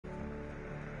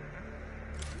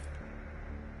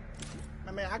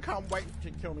I mean, I can't wait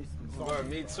to kill me some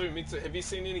zombies. Bro, me too. Have you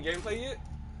seen any gameplay yet?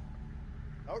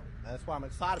 Oh, that's why I'm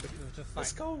excited, because it's just like...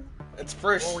 Let's go. It's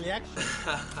fresh. Raw reaction.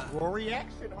 Raw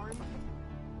reaction, homie.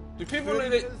 Do people know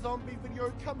that... zombie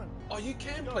video coming. Oh, you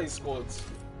can play squads.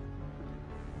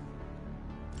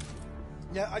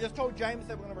 Yeah, I just told James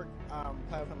that we're going to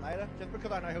play with him later, just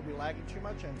because I know he'll be lagging too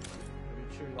much and it'll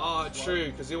be too... Oh,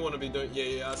 true, because he'll want to be doing...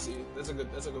 Yeah, I see. That's a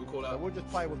good call out. So we'll just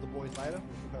play with the boys later.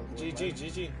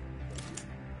 GG.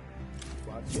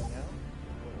 Right, now.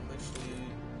 Actually...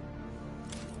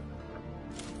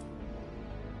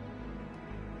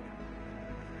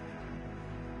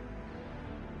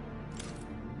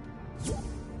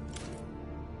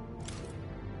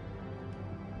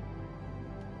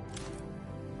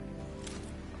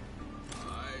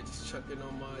 Alright, just checking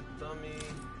on my dummy.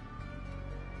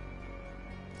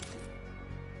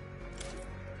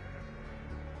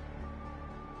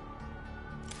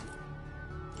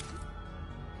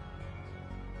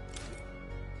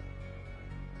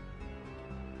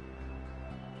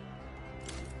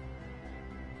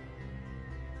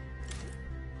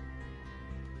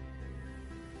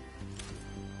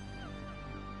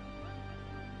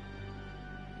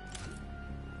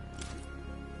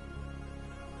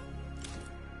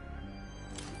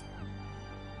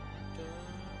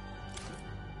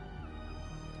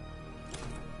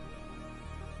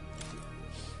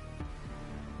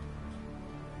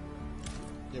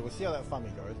 Yeah, we'll see how that funny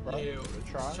goes, bro. Yeah, we're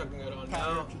try. chucking it on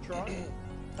now. To try.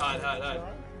 Hide.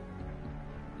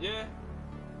 Yeah.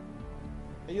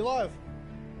 Are you live?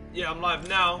 Yeah, I'm live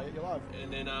now. Are you live?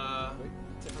 And then,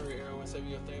 temporary error when saving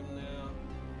your theme now.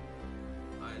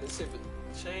 Alright, let's see if it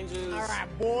changes.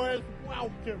 Alright, boys,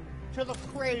 welcome to the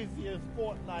craziest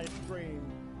Fortnite stream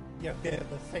you've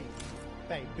ever seen,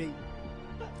 baby.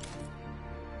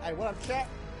 Hey, what up, chat?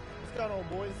 What's going on,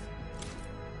 boys?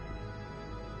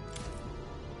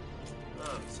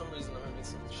 For some reason I'm having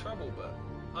some trouble, but...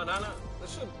 Oh, no, that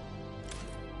should...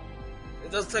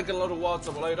 It does take a little while to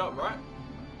load up, right?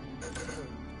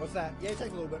 What's that? Yeah, it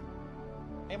takes a little bit.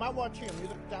 Hey, might want to your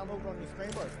music downloaded on your screen,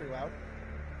 bro. It's pretty loud.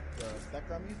 The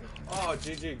background music. Oh,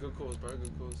 GG. Good calls, bro.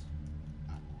 Good calls.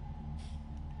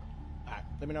 Alright,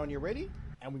 let me know when you're ready.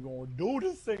 And we're gonna do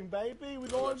this thing, baby. We're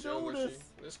gonna do this.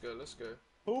 Let's go.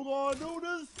 Who gonna do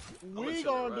this? We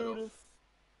gonna do this.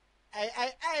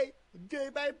 Hey, gay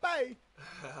baby.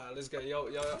 Let's go. Yo,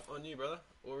 on you, brother.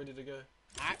 All ready to go.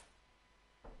 Alright.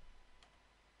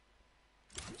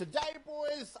 Today,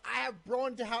 boys, I have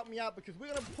Braun to help me out because we're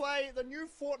gonna play the new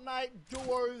Fortnite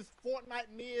duos,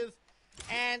 Fortnitemares,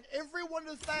 and everyone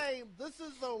is saying this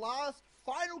is the last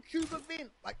final cube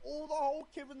event. Like all the whole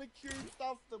Kevin the Cube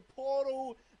stuff, the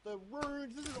portal, the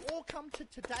runes, this has all come to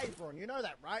today, Braun. You know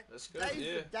that, right? That's good.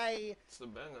 Today's the day it's the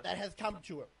banger. that has come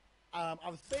to it.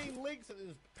 I've seen leaks that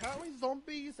there's apparently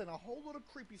zombies and a whole lot of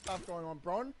creepy stuff going on,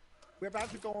 Bron. We're about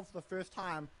to go on for the first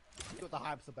time. See what the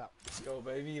hype's about. Let's go,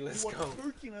 baby. Let's what go.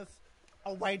 Spookiness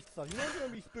awaits us. You know it's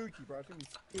gonna be spooky, bro. It's gonna be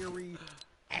scary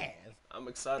as. I'm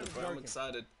excited, bro. I'm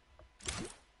excited.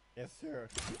 Yes, sir.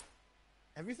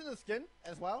 Have you seen the skin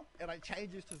as well? It like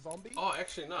changes to zombie. Oh,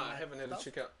 actually, no. I haven't had to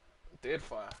check out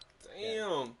Deadfire. Damn.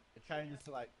 Yeah. It changes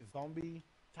to like zombie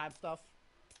type stuff.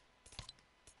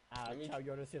 Tell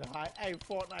Yoda said hi. Hey,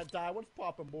 Fortnite die. What's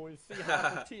poppin', boys? See how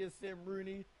the TSM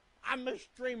Rooney. I'm a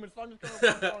streamer, so I'm just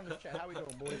gonna put on this chat. How we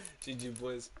doing, boys? GG,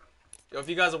 boys. Yo, if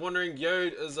you guys are wondering,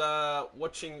 Yod is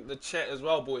watching the chat as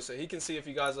well, boys, so he can see if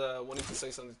you guys are wanting to say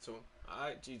something to him.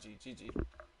 Alright, GG.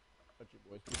 Got you,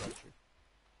 boys. We got you.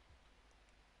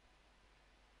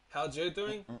 How's Yod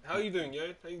doing? How are you doing,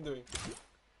 Yod? How you doing?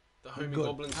 The homie good.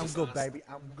 goblins. I'm good, baby.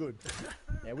 I'm good.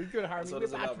 Yeah, we good, homie. We're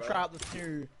about to try out this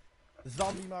new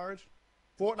zombie mode,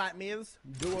 Fortnitemares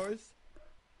duos.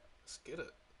 Let's get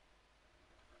it.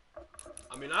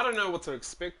 I mean, I don't know what to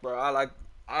expect, bro. I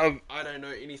don't know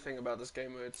anything about this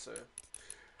game mode, so.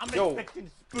 I'm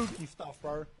expecting spooky stuff,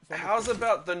 bro. How's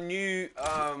about the new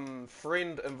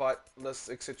friend invite list,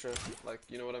 etc.? Like,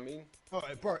 you know what I mean? Oh,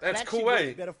 bro, that's cool,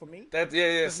 eh? Better for me.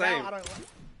 Yeah, same. Now I don't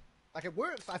like it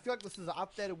works. I feel like this is an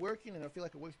updated working, and I feel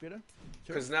like it works better.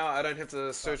 Because now I don't have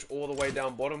to search all the way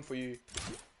down bottom for you.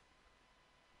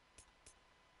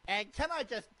 And can I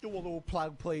just do a little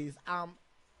plug, please?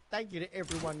 Thank you to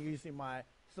everyone using my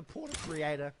supporter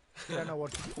creator. If you don't know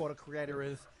what supporter creator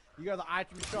is, you go to the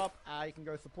item shop, you can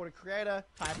go supporter creator,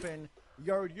 type in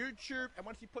your YouTube, and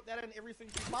once you put that in, everything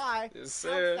you buy helps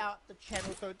out the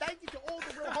channel. So thank you to all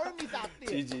the real homies out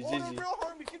there. All the real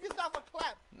homies, give yourself a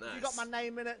clap. Nice. You got my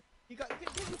name in it. Give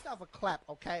yourself a clap,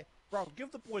 okay? Bro,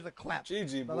 give the boys a clap.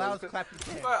 GG, the loudest clap you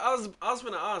can. Bro, I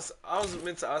was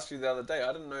meant to ask you the other day.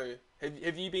 I didn't know.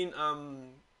 Have you been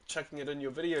chucking it in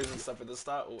your videos and stuff at the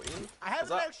start or end? I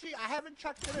haven't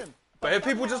chucked it in. But have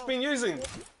people just been using?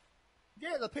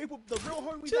 Yeah, the real homies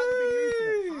haven't been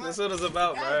using it. That's what it's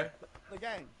about, bro. The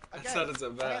game. That's what it's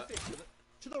about.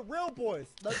 To the real boys.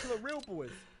 No, to the real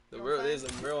boys. There's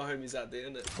some real homies out there,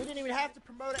 innit? We didn't even have to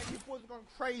promote it, and you boys are going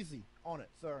crazy on it,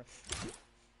 so.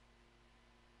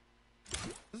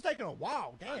 It's taking a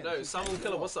while, damn. No, Someone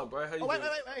Killer, what's up, bro? How you doing?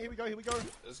 Wait, here we go.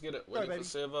 Let's get it. Waiting for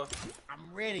server.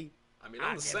 I'm ready. I mean,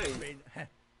 I'm the same.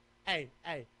 Hey,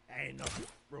 ain't no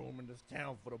room in this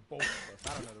town for the both of us.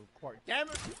 I don't know the quote. Damn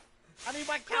it! I need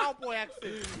my cowboy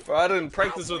accent. Bro, I didn't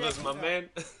practice with this, my man.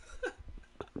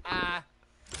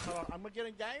 Hold on, I'm gonna get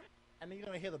in game, and then you're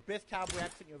gonna hear the best cowboy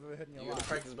accent you've ever heard in your life. You gotta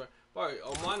practice, bro. Bro,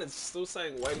 on mine it's still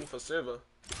saying waiting for server.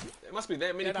 There must be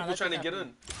that many people trying to get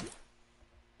in.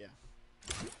 Yeah.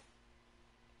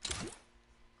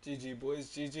 GG, boys,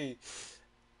 GG.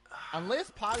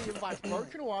 Unless party invite's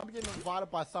broken, or I'm getting invited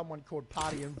by someone called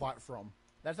Party Invite From.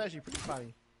 That's actually pretty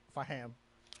funny, if I am.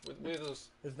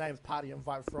 His name's Party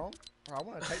Invite From. Oh, I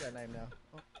want to take that name now.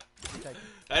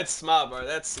 That's smart, bro.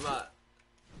 That's smart.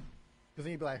 Because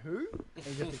then you'd be like, who?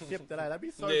 And you just accept that. That'd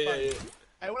be so funny. Yeah.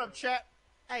 Hey, what up, chat?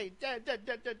 Hey,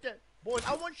 boys,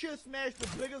 I want you to smash the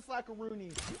biggest like a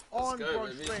Rooney on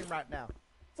stream right now.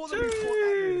 For the new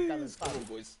Fortnite. Come on,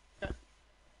 boys.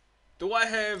 Do I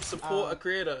have support a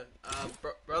creator?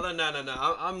 Brother, no.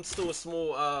 I'm still a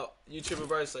small YouTuber,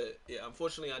 bro, so yeah,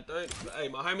 unfortunately I don't. But hey,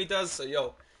 my homie does, so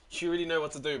yo, you already know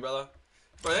what to do, brother.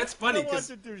 Bro, that's funny,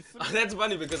 because that's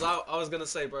funny because I was gonna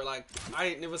say, bro, like, I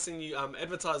ain't never seen you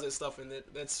advertise that stuff, and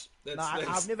that's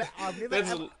I've never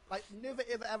never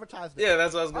ever advertised it. Yeah,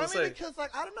 that's what I was gonna say. Because like,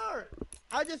 I don't know,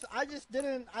 I just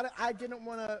didn't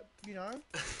want to, you know,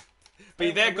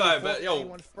 be that guy, but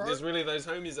yo, there's really those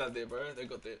homies out there, bro. They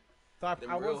got that. So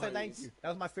I will say thank you. That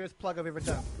was my first plug I've ever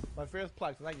done. My first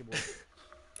plug, so thank you, boy.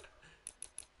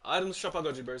 Item shop, I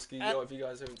got you, broski. Yo, if you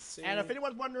guys haven't seen. And if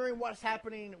anyone's wondering what's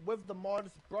happening with the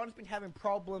mods, Bron's been having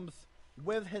problems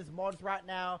with his mods right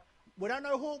now. We don't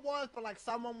know who it was, but like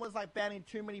someone was like banning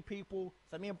too many people.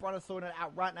 So me and Bron are sorting it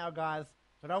out right now, guys.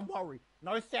 So don't worry.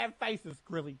 No sad faces,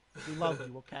 Grilly. We love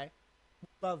you, okay?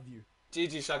 Love you.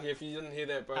 GG, Shaki, if you didn't hear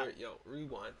that, bro, yo,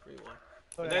 rewind.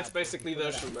 That's basically the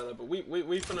issue, brother. But we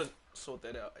finna sort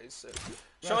that out.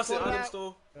 Show us the item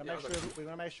store. We're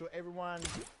gonna make sure everyone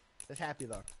is happy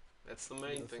though. That's the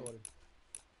main thing.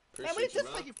 I mean, it's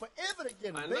just taking forever to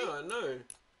get it. I know.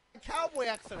 Cowboy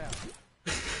accent out.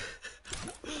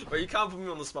 Bro, you can't put me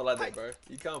on the spot like that, bro.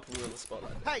 You can't put me on the spot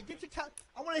like that. Hey, get your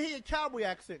I want to hear your cowboy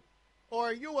accent. Or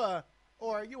are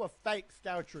you a fake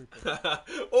scout trooper?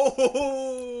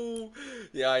 Oh,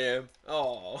 yeah, I am.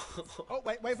 Oh. Oh,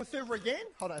 wait for server again?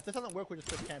 Hold on, if this doesn't work, we'll just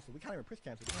press cancel. We can't even press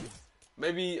cancel.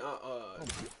 Maybe,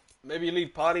 maybe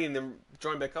leave party and then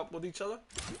join back up with each other?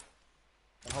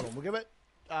 Hold on, we'll give it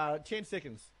 10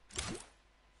 seconds.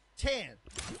 10,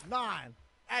 9,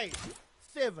 8,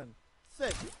 7,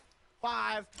 6,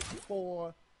 5,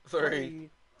 4, 3,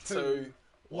 2,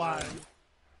 1.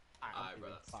 Alright,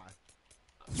 brother.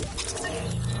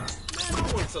 Man,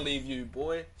 I want to leave you,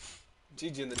 boy.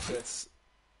 GG in the chats.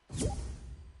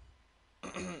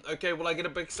 Okay, will I get a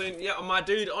big scene? Yeah, my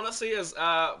dude, honestly, as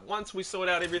once we sort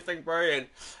out everything, bro, and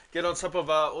get on top of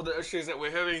all the issues that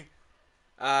we're having,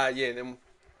 yeah, then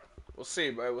we'll see,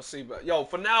 bro. We'll see, but yo,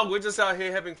 for now, we're just out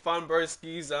here having fun, bro.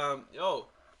 Skis, yo,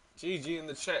 GG in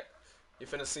the chat. You're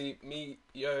finna see me,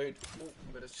 yo.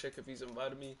 Better check if he's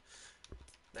invited me.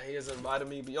 Nah, he hasn't invited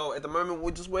me, but yo, at the moment,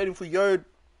 we're just waiting for Yod.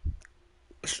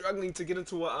 Struggling to get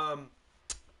into a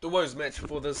duos match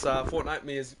for this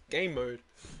Fortnitemares game mode.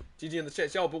 GG in the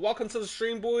chat, yo. But welcome to the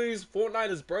stream, boys.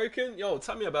 Fortnite is broken. Yo,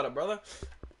 tell me about it, brother.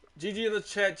 GG in the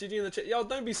chat. GG in the chat. Yo,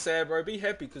 don't be sad, bro. Be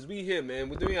happy, because we here, man.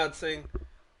 We're doing our thing.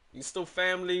 We're still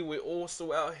family. We're all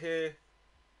still out here.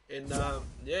 And,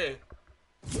 yeah.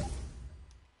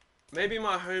 Maybe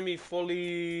my homie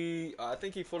fully, I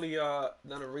think he fully done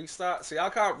a restart. See, I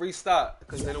can't restart,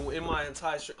 because then it will end my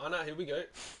entire stream. Oh, no, here we go.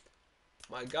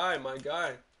 My guy.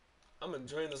 I'm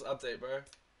enjoying this update, bro.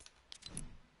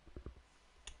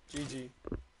 GG.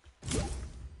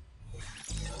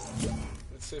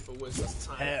 Let's see if it works this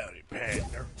time. Howdy,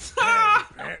 partner.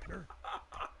 Howdy, partner.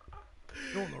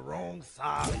 You're on the wrong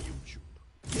side of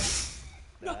YouTube.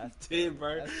 That's dead,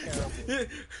 bro.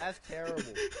 That's terrible.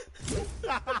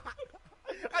 I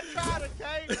tried,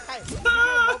 okay? Hey,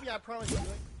 I promise you.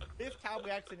 This cowboy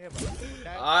accent ever.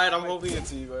 Okay? Alright, I'm holding it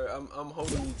to you, bro. I'm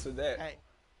holding you to that. Hey,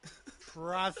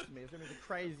 trust me, it's gonna be the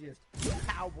craziest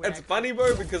cowboy accent. Funny,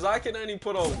 bro, because I can only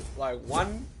put on like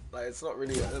one. Like, it's not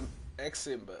really an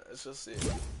accent, but it's just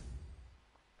it.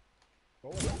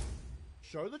 Oh,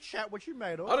 Show the chat what you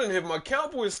made of. I didn't have my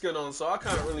cowboy skin on, so I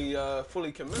can't really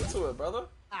fully commit to it, brother.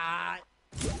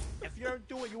 If you don't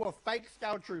do it, you a fake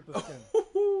scout trooper skin.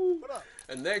 What up?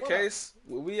 In that case,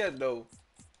 where we at though?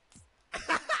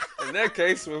 In that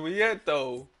case, where we at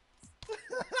though?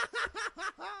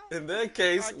 In that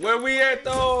case, where we at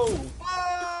though?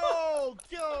 Oh,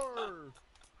 killer!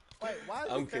 Wait, why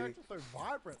is I'm this character so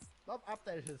vibrant? I've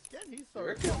updated his skin. He's so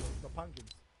You the reckon?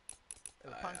 pumpkins. The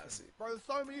I pumpkins. see. Bro, there's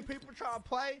so many people trying to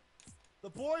play. The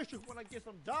boys just want to get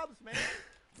some dubs, man.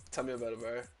 Tell me about it,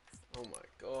 bro. Oh my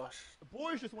gosh. The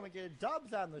boys just want to get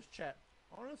dubs out in this chat.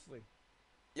 Honestly.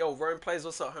 Yo, Rome Plays,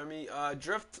 what's up, homie?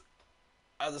 Drift,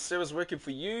 the server's working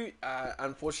for you.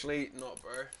 Unfortunately, not,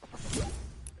 bro.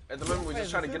 At the moment, we're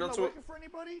just trying to get onto it. For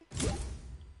anybody?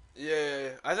 Yeah,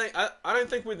 I don't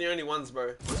think we're the only ones,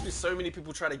 bro. Must be so many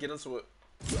people trying to get into it,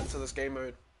 into this game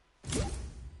mode.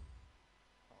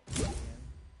 Oh, man.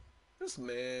 This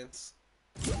man's.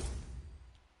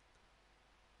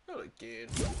 Not again.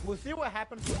 We'll see what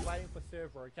happens with waiting for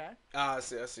server, okay? I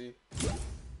see.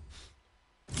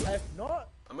 If not,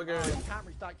 I'm gonna go. you can't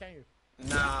restart, can you?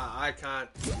 Nah, I can't.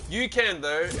 You can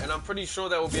though, and I'm pretty sure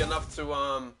that will be enough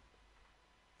to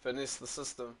finish the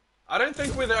system. I don't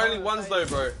think we're the only ones though,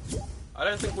 bro. I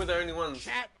don't think we're the only ones.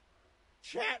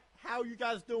 Chat, how you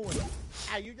guys doing?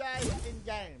 Are you guys in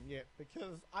game yet?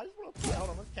 Because I just want to play.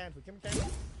 Hold on, let's cancel. Can we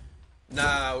cancel?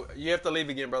 Nah, you have to leave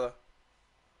again, brother.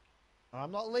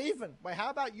 I'm not leaving. Wait, how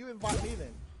about you invite me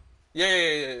then?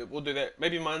 Yeah, we'll do that.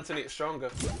 Maybe my internet's stronger.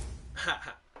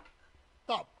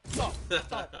 Stop.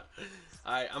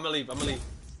 Alright, I'm gonna leave.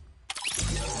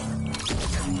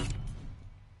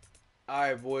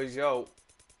 Alright, boys, yo.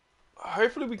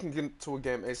 Hopefully we can get to a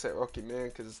game ASAP Rocky, man,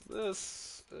 because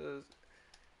this is...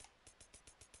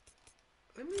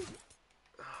 Let me...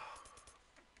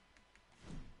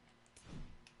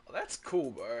 Oh, that's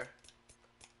cool, bro.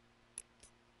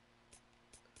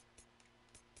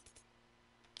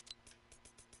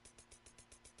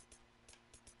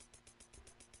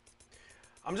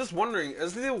 I'm just wondering,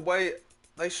 is there a way...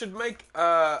 They should make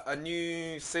a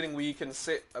new setting where you can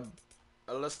set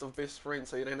a list of best friends,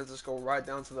 so you don't have to just go right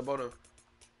down to the bottom.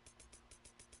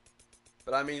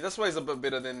 But I mean, this way's a bit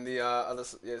better than the other.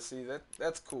 Yeah, see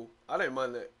that's cool. I don't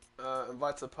mind that.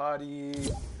 Invite to party.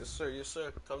 Yes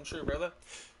sir. Come true, brother.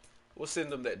 We'll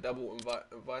send them that double invite.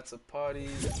 Invite to party.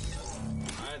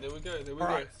 All right, there we go.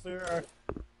 Alright, sir.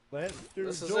 Let's do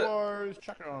This is duos.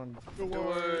 Check it on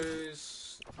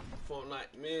Duos.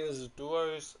 Fortnitemares,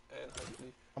 duos, and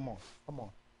hopefully. Come on.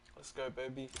 Let's go,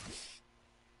 baby.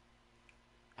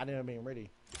 I never been ready.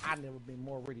 I never been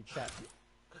more ready, chat.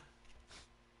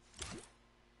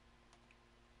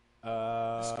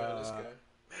 Let's go.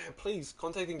 Man, please,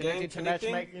 contact in game.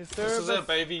 Matchmaking This service. is it,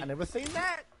 baby. I never seen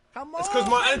that. Come on. It's because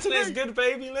my internet's good,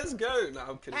 baby. Let's go. No,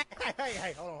 I'm kidding.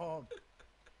 Hey, hold on.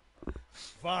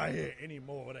 If I hear any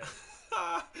more of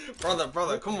that.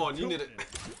 brother, come on. You need it.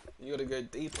 You gotta go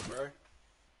deeper, bro.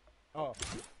 Oh.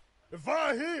 If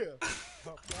I hear.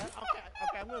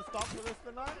 Okay, I'm gonna stop for this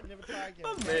tonight and never try again.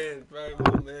 My man, bro,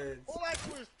 my man. All I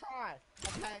do is try,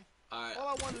 okay? Alright. All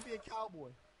I want is to be a cowboy.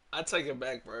 I take it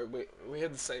back, bro. We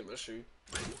had the same issue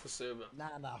for server. Nah,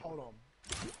 hold on.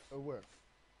 It'll work.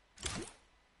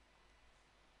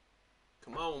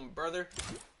 Come on, brother.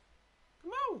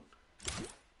 Come on.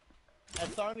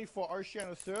 It's only for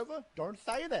Oceania server? Don't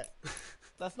say that.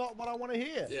 That's not what I want to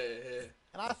hear. Yeah.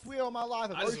 And I swear on my life,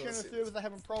 if I just wanna Oceania see servers are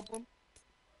having a problem,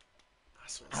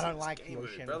 I I don't like game the mode,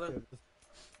 Oceania brother. servers.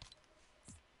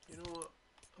 You know what?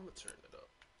 I'm gonna turn it up.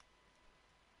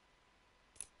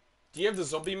 Do you have the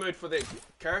zombie mode for that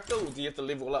character, or do you have to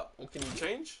level up, or can you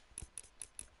change?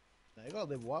 No, you gotta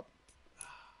level up.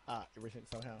 Everything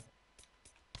somehow.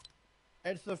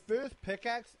 It's the first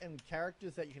pickaxe and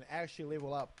characters that you can actually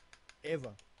level up,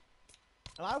 ever.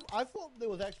 And I thought there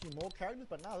was actually more characters,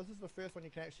 but no, this is the first one you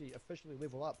can actually officially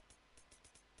level up.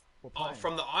 Oh,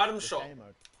 from the item shop. Game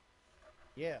mode.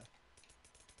 Yeah.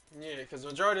 Yeah, because the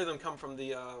majority of them come from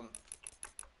the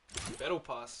battle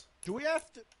pass. Do we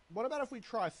have to? What about if we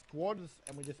try squads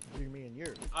and we just do me and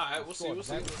you? Alright, we'll see.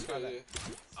 Let's go there.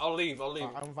 I'll leave. I'll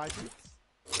invite you.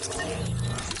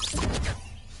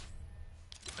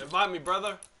 Invite me,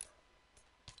 brother.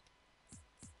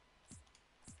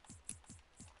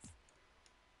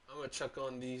 I'm gonna check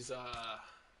on these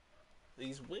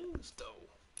wings though.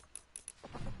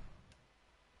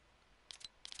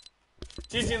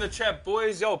 GG in the chat,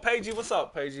 boys. Yo, Paigey, what's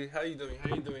up, Paigey? How you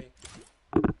doing?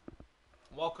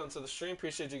 Welcome to the stream.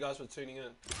 Appreciate you guys for tuning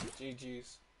in.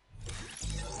 GG's.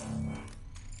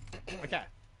 Okay.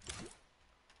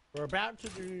 We're about to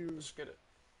do. Let's get it.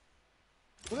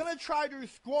 We're gonna try to do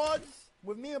squads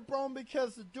with me and Bron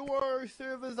because the duo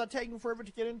servers are taking forever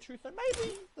to get into, so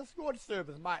maybe the squad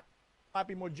servers might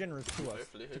be more generous to us.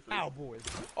 Hopefully. Cowboys.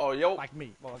 Oh, yo. Like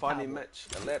me. Well, Funny match.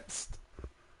 Elapsed.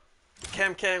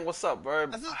 Cam, what's up, bro?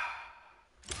 It's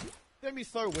gonna be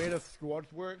so weird if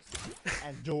squads works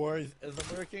and duos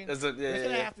isn't working. Is it? Yeah, we're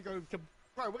gonna have to go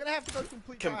we're gonna have to go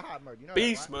complete hard mode, you know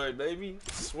Beast that, right? mode, baby.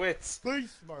 Sweats.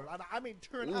 Beast mode. I mean,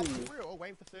 turn up for real.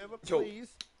 Wait for server, Yo,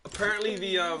 please. apparently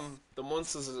the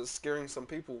monsters are scaring some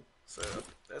people, so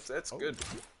that's good.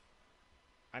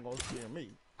 Ain't gonna scare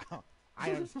me. I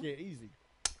am scared easy.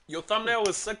 Your thumbnail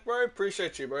was sick, bro.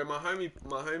 Appreciate you, bro. My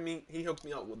homie, he hooked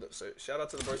me up with it. So shout out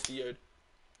to the bro CEO'd.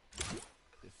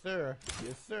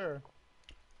 Yes, sir.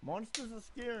 Monsters are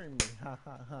scaring me. Ha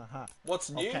ha ha ha.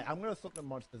 What's new? Okay, I'm gonna sort the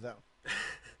monsters out.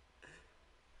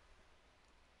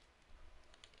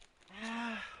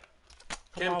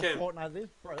 Come on, Fortnite,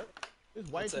 there's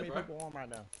way too many people on right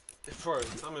now. Bro,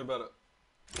 tell me about it.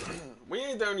 We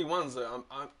ain't the only ones though.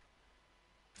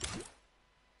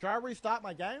 Should I restart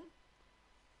my game?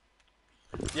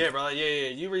 Yeah, brother. Yeah.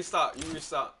 You restart.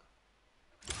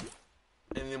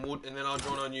 And then I'll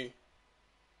join on you.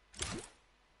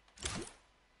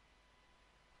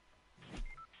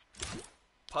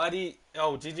 Party.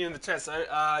 Oh, GG in the chat. So,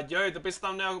 yo, the best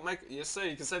thumbnail. Yes, sir.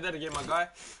 You can say that again, my guy.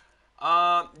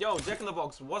 Yo, Jack in the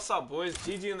Box. What's up, boys?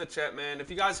 GG in the chat, man. If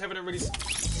you guys haven't already.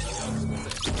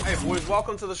 Hey, boys,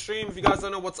 welcome to the stream. If you guys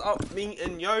don't know what's up, me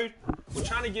and Yode, we're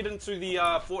trying to get into the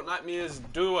Fortnitemares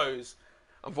duos.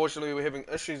 Unfortunately, we're having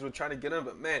issues with trying to get in,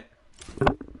 but man,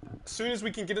 as soon as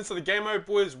we can get into the game mode,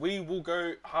 boys, we will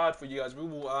go hard for you guys. We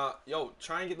will,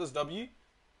 try and get this W.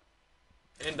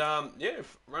 And, yeah,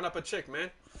 run up a check,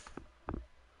 man.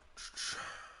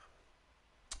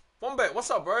 Wombat,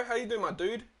 what's up, bro? How you doing, my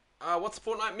dude? What's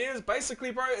Fortnitemares? Basically,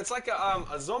 bro, it's like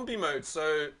a zombie mode,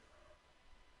 so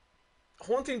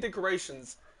haunting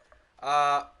decorations,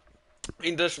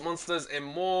 in-dish monsters, and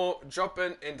more. Drop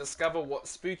in and discover what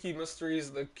spooky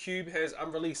mysteries the cube has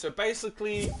unreleased. So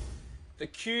basically, the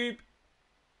cube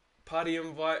party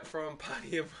invite from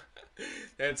party invite.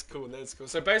 That's cool.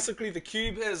 So basically, the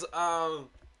cube has the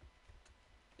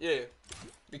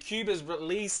cube has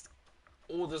released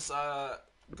all this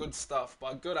good stuff.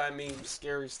 By good, I mean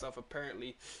scary stuff.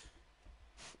 Apparently.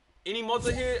 Any mods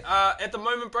are here? At the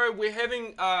moment, bro, we're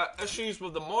having issues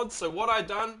with the mods. So what I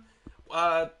done,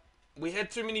 we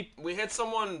had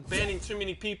someone banning too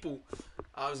many people.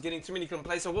 I was getting too many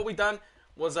complaints. So what we done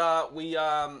was we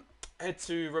had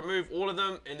to remove all of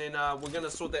them, and then we're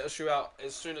gonna sort that issue out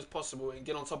as soon as possible and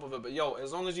get on top of it. But yo,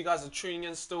 as long as you guys are tuning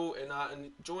in still and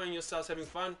enjoying yourselves, having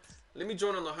fun, let me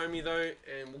join on the homie though,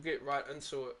 and we'll get right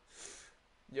into it.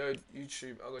 Yo,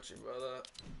 YouTube, I got you, brother.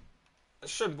 It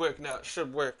should work now. It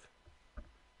should work.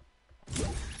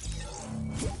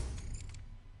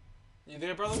 You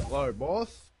there, brother? Hello,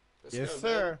 boss. Let's yes, go,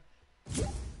 sir.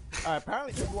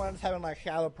 Apparently, everyone's having like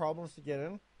shower problems to get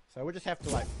in, so we just have to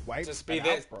like wait. Just be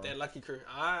that lucky crew.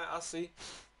 I see.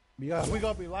 We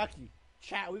gotta be lucky.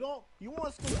 Chat, you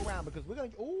want to stick around because we're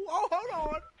gonna. Oh, hold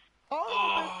on.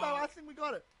 I think we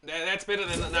got it. That's better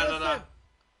than no.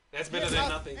 That's better than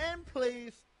nothing. And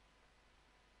please.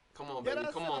 Come on, baby.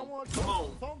 Come on.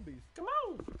 Zombies. Come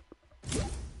on.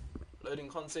 Loading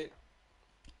concept.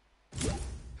 Can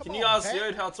Come you on, ask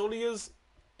Yod how tall he is?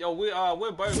 Yo,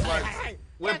 we're both like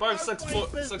we're both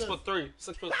 6'3".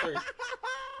 6'3".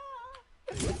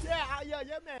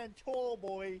 Yeah, man, tall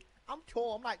boy. I'm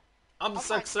tall. I'm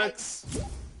 6'6".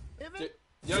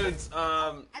 Yod's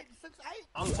 6'8".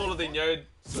 I'm taller than Yod,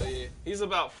 so yeah, he's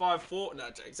about 5'4". Nah,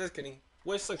 Jake, just kidding.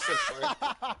 We're 6'6", bro.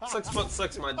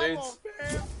 6'6", my dudes.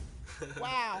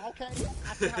 Wow. Okay.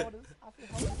 I see how it is.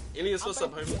 Elias, what's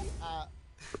up, homie?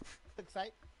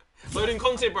 6'8". Loading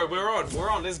content, bro. We're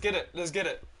on. Let's get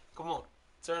it. Come on,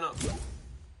 turn up.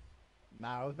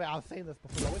 Nah, I've seen this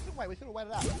before. We should have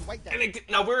waited out. Wait down.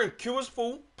 Now we're in queue is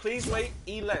full. Please wait.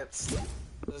 Elapsed.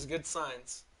 There's good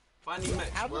signs. Finding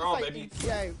match. We're on, baby.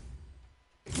 ETA?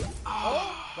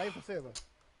 Wait for server.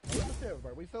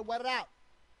 Bro. We still wait it out.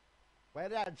 Wait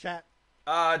it out, chat.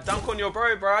 Dunk on your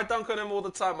bro. I dunk on him all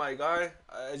the time, my guy.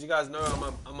 As you guys know,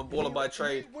 I'm a baller by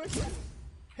trade.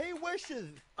 He wishes.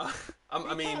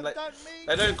 I mean, like,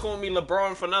 they don't call me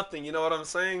LeBron for nothing. You know what I'm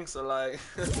saying? So like,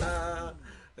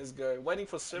 let's go. Waiting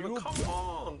for server. Come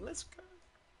on, let's go.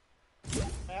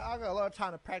 Man, I got a lot of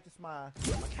time to practice my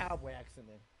cowboy accent.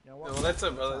 Then you know what? Well, that's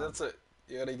it, brother. That's it.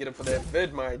 You gotta get it for that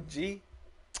vid, my G.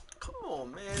 Come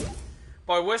on, man.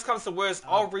 But worst comes to worst,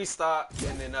 I'll restart,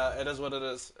 and then it is what it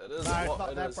is. It is what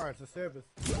it is. It's the service.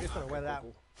 We just gotta wait it out.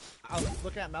 I was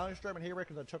looking at Melon Stream and here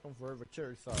because I took them forever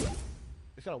too, so.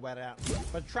 just gotta wait it out.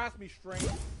 But trust me, stream,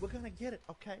 we're gonna get it,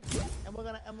 okay? And we're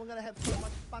gonna have so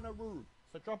much fun around.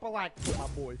 So drop a like for my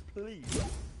boys, please.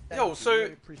 Yo, you. so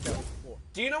Really appreciate the support.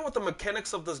 do you know what the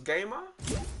mechanics of this game are?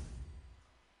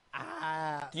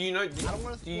 Do you know? I don't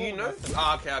want to do you know? myself.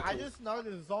 Ah, okay, cool. I just know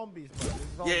there's zombies, bro. There's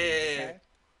zombies, Yeah. okay?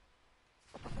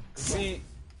 See,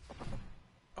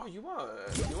 oh, you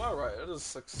are right. It is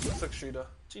six shooter.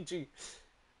 GG.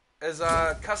 Is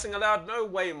cussing allowed? No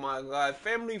way, my guy.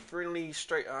 Family friendly,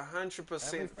 straight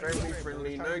 100% family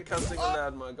friendly. No cussing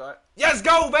allowed, my guy. Let's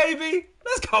go, baby.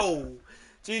 Let's go.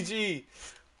 GG.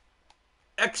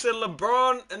 Action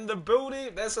LeBron in the building.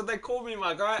 That's what they call me,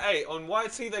 my guy. Hey, on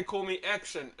YT they call me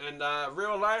Action, and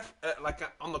real life,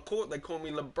 on the court they call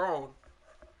me LeBron.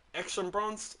 Action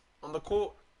Bronze on the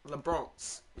court,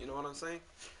 LeBrons. You know what I'm saying?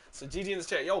 So GG in the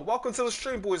chat. Yo, welcome to the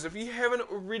stream, boys. If you haven't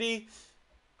already,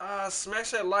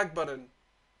 smash that like button.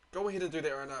 Go ahead and do that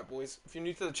right now, boys. If you're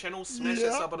new to the channel, smash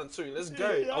that sub button too. Let's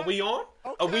go. Yeah. Are we on?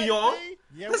 Okay, Are we on?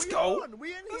 Yeah, Let's go.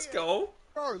 We in Let's here. go.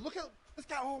 Bro, look at this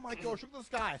guy. Oh my gosh, look at the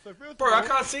sky. So first Bro, of all, I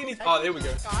can't see anything. take Oh, there a we look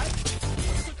go. at the sky.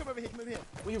 Come over here, come over here.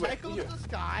 Where you Take at? a Where look you at the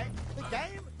sky.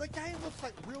 The game looks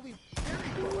like really scary,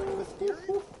 bro. Like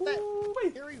mysterious.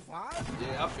 That scary vibe.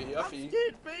 Yeah, I feel you. I'm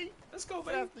scared, B. Let's go, You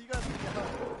baby. guys,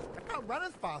 I can't run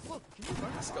as fast. Look, can you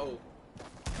run? Let's go.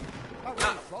 Can't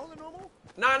run as slow than normal?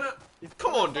 Nah.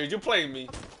 Come on, dude. You're playing me.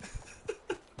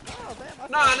 Oh,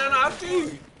 damn. Nah. I feel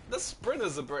you. The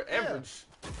sprinters are average.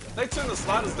 They turn the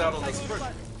sliders down on the sprint.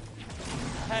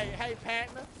 Hey,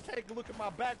 partner. Take a look at my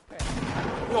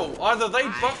backpack. Yo, either they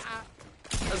buff.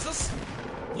 Is this?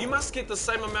 You must get the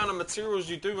same amount of materials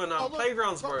you do in look,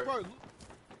 playgrounds, bro.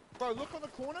 Bro, look on the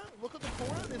corner. Look at the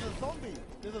corner. There's a zombie.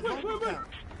 There's a zombie wait. count.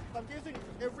 I'm guessing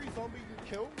every zombie you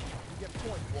kill, you get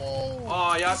points. Whoa!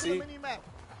 Oh, yeah, I Look see. at the mini map.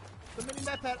 The mini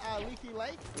map at Leaky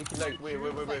Lake. Leaky Lake, wait.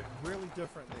 Like, really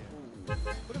different there.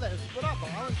 Look at that. It's split up. The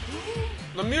island's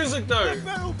The music, though.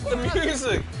 The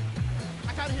music.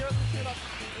 I can't hear it. Let's turn it up.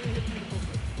 Let me hear the music.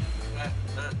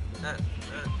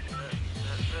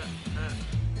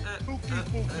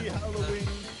 Spooky Halloween.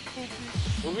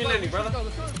 Spooky. Where we landing, brother?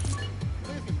 Let's go.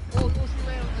 Oh, she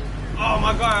ran. Oh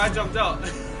my god, I jumped out.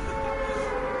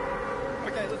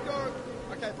 Okay, let's go.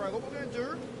 Okay, bro, what we're gonna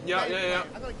do? Yeah.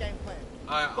 I got a game plan.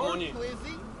 Alright, I'm on you.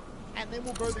 Glizzy, and then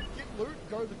we'll go to get loot,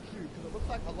 go to the cube, because it looks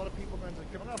like a lot of people are going to the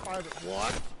cube. I'm gonna fire it.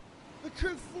 What? The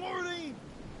cube's floating!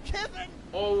 Kevin!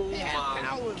 Oh Yeah, my.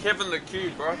 powers. Kevin the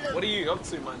Cube, bro. Yeah. What are you up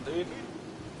to, my dude?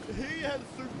 He has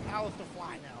superpowers to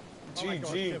fly now. Oh my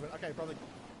gosh, GG. Kevin. Okay, brother.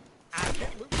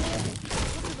 Get loot. Look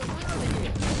at the room over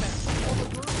here. Oh, the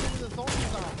room where the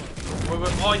zombies are, bro.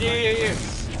 Oh yeah.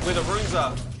 Where the rooms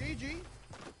are. GG.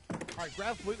 Alright,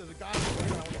 grab loot. There's a guy over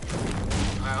here.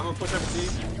 Alright, I'm gonna push over to you.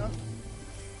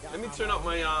 Yeah, Let me turn up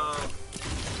my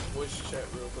voice chat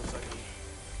real quick second.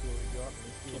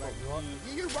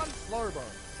 You run slow, bro.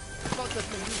 It's not just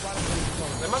me, you run really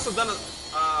slow. They must have done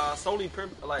it solely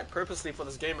purposely for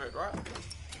this game mode, right?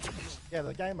 Yeah,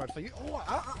 the game mode. So you,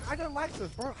 I don't like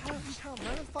this, bro. How you can't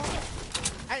run as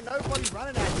fast? Ain't nobody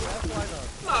running at you. That's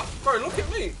why Nah, bro, look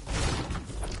at me.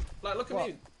 Like, look at What?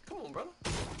 me. Come on, brother.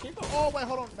 Keep up. Oh wait,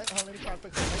 hold on. Let me try and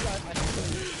fix it.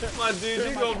 Maybe My dude,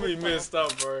 you got me messed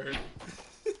up, bro.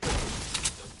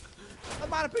 That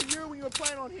might have been you when you were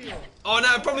playing on here. Oh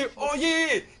no, probably. Oh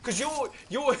yeah. Cause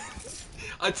you're.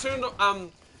 I turned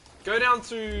go down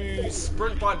to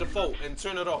sprint by default and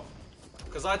turn it off.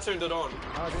 Cause I turned it on.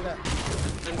 I'll do that.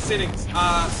 In settings.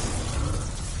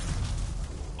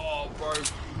 Oh, bro.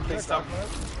 Please stop.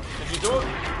 Did you do it?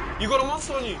 You got a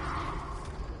monster on you.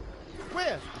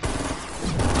 Where?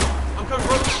 I'm coming,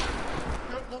 bro.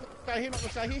 No, stay here, not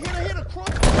stay here. Hit a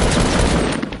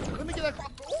crossbow. Let me get that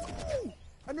crossbow. Ooh,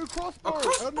 a new crossbow. A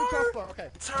crossbow? A new crossbow. Okay.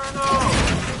 Turn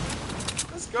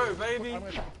off. Let's go, baby. I'm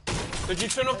gonna Did you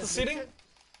turn off the setting?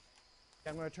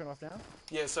 I'm gonna turn off now.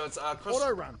 Yeah, so it's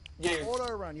Auto run. Yeah.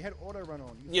 Auto run. You had auto run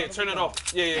on. Yeah, turn it off.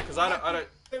 Yeah, cause I don't.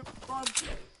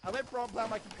 I let Bron play on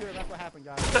my computer. That's what happened,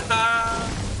 guys.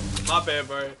 My bad,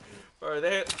 bro. Bro,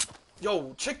 that.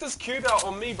 Yo, check this cube out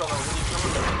on me, brother. When you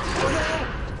come in.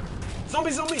 Oh,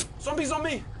 zombies on me! Zombies on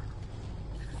me!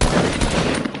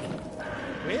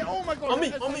 Where? Oh my god! On me,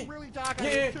 it's on like me. really dark. Yeah,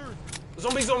 out yeah. here, too.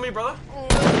 Zombies on me, brother. Oh,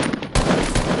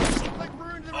 like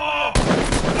ruins everywhere. Oh,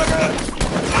 look at it!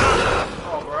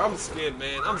 Oh, bro, I'm scared,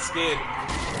 man. I'm scared.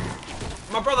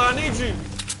 My brother, I need you.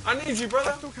 I need you,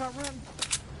 brother. I still can't run.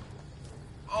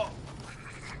 Oh.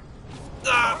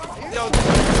 Yo.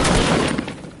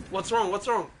 What's wrong? What's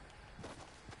wrong?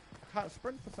 I can't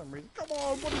sprint for some reason. Come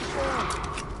on, what is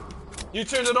wrong? You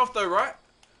turned it off though, right?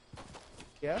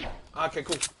 Yeah? Okay,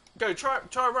 cool. Go, try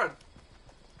run.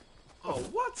 Oh,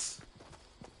 what?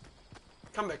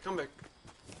 Come back.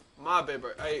 My bad,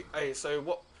 bro. Hey, so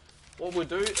what we'll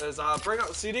do is bring up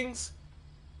the settings.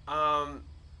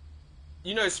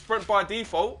 You know, sprint by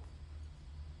default.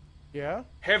 Yeah.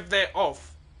 Have that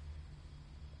off.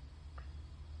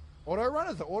 Auto run?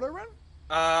 Is it auto run?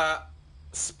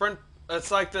 Sprint.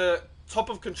 It's like the top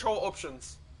of control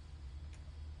options.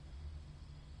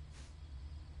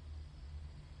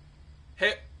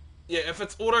 Yeah, if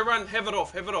it's auto run, have it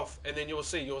off, and then you'll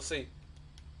see.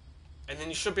 And then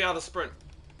you should be able to sprint.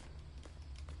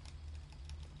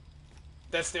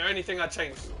 That's the only thing I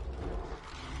changed.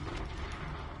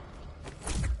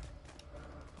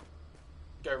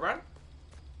 Go run.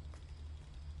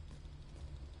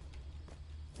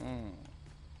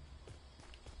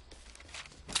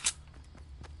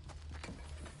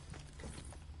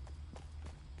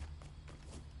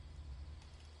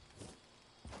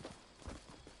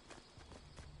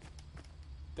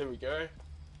 There we go.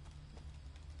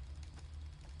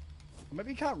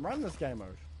 Maybe you can't run this game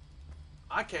mode.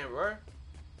 I can't, bro.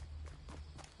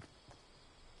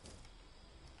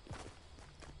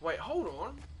 Wait, hold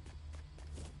on.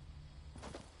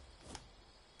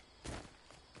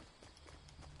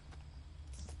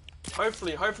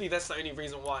 Hopefully that's the only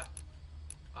reason why.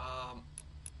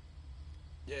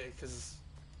 Yeah, because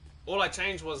all I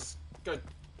changed was go.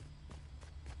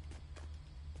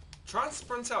 Try and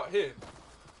sprint out here.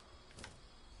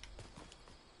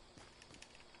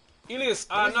 Elias,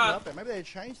 no. Maybe they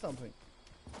changed something.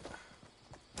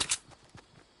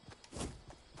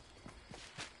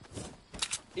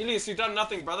 Elias, you've done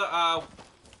nothing, brother.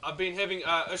 I've been having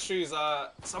issues.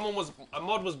 A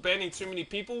mod was banning too many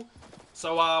people.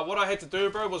 So what I had to do,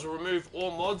 bro, was remove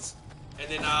all mods. And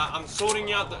then I'm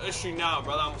sorting out the issue now,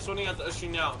 brother. Have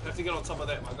to get on top of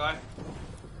that, my guy.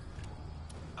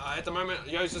 At the moment,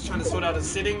 Yo's just trying to sort out his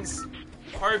settings.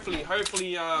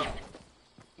 Hopefully,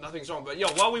 nothing's wrong. But yo,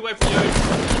 while we wait for Yo,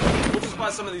 we'll just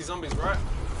fight some of these zombies, right?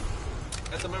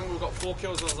 At the moment, we've got 4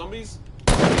 kills on zombies.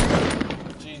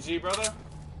 GG, brother.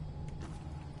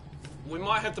 We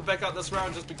might have to back out this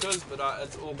round just because, but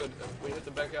it's all good. If we have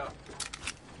to back out,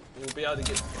 we'll be able to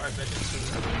get right back into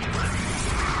it.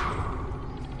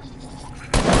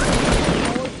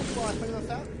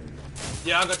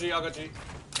 Yeah, I got you.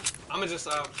 I'ma just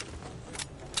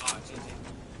GG.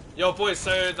 Yo, boys.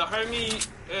 So the homie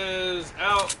is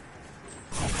out.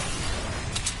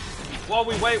 While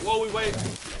we wait,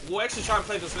 we'll actually try and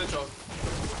play this intro.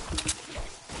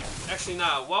 Actually,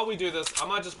 nah. While we do this, I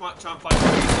might just try and fight.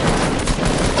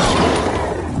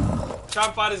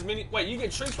 As many. Wait, you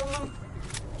get trees from them?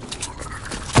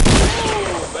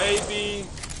 Oh, baby.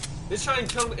 Let's try and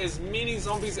kill as many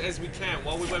zombies as we can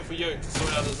while we wait for you to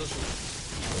sort out this issue.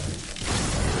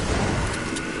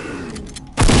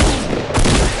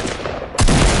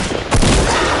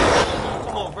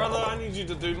 Come on, brother. I need you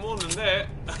to do more than that.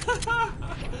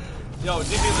 Yo,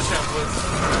 GG in the chat, boys.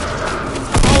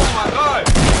 Oh my god!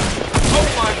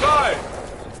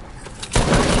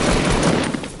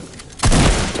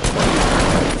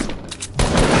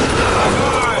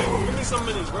 Give me some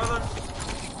minis, brother.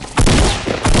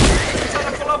 What are you trying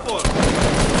to pull up on?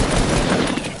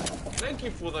 Thank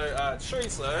you for the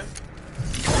treats, though.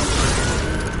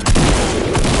 Oh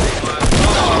my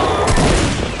god.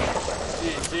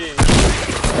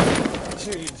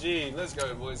 GG. Let's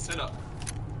go, boys. Send up.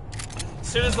 As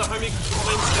soon as the homie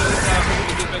comments and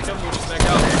we get back in, we'll just back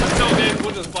out. Until then,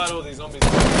 we'll just fight all these zombies.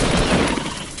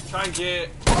 Try and get...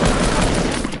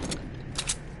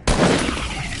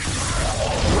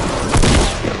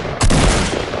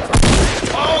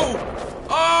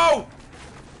 Oh!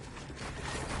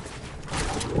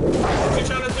 What you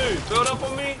trying to do? Build up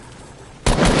on me?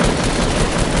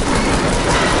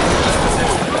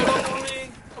 Build up on me?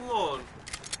 Come on.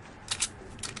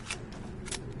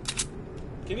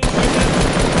 Can you shoot that?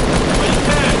 Oh, you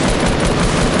can!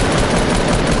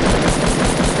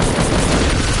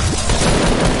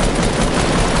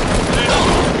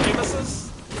 Hey, misses?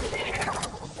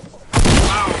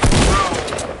 Wow.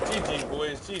 GG,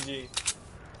 boys. GG.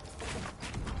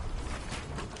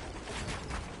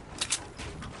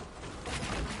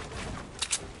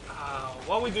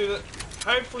 While we do that,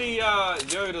 hopefully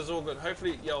Yoda's all good.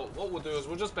 Hopefully, what we'll do is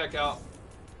we'll just back out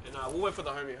and we'll wait for the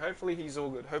homie. Hopefully he's all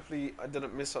good. Hopefully I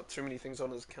didn't mess up too many things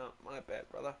on his account. My bad,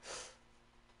 brother.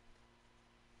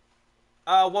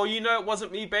 Well, you know it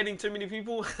wasn't me banning too many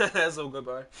people. That's all good,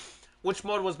 bro. Which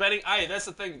mod was banning? Hey, that's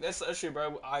the thing. That's the issue,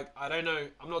 bro. I don't know.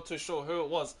 I'm not too sure who it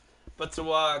was. But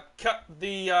to cut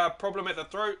the problem at the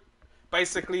throat,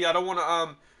 basically I don't want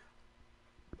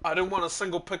to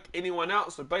single pick anyone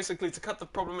out. So basically to cut the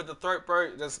problem at the throat,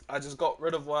 bro, I just got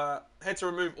rid of, had to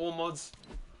remove all mods.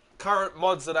 current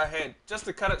mods that I had, just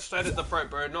to cut it straight at the throat,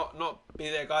 bro. Not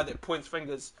be that guy that points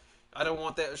fingers. I don't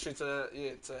want that issue to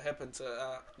happen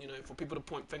to for people to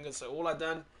point fingers. So all I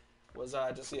done was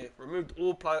just removed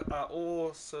all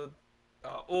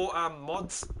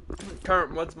mods,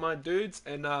 current mods, my dudes,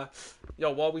 and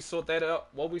while we sort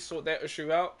that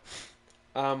issue out,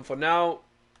 for now,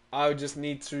 I just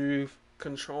need to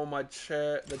control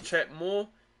the chat more,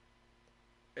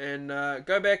 and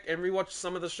go back and rewatch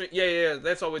some of the stream. Yeah,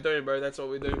 that's what we're doing, bro. That's what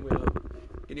we're doing. We're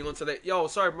getting onto that. Yo,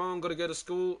 sorry, bro, I'm gonna go to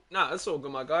school. Nah, it's all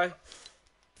good, my guy.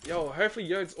 Yo,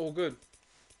 hopefully it's all good.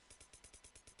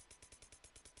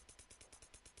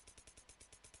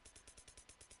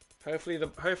 Hopefully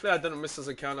I didn't mess his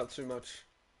account up too much.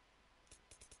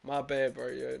 My bad, bro.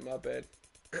 Yo, my bad.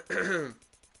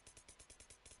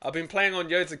 I've been playing on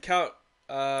Yode's account.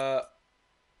 I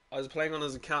was playing on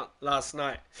his account last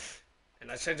night,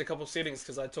 and I changed a couple settings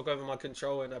because I took over my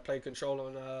control and I play control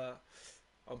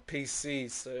on PC.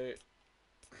 So,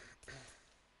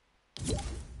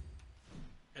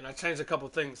 and I changed a couple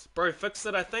things. Bro, fixed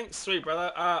it, I think. Sweet,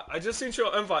 brother. I just sent you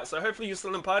an invite, so hopefully you're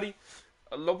still in party,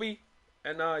 a lobby.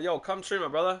 And yo, come true, my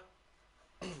brother.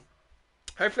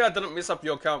 Hopefully I didn't mess up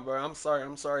your account, bro. I'm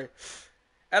sorry.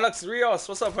 Alex Rios,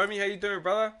 what's up, homie? How you doing,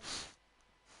 brother?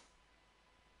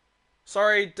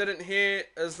 Sorry, didn't hear.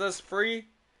 Is this free?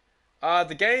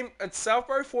 The game itself,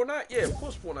 bro? Fortnite? Yeah, of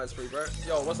course Fortnite's free, bro.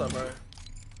 Yo, what's up, bro?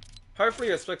 Hopefully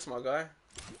it's fixed, my guy.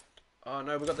 Oh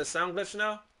no, we got the sound glitch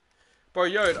now. Bro,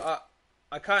 yo,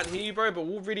 I can't hear you, bro, but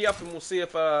we'll ready up and we'll see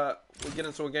if we get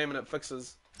into a game and it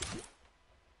fixes.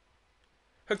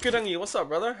 Hukurangi, what's up,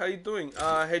 brother? How you doing?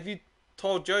 Have you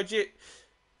told Jode yet?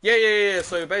 Yeah.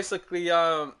 So basically, me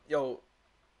and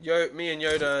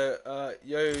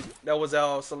Yoda, that was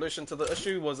our solution to the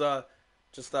issue. Was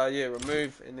just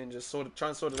remove and then just try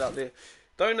and sort it out there.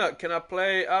 Donut, can I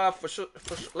play? For sure,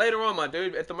 later on, my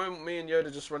dude. At the moment, me and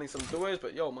Yoda just running some duos,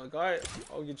 but yo, my guy,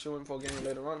 I'll get you in for a game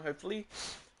later on, hopefully.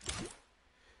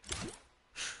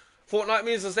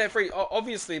 Fortnitemares, is that free? Oh,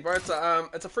 obviously, bro. It's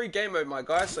a free game mode, my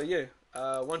guy. So yeah.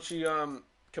 Once you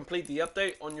complete the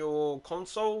update on your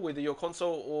console, whether your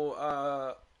console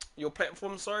or your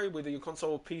platform, whether your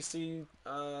console or PC,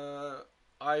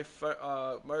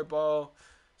 iPhone, mobile,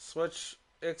 Switch,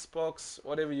 Xbox,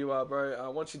 whatever you are, bro.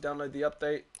 Once you download the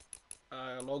update,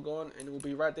 log on, and it will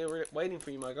be right there waiting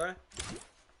for you, my guy.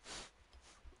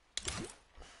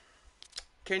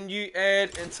 Can you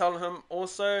add and tell him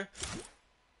also?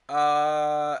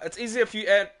 It's easier if you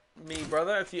add me,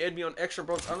 brother. If you add me on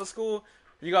extrabronze_,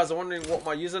 if you guys are wondering what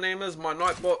my username is, my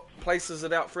Nightbot places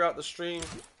it out throughout the stream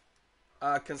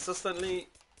consistently.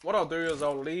 What I'll do is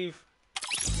I'll leave.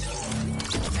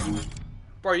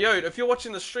 Bro, yo, if you're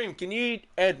watching the stream, can you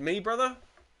add me, brother?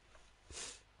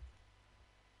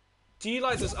 Do you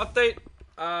like this update?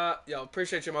 Yeah,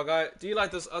 appreciate you, my guy. Do you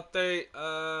like this update?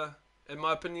 In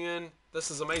my opinion,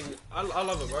 this is amazing. I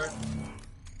love it, bro.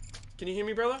 Can you hear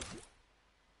me, brother?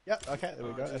 Yep, okay, there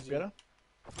we go. That's better.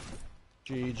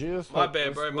 GG. My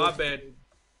bad, bro. My bad.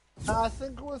 I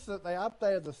think it was that they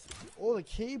updated all the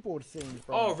keyboard settings,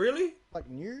 bro. Oh, really? Like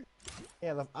new?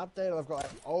 Yeah, they've updated. They've got like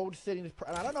old settings,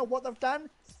 and I don't know what they've done,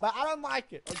 but I don't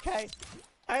like it. Okay,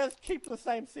 I just keep the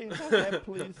same settings on there,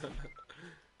 please.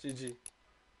 GG.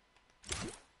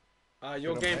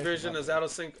 Your game version is out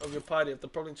of sync of your party. If the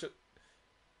problem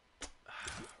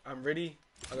I'm ready.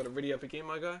 I gotta ready up again,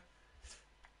 my guy.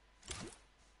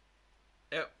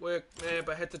 At work, man,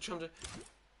 but I had to change it.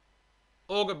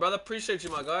 All good, brother. Appreciate you,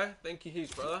 my guy. Thank you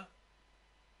heaps, brother.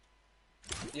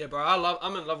 Yeah, bro.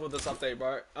 I'm in love with this update,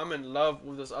 bro. I'm in love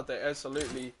with this update.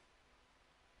 Absolutely.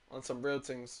 On some real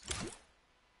things.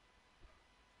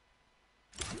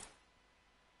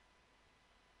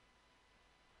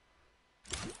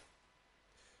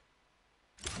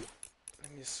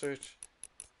 Let me search.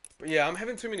 But yeah, I'm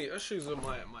having too many issues with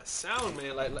my sound,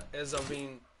 man. Like as I've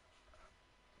been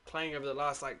playing over the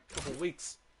last like couple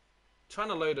weeks, trying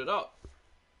to load it up.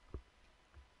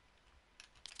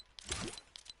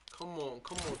 Come on,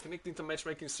 connecting to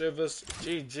matchmaking service.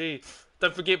 GG.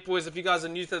 Don't forget, boys, if you guys are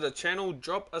new to the channel,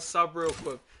 drop a sub real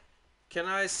quick. Can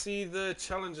I see the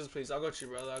challenges, please? I got you,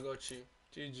 brother. I got you.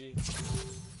 GG.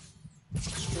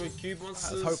 Destroy cube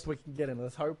monsters. Let's hope we can get in.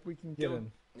 Let's hope we can get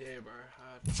in. Yeah, bro.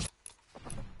 Hard.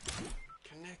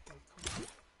 Connecting. Come on.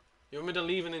 You want me to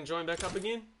leave and then join back up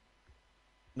again?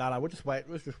 No, we'll just wait.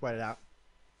 Let's just wait it out.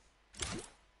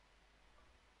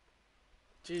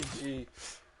 GG.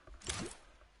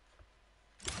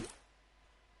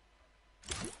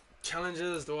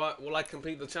 Challenges? Will I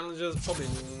complete the challenges? Probably.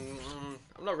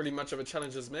 I'm not really much of a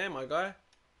challenges man, my guy.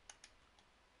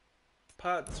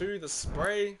 Part 2, the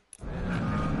spray.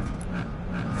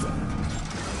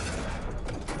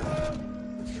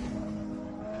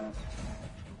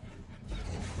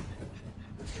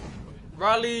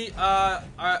 Riley,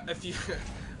 if you,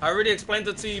 I already explained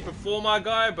it to you before, my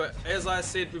guy. But as I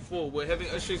said before, we're having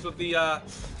issues with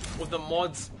the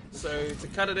mods. So to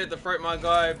cut it at the throat, my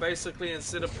guy, basically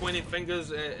instead of pointing fingers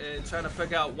and trying to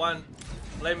pick out one,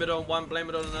 blame it on one, blame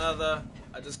it on another,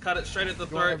 I just cut it straight at the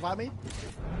throat. Invite me?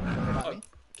 Oh,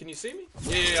 can you see me?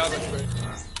 Yeah, I got you,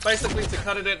 bro. Basically, to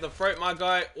cut it at the throat, my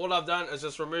guy, all I've done is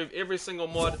just remove every single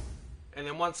mod, and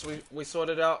then once we sort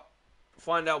it out,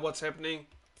 find out what's happening,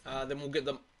 then we'll get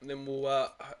them. Then we'll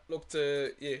look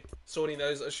to sorting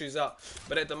those issues out.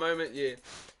 But at the moment,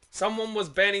 someone was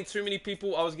banning too many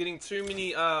people. I was getting too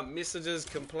many messages,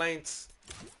 complaints,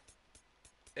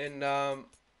 and I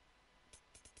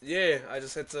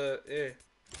just had to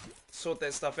sort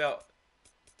that stuff out.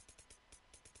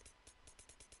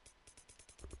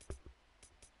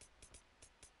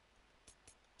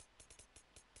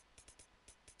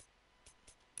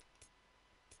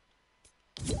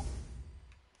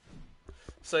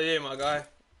 So yeah, my guy,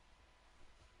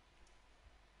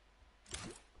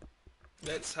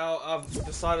 that's how I've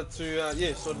decided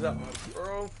to sort it out, my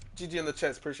bro. GG in the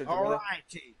chats, appreciate you, brother.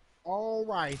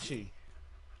 Alrighty.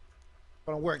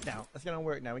 Gonna work now. Let's get on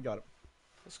work now. We got it.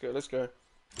 Let's go.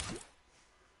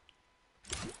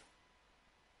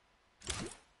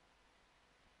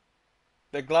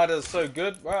 The glider is so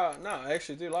good. Wow, no, I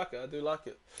actually do like it. I do like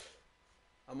it.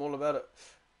 I'm all about it.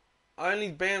 I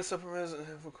only ban supplements.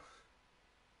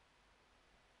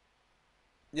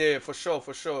 Yeah, for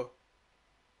sure.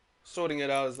 Sorting it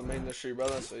out is the main issue,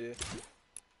 brother. So yeah.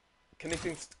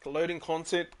 Connecting, loading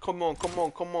content. Come on.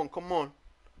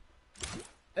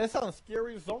 There's some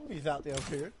scary zombies out there,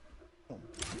 dude.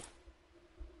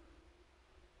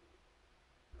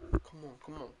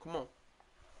 Come on.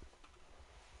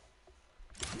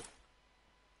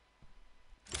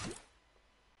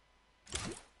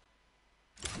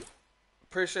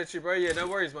 Appreciate you, bro. Yeah, no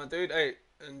worries, my dude. Hey,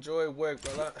 enjoy work,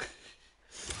 brother.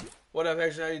 What up,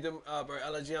 action? How you doing? Bro,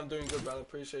 LG, I'm doing good, brother.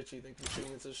 Appreciate you. Thank you for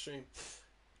tuning into the stream.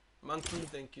 Monkey,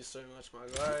 thank you so much, my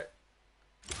guy.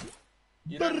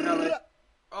 You don't know how they...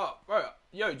 Oh, bro.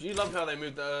 Yo, do you love how they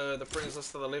moved the friends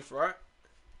list to the left, right?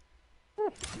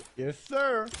 Yes,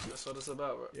 sir. That's what it's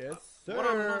about, bro. Yes, sir. What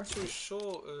I'm not too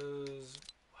sure is...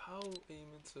 How are you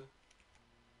meant to...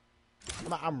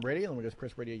 I'm ready. Let me just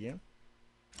press ready again.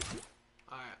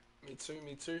 Alright, me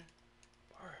too.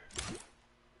 Bro.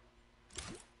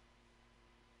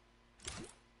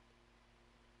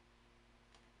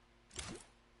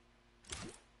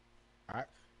 Alright,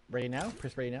 ready now?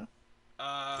 Press ready now.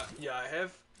 Yeah, I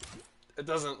have. It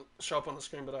doesn't show up on the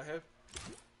screen, but I have.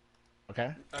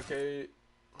 Okay. Okay.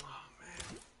 Oh,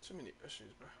 man. Too many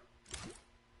issues, bro.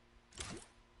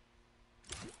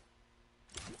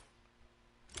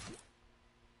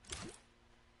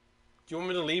 Do you want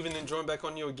me to leave and then join back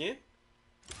on you again?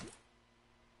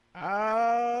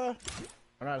 Alright,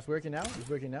 it's working now.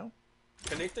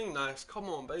 Connecting? Nice. Come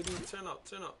on, baby. Turn up.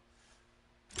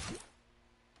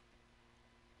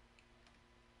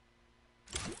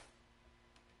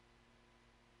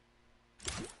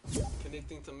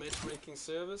 Connecting to matchmaking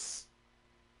service.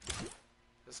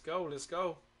 Let's go.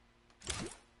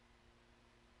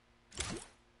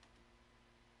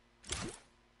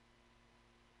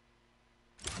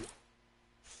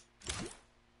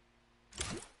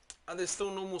 Are there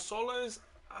still normal solos?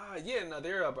 Yeah, no,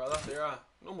 there are, brother. There are.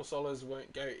 Normal solos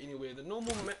won't go anywhere. The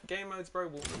normal game modes, bro,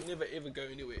 will never ever go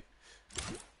anywhere.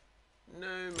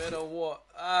 No matter what.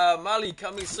 Mali,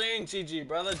 coming soon. GG,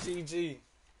 brother. GG.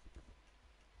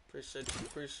 Appreciate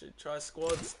you. Try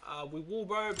squads. We will,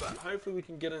 bro, but hopefully we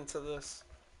can get into this.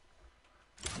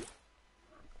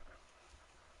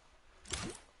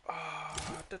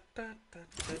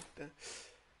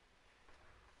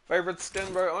 Favorite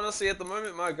skin, bro? Honestly, at the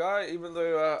moment, my guy, even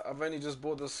though I've only just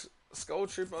bought this Skull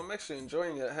Trooper, I'm actually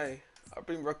enjoying it. Hey, I've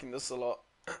been rocking this a lot.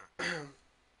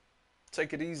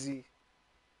 Take it easy.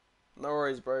 No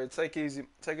worries, bro. Take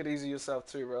it easy yourself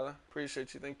too, brother.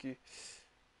 Appreciate you. Thank you.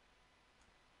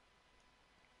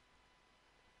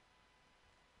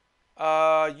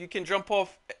 You can jump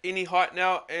off any height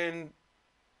now, and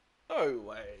no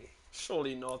way.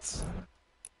 Surely not.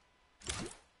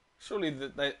 Surely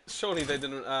they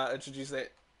didn't introduce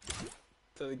that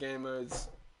to the game modes.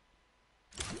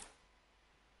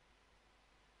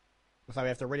 So we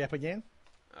have to ready up again?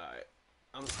 Alright.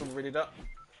 I'm still ready up.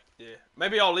 Yeah.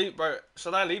 Maybe I'll leave, bro.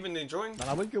 Should I leave and then join?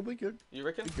 No, we good. You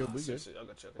reckon? We good. Seriously, I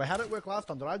got you. Wait, how did it work last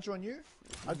time? Did I join you?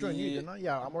 I joined you, didn't I?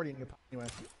 Yeah, I'm already in your anyway.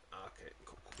 Okay,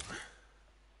 cool.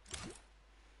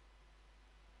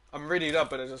 I'm readied up,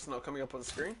 but it's just not coming up on the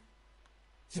screen.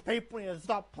 People need to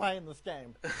stop playing this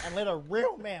game and let a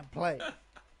real man play.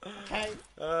 Okay?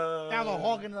 Now they're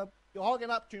hogging the You're hogging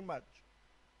up too much.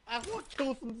 I want to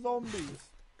kill some zombies.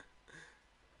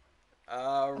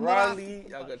 Riley,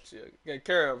 I got you. Okay,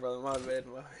 carry on, brother. My bad.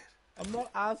 I'm not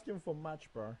asking for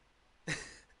much, bro.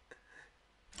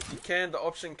 You can. The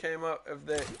option came up of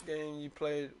that game you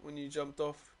played when you jumped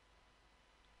off.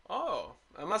 Oh,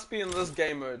 it must be in this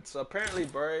game mode. So apparently,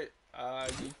 bro,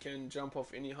 you can jump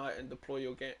off any height and deploy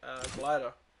your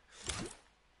glider.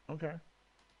 Okay.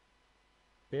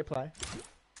 Fair play.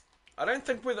 I don't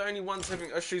think we're the only ones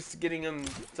having issues getting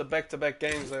into back-to-back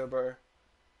games, though, bro.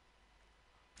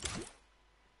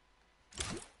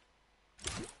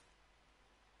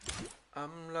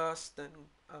 I'm lost and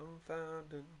I'm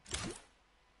found and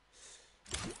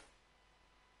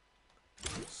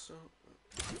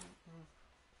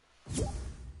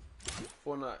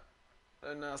Fortnite, I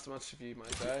don't ask much of you, my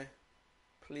guy.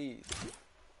 Please,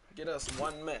 get us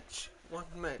one match. One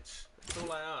match. That's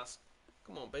all I ask.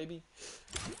 Come on, baby.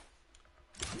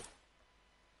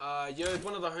 Yo,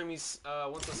 one of the homies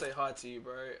wants to say hi to you,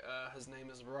 bro. His name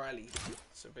is Riley.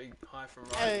 So big hi from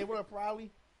Riley. Hey, what up,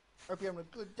 Riley? Hope you're having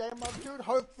a good day, my dude.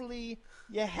 Hopefully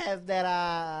you have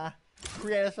that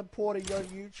creator support on your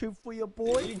YouTube for your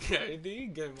boy. There you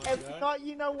go, my If guy. not,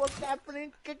 you know what's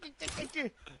happening.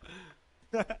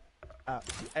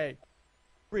 Hey,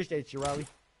 appreciate you, Riley.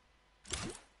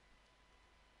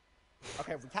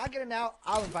 Okay, if we can't get it now,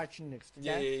 I'll invite you next. Okay?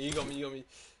 Yeah, you got me. Will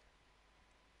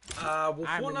I'm in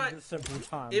Fortnite this simple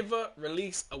time. ever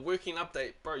release a working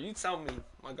update? Bro, you tell me,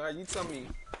 my guy, you tell me.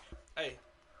 Hey,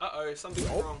 something's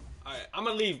wrong. Alright, I'm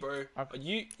gonna leave, bro.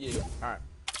 Okay. Yeah. Alright.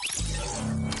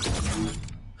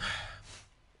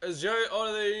 Is Joe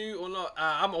older than you or not?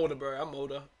 I'm older, bro. I'm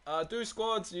older. Do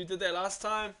squads, you did that last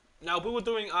time. Now, we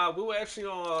were actually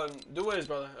on duos,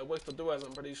 brother. It worked for duos,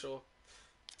 I'm pretty sure.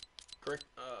 Correct.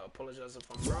 Apologize if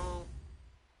I'm wrong.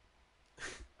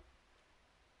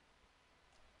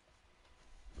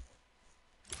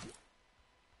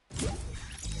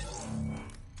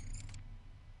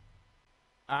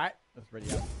 Alright, let's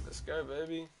ready up. Let's go,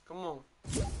 baby. Come on.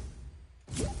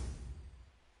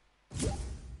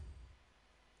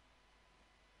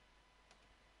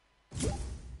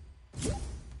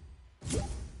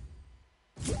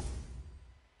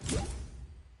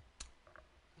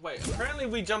 Wait, apparently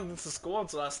we jumped into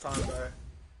squads last time, bro.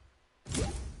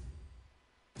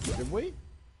 Did we?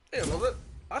 Yeah, was it?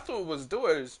 I thought it was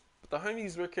duos. But the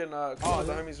homies reckon, the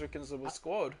homies reckons it was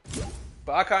squad.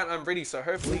 But I can't, I'm ready, so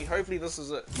hopefully this is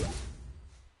it.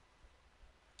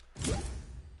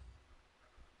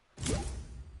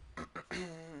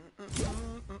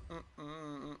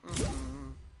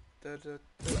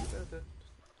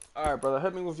 Alright, brother,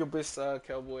 hit me with your best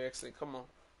cowboy accent. Come on.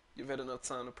 You've had enough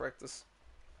time to practice.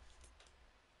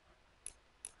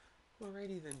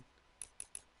 Alrighty then.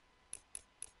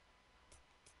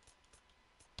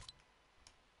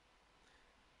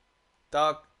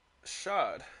 Dark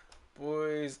Shard.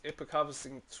 Boys, epic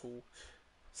harvesting tool.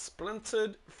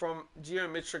 Splintered from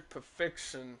geometric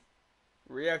perfection.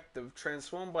 Reactive.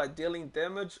 Transformed by dealing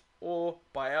damage or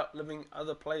by outliving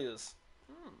other players.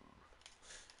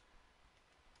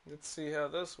 Let's see how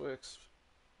this works,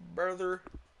 brother.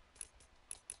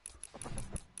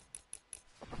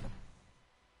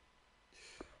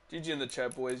 GG in the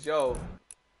chat, boys. Yo,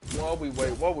 while we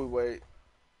wait.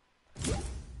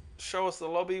 Show us the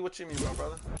lobby. What you mean, my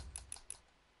brother?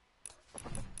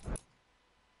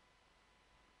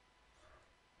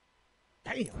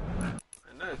 Damn.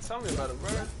 I know. Tell me about it, bro.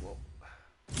 Whoa.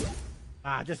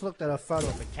 I just looked at a photo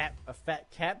of a fat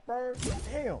cat, bro.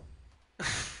 Damn.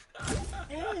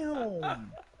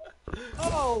 Damn.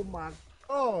 Oh my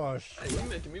gosh. Hey, you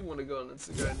making me want to go on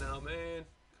Instagram now, man.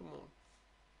 Come on.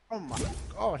 Oh my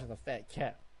gosh, it's a fat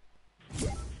cat.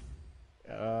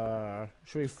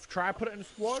 Should we try put it in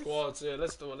squads? Squads, yeah.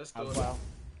 Let's do it. Well.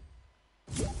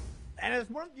 And it's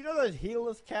one, you know those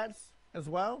heelless cats as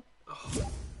well? Oh.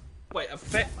 Wait, a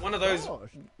fat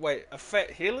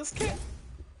hairless cat?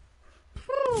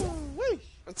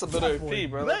 That's a bit OP,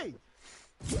 brother.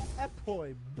 That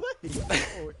boy, big.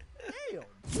 Oh, damn.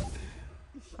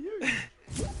 He's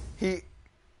huge.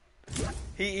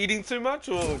 He eating too much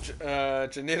or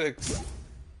genetics?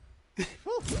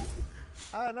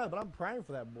 I don't know, but I'm praying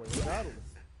for that boy regardless.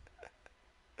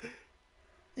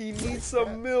 He needs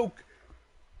some milk.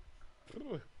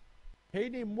 He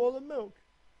need more than milk.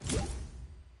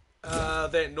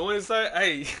 That noise though,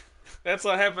 hey, that's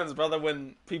what happens, brother,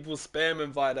 when people spam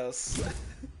invite us.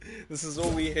 This is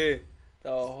all we hear the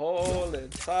whole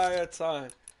entire time.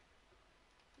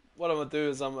 What I'm gonna do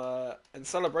is I'm in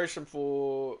celebration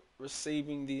for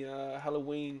receiving the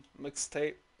Halloween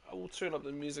mixtape, I will turn up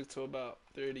the music to about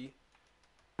 30,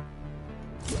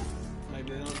 maybe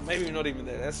Maybe not even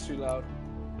that. That's too loud.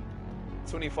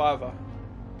 25er.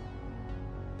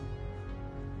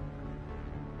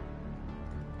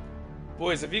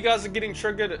 Boys, if you guys are getting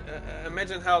triggered,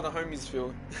 imagine how the homies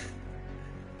feel.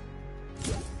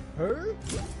 Who?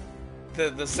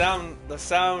 The sound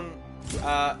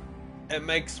it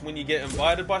makes when you get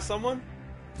invited by someone.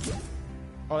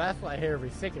 Oh, that's what I hear every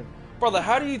second. Brother,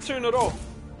 how do you turn it off?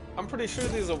 I'm pretty sure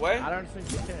there's a way. I don't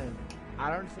think you can.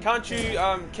 Can't you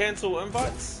cancel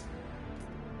invites?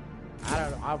 I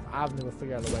don't know. I've never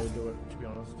figured out a way to do it, to be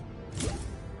honest.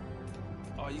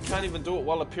 Oh, you can't even do it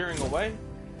while appearing away?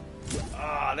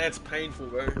 Ah, that's painful,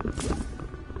 bro.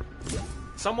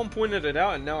 Someone pointed it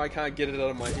out and now I can't get it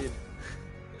out of my head.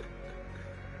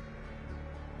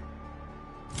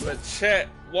 But chat,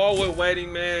 while we're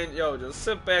waiting, man, yo, just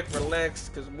sit back, relax,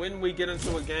 because when we get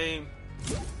into a game,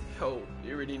 yo,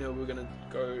 you already know we're gonna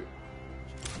go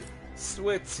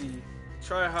sweaty,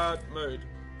 try hard mode,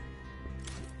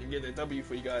 and get that W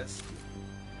for you guys.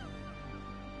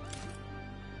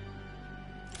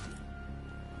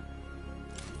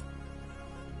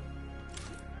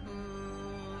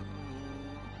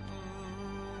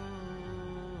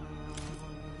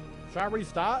 Should I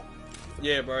restart?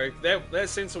 Yeah, bro. That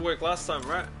seemed to work last time,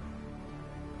 right?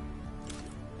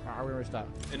 Alright, we're gonna restart.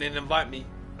 And then invite me.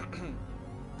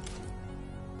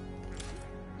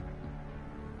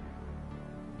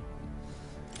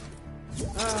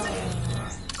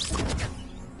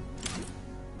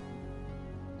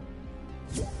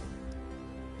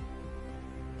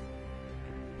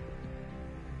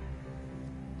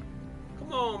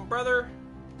 Come on, brother.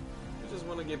 We just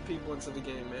want to get people into the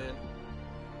game, man.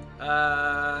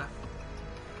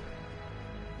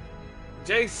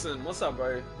 Jason, what's up,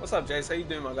 bro? What's up, Jason? How you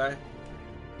doing, my guy?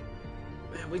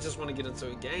 Man, we just want to get into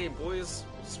a game, boys.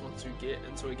 We just want to get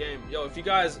into a game. Yo, if you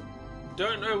guys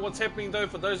don't know what's happening, though,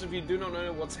 for those of you who do not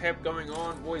know what's going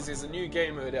on, boys, there's a new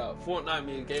game mode out.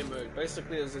 Fortnitemares game mode.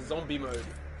 Basically, it's a zombie mode.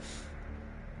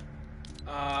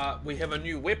 We have a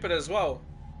new weapon as well.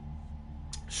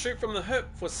 Shoot from the hip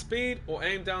for speed or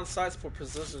aim down sights for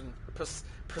precision.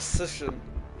 Precision.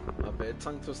 My bad,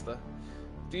 tongue twister.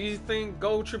 Do you think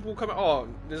gold triple will come out? Oh,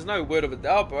 there's no word of a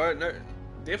doubt, bro. No,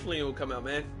 definitely it will come out,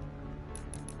 man.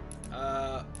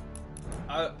 I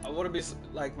want to be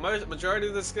like majority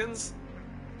of the skins,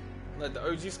 like the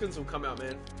OG skins, will come out,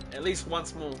 man. At least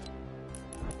once more.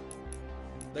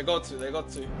 They got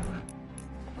to.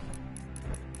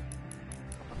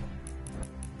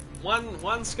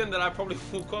 One skin that I probably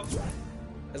will cop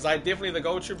is definitely the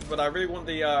gold triple, but I really want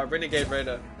the Renegade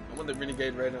Raider. I want the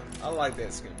Renegade Raider. I like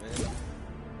that skin, man.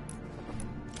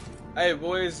 Hey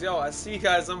boys, yo, I see you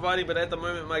guys inviting, but at the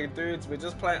moment, my dudes, we're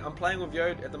just playing. I'm playing with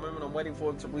Yod at the moment. I'm waiting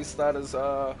for him to restart his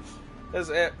app,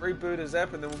 reboot his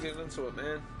app, and then we'll get into it,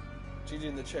 man. GG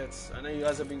in the chats. I know you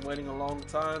guys have been waiting a long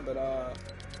time, but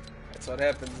that's what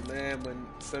happens, man, when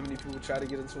so many people try to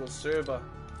get into a server.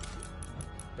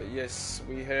 But yes,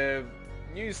 we have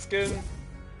new skin,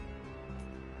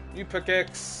 new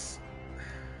pickaxe.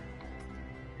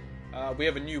 We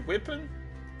have a new weapon.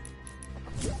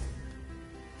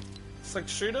 Slick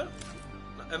shooter.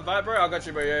 Invite, bro. I got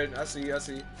you, bro. Yeah, I see you. Let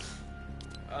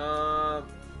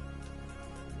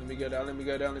me go down.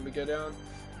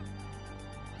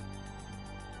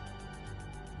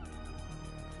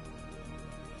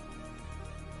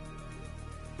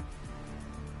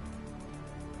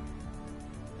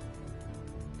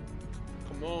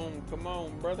 Come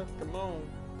on, brother. Come on.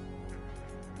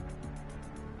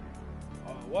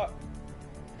 What?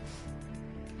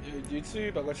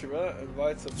 YouTube, I got you, brother.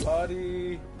 Invite to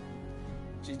party.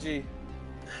 GG.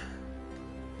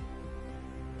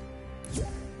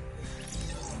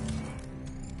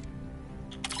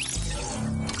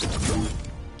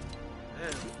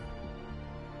 Man.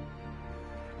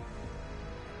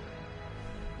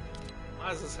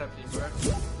 Why is this happening, bro?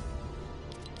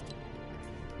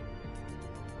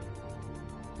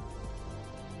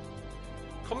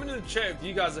 Comment in the chat if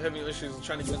you guys are having issues with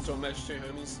trying to get into a match too,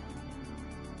 homies.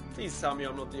 Please tell me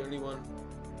I'm not the only one.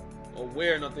 Or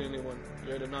we're not the only one.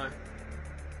 You're the night.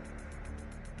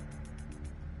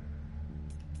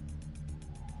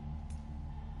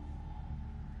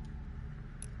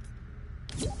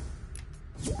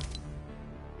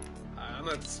 I'm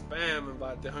not spamming,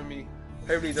 but the homie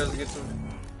hopefully doesn't get to me.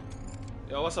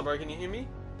 Yo, what's up, bro? Can you hear me?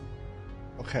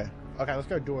 Okay, let's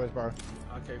go doors, bro.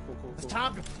 Okay, cool. It's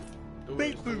time to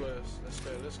beat food.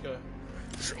 Let's go.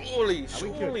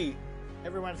 Surely.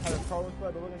 Everyone's having problems,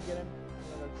 bro, but we're gonna get him.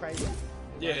 We're gonna go crazy.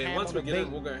 Yeah, once we get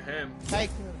him, we'll go ham.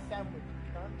 Bacon and sandwich,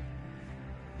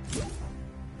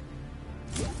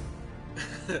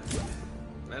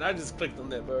 Man, I just clicked on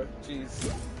that, bro.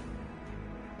 Jeez.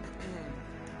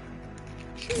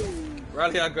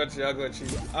 Riley, I got you. I got you.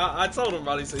 I told him,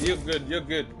 Riley. So you're good. You're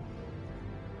good.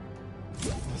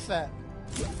 What's that?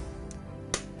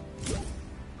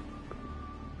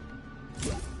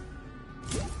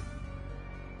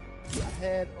 I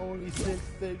had only 6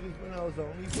 figures when I was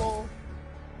only 4.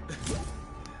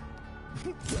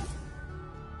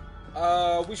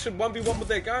 We should 1v1 with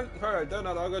that gun. Alright, done.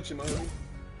 I got you, man.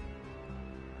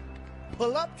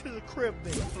 Pull up to the crib,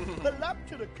 man. Pull up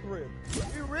to the crib.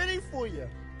 We're ready for you.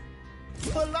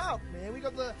 Pull up, man. We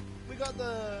got the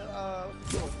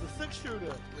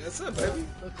 6-shooter. That's it, baby.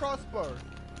 The crossbow.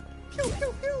 Pew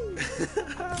pew pew.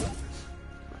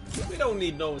 We don't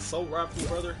need no assault rifle,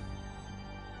 brother.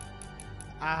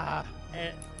 And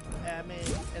I mean,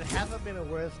 it hasn't been a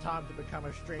worse time to become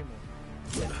a streamer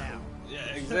than now.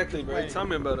 Yeah, exactly, bro. Tell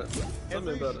me about it. Tell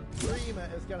me about it. Streamer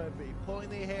is gonna be pulling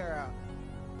their hair out,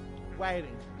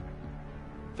 waiting.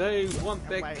 They want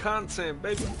that waiting. content,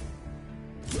 baby.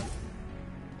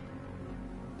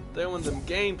 They want them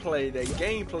gameplay, that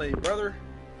gameplay, brother.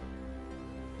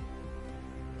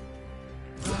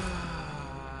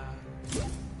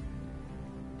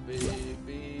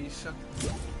 Baby shark.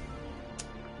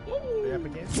 Are you up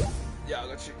again? Yeah, I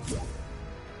got you.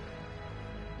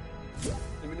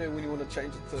 Let me know when you want to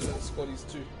change it to Squaddies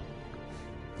too.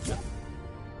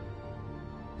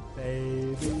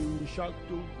 Baby shark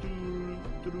doo doo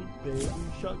doo, baby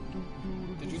shark doo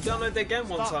doo. Did you download that game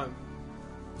one time?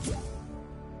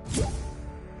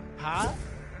 Huh?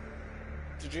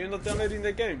 Did you end up downloading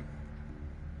that game?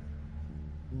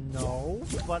 No,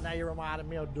 but now you reminded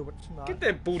me I'll do it tonight. Get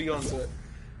that booty onto it.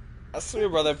 I swear,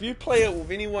 brother, if you play it with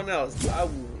anyone else, I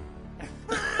will.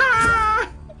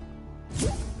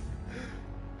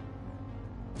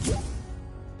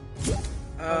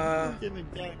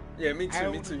 Yeah, me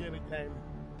too, me too.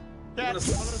 Dad,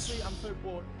 honestly, I'm so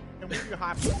bored. Can we do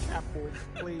hype in the chat, boys?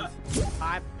 Please.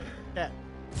 Hype. Yeah.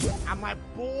 I'm like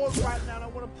bored right now and I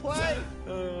want to play.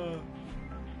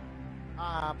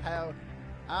 Pal.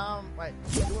 Wait.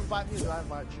 You invite me or do I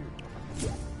invite you?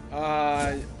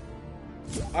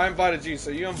 I invited you, so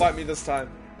you invite me this time.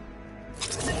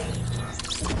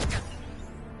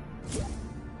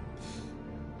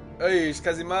 Hey,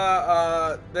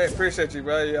 Kazima, they appreciate you,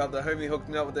 bro. You have the homie hooked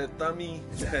me up with that thummy.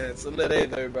 It's a lit A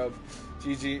though, bro.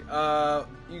 GG.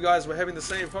 You guys were having the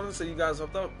same problem, so you guys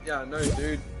hooked up? Yeah, no,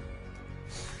 dude.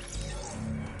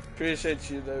 Appreciate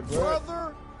you though, bro.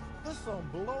 Brother, this song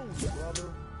blows,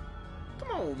 brother.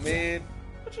 Come on, man.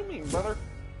 What you mean, brother?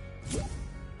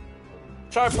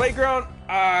 Try Playground?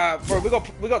 Bro, we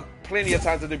got plenty of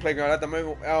time to do Playground. At the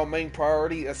moment, our main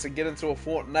priority is to get into a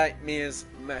Fortnitemares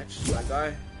match, my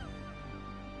guy.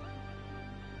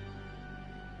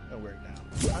 It'll work now.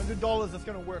 $100 is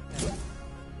gonna work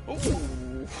now.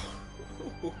 Ooh.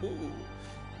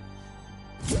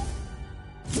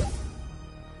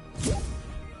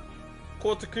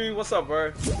 Kortaku, what's up,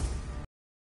 bro?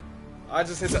 I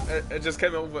just hit it just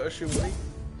came up with an issue with me.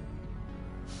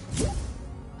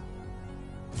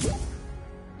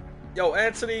 Yo,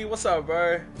 Anthony, what's up,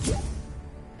 bro?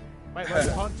 Wait,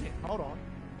 content. Hold on.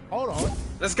 Hold on.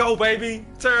 Let's go, baby.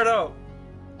 Tear it up.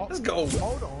 Let's go.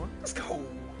 Hold on. Let's go.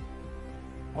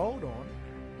 Hold on.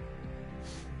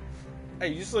 Hey,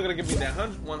 you still gonna give me that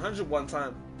 100 one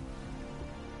time?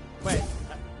 Wait,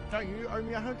 don't you owe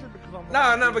me 100 because I'm?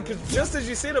 Nah, because just as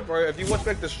you said it, bro. If you watch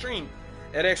back the stream,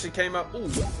 it actually came up. Ooh,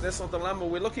 that's not the llama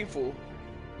we're looking for.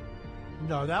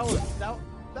 No, that was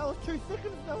 2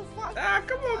 seconds. That was 5. Ah,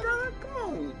 come on, brother. Come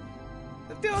on.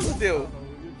 The deal's a deal.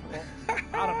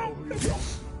 I don't know who you're talking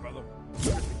about, brother. I'm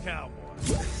just a cowboy.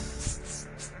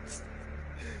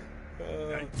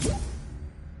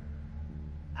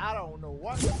 I don't know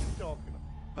what you're talking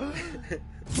about.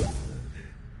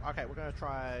 Okay, we're gonna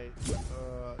try.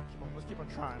 Let's keep on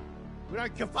trying. We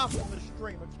don't give up on the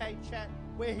stream, okay, chat?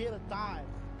 We're here to die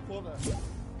for the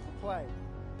play.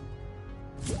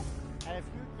 And if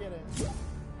you get it,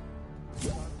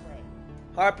 don't pray.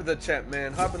 Hype in the chat,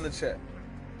 man. Hype in the chat.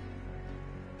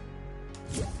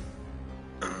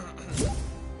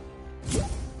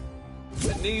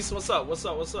 Denise, what's up? What's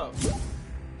up? What's up?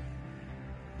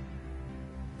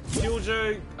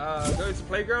 Killjoy, go to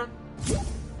Playground?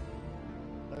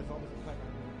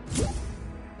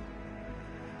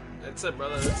 That's it,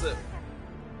 brother. That's it.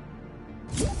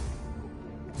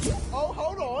 Oh,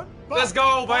 hold on. Let's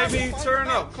go, baby. Turn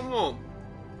up. Come on.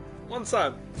 One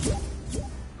time.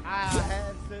 I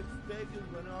had 6 figures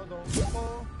when I was on the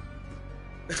floor.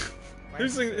 Who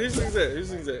sings that? Who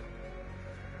sings that?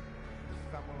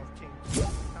 Kind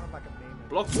of like a meme.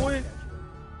 Block Boy?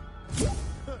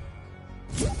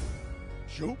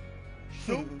 Shoot.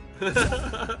 Shoot. The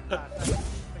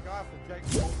guy from Jake.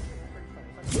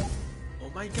 Oh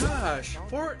my gosh,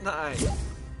 Fortnite.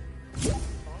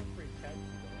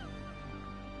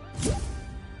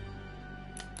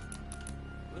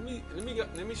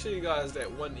 Let me show you guys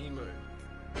that one emo.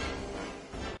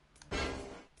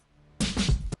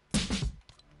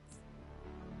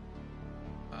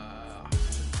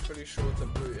 Pretty sure it's a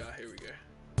blue. Yeah, here we go.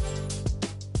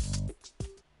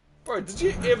 Bro, did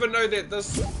you ever know that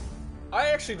this? I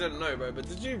actually didn't know, bro. But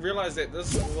did you realize that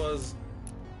this was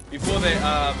before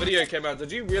that video came out?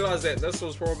 Did you realize that this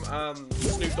was from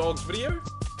Snoop Dogg's video?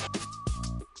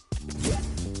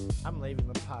 I'm leaving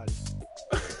the party.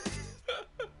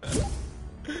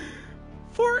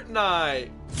 Fortnite.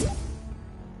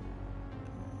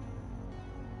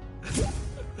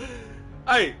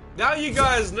 Hey, now you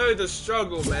guys know the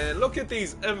struggle, man. Look at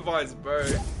these invites, bro.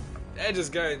 They're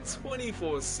just going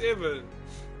 24/7.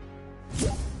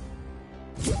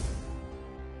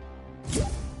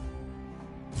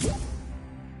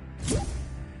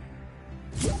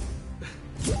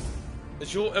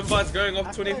 Is your invites going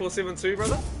off 24/7 too,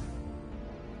 brother?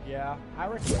 Yeah, I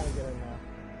reckon we'll get in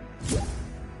there.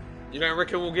 You don't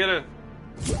reckon we'll get in?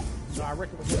 No, I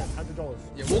reckon we'll get in. $100.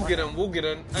 Yeah, we'll get in, we'll get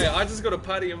in. Hey, I just got a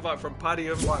party invite from Party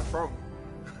Invite From.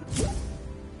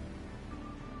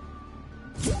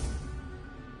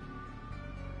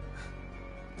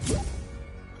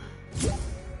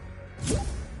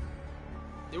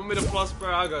 You want me to plus,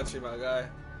 bro? I got you, my guy.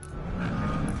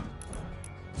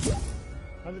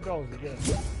 $100 to get in.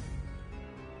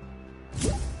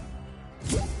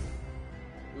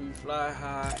 We fly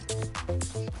high.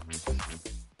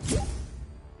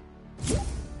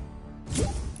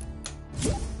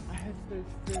 I have those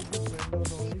fingers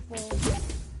windows only for.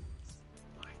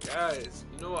 Guys,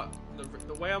 you know what?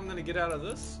 The way I'm gonna get out of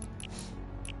this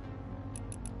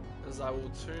is I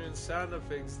will turn sound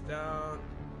effects down.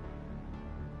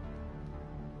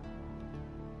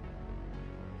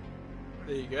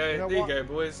 There you go. You know there what? you go,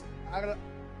 boys.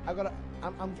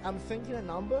 I'm thinking a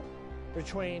number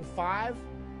between 5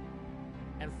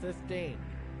 and 15.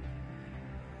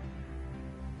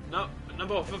 No,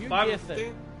 number You 5 guess and it.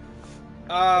 15.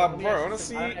 Let me Bro, actually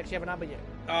honestly. I don't actually have a number yet.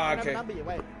 Ah, I don't have okay. a number yet.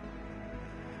 Wait.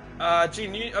 G,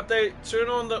 new update. Turn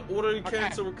on the auto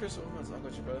cancel request. Oh, I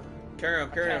got you, brother. Carry on,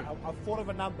 carry on. I've thought of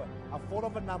a number. I've thought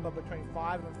of a number between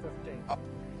 5 and 15.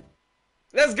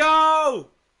 Let's go!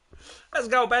 Let's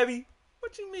go, baby.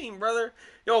 What you mean, brother?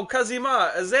 Yo,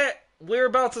 Kazima, is that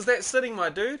whereabouts is that sitting, my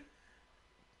dude?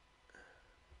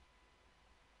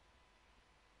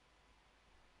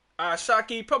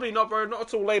 Shaki, probably not, bro. Not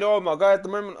until later on, my guy. At the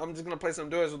moment, I'm just gonna play some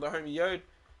duos with the homie Yode,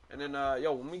 and then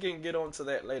yo, we can get on to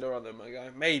that later on, then, my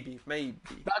guy. Maybe. The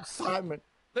excitement.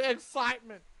 The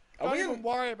excitement. Don't even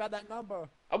worry about that number.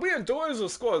 Are we in duos or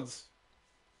squads?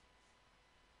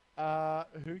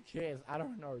 Who cares? I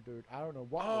don't know, dude. I don't know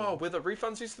what. Oh, where the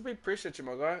refunds used to be. Appreciate you,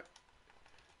 my guy.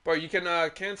 Bro, you can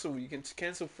cancel. You can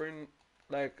cancel friend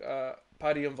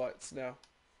party invites now.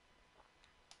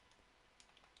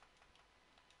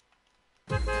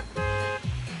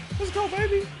 Let's go,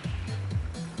 baby.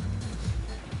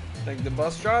 Thank the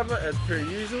bus driver as per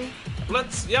usual.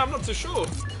 Blitz? Yeah, I'm not too sure.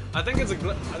 I think it's a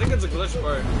glitch,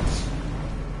 bro.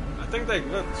 I think they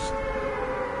glitched.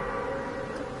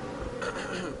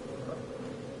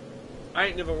 I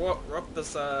ain't never rocked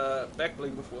this back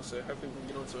bling before, so hopefully we can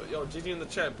get onto it. Yo, GG in the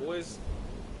chat, boys.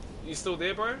 You still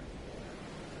there, bro?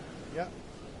 Yeah.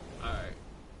 Alright.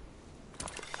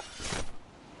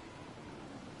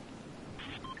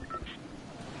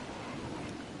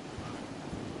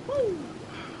 Woo!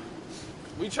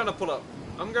 We trying to pull up?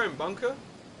 I'm going bunker.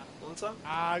 One time.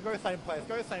 Go same place.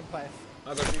 Go same place.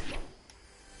 I got you.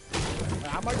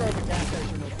 I might go to the gas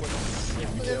station real quick.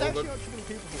 There's all actually good. not too many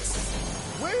people here.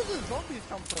 Where do the zombies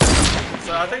come from?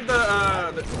 So I think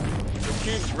the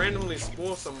cubes randomly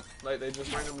spawn some, like they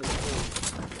just randomly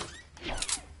spawn.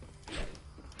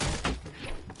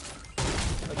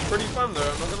 That's pretty fun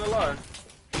though, I'm not gonna lie.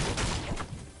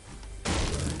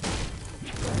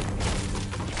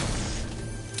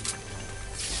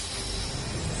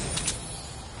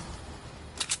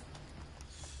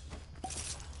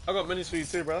 I got minis for you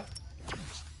too, bro.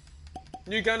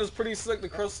 New gun is pretty slick. The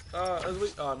cross, as we.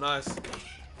 Oh, nice.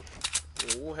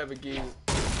 Yeah, we'll have a geese.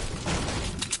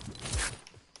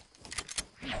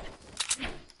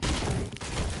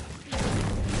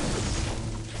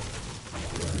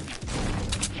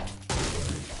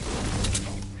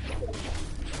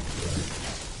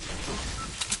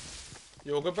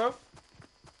 You all good, bro?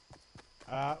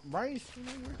 Rice.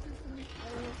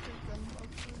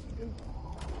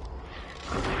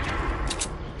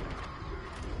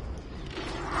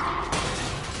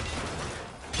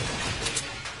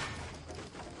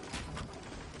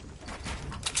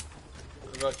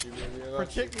 got you, baby. I got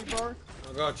Protect you. me, bro.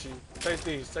 I got you. Take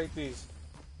these. Take these.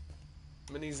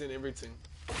 Minis and everything.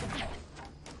 Let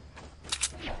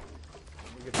me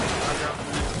get the background for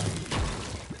you.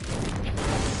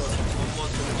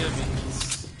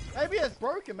 Maybe it's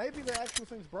broken. Maybe the actual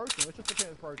thing's broken. Let's just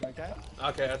pretend it's broken, okay?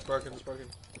 Okay, that's broken. It's broken.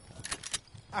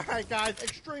 Alright, guys.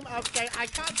 Extreme update. I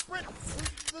can't sprint.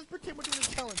 Let's pretend we're doing a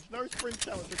challenge. No sprint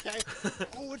challenge, okay?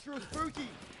 Oh, it's real spooky.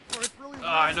 Bro, it's really.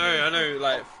 I know.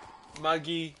 Like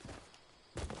muggy.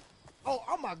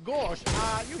 Oh my gosh.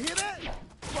 You hear that?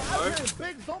 Bro, I'm hearing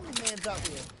big zombie mans out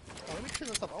there. Oh, let me turn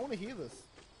this up. I want to hear this.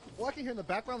 All I can hear in the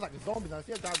background is like zombies. I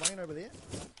see a guy running over there.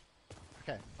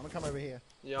 Okay, I'm gonna come over here.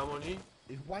 Yeah, I'm on you.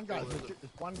 There's one guy.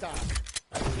 There's one guy.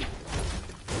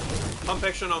 Pump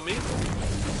action on me.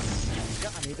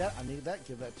 Yeah, I need that. I need that.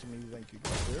 Give that to me. Thank you,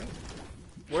 sir.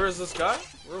 Where is this guy?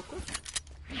 Real quick.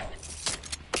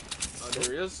 Oh,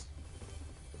 there he is.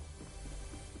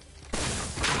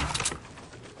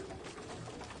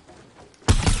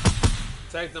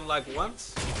 Tagged them like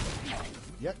once.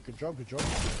 Yeah, good job, good job.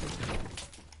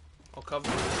 I'll cover.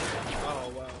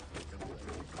 Oh, wow.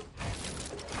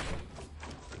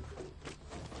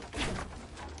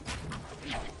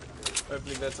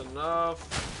 Hopefully that's enough.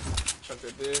 Chuck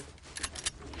it there.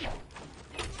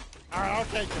 Alright, I'll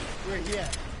take it. We're here.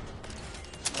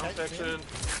 Protection.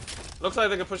 Looks like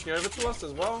they're pushing over to us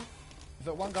as well. Is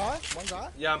it one guy? One guy?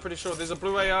 Yeah, I'm pretty sure. There's a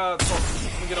blue AR top.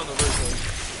 Let me get on the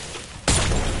roof.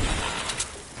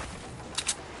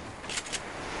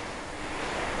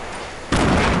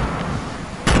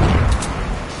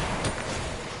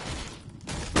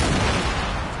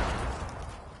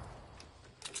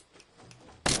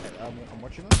 I'm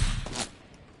watching this.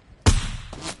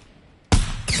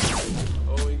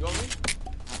 Oh, he got me.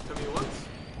 Come here once.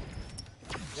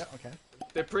 Yeah, okay.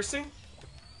 They're pressing.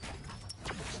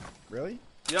 Really?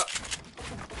 Yep.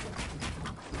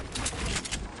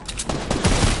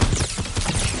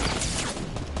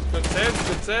 Good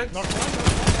tag. Knock one.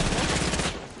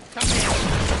 Come here.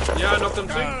 Yeah, I knocked him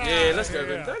too. No, Yeah, let's go, yeah.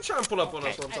 man. Don't try and pull up on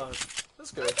us one time.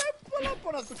 Let's go. Don't pull up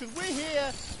on us because we're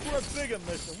here for a bigger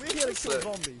mission. We're here to kill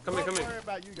zombies. Come here, Don't come here. worry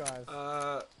about you guys.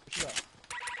 Shut up.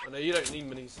 Oh no, you don't need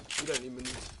minis. You don't need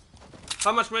minis.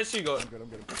 How much mates you got? I'm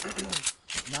good.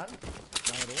 None?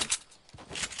 None at all?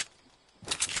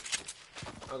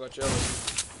 I got you.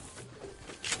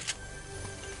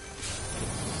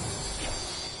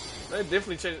 They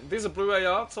definitely changed. There's a blue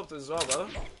AR top as well, brother.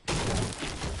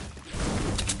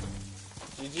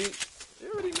 GG. You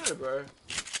already know, bro.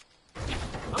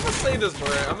 I'm gonna say this, bro.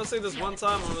 I'm gonna say this one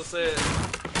time. I'm gonna say it 2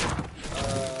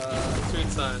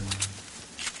 times.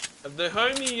 If the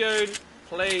homie Yod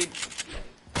played,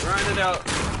 grinded out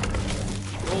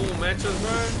all matches,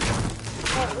 bro.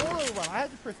 Oh, auto run. I had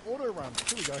to press auto run.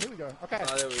 Here we go. Okay.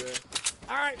 Oh, there we go.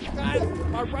 Alright, guys.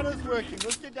 My runner's working.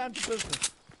 Let's get down to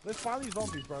business. Let's find these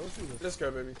zombies, bro. Let's do this. Let's go,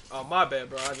 baby. Oh, my bad,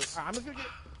 bro. I just. I'm just gonna get.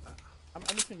 I'm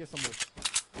just gonna get some more.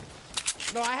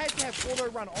 No, I had to have auto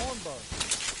run on, bro.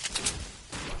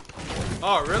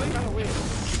 Oh, really? Kind of weird.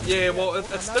 Yeah, well,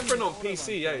 it's different on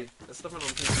PC, eh? It's different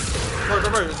on PC.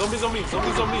 Bro. Zombies on me.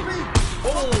 Zombies on me.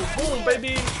 Boom,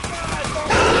 baby.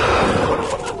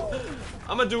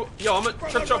 I'm gonna do. Yo, I'm gonna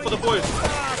trick shot for the boys.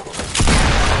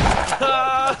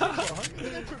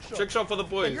 Trick shot for the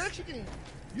boys. You're actually getting.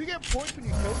 You get points when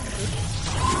you kill people.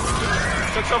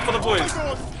 Trick shot for the boys.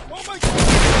 Oh my god!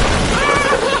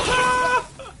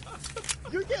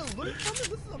 You get loot from it? This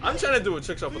is amazing. I'm trying to do a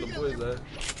trick shot for the boys, eh?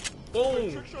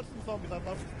 Boom. Trick shots from zombies, I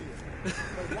love to see it.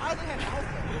 Like, why do they have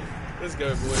alpha? Let's go,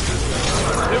 boys. Let's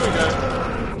go. Here we go.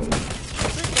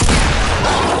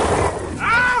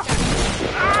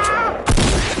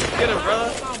 Get him, brother.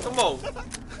 Come on.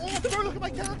 Oh, bro, look at my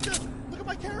character. Look at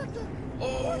my character. Oh.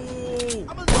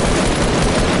 I'm a...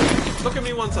 Look at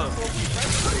me one time.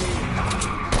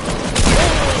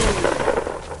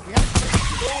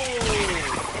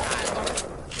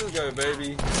 Let's go,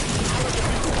 baby.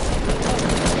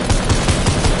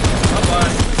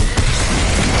 Bye-bye.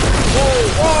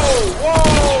 Whoa!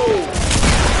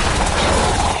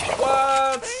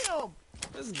 What? Damn!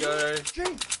 Let's go. Gee,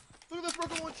 look at this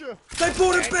rocket launcher. They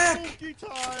brought it back! Spooky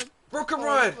time. Rocket Oh,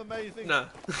 ride! this is amazing. Nah.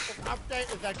 This update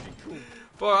is actually cool.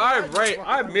 Bro,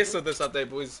 I missed with this update,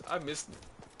 boys. I missed.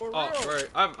 For real. Oh, bro,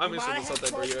 I missed with this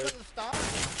update, bro. Yo.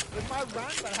 With my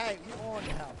run, but hey, we on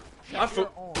now. I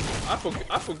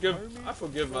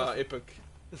forgive Epic.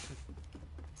 This is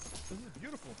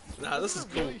beautiful. Nah, this is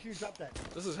cool. Really huge update.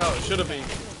 This is how it should have been.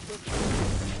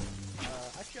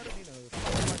 Actually, I don't need another.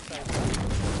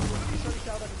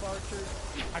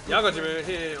 Yeah, I got you, man.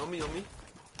 Here, on me.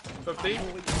 15.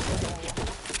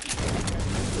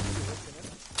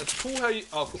 It's cool how you.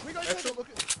 Oh, cool. Should we go Extra? take a look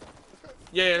at... Let's go,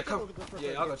 Yeah, let's go come. look at this for a Yeah,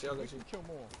 I second. got you. I We got can you. kill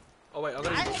more. Oh wait, I gotta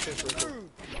I use this chest real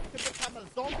quick. to become a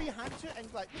zombie hunter and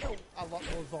like, you know, a lot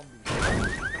more zombies. I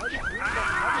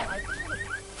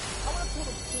want to put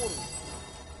a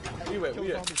portal. You wait, Kill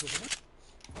yeah. zombies with it.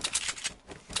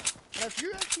 And if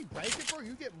you actually break it, bro,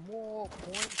 you get more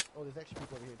points. Oh, there's actually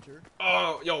people over here too.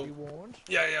 Oh, yo. You warned.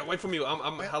 Yeah, wait for me.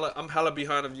 I'm hella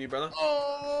behind of you, brother.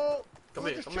 Oh! Come we're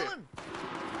here, just come here. chilling.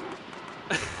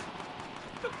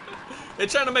 They're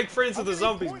trying to make friends with the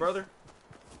zombies, points. brother.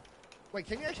 Wait,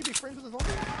 can you actually be friends with the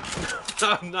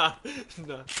zombies? Nah.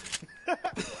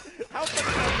 How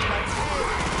funny is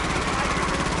it?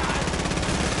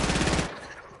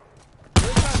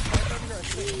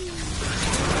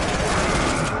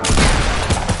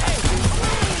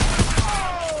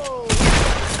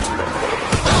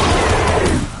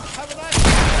 Have a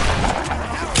nice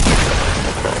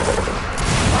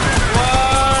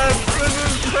What? This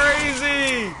is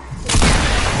crazy.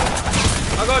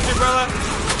 I got you, brother.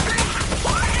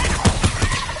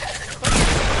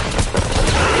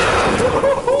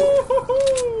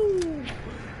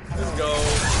 Let's go.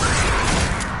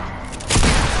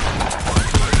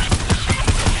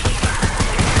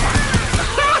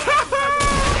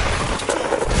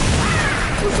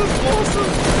 This is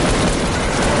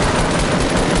awesome.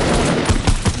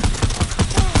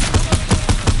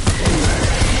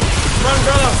 Run,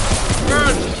 brother!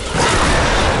 Run!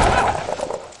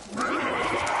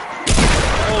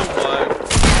 Oh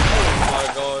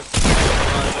my gosh. Oh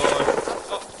my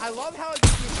gosh. I love how it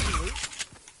gives you loot.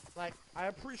 Like, I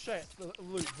appreciate the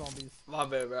loot, zombies. My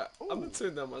bad, bro. I'm Ooh. gonna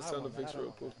turn down my I sound don't want effects that,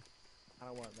 real quick. I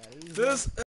don't want that. Easy. This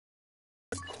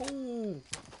is cool.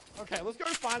 Okay, let's go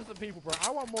find some people, bro.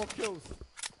 I want more kills,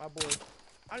 my boy.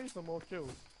 I need some more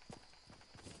kills.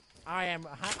 I want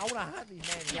to hunt these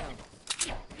men down.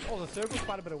 Oh, the circle's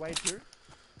quite a bit away too.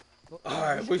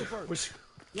 Alright, We'll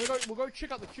go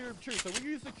check out the cube too. So we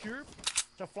use the cube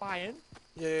to fly in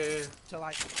Yeah. to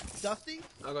like Dusty.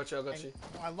 I got you. And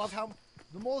I love how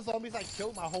the more zombies I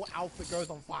kill, my whole outfit goes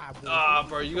on fire. Boy. Ah,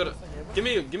 bro, you gotta give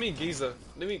me a Giza.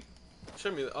 Let me show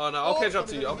me. Oh no, I'll catch up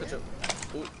to you. I'll catch up.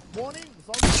 Ooh. Warning,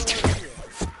 zombies are over here.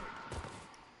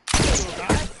 Little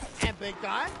guy and big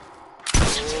guy.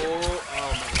 Oh my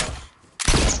gosh.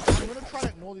 I'm gonna try to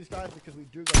ignore these guys because we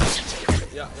do go.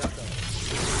 Yeah.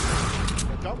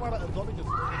 Don't worry about the zombie. Just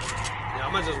Yeah, I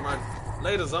might just run.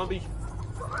 Later, zombie. yeah,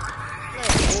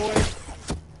 boy.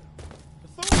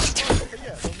 It's so much fun, but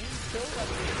yeah, when we kill like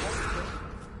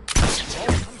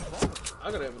I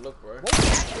gotta have a look, bro.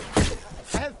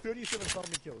 I had 37 zombie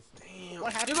kills. Damn.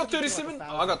 What happened You got if you kill, 37? like,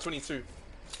 Oh, I got 22.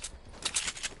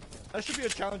 That should be a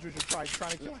challenge we should try,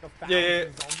 trying to kill like 1,000 Yeah.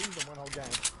 zombies in one whole game.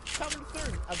 Coming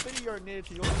soon, a video near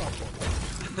to your platform.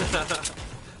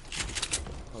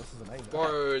 Oh, this is amazing.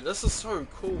 Bro, this is so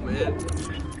cool, man.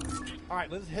 Alright,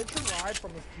 let's hitch a ride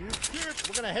from this cube.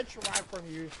 We're gonna hitch a ride from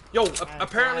you. Yo, And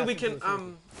apparently fly we us into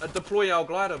can the city. deploy our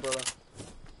glider, brother.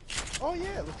 Oh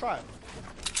yeah, let's try it.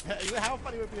 How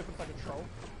funny would it be if it's like a troll?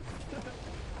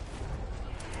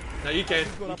 No, you can.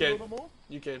 Go You up a little can. bit more?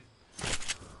 You can.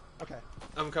 Okay.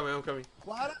 I'm coming.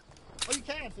 Glider? Oh, you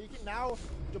can. So you can now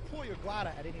deploy your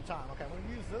glider at any time. Okay, I'm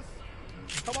gonna use this.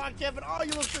 Come on, Kevin. Oh,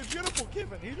 you look so beautiful,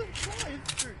 Kevin. He doesn't try.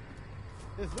 He's shoot.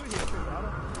 There's loot here too. I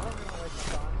don't really want to waste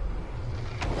my time.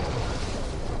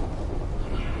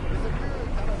 There's a mirror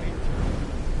kind of here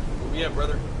too. Yeah,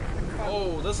 brother.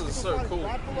 Oh, this is so cool.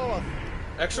 Right below us.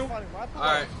 Actual? Right below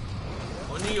Alright. us.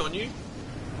 On you.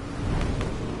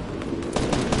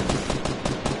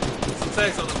 Some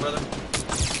tags on them, brother.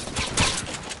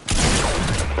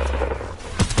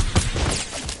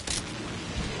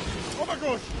 Oh my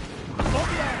gosh!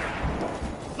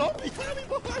 Zombie army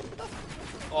behind us!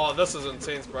 Oh, this is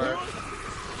intense, bro.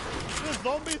 There's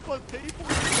zombies plus people!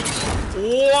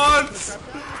 What?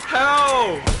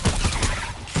 How?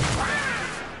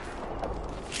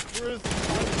 Where is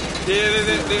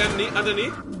They're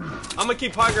underneath. I'm gonna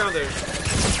keep high ground there.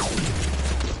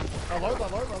 Hello?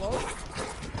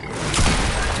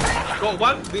 Got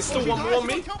one. There's still one more on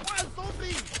me. Come by a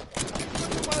zombie!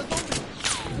 Come by a zombie!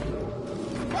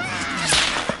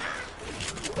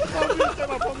 Zombies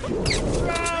came up on me!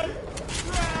 Run!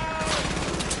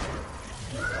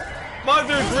 My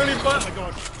dude's really fun. Oh my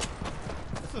god.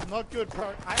 This is not good, bro.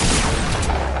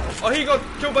 Oh, he got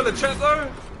killed by the chat though.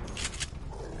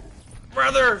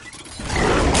 Brother.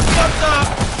 What the?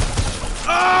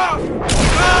 Ah!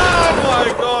 Oh my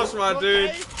gosh, my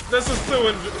dude. This is too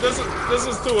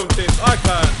intense. I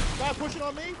can't. Guy pushing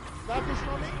on me?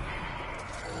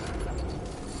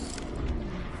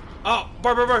 Oh,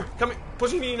 bro. Come here.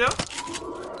 Pushing you now?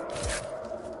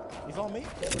 He's on me.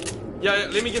 Yeah,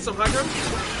 let me get some high ground.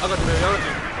 I got you, baby. I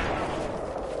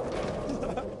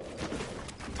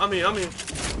got you. I'm here.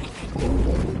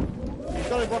 He's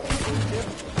got a rocket.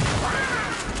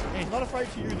 He's not afraid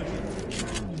to use it.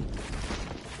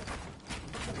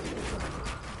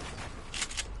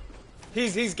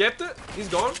 He's gapped it. He's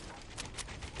gone.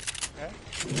 Okay.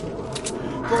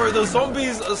 Bro, the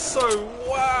zombies are so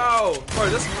wow.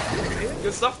 Bro, this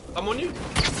good stuff. I'm on you.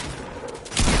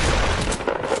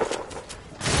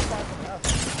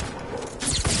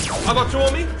 I got two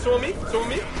on me.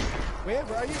 Where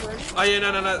are you? Oh yeah,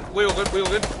 no. We all good.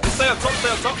 Just stay up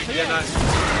top. Yeah, nice.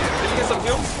 Let me get some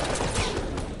heals.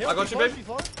 I got you, baby.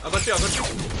 I got you.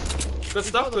 Good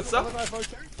stuff.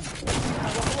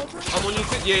 I'm on you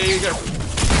too. Yeah, you go.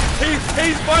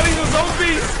 He's fighting the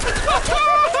zombies.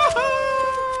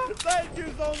 Thank you,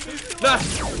 zombies. Nah,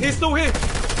 he's still here.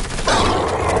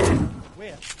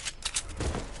 Where?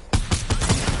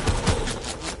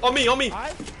 On me.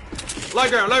 I? Low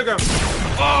ground.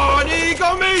 Oh, and he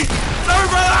got me. No,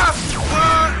 brother.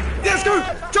 Let's go.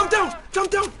 Jump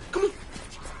down. Come on.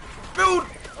 Build.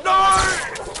 No.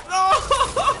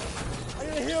 I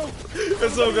need a heal.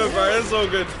 It's all good, bro. It's all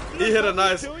good. He hit a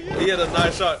nice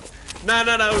shot. No,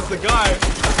 it was the guy.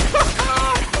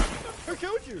 Who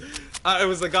killed you? It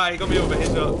was the guy. He got me with a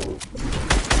headshot.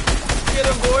 Get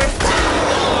him, boy.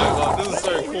 Oh my god, this is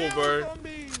so cool, bro.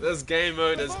 This game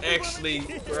mode is actually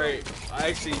great. I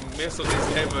actually mess with this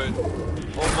game mode.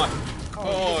 Oh my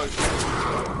gosh.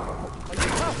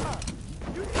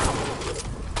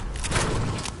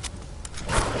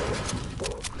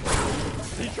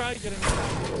 He's trying to get him.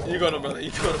 You got him, brother. You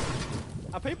got him.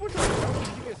 Are people trying to kill him?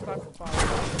 Did you get sniped from far?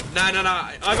 No.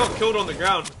 I got killed on the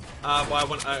ground by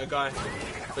a guy.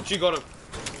 But you got him.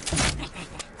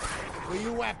 Where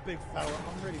you at, big fella?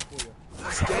 I'm ready for you.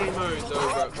 This game mode, though,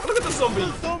 bro. Look at the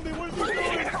zombie. Zombie, what is he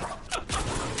doing?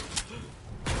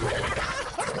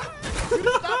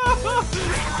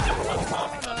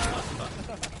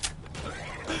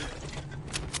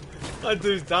 That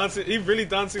dude's dancing. He's really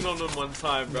dancing on them one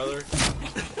time, brother.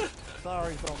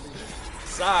 Sorry, zombie.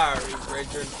 Sorry,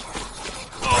 Brethren.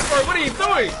 Oh, bro, what are you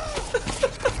doing?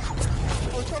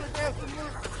 I was trying to grab some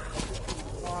loot.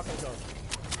 Oh, I can go.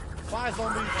 Bye,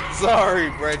 zombies. Sorry,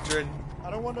 Brethren. I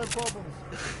don't want no problems.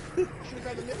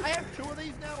 I have two of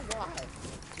these now? Why?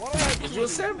 Why do I have two You're a of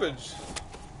these savage.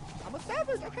 now? I'm a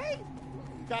savage, okay?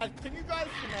 Guys, can you guys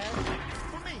smash,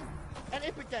 for me, an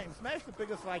Epic game, smash the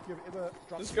biggest like you've ever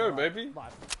dropped. Let's go, baby.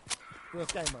 Live.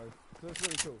 This game mode. It's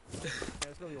really cool. Yeah,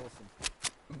 it's really awesome.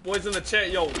 Boys in the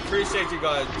chat, yo, appreciate you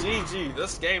guys. GG,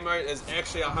 this game mode is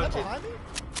actually Is that 100. behind me?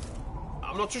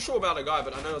 I'm not too sure about a guy,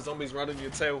 but I know a zombie's running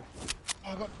your tail.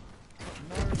 Oh, I got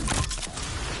no.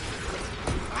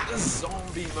 This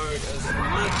zombie mode is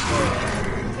lit,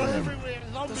 They're everywhere.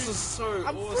 bro. Zombies. This is so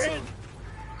I'm awesome. Fred.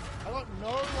 I got no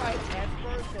like mats,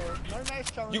 bro, so no nice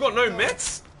challenge. You got no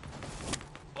mats?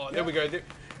 Oh, there we go.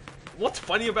 What's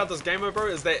funny about this game mode, bro,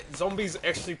 is that zombies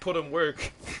actually put in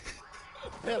work.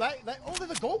 Yeah, oh,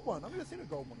 there's a gold one. I've never seen a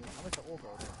gold one. I think they're all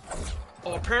gold.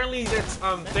 Oh, apparently that's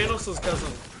Thanos'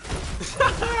 cousin.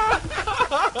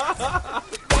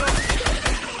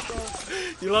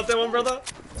 You love that one, brother?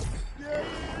 Yeah.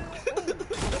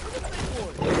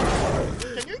 Oh,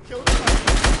 can you kill them?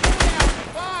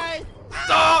 Bye.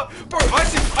 Ah, bro,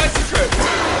 icy trap. You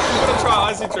gotta try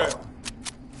icy trap.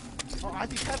 Oh,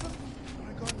 icy trap him? Oh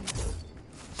my god.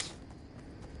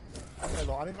 Okay,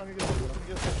 well, I'm gonna get this one. I'm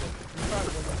gonna try to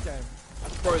win this game.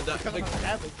 Bro,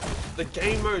 the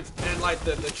game modes and like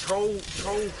the troll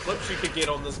clips you could get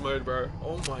on this mode, bro.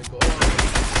 Oh my god.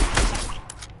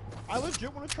 I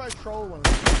legit want to try troll one.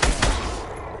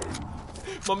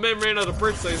 My man ran out of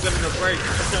bricks, so he's having a break.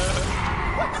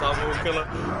 Salvo killer.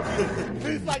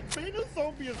 He's like, being a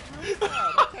zombie is really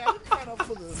hard. Okay, I'm trying up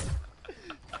for this.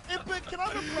 Epic, can I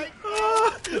have a break?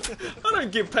 I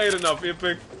don't get paid enough,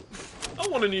 Epic. I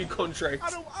want a new contract.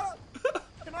 I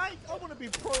want to be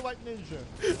pro like Ninja.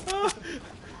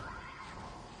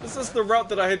 Is this the route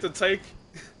that I had to take?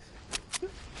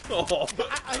 Oh.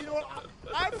 You know what?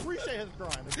 I appreciate his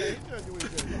grind, okay? He's gonna do what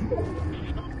he's doing.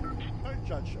 Don't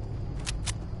judge him.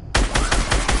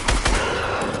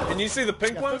 And you see the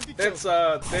pink one? That's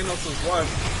Thanos'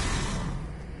 wife.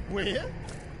 Where?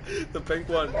 The pink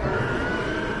one.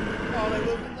 Oh, they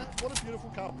live in that. What a beautiful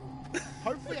couple.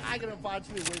 Hopefully I can invite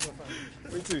you to win with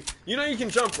him. Me too. You know you can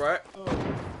jump, right? Yeah,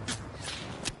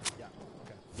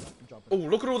 okay. I'm jumping. Oh,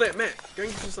 look at all that mat. Go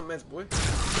and get you some mats, boy.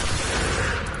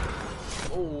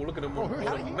 Oh, look at him. Oh, All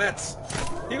how the you- mats.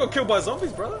 He got killed by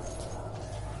zombies, brother.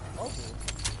 Okay.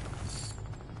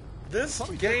 This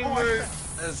Somebody game did- mode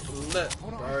is lit,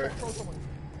 Hold on, bro. I'm trying to throw someone.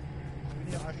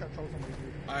 here. I shall control somebody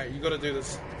here. Alright, you gotta do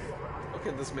this. Look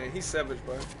at this man. He's savage,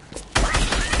 bro. Get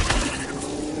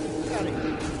out of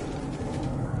here.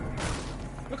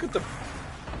 Look at the...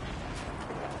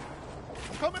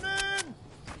 I'm coming in!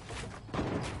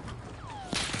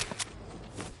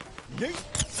 Yeet!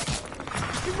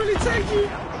 He really take you!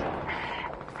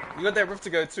 You got that roof to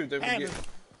go too, don't forget.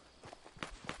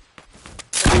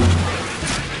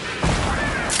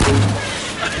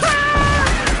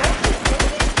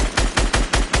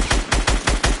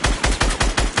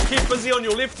 Keep busy on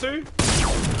your left too.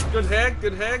 Good hag,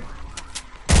 good hag.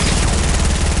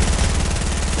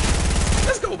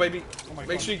 Let's go, baby. Oh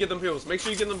Make sure you get them heals. Make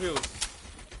sure you get them heals.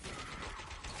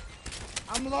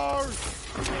 I'm low!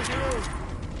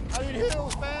 I need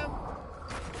heals, fam!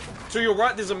 To your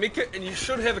right, there's a mid kit, and you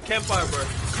should have a campfire, bro.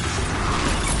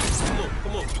 Come on,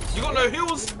 come on. You got no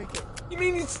heals? You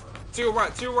mean it's... To your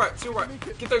right, to your right, to your right.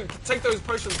 Get those, take those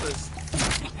potions first.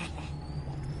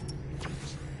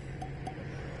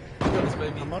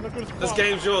 Baby. This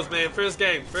game's yours, man. First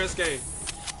game, first game.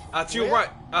 To your right,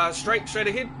 straight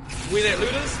ahead. Where that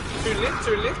loot is. To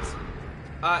the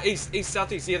left, east,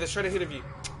 southeast. Yeah, they're straight ahead of you.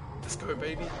 Let's go,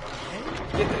 baby.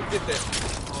 Get that.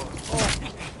 Oh.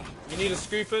 You need a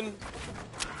scoop in. Yeah,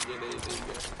 there you go.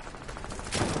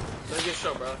 Don't get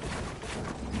shot, bro.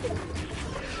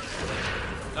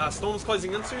 Storm's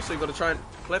closing in too, so you gotta try and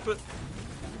clap it.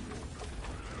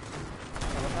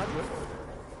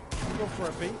 I'm going for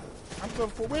a beat. I'm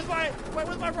going for... Where's my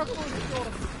rocket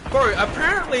launcher? Bro,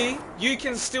 apparently you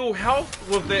can steal health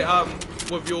with the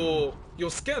with your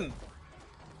skin.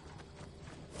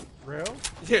 Real?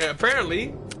 Yeah,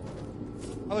 apparently.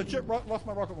 I legit lost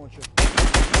my rocket launcher.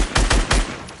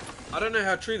 I don't know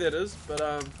how true that is, but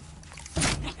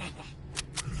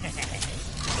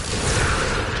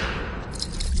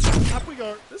Up we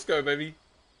go. let's go, baby.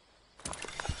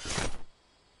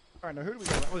 Alright, now who do we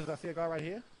got? Oh, I see a guy right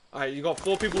here? Alright, you got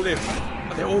 4 people left.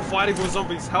 They're all fighting for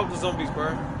zombies. Help the zombies,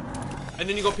 bro. And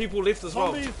then you got people left as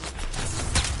well.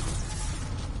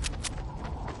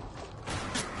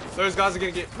 Those guys are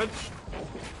gonna get pinched.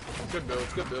 Good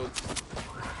builds, good builds.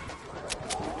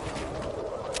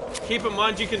 Keep in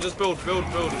mind you can just build.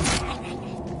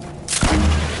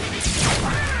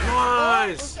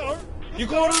 Nice! You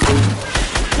got him!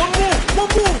 One more!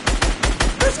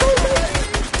 Let's go, baby!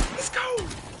 Let's go!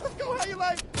 How you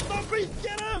like? Zombies,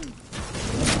 get him!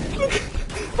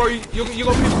 Bro, you got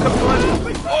people coming behind you.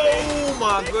 Oh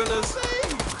my goodness!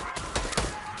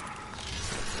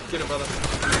 Get him, brother.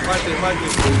 Right there.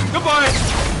 Goodbye!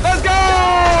 Let's go!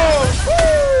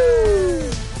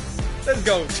 Woo! Let's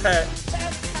go, chat.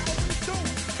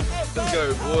 Let's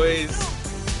go, boys.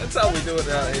 That's how we do it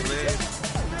out here, man.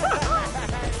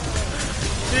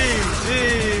 GG!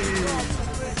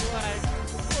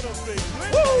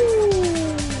 Woo!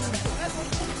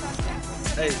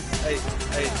 Hey.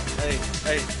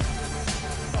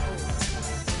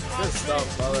 Good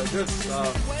stuff, brother. Good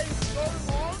stuff.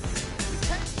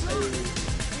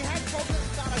 We had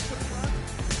problems that I couldn't run,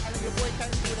 and your boy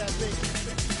came through that big.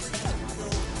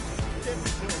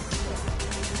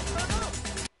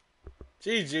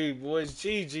 GG, boys.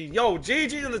 GG. Yo,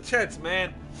 GG in the chats,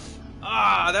 man.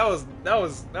 That was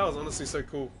honestly so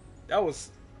cool. That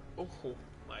was, oh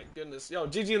my goodness. Yo,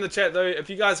 GG in the chat though. If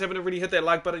you guys haven't already hit that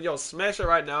like button, yo, smash it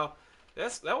right now.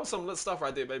 That was some lit stuff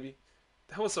right there, baby.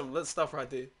 That was some lit stuff right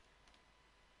there.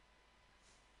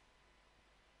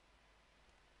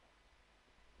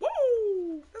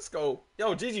 Woo! Let's go.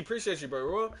 Yo, GG, appreciate you,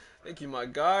 bro. Thank you, my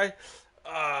guy.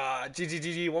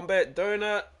 GG, Wombat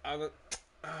Donut.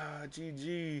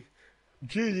 GG.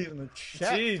 GG in the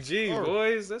chat. GG,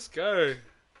 boys. Let's go.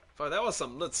 Bro, that was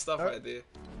some lit stuff right there.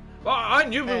 Well, I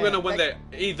knew we were going to win that.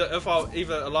 Either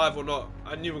alive or not.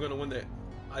 I knew we were going to win that.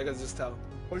 I can just tell.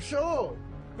 For sure.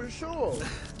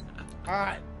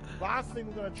 Alright, last thing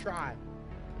we're going to try.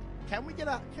 Can we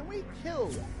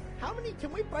kill? How many,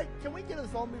 can we get a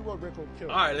zombie world record kill?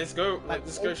 Alright, let's go.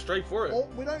 Let's go straight for it.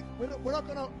 We're not going to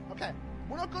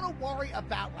worry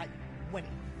about, like,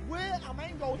 winning. Our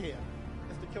main goal here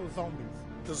is to kill zombies.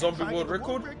 The zombie world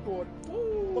record? For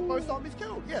most zombies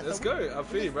killed, yeah. Let's go. I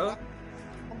feel you, brother.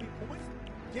 Zombie points,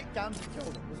 get guns and kill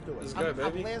them. Let's do it. Let's go,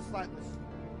 baby.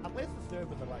 Unless the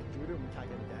servers are like judo and we can't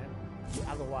get a game.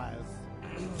 Otherwise...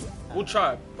 we'll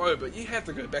try, bro, but you have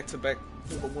to go back to back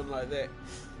for one like that.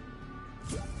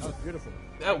 That was beautiful.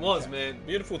 That was, man.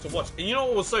 Beautiful to watch. And you know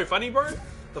what was so funny, bro?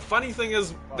 The funny thing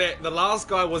is that the last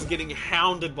guy was getting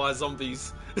hounded by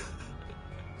zombies.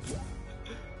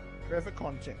 Perfect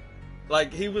content.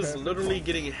 Like, he was literally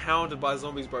getting hounded by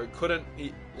zombies, bro. Couldn't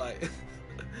he, like...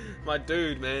 my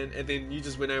dude, man. And then you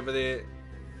just went over there.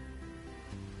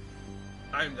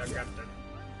 I'm the captain.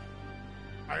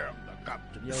 I am the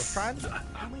captain. Yeah, I was trying.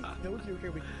 How many kills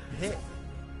do we hit?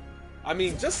 I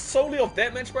mean, just solely off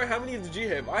that match, bro, how many did you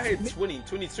have? I had 20,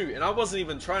 22, and I wasn't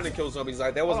even trying to kill zombies.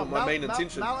 Like, that wasn't my main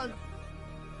intention. Malin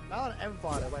and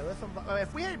Fighter. Wait,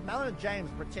 if we had Malin and James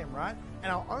for Tim, right?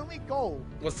 And our only goal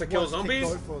was to kill zombies?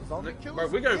 To go for zombie kills? Bro,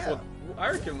 we're going for,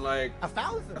 I reckon, like...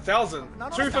 1,000. 1,000. No,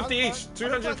 250 1,000, each.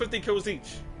 250 kills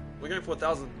each. We're going for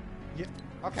 1,000. Yeah.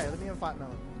 Okay, let me invite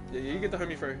Malin. Yeah, you get the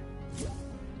homie through.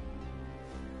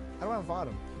 How do I invite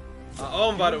him? I'll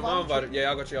invite him.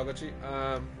 Yeah, I got you.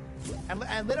 And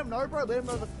let him know, bro. Let him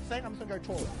know the thing. I'm just gonna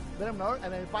go tall. Let him know,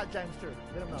 and then invite James too.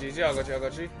 Let him know. GG, I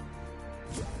got you.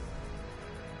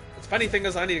 The funny thing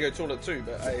is, I need to go toilet too,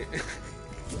 but hey,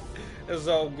 it's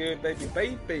all good, baby.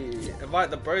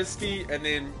 Invite the broski, and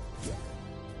then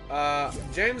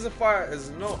James the Fire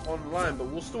is not online, but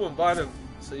we'll still invite him.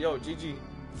 So yo, GG.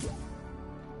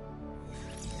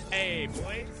 Hey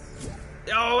boys.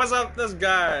 Yo, what's up, this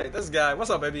guy? What's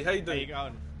up, baby? How you doing? How you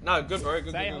going? No, good, bro.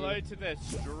 Good. Say hello to the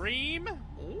stream.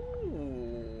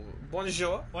 Ooh,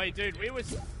 bonjour. Wait, dude, we were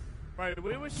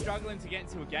struggling to get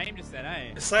into a game just then,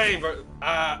 eh? Same, bro.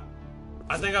 I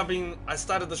think I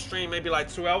started the stream maybe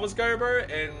like 2 hours ago, bro.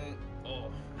 And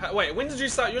wait, when did you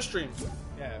start your stream?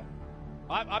 Yeah.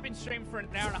 I've been streaming for an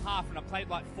hour and a half, and I played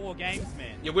like 4 games,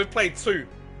 man. Yeah, we've played 2.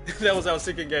 That was our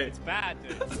second game. It's bad,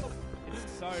 dude.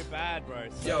 It's so bad, bro.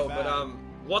 Yo, bad. but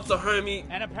what the homie?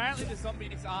 And apparently the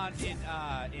zombies aren't in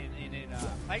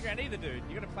playground either, dude.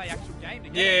 You gotta play actual game to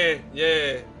get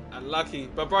Yeah. Unlucky.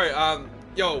 But bro,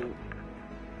 yo,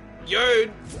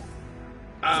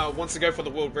 wants to go for the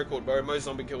world record, bro. Most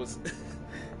zombie kills.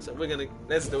 So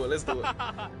let's do it.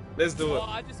 Well,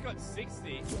 I just got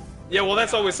 60. Yeah, well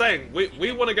that's all we're saying.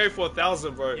 We want to go for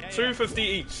 1,000, bro. Yeah, 250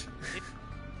 each.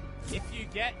 If you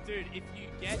get the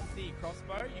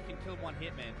crossbow, you can kill one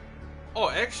hit, man. Oh,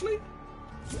 actually?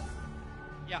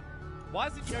 Yeah. Why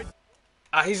is it Joe?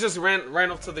 He's just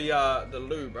ran off to the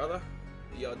loo, brother.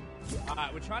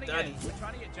 Alright, we're trying to get James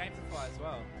to fly as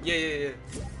well. Yeah.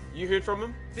 You heard from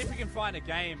him? See if we can find a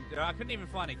game. I couldn't even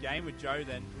find a game with Joe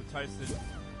then with Toasted.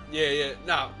 Yeah.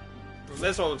 Nah,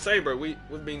 that's what I'm saying, bro. We've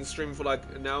been streaming for like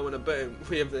an hour and a bit, and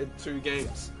we have had 2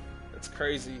 games. That's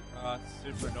crazy.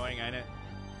 It's super annoying, ain't it?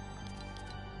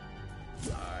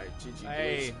 Alright, GG.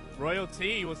 Hey,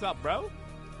 Royalty, what's up, bro?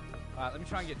 Alright, let me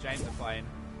try and get James to fly in.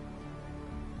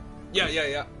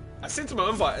 Yeah. I sent him an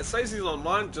invite. It says he's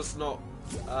online, just not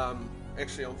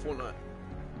actually on Fortnite.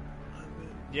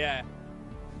 Yeah.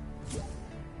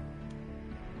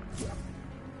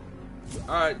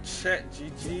 Alright, chat,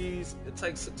 GG's. It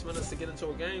takes 6 minutes to get into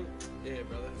a game. Yeah,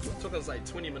 brother. It took us like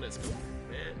 20 minutes,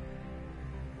 man.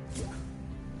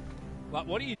 Like,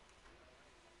 what do you...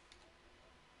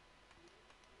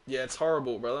 Yeah, it's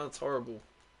horrible, brother. It's horrible.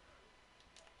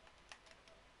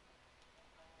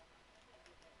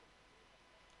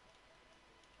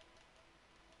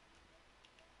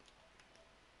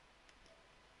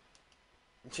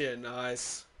 Yeah,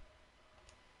 nice.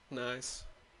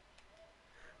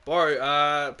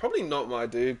 Bro, probably not my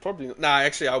dude. Probably not. Nah,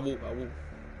 actually, I will.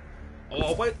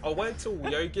 Oh, I'll wait till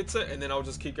Yo gets it, and then I'll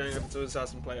just keep going over to his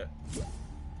house and play it.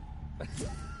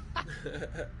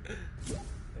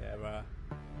 Yeah, bro.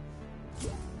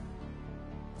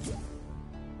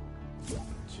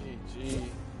 GG.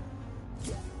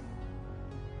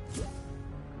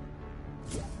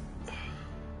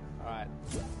 Alright.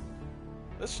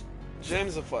 That's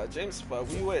James the Fire. Where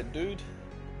you at, dude?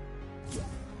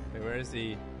 Hey, where is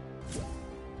he?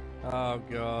 Oh,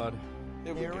 God.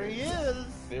 There he is.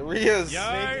 There he is. Yo,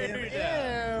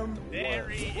 there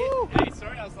he is. Hey,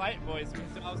 sorry I was late, boys.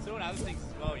 I was doing other things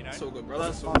as well, you know. It's all good,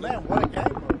 brother. Oh, man, what a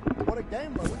game, bro. What a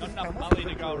game, bro. Not enough money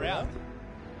to go around.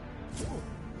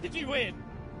 Did you win?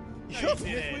 Yes,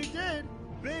 we did.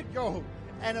 Big goal.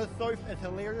 And it's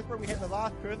hilarious, bro. We had the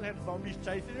last person had zombies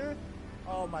chasing her.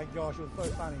 Oh my gosh, it was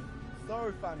so funny.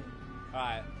 So funny.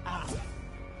 Alright. Alright.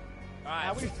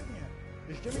 How are we doing here?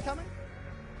 Is Jimmy coming?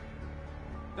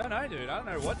 Don't know, dude. I don't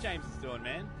know what James is doing,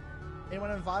 man.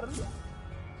 Anyone invited him?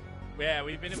 Yeah,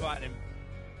 we've been inviting him.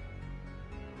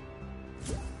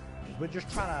 We're just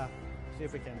trying to see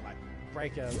if we can, like,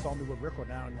 break a zombie world record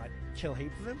now and, like, kill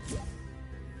heaps of them.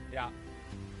 Yeah.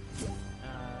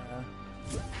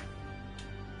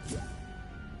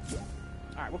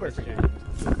 Alright, we'll go for it.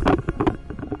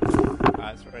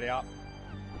 Alright, it's ready up.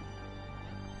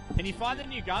 Can you find the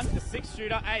new gun? The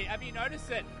 6-shooter? Hey, have you noticed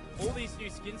that all these new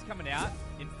skins coming out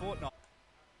in Fortnite?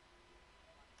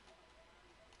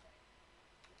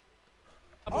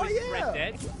 Oh, yeah! Red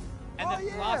Dead. And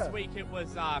then last week it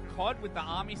was COD with the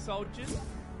army soldiers.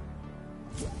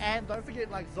 And don't forget,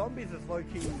 like, zombies is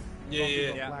low-key. Yeah,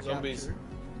 Yeah. zombies.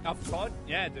 Of COD?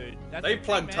 Yeah, dude. That's They the thing,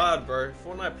 plugged man. hard, bro.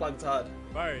 Fortnite plugged hard.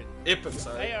 Bro, Epic,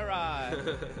 sorry. they are,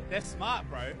 they're smart,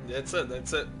 bro. That's it,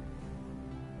 that's it.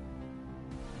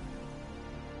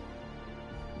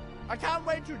 I can't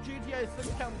wait till GTA 6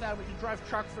 comes out. We can drive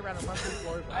trucks around a monthly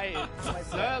globe. Hey,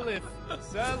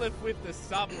 Sirliff with the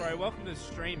sub, bro. Welcome to the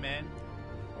stream, man.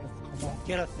 Come on,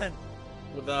 get us in.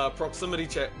 With proximity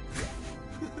check.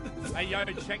 Hey, yo,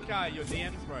 check your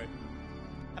DMs, bro.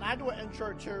 Can I do an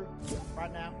intro too,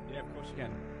 right now? Yeah, of course you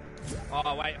can.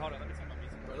 Oh, wait, hold on. Let me turn my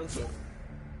music on. Right, into it.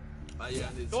 Yeah,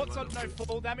 I need Thoughts some on no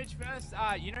fall damage first?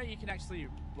 You know you can actually,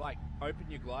 like, open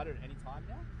your glider at any time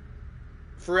now?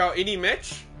 Throughout any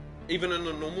match? Even in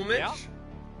a normal match?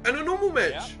 Yeah. In a normal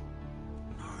match?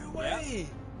 Yeah. No way!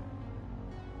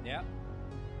 Yeah.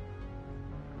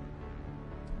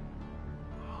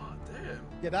 Oh, damn.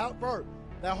 Get out, bro.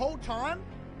 The whole time,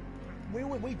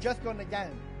 we just got in the game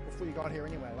before you got here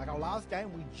anyway. Like our last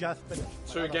game, we just finished.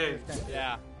 Two Like, our games. first game.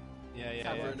 Yeah. Yeah.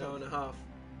 For an hour and a half.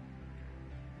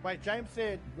 Wait, James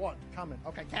said what? Coming.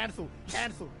 Okay, cancel.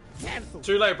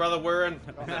 Too late, brother. We're in.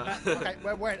 Nah. Okay,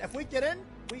 wait. If we get in,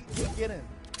 we get in.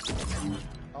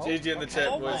 Oh, GG in the chat,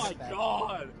 Oh boys. my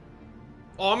god!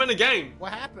 Oh, I'm in the game.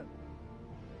 What happened?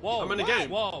 Whoa! I'm in the game.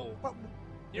 Whoa! What?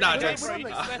 You're Nah, in the game, James. bro. You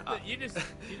just left the. You just.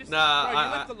 Nah, bro, you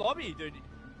I- left the lobby, dude.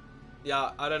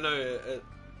 Yeah, I don't know.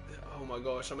 Oh my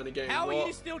gosh, I'm in the game. How What? are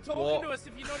you still talking What? to us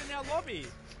if you're not in our lobby?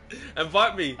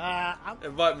 Invite me.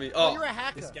 Invite me. Oh, Oh, you're a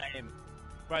hacker. This game,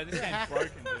 bro. This game's hacker.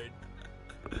 broken,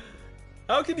 dude.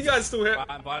 how can you guys still hit?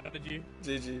 I invited you.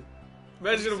 GG.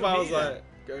 Imagine if I was like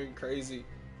going crazy.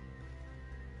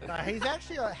 No, he's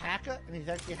actually a hacker, and he's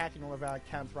actually hacking all of our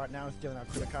accounts right now and stealing our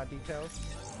credit card details.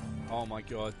 Oh my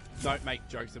god! Don't make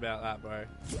jokes about that, bro.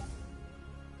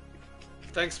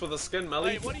 Thanks for the skin,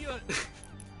 Melly. Wait, what are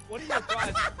your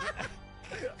guys?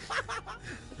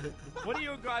 What are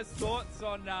your guys' thoughts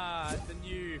on the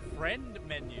new friend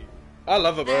menu? I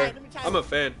love it, bro. Man, let me tell I'm you. a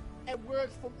fan. It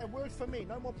works for me.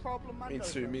 No more problem. Me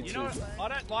too, me You too. know,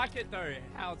 what? I don't like it though.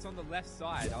 How it's on the left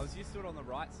side. I was used to it on the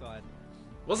right side.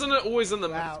 Wasn't it always in the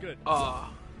Wow. It's good. Oh.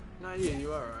 No, yeah,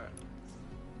 you are right.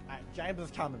 Alright, James is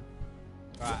coming.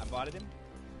 Alright, invited him.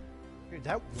 Dude,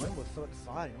 that win was so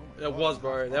exciting. Oh my It God. was,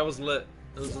 bro. That was lit.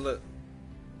 It was lit.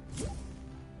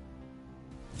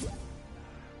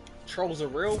 Trolls are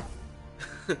real.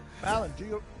 Alan,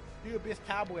 do your best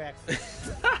cowboy accent.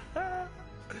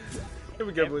 Here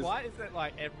we go, And boys. why is it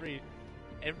like every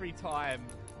time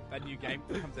a new game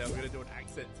comes out, we're gonna do an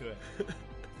accent to it?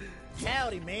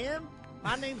 Howdy, man.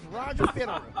 My name's Roger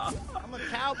Federer. I'm a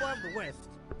cowboy of the West.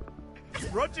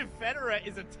 Roger Federer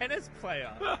is a tennis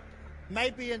player.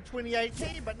 Maybe in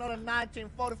 2018, but not in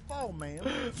 1944, man.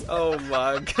 Oh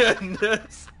my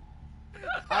goodness.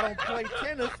 I don't play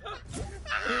tennis.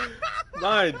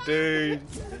 My dude.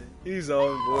 He's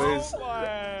on, boys. Oh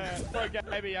my! Bro,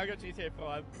 baby, I got GTA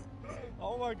 5.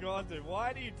 Oh my god, dude,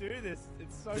 why do you do this?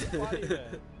 It's so funny,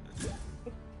 man.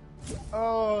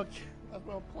 Oh, that's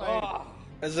what I'm playing. Oh.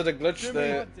 Is it a glitch? Jimmy, The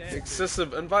God damn, dude.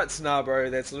 excessive invites? Nah, bro.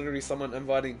 That's literally someone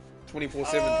inviting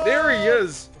 24/7. There he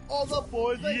is. All the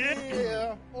boys are Yeah.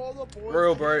 here. All the boys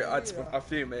Real, are bro. here. I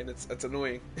feel, man. It's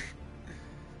annoying.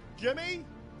 Jimmy?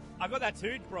 I got that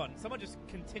too, Bron. Someone just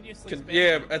continuously spamming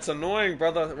Yeah, me. it's annoying,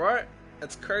 brother. Right?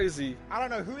 It's crazy. I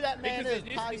don't know who that man Because is.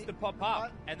 it used to pop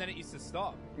up, and then it used to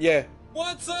stop. Yeah.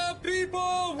 What's up, people?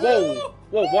 Whoa.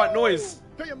 Whoa. White noise.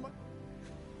 Do your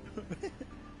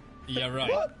Yeah,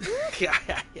 right. Yeah.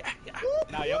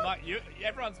 No, your mic,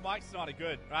 everyone's mics not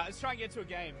good. Right, let's try and get to a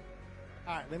game.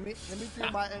 Alright, let me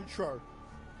do my intro.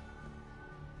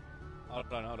 Hold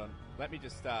on. Let me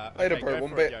just. Later, okay, bro. go One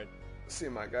for bit. it, yo. See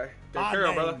you, my guy. Go My carry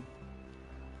on, name. brother.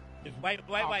 Wait.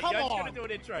 Oh, Yo's come gonna on. do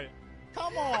an intro.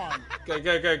 Come on. Go. I'm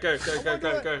gonna do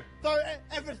it. So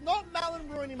if it's not Melon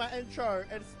ruining my intro,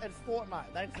 it's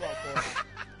Fortnite. Thanks a lot,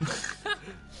 Fortnite.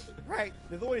 Right,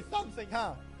 there's always something,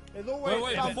 huh? There's always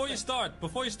Wait, something.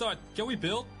 before you start, can we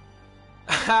build?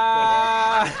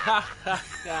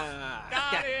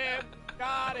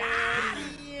 Got him.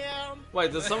 Yeah.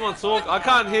 Wait, does someone talk? I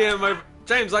can't hear him.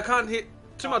 James, I can't hear.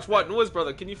 Too much white noise,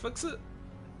 brother. Can you fix it?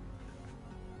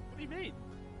 What do you mean?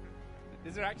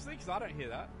 Is there actually? Because I don't hear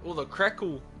that. All the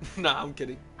crackle. Nah, I'm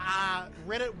kidding.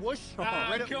 Reddit whoosh.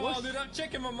 Reddit Come whoosh. on, dude, I'm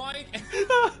checking my mic.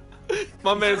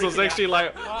 My man's was actually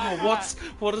like, Ah. oh,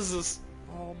 what is this?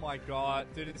 Oh my god,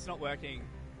 dude, it's not working.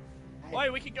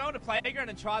 Wait, we could go on a playground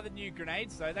and try the new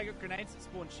grenades though. They got grenades that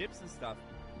spawn ships and stuff.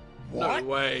 What? No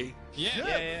way. Yeah.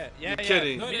 Yeah. You're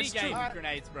kidding. No, Mini that's true. game Alright.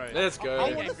 grenades, bro. Let's go. I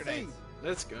Mini want game to see. grenades.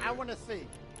 Let's go. I want to see.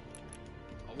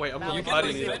 Wait, I'm Now not You you get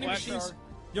fighting those it. vending it. machines.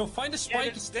 Yo, find a Yeah, spike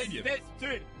there's, stadium.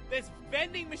 dude, There's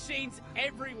vending machines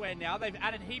everywhere now. They've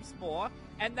added heaps more,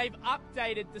 and they've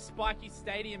updated the Spiky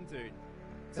Stadium, dude.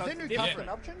 So Is there it's new different. custom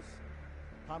options?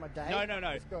 Time of day? No.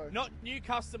 Let's go. Not new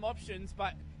custom options,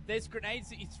 but there's grenades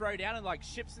that you throw down and like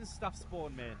ships and stuff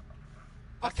spawn, man.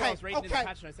 That's what I was reading in the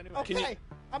patch notes anyway. Okay,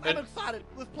 I'm excited.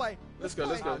 Let's play. Let's go.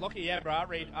 Lucky, yeah, bro. I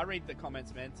read the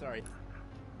comments, man. Sorry.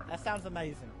 That sounds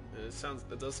amazing. It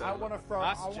does I sound. want to throw.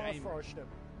 Ask I want to James. throw a ship.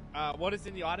 What is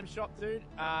in the item shop, dude?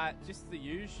 Just the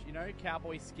usual, you know,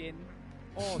 cowboy skin.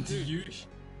 Oh, dude. Huge.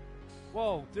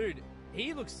 Whoa, dude.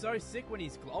 He looks so sick when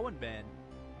he's glowing, man.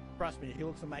 Trust me, he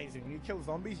looks amazing. When you kill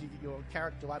zombies, your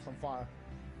character lights on fire.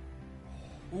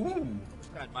 Ooh.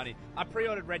 Spent money. I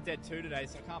pre-ordered Red Dead 2 today,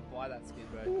 so I can't buy that skin,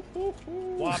 bro.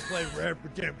 Why play Red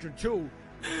Redemption 2?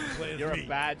 You're a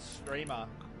bad streamer.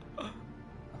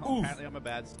 Apparently, I'm a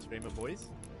bad streamer, boys.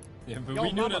 Yeah, but Yo,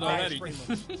 we knew mama, that bad already.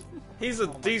 streamer. He's a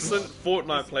decent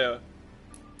Fortnite player.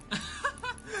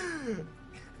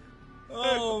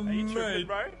 Oh, Are you tripping, mate.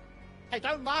 bro? Hey,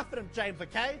 don't laugh at him, James,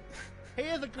 okay? He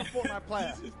is a good Fortnite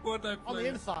player. This is Fortnite On the player.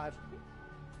 inside.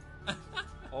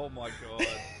 Oh my god.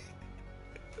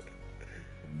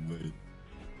 Mate.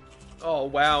 Oh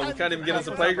wow, we can't even get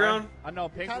into playground. I know,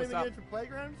 Pink, Can't what's even up? get into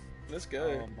playgrounds? Let's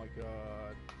go. Oh my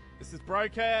god. This is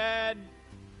broken!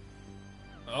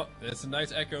 Oh, that's a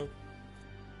nice echo.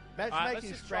 Alright, let's Matchmaking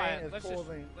just try strain it. is Let's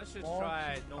just causing...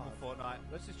 try normal Fortnite.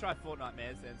 Let's just try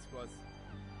Fortnitemares then, squads.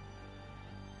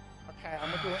 Okay, I'm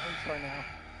gonna do an intro now.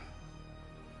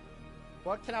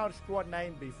 What can our squad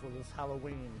name be for this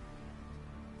Halloween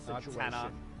situation?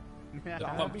 Tanner. The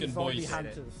I wanna be Pumpkin zombie Boys.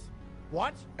 hunters.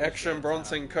 What? Action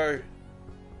Bronson Co.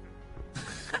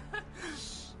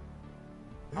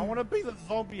 I want to be the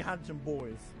zombie hunting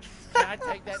boys. Can I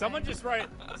take that? Someone name? just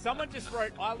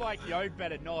wrote, I like Yo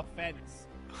better, no offense.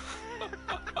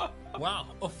 Wow,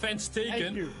 offense Thank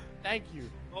taken. you. Thank you.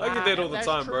 I get that all If the that's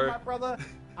time, true, bro. My brother,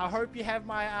 I hope you have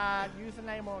my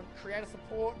username on creator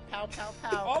support. Pow, pow,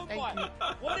 pow. Oh Thank my, you.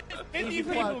 what is this Easy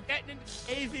people plug. getting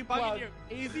into Easy bugging plug. you?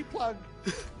 Easy plug.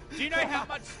 Do you know how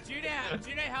much, do you know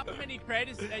how many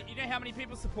creators, you know how many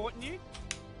people supporting you?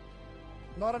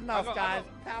 Not enough, I guys.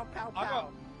 Pow, pow, pow.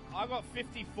 I got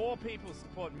 54 people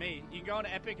supporting me. You can go on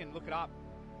Epic and look it up.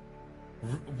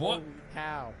 What? Holy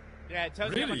cow. Yeah, it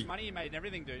tells you how Really? much money you made and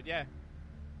everything, dude. Yeah.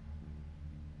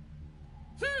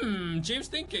 James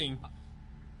thinking.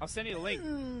 I'll send you the link.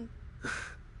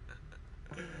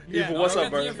 Evil, what's I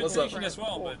up, got bro? the What's up? invitation as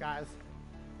well, Poor but guys.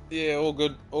 Yeah, all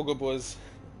good, boys.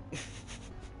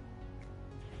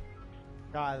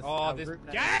 Guys, Oh, our this group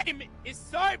name- game is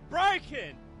so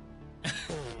broken.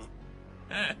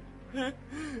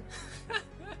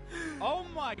 Oh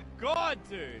my god,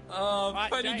 dude. Right,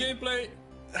 funny James. gameplay.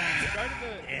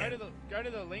 Go to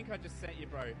the link I just sent you,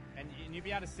 bro, and you'll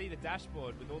be able to see the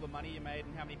dashboard with all the money you made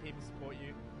and how many people support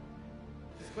you.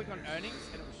 Just click on earnings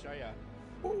and it will show you.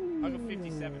 I got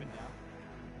 57 now.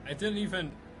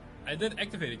 I didn't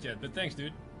activate it yet, but thanks,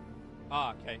 dude.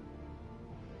 Ah, okay.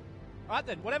 Alright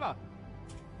then, whatever.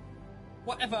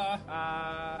 Whatever.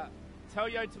 Tell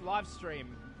Yo to live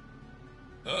stream.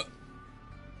 God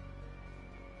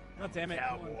damn it.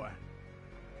 Cowboy.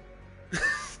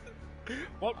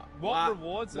 What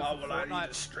rewards of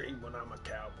Fortnite, stream when I'm a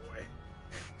cowboy?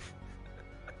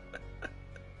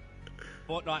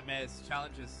 Fortnitemares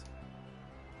challenges?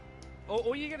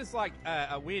 All you get is like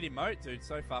a weird emote, dude,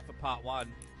 so far for part 1.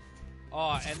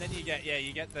 Oh, and then you get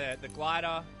the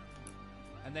glider,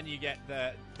 and then you get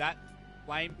that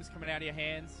flames coming out of your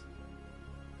hands.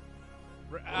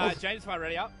 James, am I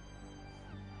ready up?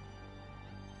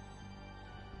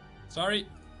 Sorry.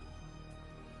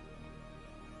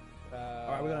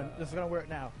 Alright, this is gonna work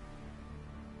now.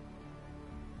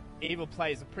 Evil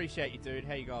Plays, appreciate you, dude.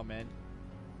 How you going, man?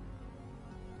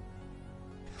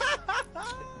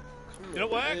 Did it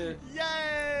work?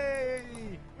 Yay!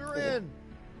 We're in!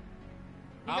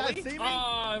 You Are guys we? see me?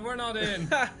 Ah, we're not in.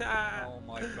 Oh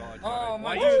my god. Oh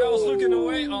my Why dude, I was looking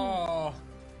away. Oh.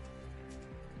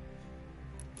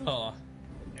 Oh.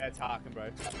 Yeah, it's Harkin, bro.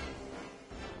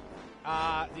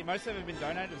 The most ever been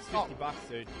donated was $50,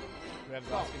 dude.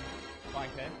 Whoever's asking.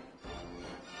 Flying can.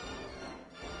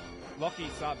 Lockie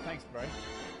sub, thanks, bro.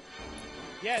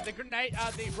 Yeah, the grenade,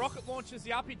 the rocket launchers,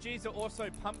 the RPGs are also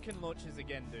pumpkin launchers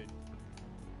again, dude.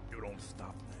 You don't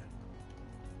stop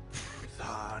that. It's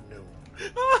high noon.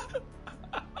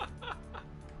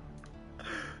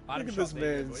 Look at this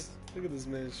man's. Look at this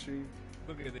man's stream.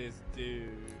 Look at this, dude.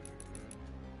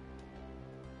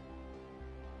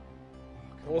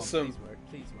 Come Awesome. On,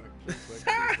 please work. Please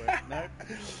work. No.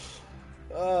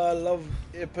 Oh, I love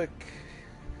Epic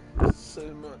so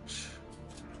much.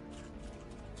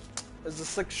 Is the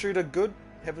 6 shooter good?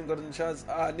 Haven't gotten the chance.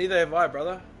 Neither have I,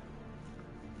 brother.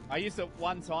 I used it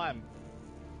one time.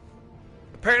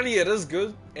 Apparently it is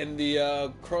good, and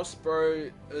the crossbow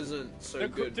isn't so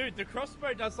good. Dude, the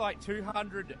crossbow does like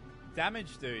 200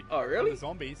 damage, dude. Oh, really? On the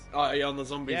zombies. Oh, yeah, on the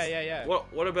zombies. Yeah.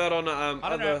 What about on I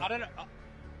don't know.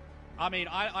 I mean,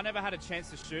 I never had a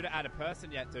chance to shoot it at a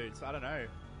person yet, dude. So I don't know.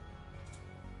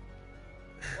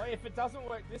 Well, if it doesn't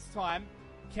work this time,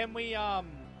 can we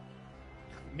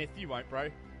Myth, you won't, bro.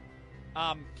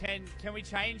 Can we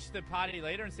change the party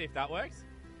leader and see if that works?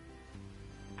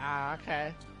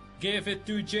 Okay. Give it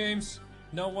to James.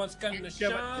 No one's gonna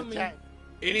show me.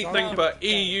 anything but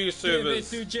EU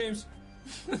servers? Give it to James.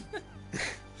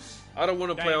 I don't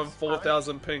want to play on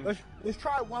 4,000 ping. Let's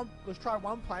try one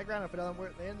playground. If it doesn't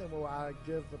work, then we'll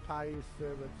give the party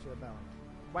server to Melon.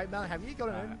 Wait, Melon, have you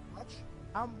gotten in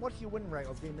much? What's your win rate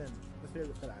of getting in the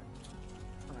server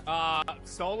today?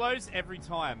 Solos every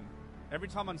time. Every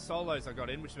time on solos I got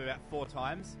in, which was about 4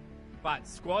 times. But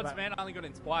squads, Right. man, I only got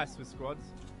in twice with squads.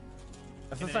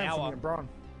 That's In the an same for hour. me and Bron.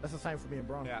 That's the same for me and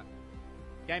Bron. Yeah.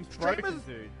 Game's Streamers- broken,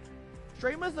 dude.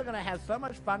 Streamers are gonna have so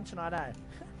much fun tonight, eh?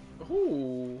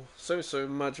 Ooh, so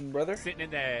much, brother. Sitting in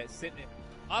there,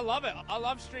 I love it. I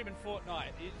love streaming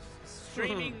Fortnite. It's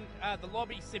streaming the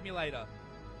lobby simulator.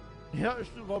 Yeah, it's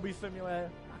the lobby simulator.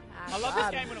 I love this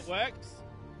game when it works.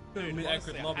 Totally Dude,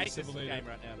 honestly, accurate I lobby hate this simulator. game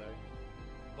right now,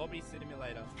 though. Lobby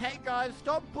simulator. Hey guys,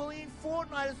 stop bullying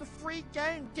Fortnite. It's a free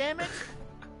game, damn it.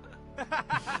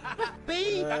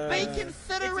 be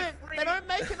considerate. It's a free- They don't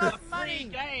make enough Free money.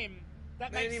 game.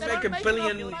 That They makes make $7 a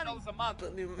billion- million a month.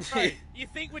 Bro, you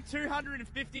think with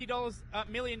 $250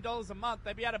 million a month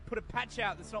they'd be able to put a patch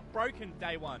out that's not broken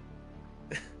day one?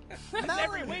 That's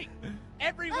every week.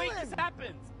 Every week this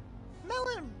happens.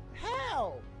 Melon,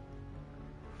 how?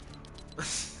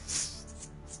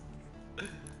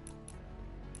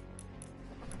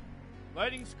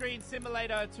 Loading screen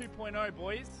simulator 2.0,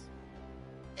 boys.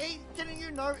 Didn't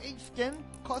you know each skin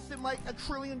costs them like $1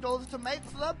 trillion to make?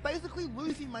 So they're basically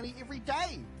losing money every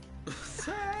day. Do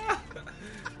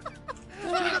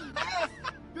the math.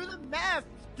 Do the math,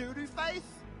 doo-doo face.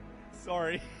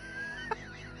 Sorry.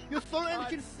 You're so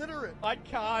inconsiderate. I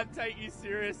can't take you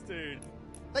serious, dude.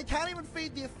 They can't even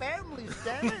feed their families,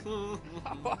 damn it. Oh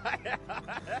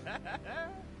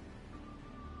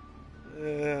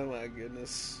my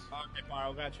goodness. Okay, fine,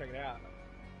 I'll go check it out.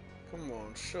 Come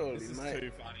on, surely, This is mate.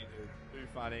 too funny, dude. Too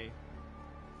funny.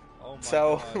 Oh my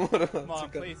So, god. what Come about on,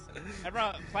 please.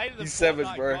 Everyone, play to the You savage,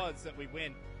 Fortnite bro. gods that we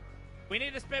win. We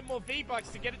need to spend more V-Bucks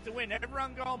to get it to win.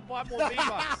 Everyone go and buy more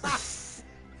V-Bucks.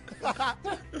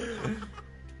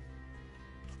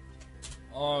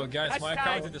 Oh, guys, my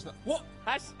Hashtag- account is not. What?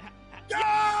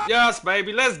 Yes,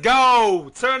 baby, let's go!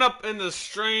 Turn up in the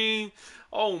stream.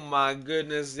 Oh my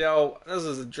goodness, yo, this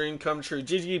is a dream come true.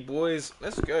 GG, boys,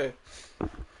 let's go.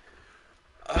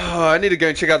 Oh, I need to go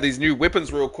and check out these new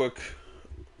weapons real quick.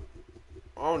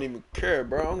 I don't even care,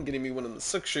 bro. I'm getting me one of the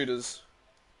 6-shooters.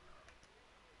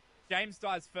 James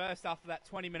dies first after that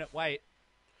 20-minute wait.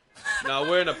 Now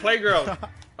we're in a playground.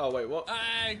 Oh wait, what? Come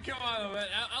on, man.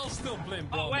 I'll still blame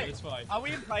Bro, Oh, wait. It's fine. Are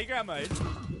we in playground mode?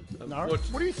 No. What?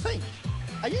 What do you think?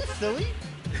 Are you silly?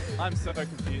 I'm so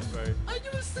confused, bro. Are you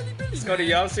a silly Billy? Scotty,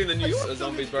 yeah, I've seen the new you a zombies,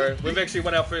 zombie? bro. We've actually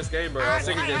won our first game, bro. Our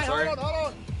second game, sorry. Hold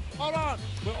on.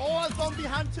 We're all zombie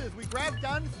hunters. We grab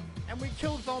guns and we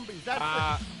kill zombies.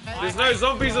 That's it. There's no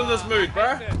zombies in this mood,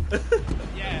 bro.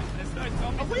 Yeah, there's no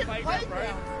zombies we in in playground, bro.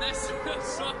 playground? That's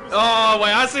so. Oh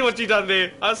wait, I see what you done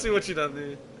there.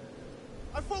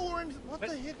 I thought we were in. What the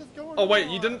heck is going on? Oh wait,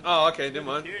 you didn't? Oh, okay, never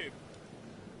mind. Cube.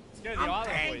 Let's go to the I'm island,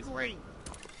 boys. angry.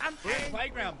 I'm We're in angry.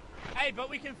 playground. Hey, but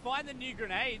we can find the new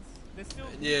grenades. There's still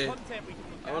Yeah. content we can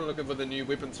look I'm looking for the new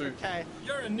weapon too. Okay.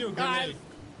 You're a new Guys, grenade.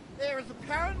 there is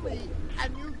apparently a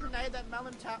new grenade that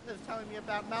Melon is telling me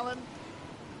about. Melon,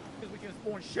 because we can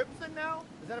spawn ships in now.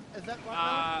 Is that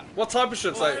right, What type of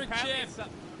shit, well, say? apparently Jeff. it's,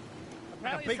 apparently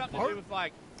Like a it's big something to boat? do with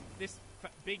like this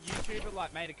big YouTuber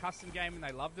like made a custom game and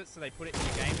they loved it, so they put it in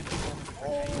the game and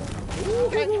Melon?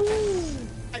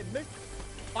 Hey, Mick,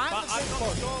 find But the I'm big not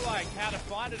boat. sure like how to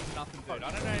find it or nothing, dude.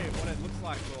 I don't know what it looks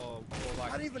like or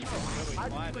like. I didn't even know. where we I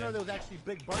didn't find even know it. there was actually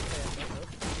big boats there.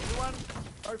 Everyone,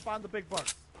 go find the big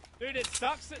boats. Dude, it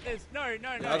sucks that there's no. I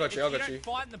got you, It's- I got you. don't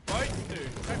find the boats, dude. You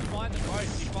don't find the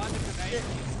boats. You find the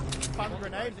grenades. Find the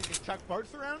grenades and you can chuck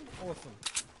boats around. Awesome.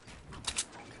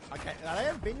 Okay, now they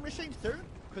have vending machines too.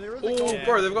 Because there is a Oh, gold. Yeah.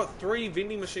 bro, they've got 3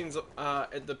 vending machines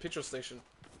at the petrol station.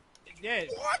 Yeah,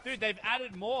 dude, they've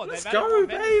added more. Let's they've added go, more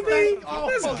vending baby! machines. Oh,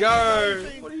 Let's oh, go!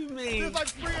 amazing. What do you mean? There's like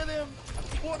 3 of them.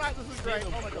 Fortnite, this is great. Oh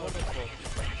my god.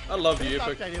 I love you, Best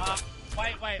Epic. update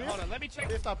ever. Wait, hold on. Let me check.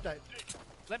 Best update.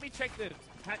 Let me check the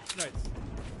patch notes.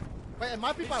 Wait, it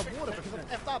might be by water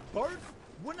because if that boat,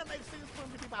 wouldn't it make sense for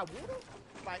them to be by water?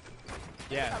 Like,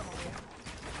 Yeah.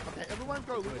 okay, everyone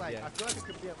go loot lake. yeah. I feel like it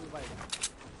could be at loot lake.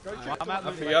 Go check I'm the at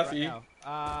loot the lake right Yuffie.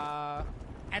 now.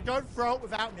 and don't throw it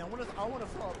without me. I want to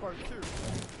throw a boat too.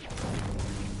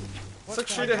 What's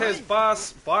Six that shooter has green?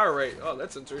 fast fire rate. Oh,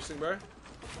 that's interesting, bro.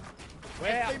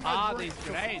 Where Let's see my are green these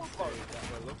grenades boat. dude, that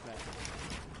we're looking at?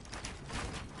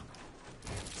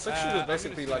 Six shooter is I'm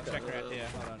basically just like gonna a check right here.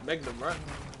 Hold on. Magnum, right?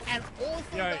 And also,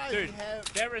 Yo, guys, dude, we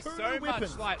have there is two so new much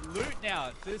weapons. like loot now.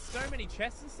 There's so many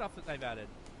chests and stuff that they've added.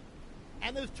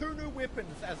 And there's 2 new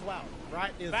weapons as well,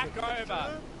 right? There's Back the over.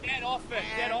 shooter. Get off it.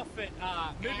 Get off it.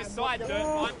 Move and aside,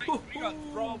 what- Dirt. We got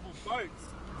throwable boats.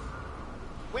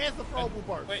 Where's the throwable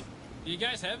boat? Wait, do you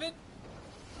guys have it?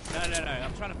 No.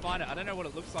 I'm trying to find it. I don't know what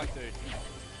it looks like, dude.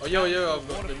 Oh, yo, I've got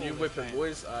the Waterfall new this weapon, time.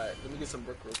 boys. Alright, let me get some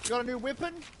brick real You quick. got a new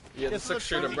weapon? Yeah, the It's six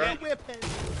shooter, two bro. new weapons.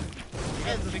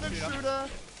 There's the Six six shooter. shooter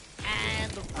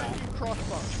and the freaking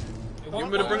crossbow. You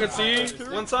want me to bring it to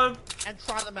you one time? And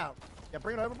try them out. Yeah,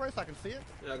 bring it over, bro, so I can see it.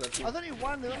 Yeah, I got you. Oh, there's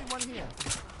only one here.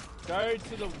 Go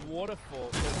to the waterfall.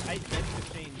 There's 8 vending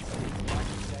machines.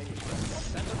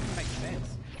 That doesn't make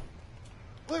sense.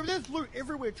 Well, there's loot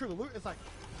everywhere, too. The loot is like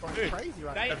going Dude, crazy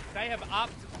right now. they have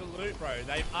upped the loot, bro.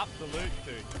 They've upped the loot,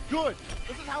 dude. Good.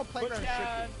 This is how Put playground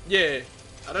down. should Yeah.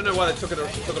 I don't know why they took it away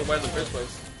in the first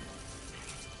place.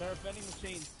 There are vending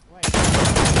machines. Wait.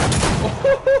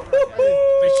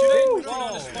 Wait, should I put it on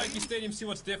Whoa. the spiky stadium, see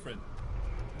what's different?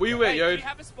 Where you at, Wait, do yo? you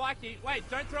have a spiky? Wait,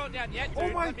 don't throw it down yet, dude.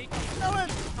 be. Oh my... Let me-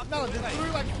 No, there's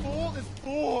literally like 4. There's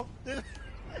 4.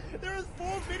 There is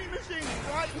 4 vending machines,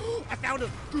 right? I found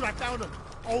him. Dude, I found him.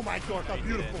 Oh my gosh, how you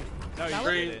beautiful. didn't. No, you Now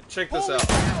Green, didn't. check this Holy out.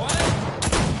 cow.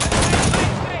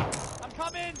 Wait, I'm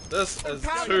coming. This is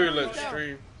Power too down. lit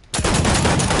stream. Wait,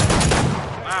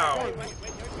 Wow. wait, yo.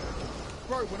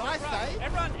 Bro, when I say...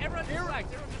 Everyone just flags.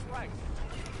 Everyone just flags.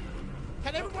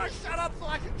 Can everyone shut up so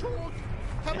I can talk?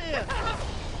 Come here.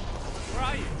 Where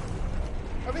are you?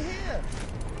 Over here.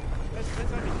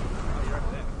 There's only... Oh, you're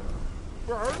over there.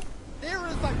 Bro, there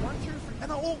is like 1, 2, 3,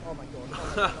 and they're all... Oh my god.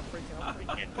 I'm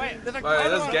freaking. Wait, There's a Wait, grey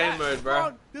that's one. game mode, bro.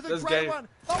 Bro, there's a That's grey game. one.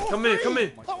 They're all Come here, free. come here,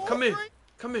 They're all come here, free.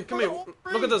 come here, come They're here. all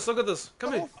free. Look at this, look at this.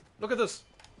 Come They're here, all- look at this.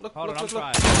 Look, hold on, I'm look,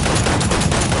 trying.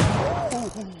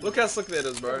 look. Look how slick that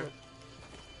is, bro.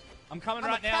 I'm coming I'm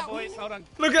right a now, cow- boys. Hold on.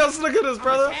 Look how slick it is, I'm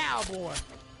brother. a cowboy.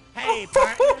 Hey,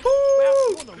 partner. Well,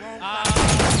 you're on the wrong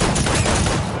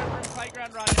We're in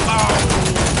playground right now.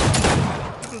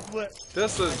 This is lit.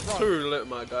 This is too lit,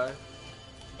 my guy.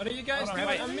 What are you guys Hold on, doing?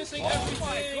 wait. I'm missing Oh my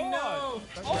everything. god. No.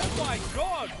 Oh my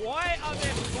god. Why are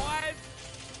there 5?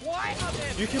 Why are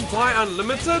there You can 5? buy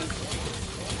unlimited?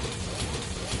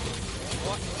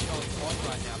 What's going on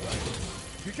right now, bro?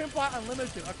 You can buy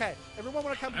unlimited. Okay, everyone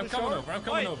want to come to I'm the coming show? over. I'm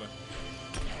coming Wait. over.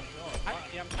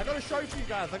 I got to show for you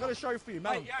guys. I got to show for you.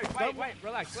 Wait, wait,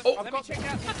 relax. Oh. Let me check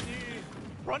out this new...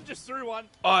 Run just through one.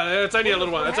 Oh, it's only a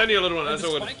little one. It's only a little one. At That's the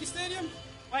all good. spiky stadium?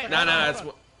 Wait, No, hold no, on, it's...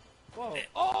 hold on. Whoa.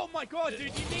 Oh my god,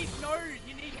 dude, you need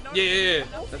no... Yeah.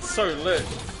 That's so lit.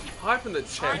 Hype in the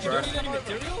chat, You bro. don't need any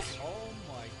materials? Oh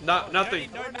my No, god. nothing. You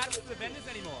don't need no maps for the vendors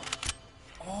anymore.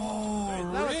 Oh,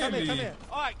 No, really? come here.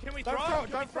 Alright, can we Don't throw throw it?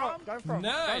 it. Can we Don't throw it. Don't throw it.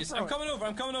 Nice. Don't I'm throw it. coming over.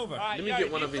 I'm coming over. Alright, Let me yo,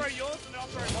 get one you of throw each. yours and I'll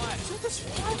throw mine. So there's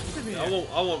 5 in here.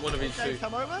 I want one of each Okay, too.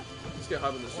 come over. Let's get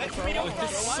hype in this. Let's throw we it. all Oh, throw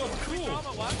this is it so once. Can we cool. throw them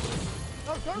at once?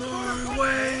 No, don't throw No it.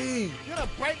 way! You're going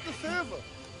to break the server.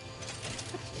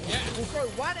 Yeah. We'll throw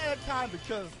one at a time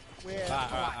because we're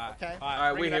polite, okay?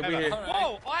 Alright, bring we're it here, we're over. here.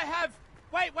 Whoa, I have...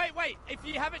 Wait. If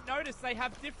you haven't noticed, they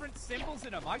have different symbols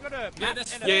in them. I got a Yeah, map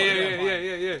that's and a...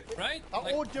 Yeah. Right? They're Like all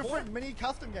four? different mini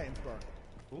custom games, bro.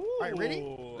 Ooh. Alright, ready?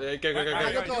 Yeah, go. I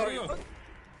got Go, the- go, go.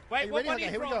 Wait, you what ready? one are Okay, you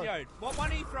here we throwing, go. yo? What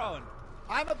one are you throwing?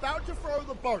 I'm about to throw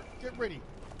the boat. Get ready.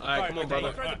 Alright, come on, Okay, you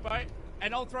brother. throw the boat,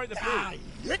 and I'll throw the boot. Ah,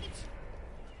 yeet.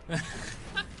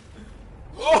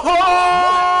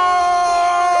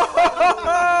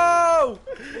 Oh!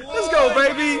 Let's go,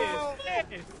 baby!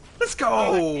 Yes. Let's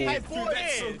go! Hey, Dude, boys,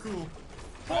 that's so cool. boys,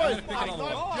 I'm gonna pick I'm it all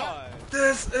not up. God.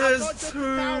 This I'm is not just a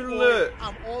too cowboy, lit.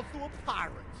 I'm also a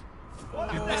pirate. Oh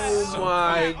so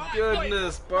my Alright,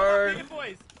 goodness, boys, bro.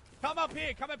 Come up here,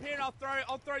 boys. Come up here, and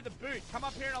I'll throw the boot. Come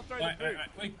up here and I'll throw the Right, boot. right, right.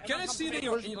 Wait, can I see it in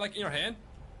your, like, in your hand?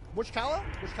 Which color?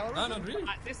 Which color No, is not it? really.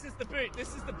 This is the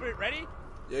boot. Ready?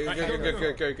 Yeah,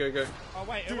 go. Oh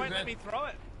wait, it Dude, won't let man. me throw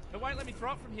it. It won't let me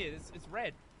throw it from here. It's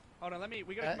red. Hold on,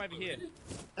 we gotta come over here.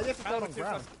 I guess it's How not do on we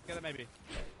ground. together maybe?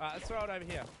 Alright, let's throw it over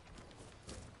here.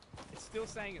 It's still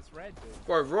saying it's red, dude.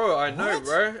 Bro, Roy, I know, What?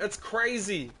 bro. It's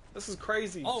crazy. This is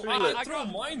crazy. Oh, Too I- lit. I throw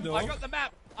mine, though. I got the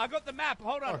map.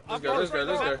 Hold on. Let's go, let's go,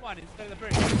 let's the go. map one instead of the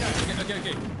boot. Let's go.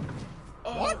 Okay.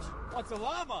 Oh, What? What's a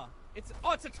llama? It's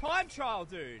a time trial,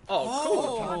 dude. Oh,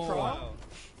 cool. Time trial.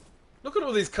 Look at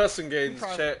all these custom games,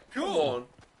 Okay. chat. Come on.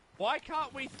 Why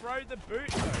can't we throw the boot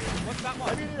though? What's that one?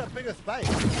 Maybe you need a bigger space.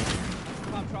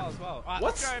 Time trial as well. Alright, What?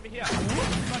 let's go over here.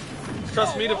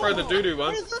 Trust me to throw the doo-doo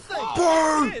one. What is this thing?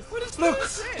 Boom! What is Look!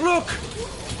 this? Look!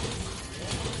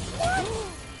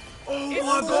 Oh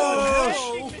my gosh!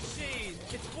 Vending machine.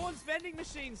 It spawns vending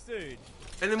machines, dude.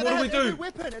 And then And what it do we has every do?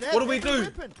 weapon. It has What do we every do?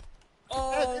 weapon.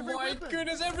 Oh every my weapon.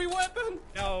 goodness, every weapon!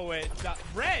 No, it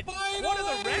red. Finally! What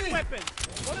are the red weapons?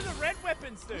 What are the red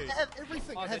weapons, dude? It has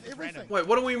everything. Oh, It has they're just everything. random. Wait,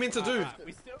 what are we meant to do?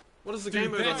 We still. What is the Dude,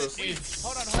 game mode on that's this? it.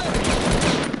 Hold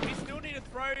on. We still need to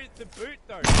throw the boot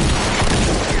though.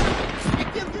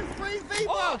 It gives you free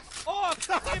V-Bucks. Oh,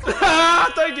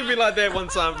 Don't give me like that one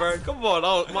time, bro. Come on.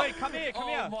 Oh, my, wait, come here, come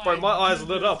here. bro, my eyes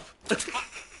lit up.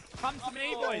 Come to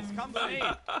me, boys. Come to me.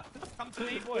 Come to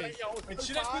me, boys. Wait,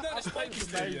 should I put out a spiky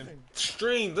stadium?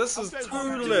 Stream, this is too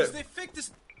Dude, lit.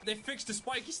 they fixed the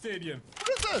spiky stadium. What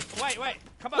is this? Wait.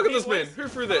 Come up Look at here, this man. boys. Who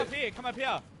threw Come that? up here. Come up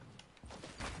here.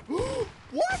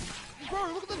 What?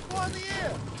 Bro, look at this fly in the air.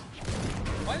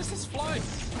 Why does this fly?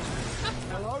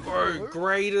 Hello, Bro,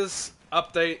 greatest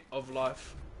update of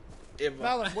life ever.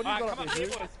 Malin, what do you Alright, got come up up there, here,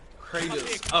 dude? boys.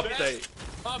 Greatest update.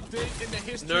 Update in the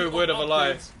history No of word of a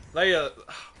lie. updates. Leia,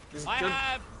 there's, I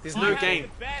have. there's I no have game.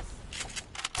 The best.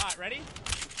 Alright, ready?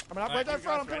 Coming up Alright, right there you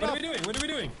front. I'm guys coming What up. are we doing? What are we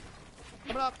doing?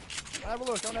 Coming up. Have a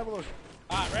look. Have a look.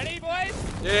 Alright, ready, boys?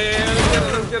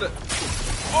 Yeah, let's get it.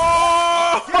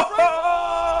 Oh!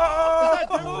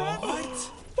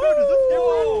 Dude, is this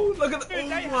different? Look at the, Dude, oh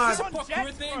they're my, on Fuck jets,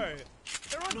 with him. bro.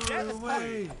 They're on no jets.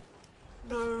 way.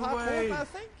 No Parkour, way. I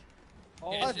think?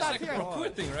 Oh, Yeah, it's it's just like a not here.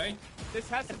 parkour thing, right? this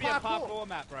has to be a parkour. parkour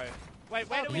map, bro. Wait,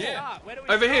 where do we Yeah. start? Where do we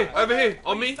Over start? here, over here.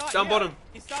 Oh, On you me, start down here. bottom.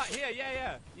 You start here,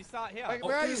 yeah. You start here. Wait,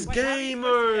 where are you? this Wait, how are you game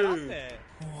supposed to get up mode. there?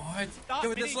 What? Start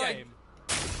Yo, that's like... minigame.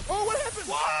 Oh, what happened?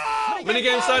 Whoa!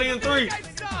 Minigame starting in 3.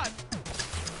 Minigame start!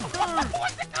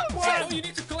 Oh, you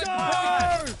need to collect No!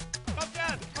 points! Come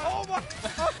down! Oh my!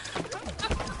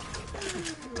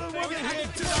 Bring it here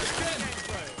to the pen!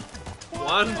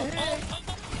 One.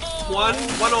 Oh,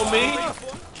 One on me.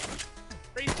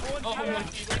 Respawn, Oh, you my- have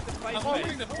to win the place, I'm mate.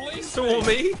 moving the place. 2 on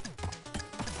me.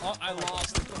 Oh, I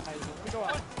lost. We go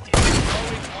up. What is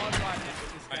going on right now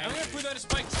with this I'm gonna game? put out a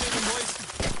spike stadium, boys.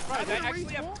 Bro, they gonna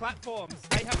actually have respawn? platforms.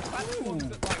 They have platforms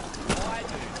that like fly, dude.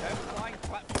 They have flying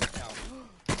platforms now.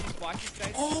 These spiky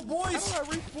stages. Oh, How boys! do I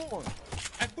respawn?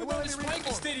 I put Well, out a let me spiky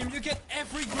respawn. stadium. You get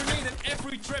every grenade and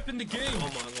every trap in the game. Oh my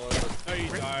god. No, you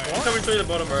don't. I'm coming through the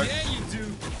bottom, bro. Yeah, you do.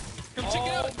 Come check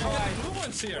it out. I got my- the blue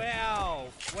ones here. Wow.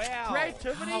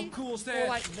 Creativity How cool is for that?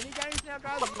 like mini games now,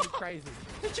 guys. It's crazy.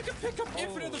 But you can pick up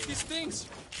infinite of these things.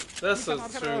 This I'm is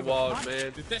coming too over. wild,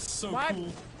 man. Dude, that's so My,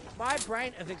 cool. my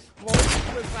brain is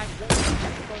exploding with like so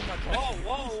much.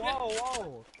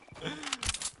 Whoa. Wait,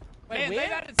 Man, where?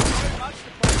 they've added so much to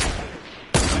play.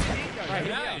 Where did he go? Right, Over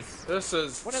here. Nice. This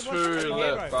is What is- too what's the game,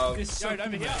 lit, bro? bro. It's so Yo, over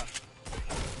cool. here.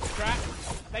 Trap.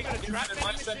 They got a trap Infinite vending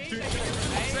mindset, machine. dude. They got a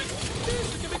grenade.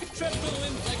 Dude, you can make a trap tunnel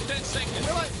in like 10 seconds.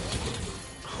 We're like,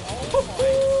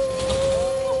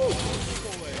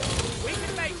 We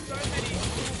can make so many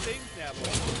cool things now,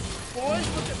 boys. boys,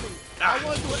 look at me. I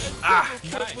want to do it.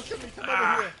 Nice. Look at me. Come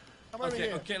over here. Come over Okay,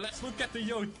 here. okay, let's look at the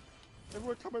Yod.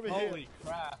 Everyone, come over here. Holy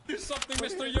crap. Do something,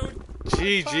 Mr. Yod.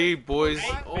 GG, boys.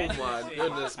 Eight Oh vending my machines.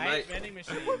 goodness, Eight mate. vending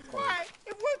machines. Quiet.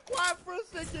 It went quiet for a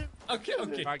second. Okay,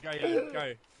 okay. Alright, go, yeah,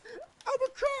 go. I'm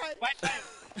gonna cry. Wait.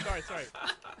 Sorry.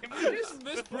 Can we just,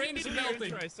 This before you brain's do your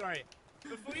melting. intro, sorry.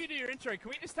 Before you do your intro, can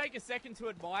we just take a second to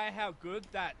admire how good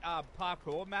that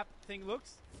parkour map thing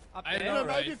looks? Up I there? know, No,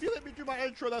 right? maybe if you let me do my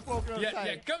intro, that's what I'm gonna Yeah,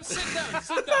 say. yeah, come sit down,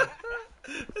 sit down.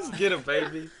 Let's get it,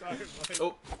 baby. Sorry, boys.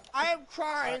 Oh, I am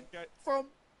crying Alright, from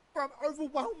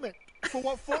overwhelmment for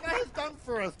what Fortnite has done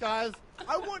for us, guys.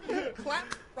 I want you to clap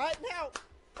right now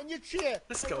and you cheer.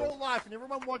 Let's in go. real life, and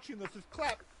everyone watching this, just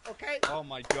clap, okay? Oh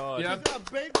my god. Yeah. This is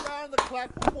a big round of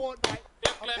clap for Fortnite.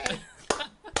 Okay?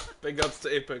 big ups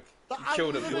to Epic. The You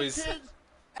killed it, boys. unlimited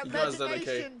You guys done okay.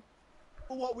 imagination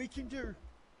for what we can do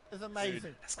is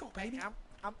amazing. Let's go, baby.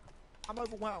 I'm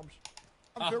overwhelmed.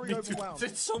 I'm Ah, very me too. overwhelmed.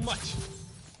 It's so much.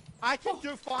 I can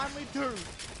finally do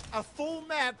a full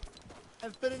map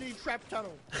Infinity Trap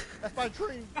Tunnel. That's my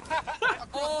dream.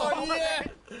 Oh, yeah.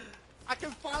 I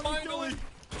can finally do Finally. it.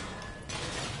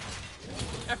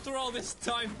 After all this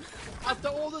time. After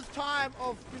all this time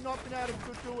of me not being able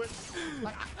to do it,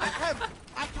 like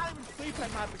I can't even sleep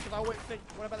at night because I always think,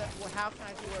 what about that? Well, how can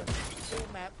I do a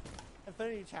full map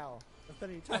Infinity Tower,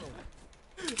 Infinity Tunnel?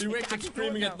 You wake I up can do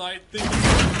screaming it at now. night, thinking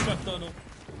about the trap tunnel.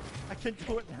 I can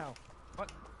do it now.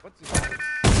 What's this?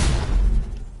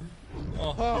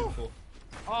 Oh, Oh. beautiful.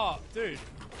 Oh, dude,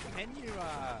 can you? Oh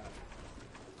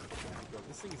my God,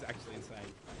 this thing is actually insane.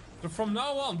 So from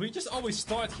now on, we just always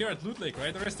start here at Loot Lake,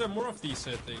 right? Or is there more of these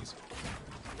things?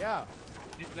 Yeah.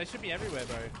 They should be everywhere,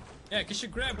 bro. Yeah, because you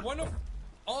grab one of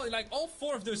all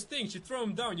 4 of those things, you throw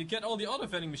them down, you get all the other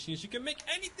vending machines, you can make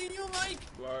anything you like.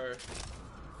 Bro.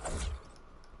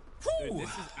 Dude, this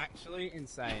is actually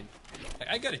insane.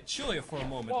 I gotta chill here for a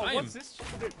moment. Whoa, what's this?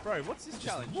 Dude, bro, what's this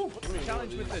challenge? What's the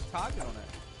challenge with the target on it?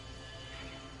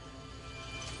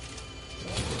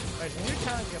 Wait, so you're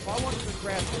telling me if I wanted to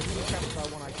grab as many traps as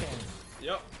I want, I can.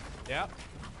 Yep. Yeah.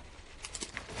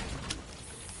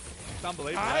 It's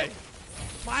unbelievable, Alright. eh?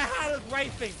 My heart is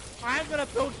racing. I'm gonna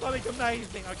build something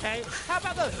amazing, okay? How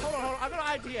about this? Hold on. I got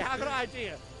an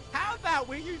idea. How about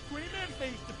we use 20 minutes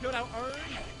each to build our own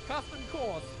custom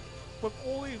course with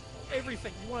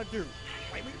everything you want to do?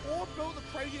 Like, we all build the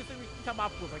craziest thing we can come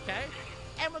up with, okay?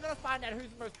 And we're gonna find out who's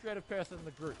the most creative person in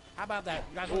the group. How about that?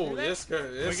 You guys want to do Oh, that? yes, go.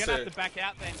 Yes, We're gonna have to back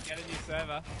out then and get a new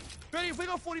server. Ready? We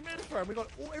got 40 minutes, bro. We got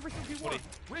everything we want.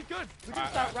 40. We're good. We can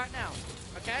start right now.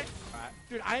 Okay? Alright.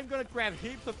 Dude, I am gonna grab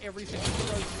heaps of everything to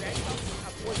create something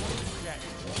I've always wanted to create.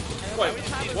 And Wait, every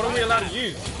time what are we right allowed now, to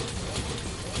use?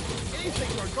 Anything,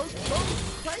 bro. Go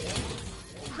crazy.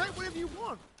 Create whatever you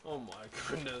want. Oh my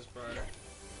goodness, bro.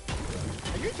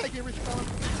 Are you taking everything on?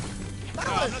 No,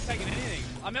 I'm not taking anything.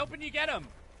 I'm helping you get them.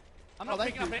 I'm not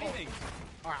thank picking up you. anything.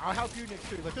 Alright, I'll help you next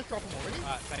too. Let's just drop them already.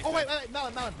 Alright, thanks, Oh, wait,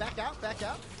 Melon, back out.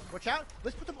 Watch out.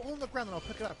 Let's put them all on the ground and I'll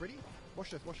pick it up. Ready? Watch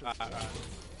this. Alright.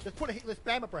 Just put it, let's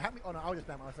spam it, bro. Help me. Oh, no, I'll just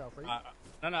spam it myself. Ready?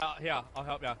 No, here, I'll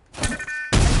help you.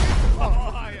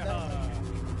 Oh, yeah.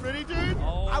 Ready, dude?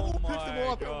 Oh I will pick my them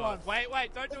all up God. at once.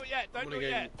 Wait, don't do it yet. Don't do it get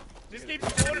yet. Just keep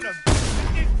supporting them.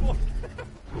 Just keep supporting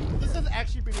them. This has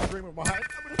actually been a dream of mine.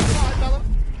 I'm gonna cry, fella.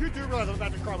 You do realize I'm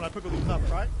about to cry when I pick all these up,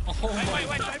 right? Oh my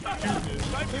Wait, don't pick them up.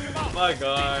 Don't pick them up. My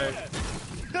God.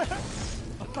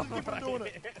 Keep on doing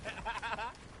it.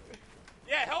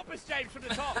 Yeah, help us, James, from the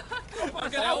top.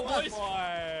 Fucking hell, Oh boys.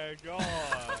 my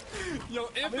God. Yo,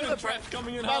 infinite traps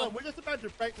coming in Melon, hot. we're just about to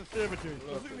break the server, dude.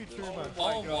 This is gonna be too much.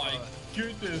 Oh my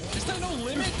goodness. Is there no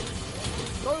limit?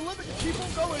 No limit, just keep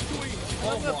on going until we.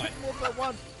 Oh I'm gonna my. pick them all at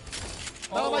once.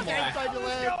 Oh my my. game's starting to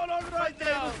What's lag. going on My right game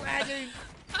now? is lagging.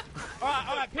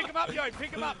 Alright, pick him up, yo.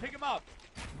 Pick him up.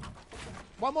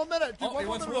 1 more minute, dude. Oh, One he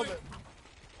more wants minute of wood. it.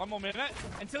 One more minute.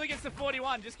 Until he gets to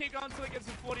 41. Just keep going until he gets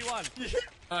to 41.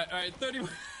 Alright, 30.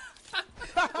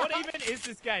 What even is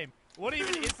this game?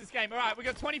 Alright, we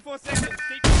got 24 seconds.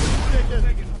 Keep going. 24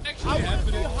 seconds. Actually I want to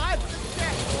see happening. hype in the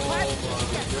chat. Hype in the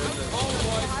chat.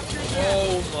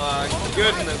 Oh my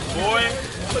goodness, boy.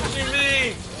 What you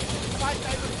mean? My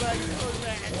game is lagging so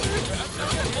bad.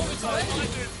 Oh, it's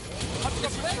lagging. I've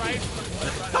got some praise.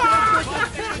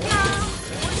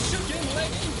 What is your game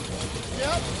lagging?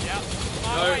 Yep. Yeah.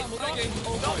 No. Wait, I'm lagging.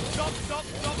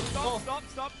 Oh boy.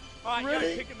 stop. Alright,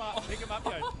 Really? yo, pick him up,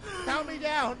 yo. Count me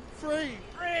down. 3,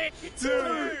 3, 2,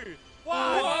 2,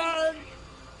 1. 1.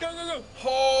 Go.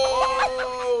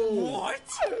 Oh! What?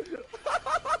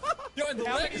 Yo, and the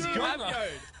How lag many is do you gone have, yo? now.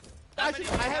 How Actually,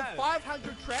 many do I you have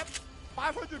 500 traps,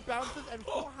 500 bounces, and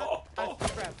 400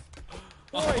 traps.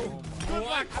 Boy, Oh, good boy.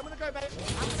 luck. I'm gonna go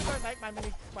make my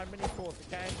mini course.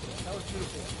 Okay, that was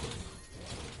beautiful.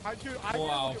 I do. I Wow.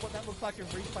 wow. Look at what that looks like in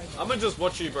replay. I'm gonna just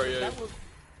watch you, bro. Yeah. That was.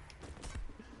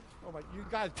 Oh my! You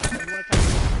guys, you wanna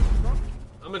come?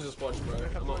 I'm gonna just watch, bro.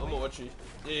 I'm gonna watch you.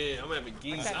 Yeah, I'm gonna have a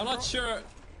geese. Okay. I'm not sure.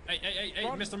 Hey,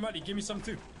 Mr. Muddy, give me some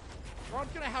too. Ron's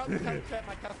gonna help me create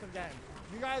my custom game.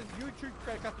 You guys, you two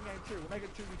create a custom game too. We'll make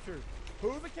it 2v2.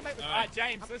 Whoever can make the. Alright,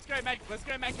 James, let's go make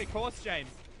the course, James.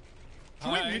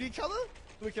 Can we Alright. mute each other?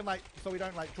 So we can so we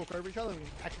don't talk over each other. We can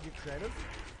actually get creative.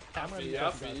 Okay, I'm gonna mute Yeah, I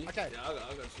you feel guys. you. Okay. Yeah, I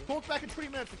got you. Talk back in 20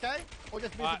 minutes, okay? Or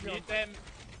just mute Alright, me on. mute them.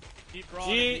 Mute Ron.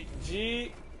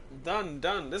 G,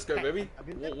 done. Let's go, Okay, baby. I've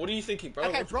been- What are you thinking, bro?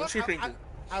 Okay, What you Ron, thinking?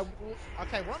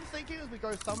 okay, what I'm thinking is we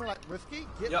go somewhere risky,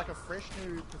 get Yep. a fresh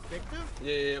new perspective.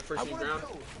 Yeah, fresh I new want to ground.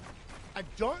 build. I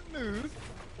don't move,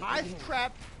 ice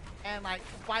trap, and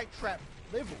spike trap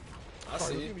level. I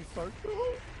Sorry, see. it's gonna be so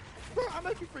cool. Bro, I'm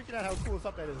actually freaking out how cool this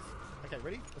update is. Okay,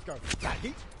 ready? Let's go. That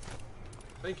heat.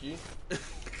 Thank you.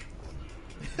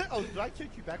 Oh, did I kick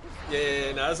you backwards?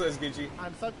 Yeah, no, that's Gucci.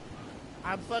 I'm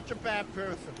such a bad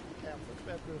person. Okay, I'm such a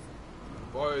bad person.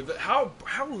 Bro,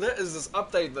 how lit is this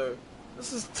update though?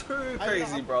 This is too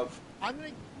crazy, bruv. I'm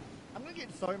gonna get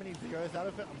so many videos out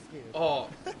of it. I'm scared. Oh,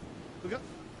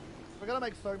 We're gonna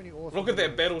make so many awesome. look at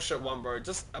that videos. battleship one, bro.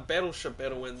 Just a battleship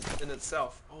battle in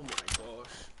itself. Oh my gosh.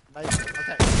 Amazing.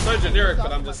 Okay. So generic,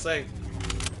 but I'm just saying.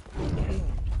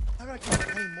 I gotta keep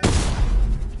playing more.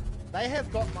 They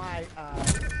have got my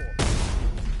support.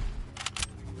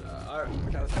 Okay,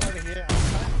 let's come over here and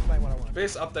I'll explain what I want.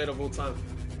 Best update of all time.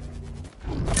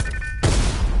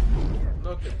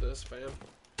 Look at this, fam.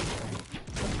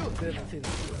 Let's do a bit of a teaser.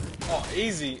 Oh,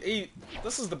 easy.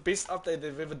 This is the best update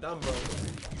they've ever done, bro.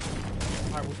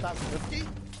 Alright, we'll start with Risky.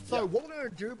 So what we're gonna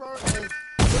do, bro, is we're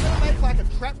gonna make like a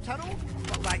trap tunnel,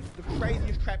 but like the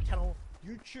craziest trap tunnel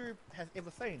YouTube has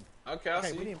ever seen. Okay, I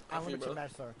see. We need I feel you, unlimited brother.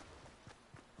 match though.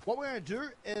 What we're gonna do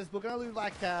is we're gonna do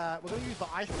like we're gonna use the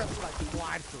ice trap to like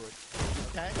glide through it.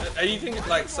 Okay. Are you thinking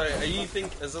like so? Are you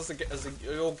think is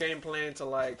your game plan to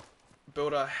like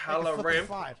build a hella slip and ramp?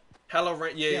 slide. Hella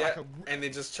ramp, yeah, like and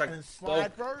then just chuck and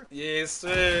slide, bulk. bro. Yes,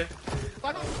 sir.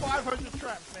 Like on 500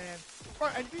 traps, man. Bro,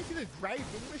 and do you see this grave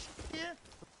English here?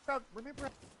 Bro, remember?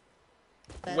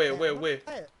 Where?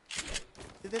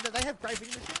 They have grave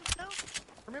English now.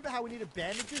 Remember how we needed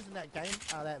bandages in that game,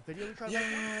 that video we tried to make?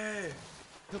 Yeah.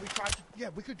 So we tried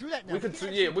to, we could do that now. We could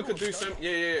do, we could do some,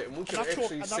 and we could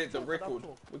actually set the record.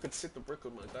 talk. We could set the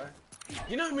record, my guy.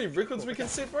 You know how many records we can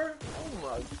set, bro? Oh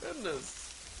my goodness.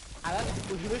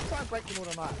 Let's try and break them all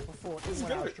tonight before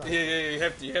anyone else tries. Yeah, you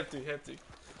have to.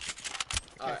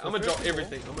 Alright, so I'm gonna drop first of all-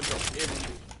 everything. I'm gonna drop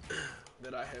everything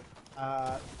that I have.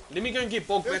 Uh, Let me go and get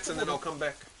bulk First mats and of then all- I'll come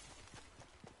back.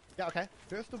 yeah, okay.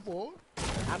 First of all,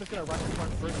 I'm just gonna run this one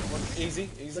through. Easy.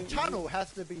 The tunnel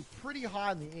has to be pretty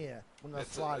high in the air when they're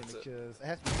That's it, sliding, that's it. because it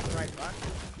has to be straight,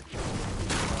 right?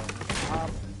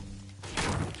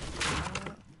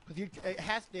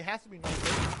 Because there has to be no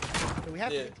hills. So we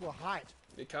have Yeah. to get to a height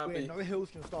It can't where be. no hills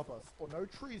can stop us, or no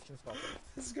trees can stop us.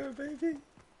 Let's go, baby.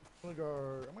 I'm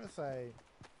gonna say,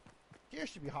 here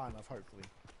should be high enough, hopefully.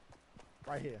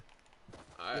 Right here.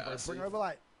 Alright, I Bro, see. bring over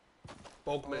like,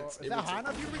 Bulk is mats, that everything. high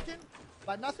enough, you reckon?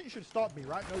 Like nothing should stop me,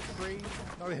 right? No trees,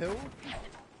 no hill. You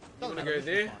Doesn't wanna matter, go this is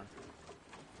there? fine.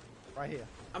 Right here.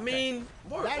 I mean,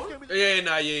 what? That's what? gonna be-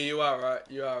 Yeah, you are right.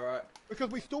 You are right. Because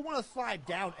we still want to slide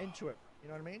down into it. You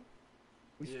know what I mean?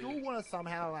 We Yeah. still want to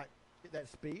somehow like get that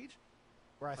speed.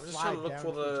 Where I I'm just slide trying to look down for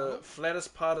into the tunnel.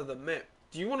 flattest part of the map.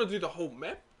 Do you want to do the whole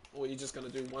map, or are you just gonna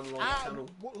do one long tunnel?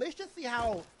 Well, let's just see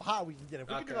how far we can get. If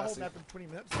we can do Okay, the I whole see. map in 20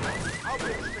 minutes, I'll be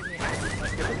extremely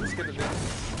happy. Let's get it there.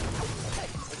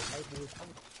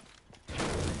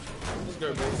 Let's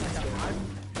go, baby.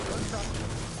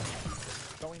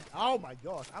 Going. Oh my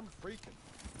gosh, I'm freaking.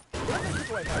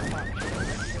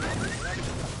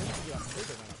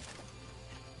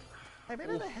 Hey,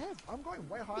 maybe they have. I'm going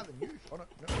way higher than you. Oh, no.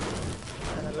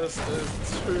 This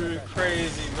is too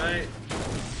crazy, mate.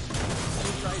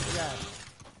 Too crazy, yeah.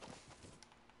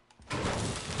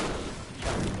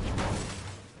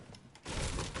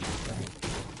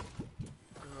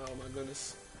 Oh my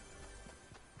goodness.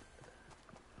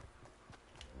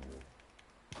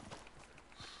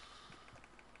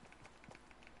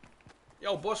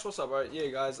 Yo, boss, what's up, bro? Yeah,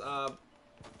 guys. Oh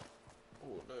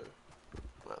no.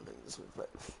 I think this will play.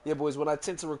 Yeah, boys. When I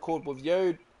tend to record with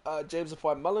Yode,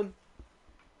 Jamesify Mullen,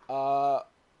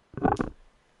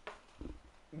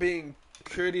 being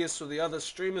courteous to the other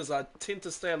streamers, I tend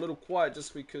to stay a little quiet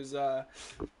just because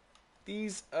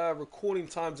these are recording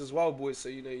times as well, boys. So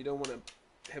you know you don't want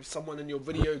to have someone in your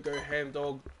video go ham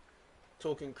dog,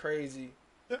 talking crazy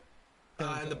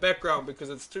in the background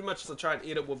because it's too much to try and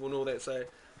edit with and all that. So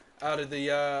out of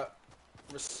the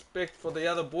respect for the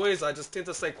other boys, I just tend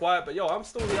to stay quiet. But yo, I'm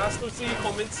still here. I still see your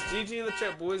comments. GG in the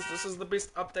chat, boys. This is the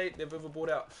best update they've ever brought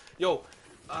out. Yo,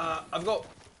 I've got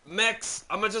Max.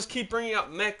 I'm gonna just keep bringing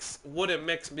up Max wood and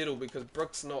Max metal because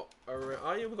Brick's not around.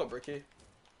 Oh yeah, we got Brick here.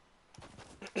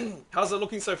 How's it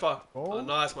looking so far? Oh. Oh,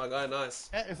 nice, my guy. Nice.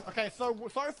 Okay, so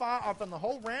far I've done the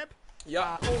whole ramp.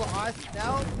 Yeah. All the ice.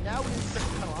 Now we need to create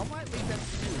the tunnel. I might leave that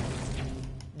to you.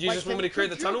 You Wait, just want me to create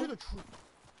the could you tunnel? do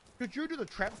Could you do the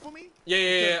trap for me?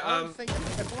 Yeah. Because I'm thinking,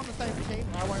 if we're on the same team,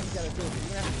 I won't be able to do it. You're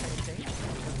gonna have to change team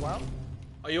as well.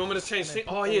 Oh, you want me to change And team?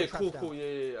 then Oh put all yeah, the traps cool, down. cool.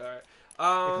 Yeah. Alright.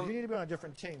 Because you need to be on a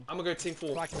different team. I'm gonna go team 4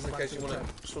 So I can just in run case through you the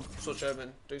want to switch over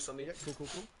and do something. Yeah, cool.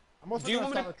 I'm also Do you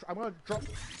gonna want me start I'm gonna drop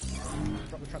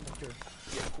the trap down too.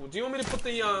 Yeah, cool. Do you want me to put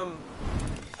the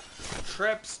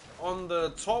traps on the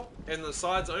top and the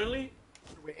sides only?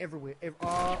 Everywhere.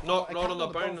 Not on the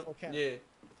bone. Yeah.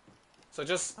 So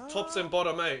just tops and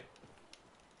bottom, eh?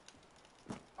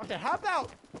 Okay, how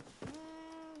about?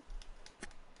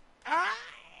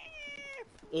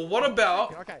 Or what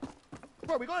about? Okay.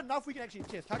 Bro, we got enough we can actually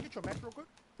test. Can I get your match real quick?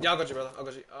 Yeah, I got you, brother. I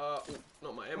got you. Ooh,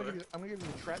 not my I'm ammo. gonna give you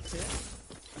the traps here.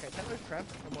 Okay, take those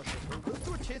traps and watch this. Let's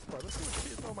do a test, bro. Let's do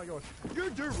a test. Oh my gosh. You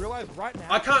do realize right now.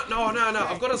 I can't. No.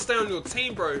 I've got to stay on your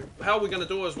team, bro. How we're gonna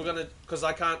do is because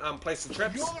I can't place the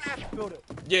traps. You're gonna have to build it.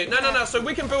 Yeah, no. So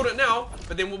we can build it now,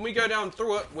 but then when we go down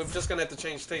through it, we're just gonna have to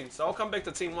change teams. So I'll come back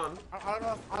to team 1. I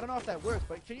don't know if that works,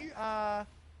 but can you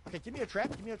Okay, give me a trap.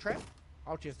 Give me a trap.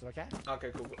 I'll test it. Okay.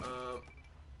 Okay, cool.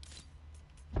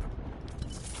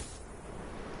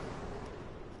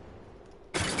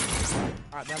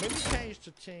 Alright, now let me change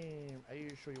to team. Are you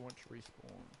sure you want to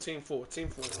respawn? Team 4. Team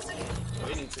 4.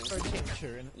 Or any team. So team 2,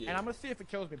 and Yeah. I'm gonna see if it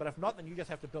kills me. But if not, then you just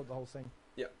have to build the whole thing.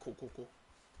 Yeah, cool.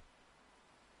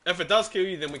 If it does kill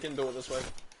you, then we can do it this way.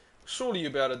 Surely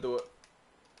you'll be able to do it.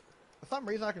 For some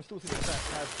reason, I can still see the trap.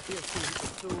 It's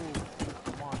still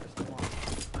on. It's still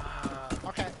on.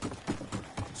 Okay.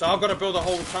 So I've got to build a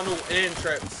whole tunnel and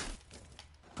traps.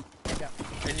 Yeah.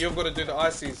 And you've got to do the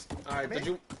ices. Alright, Come did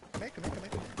you... Come here.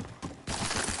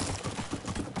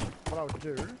 What I would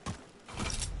do...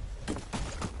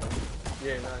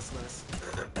 Yeah, nice.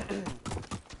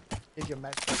 Is your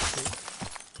match too.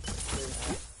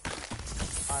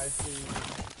 I see.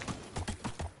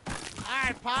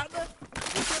 Alright, partner!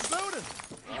 Let's get building!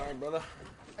 Alright, brother.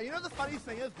 And you know the funny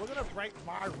thing is, we're gonna break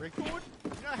my record.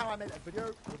 You know how I made that video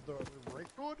with the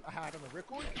record? How I done the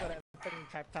record? So that fucking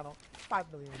trap tunnel,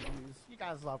 5 million views. You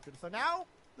guys loved it. So now,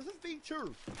 this is V2.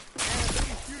 And it's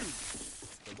really huge.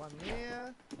 The one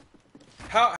there.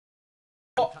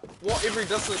 What every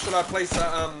distance should I place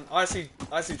a icy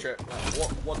trap? Like,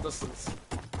 what distance?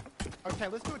 Okay,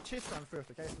 let's do a test run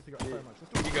first, okay? Since we got so much.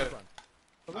 Let's do a You test go. run.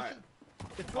 So Alright.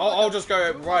 I'll I'll just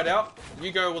go right out.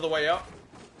 You go all the way out.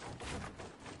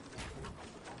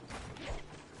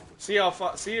 See how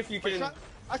far. See if you can.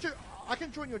 I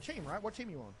can join your team, right? What team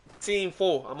are you on? Team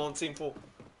 4. I'm on Team 4.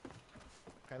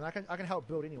 Okay, then I can help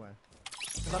build anyway.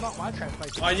 Because I'm not my trap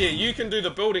place. Oh yeah, you can do the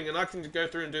building, and I can go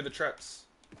through and do the traps.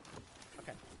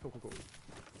 Okay, cool.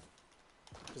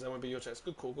 Because that won't be your traps.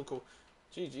 Good call.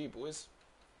 GG boys.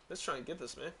 Let's try and get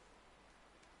this, man.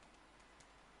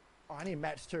 Oh, I need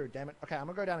mats too. Damn it. Okay, I'm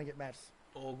gonna go down and get mats.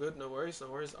 All good. No worries. I'm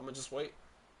gonna just wait.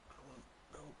 I don't want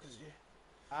to go because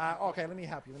Okay, let me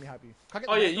help you. Can I get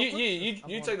Oh the yeah, mats real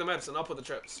quick? you take the maps and I'll put the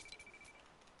traps.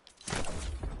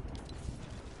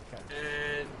 Okay.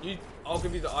 And I'll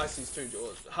give you the ices too,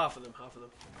 George. Half of them.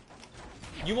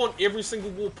 You want every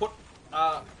single wall put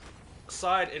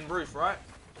side and roof, right?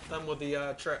 Done with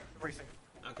the trap. Everything.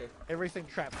 Okay. Everything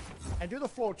trapped. And do the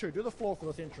floor too. Do the floor for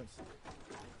this entrance.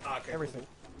 Okay. Everything. Cool.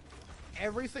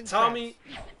 Everything. Tell trapped. me.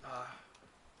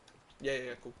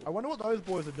 Yeah, cool. I wonder what those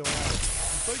boys are doing. I'm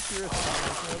so curious about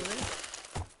this over there.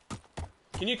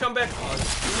 Can you come back? When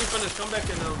you finish, come back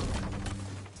and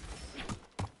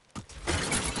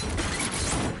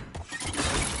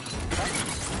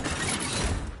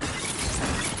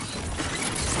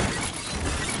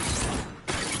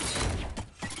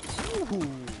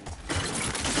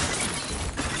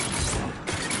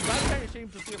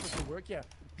To see if it can work. Yeah,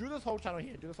 do this whole tunnel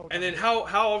here. And then how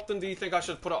often do you think I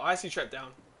should put an icy trap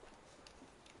down?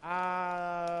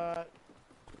 Let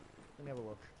me have a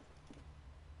look.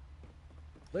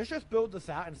 Let's just build this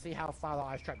out and see how far the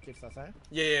ice trap gets us, eh?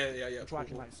 Yeah. Before I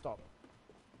can like stop.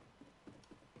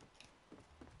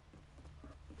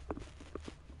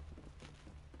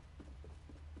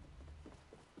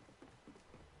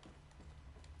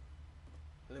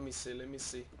 Let me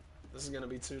see. This is gonna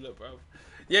be too lit, bro.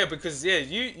 Yeah, because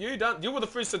you were the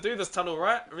first to do this tunnel,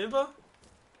 right? Remember?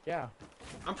 Yeah.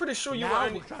 I'm pretty sure you now were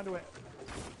only. we're trying to do it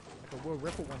like a World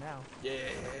Ripple one now. Yeah.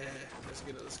 Let's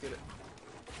get it.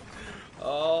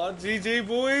 Oh, GG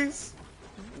boys.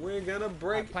 We're gonna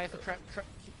break. Place a trap.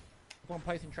 One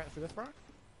placing traps for this, bro.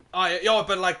 Oh yeah,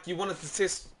 but like you wanted to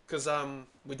test because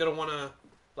we didn't want to.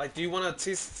 Like, do you want to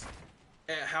test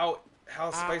how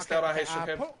spaced out our head should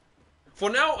have? For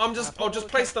now, I'll just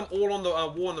place them all on the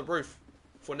wall and the roof.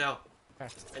 For now,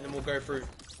 okay. And then we'll go through.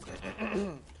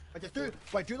 Do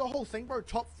the whole thing, bro.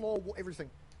 Top floor,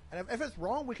 everything. And if it's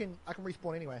wrong, I can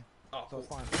respawn anyway. Oh, so cool. it's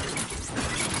fine.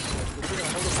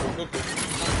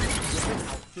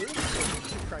 Good.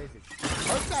 Crazy.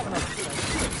 Hope to have enough.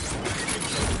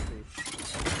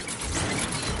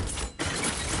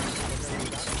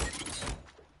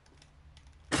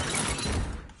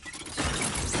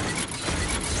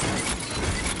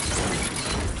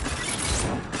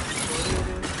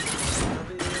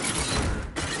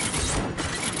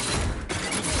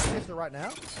 Right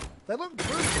now, they look good.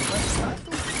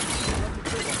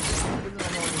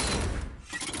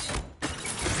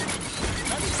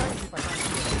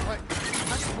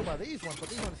 By these ones, but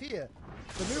these ones here,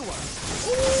 the new ones.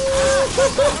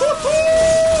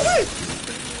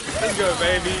 Let's go,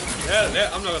 baby.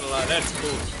 I'm not gonna lie, that's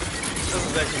cool. This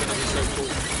is actually gonna be so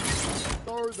cool.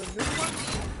 So the new ones,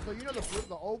 so you know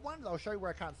the old ones, I'll show you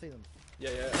where I can't see them. Yeah.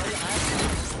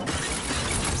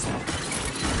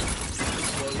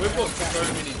 Well, we've got so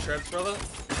many traps, brother.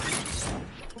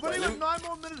 We've only got 9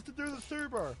 more minutes to do this too,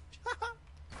 bro.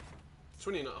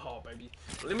 29. Oh, baby.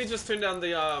 Let me just turn down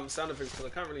the sound effects because I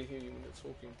can't really hear you when you're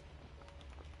talking.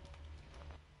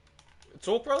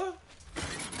 Talk, brother?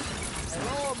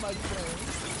 Hello, my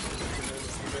friend.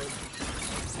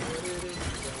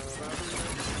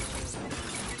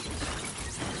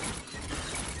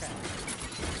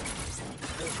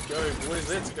 Let's go, boys.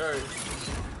 Let's go.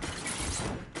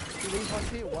 These ones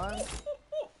here, one.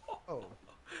 Oh.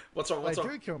 What's wrong? What's They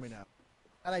wrong? do kill me now.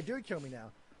 And they do kill me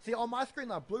now. See, on my screen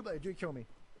they're blue, but they do kill me.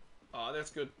 Oh,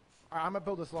 that's good. Alright, I'm gonna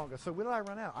build this longer. So when did I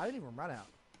run out? I didn't even run out.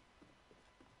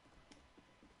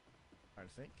 I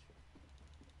think.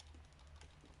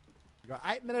 We got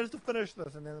 8 minutes to finish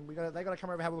this, and then they gotta come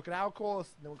over and have a look at our course,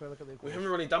 and then we're gonna look at their We course. haven't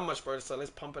really done much, bro, so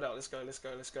let's pump it out. Let's go, let's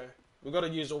go, let's go. We've got to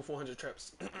use all 400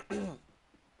 traps.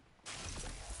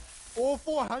 All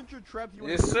 400 traps. You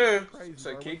Yes, sir. Crazy,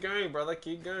 So bro. keep going, brother.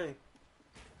 Keep going.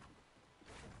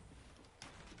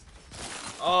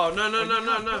 Oh, no, no, no,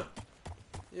 no, no.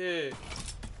 Yeah.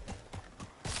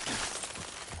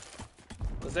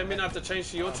 Does that mean I have to change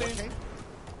to your team? What team?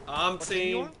 I'm What team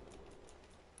you team... on?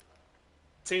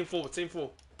 Team 4, team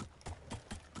 4.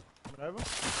 Coming over.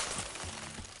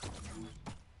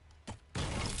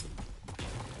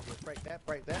 Break that,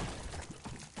 break that.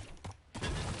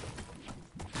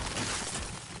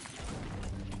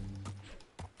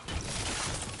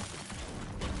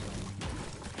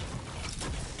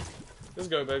 Let's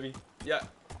go, baby. Yeah.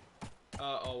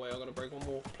 Oh, wait, I gotta break one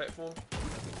more platform.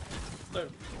 No. There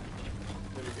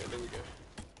we go, there we go.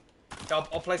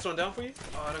 I'll place one down for you.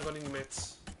 Oh, I don't got any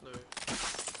mats. No.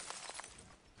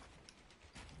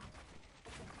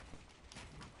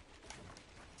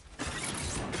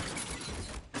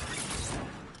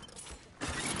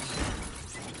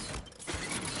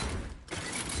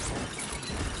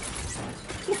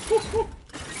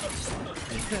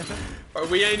 Bro,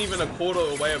 we ain't even a quarter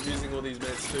away of using all these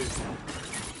mats too.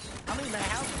 How many, man?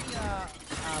 How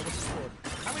many, what's it called?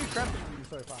 How many traps have you used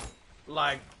so far?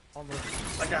 Like On the...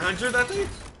 100, I think.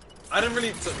 I didn't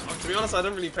really, to be honest, I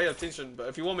didn't really pay attention. But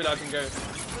if you want me to, I can go.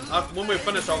 When we're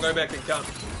finished, I'll go back and count.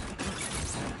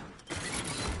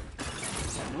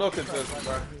 Look at this,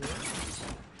 bro.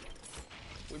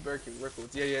 We breaking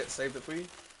records. Yeah, yeah, saved it for you.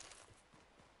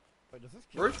 Wait, does this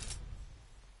kill? Ruth?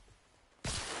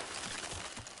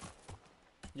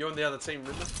 You're on the other team,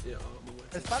 remember? Yeah, I'm away.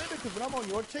 It's funny because when I'm on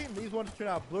your team, these ones turn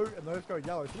out blue and those go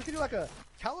yellow. So we can do like a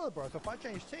color, bro. So if I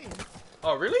change teams,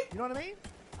 Oh, really? you know what I mean?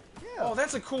 Yeah. Oh,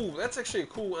 that's actually a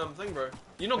cool thing, bro.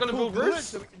 You're not gonna Cool build glue roofs?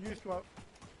 So we can use come up.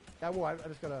 Yeah, well, I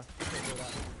just gotta do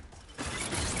that.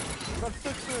 We got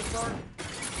 6 minutes, bro.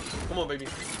 Come on, baby.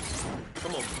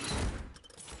 Come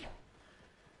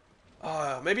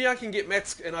on. Maybe I can get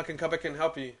mats and I can come back and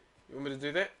help you. You want me to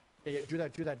do that? Yeah, do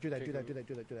that. Do that.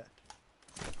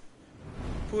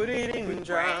 Put it in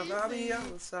drive, I'll be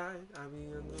outside, I'll be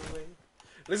on the way.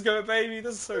 Let's go, baby.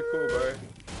 This is so cool, bro.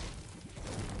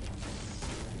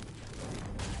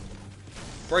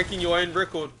 Breaking your own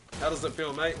record. How does it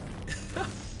feel, mate?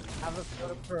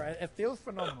 It feels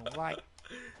phenomenal. Like,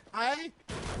 I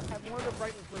have wanted to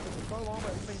break this record for so long,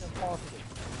 but it's been impossible.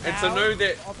 And to know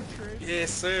that, Opportunity. yes,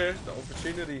 sir, the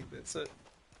opportunity. That's it.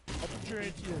 Opportunity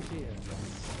is here.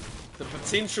 The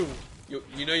potential.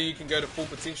 You know you can go to full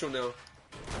potential now.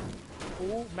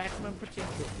 Full maximum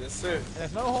potential. Yes, sir. And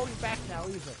there's no holding back now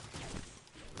either.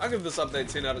 I'll give this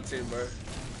update 10 out of 10, bro.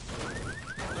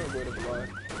 No word of a lie.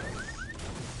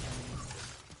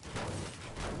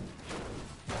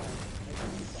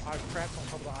 The ice traps on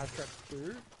top of the ice traps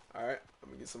too. Alright,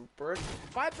 let me get some brick.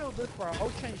 If I build this, bro,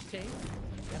 I'll change teams,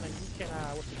 and then you can,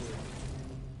 what's the word?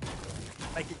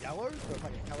 Make it yellow, so it's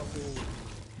like a colorful...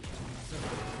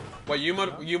 Wait, you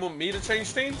want me to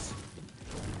change teams?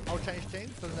 I'll change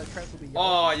teams, so then the traps will be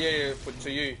yellow. Oh, yeah,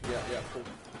 to you. Yeah, cool.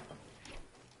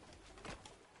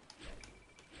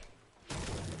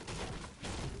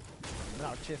 And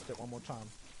I'll test it one more time.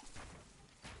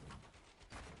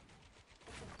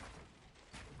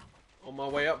 On my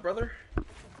way up, brother.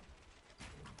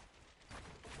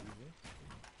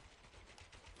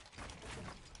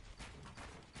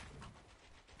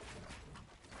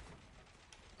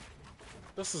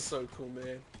 This is so cool,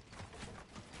 man.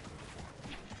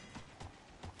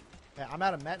 Yeah, I'm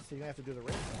out of mats, so you're gonna have to do the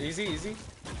rest. Easy, easy.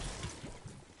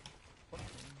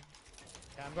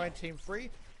 Yeah, I'm going team 3,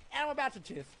 and I'm about to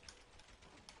test.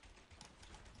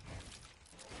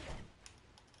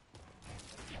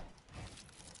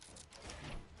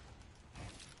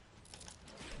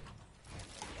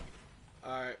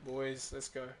 Alright, boys, let's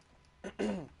go.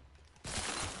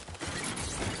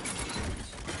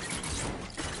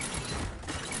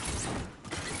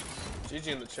 GG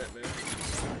in the chat, man.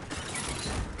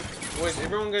 Boys,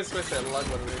 everyone go smash that like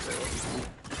button.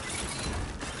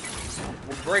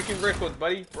 We're breaking records,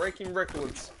 buddy. Breaking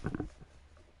records.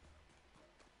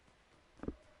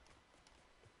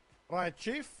 Alright,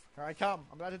 Chief. Here I come.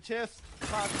 I'm about to test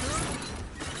part 2.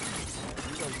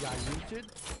 You go diluted.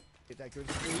 Get that good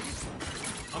speed.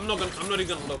 I'm not even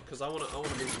gonna look because I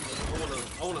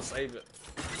wanna save it.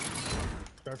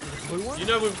 Go for the blue one. You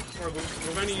know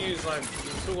we've only used like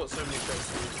we've still got so many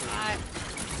tricks. Alright.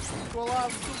 Well,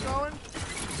 still going.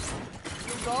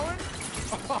 Still going.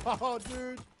 Oh,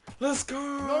 dude. Let's go.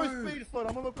 No speed foot.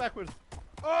 I'm gonna look backwards.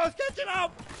 Oh, it's catching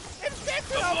up. It's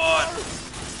catching Come up. on. Bro.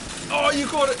 Oh, you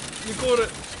caught it. You caught it.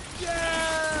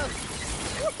 Yes.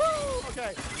 Woohoo.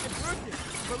 Okay, it's working.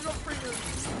 So we got 3 minutes to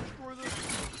screw this.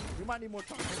 We might need more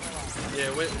time.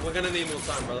 Yeah, we're gonna need more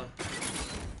time, brother.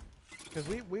 Because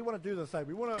we want to do this.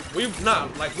 We want to. We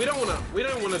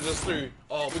don't wanna just do.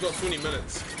 Oh, we got 20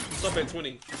 minutes. Stop at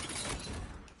 20.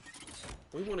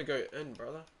 We wanna go in,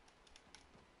 brother.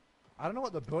 I don't know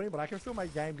what they're building, but I can feel my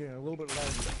game getting a little bit low.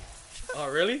 Oh,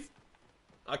 really?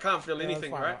 I can't feel Yeah,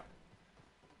 anything, that's right?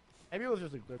 Maybe it was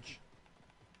just a glitch.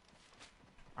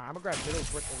 Alright, I'm gonna grab middle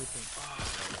brick everything.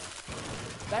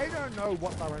 They don't know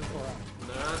what they're in for.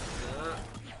 Nah.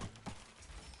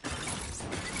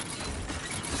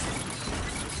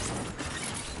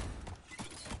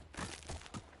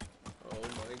 Oh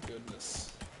my goodness.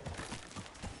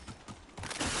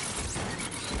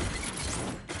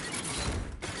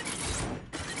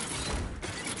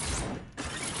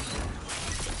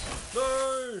 No!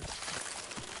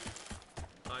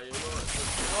 Are you not?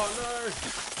 Oh no!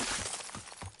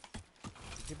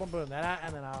 Keep on building that out,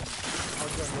 and then I'll go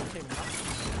and rotate them up.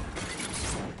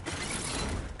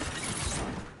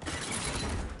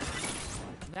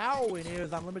 Now all we need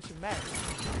is unlimited max.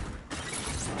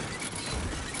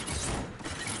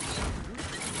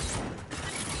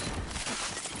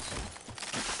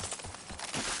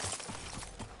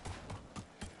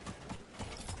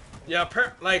 Yeah,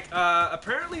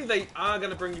 apparently they are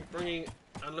gonna bringing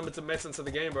unlimited mats into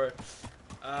the game, bro.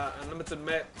 Unlimited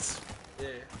mats, yeah,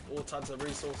 all types of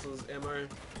resources, ammo.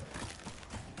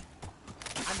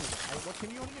 What team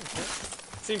are you on again, sir?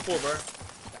 Team 4, bro.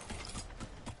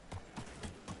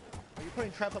 Are you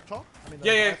putting traps up top? I mean,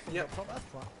 Yeah, yeah. Up top? That's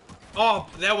fine. Oh,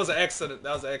 that was an accident.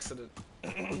 That was an accident.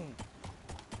 That's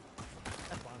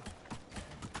fine.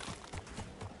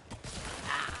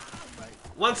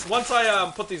 Once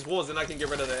I put these walls in, I can get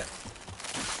rid of that.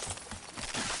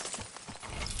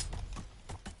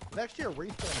 It's actually a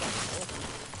respawn button.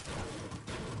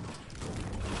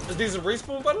 Is these a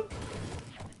respawn button?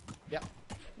 Yep.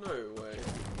 No way.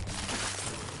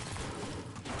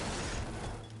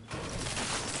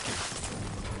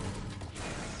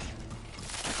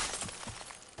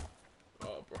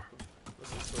 Oh, bro.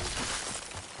 This is so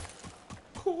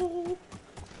cool.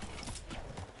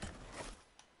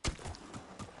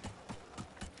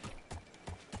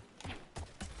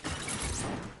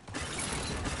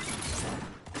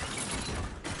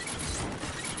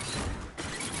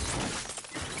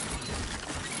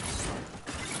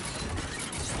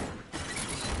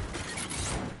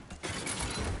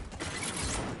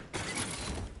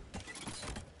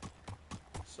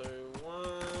 So one.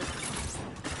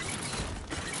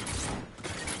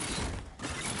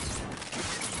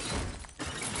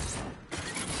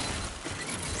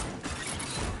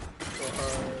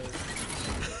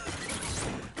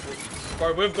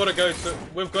 Bro, we've got to go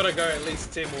at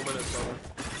least 10 more minutes, brother.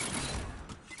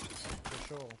 For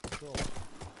sure, for sure.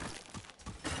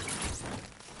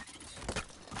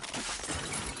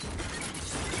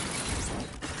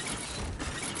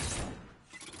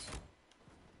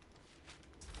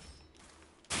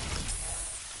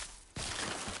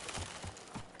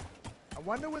 I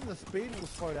wonder when the speed will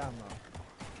slow down though.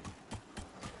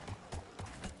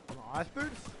 On the ice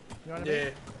boots? You know what I Yeah.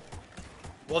 mean?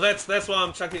 Well, that's why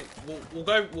I'm chucking.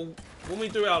 When we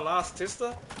do our last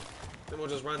tester, then we'll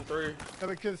just run through. No,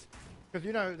 because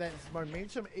you know that's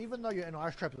momentum. Even though you're in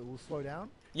ice trap, it will slow down.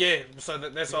 Yeah, so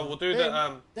that's why we'll do Then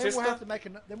the tester. we'll have to make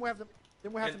then we'll have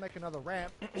to make another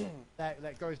ramp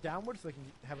that goes downwards so we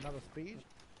can have another speed.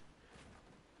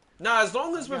 No, as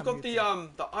long as we've Yeah,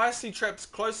 got the icy traps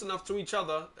close enough to each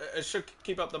other, it should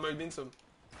keep up the momentum.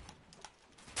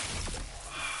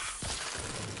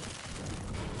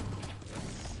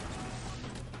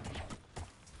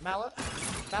 Mallet,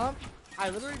 I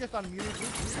literally just unmuted you,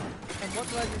 and what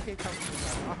did I just hear come from the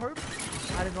side? I hope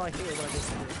I did not hear what I just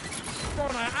heard. Bro,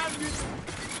 I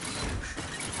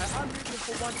unmuted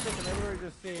for 1 second, I literally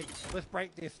just said, let's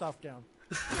break this stuff down.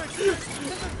 This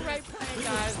is a great plan,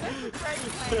 guys. This is a great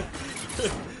plan.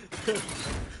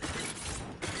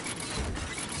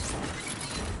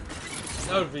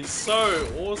 That would be so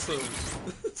awesome.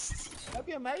 That'd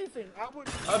be amazing.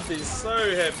 I'd be so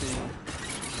happy.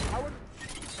 I would.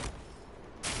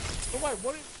 But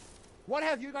wait, what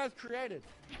have you guys created?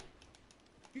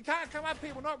 You can't come up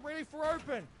here. We're not ready for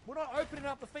open. We're not opening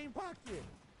up the theme park yet.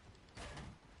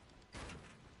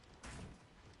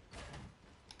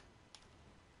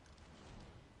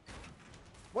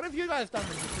 What have you guys done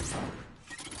with the theme park?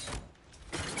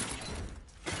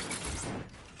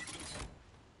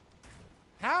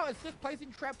 How is this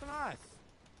placing traps on ice?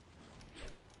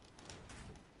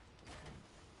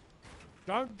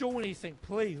 Don't do anything,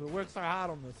 please. We worked so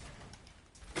hard on this.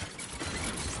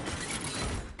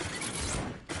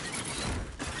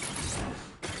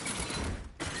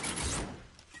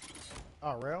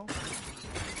 Oh, real?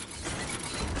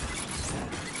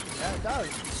 Yeah, it does.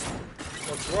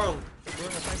 What's wrong? We're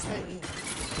on the same page.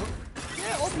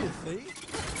 Yeah, obviously.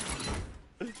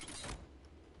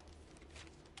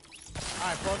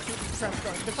 Alright, bro, keep the traps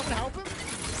going. Can someone help him?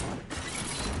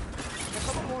 Can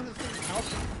someone go on this thing and help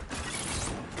him?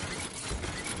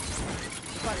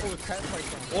 It's like all the traps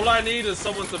placed on. All I need is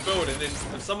someone to build, and then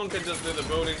if someone can just do the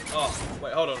building. Oh,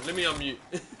 wait, hold on. Let me unmute.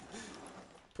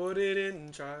 Put it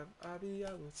in drive. I'll be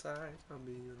outside. I'll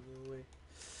be on the way.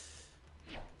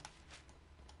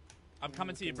 I'm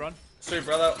coming to you, Bron. Sweet,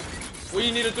 brother. What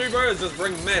you need to do, bro, is just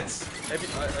bring mats. If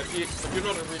you're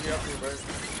not really up here, bro,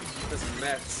 just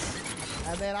mats.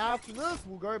 And then after this,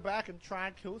 we'll go back and try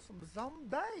and kill some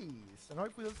zombies. And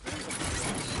hopefully this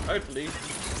thing. Hopefully.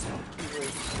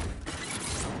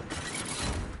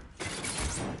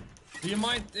 Do you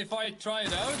mind if I try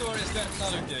it out, or is that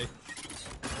not okay?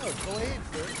 Oh, go ahead,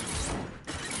 sir.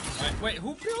 Alright, wait,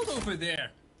 who built over there?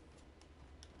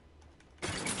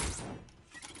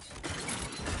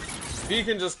 You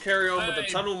can just carry on with the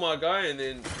tunnel, my guy, and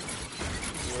then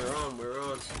we're on. Do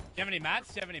you have any mats?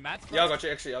 Do you have any mats, bro? Yeah, I got you.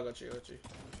 Actually, I got you.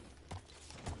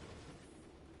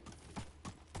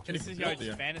 This is your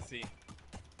fantasy.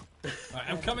 Alright,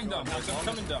 I'm coming down, boys. I'm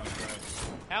coming down.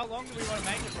 How long do we want to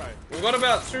make it, bro? We've got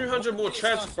about 200 more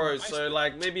traps, bro. So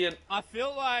like maybe I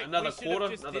feel like another we should quarter,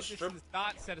 have just another did this strip. from the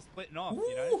start instead of splitting off, Woo!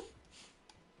 you know?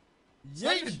 It's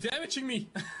not even damaging me.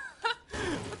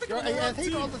 You're on the wrong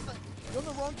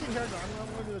team here, I'm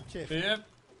going to the chest. Yep.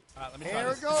 Alright, let me try Here it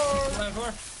this. goes. Clever.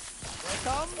 Here it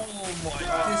comes. Oh my,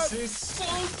 this is so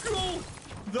cool.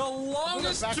 The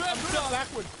longest trap I'm going jump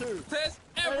backwards too. has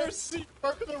ever seen.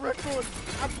 Broken the record.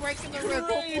 I'm breaking the record,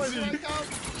 boys. Here I come.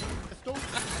 It's still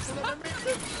never missed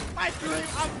it. My dream.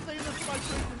 I've seen this in my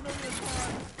dreams a million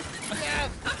times. Yes.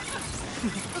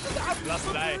 Last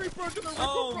day. Really broken the record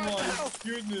Oh right my now.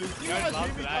 goodness. You guys last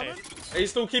hear me day. coming? Are you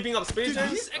still keeping up speed, Dude,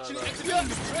 James? he's actually Oh, no. activating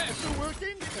the trap. It's still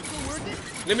working. It's still working.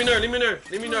 Let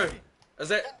me know. Is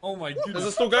that? Oh my Is goodness.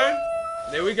 it still going?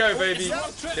 There we go, baby.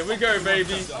 There we go,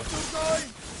 baby. I'm still going.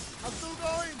 I'm still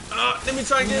going. Let me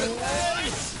try and get it.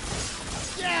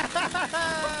 Yeah!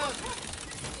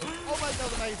 Oh my, that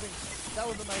was amazing. That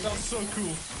was amazing. That was so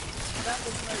cool. That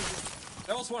was amazing.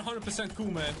 That was 100%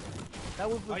 cool, man. That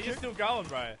was Are you legit. still going,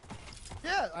 bro?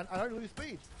 Yeah, I don't lose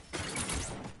speed.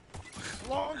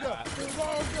 Longer, longer.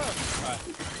 Alright.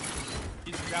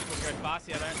 Use the grapple to go fast,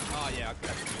 yeah, don't. Oh, yeah, I could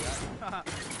actually do that.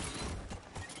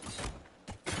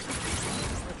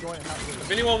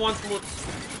 If anyone wants more,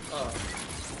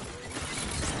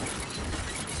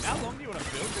 How long do you want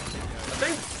to build this thing, I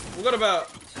think we got about.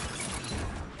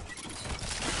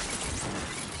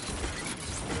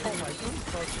 Oh my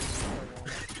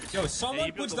goodness. Yo, someone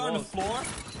you built puts the down the walls. floor,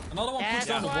 another one puts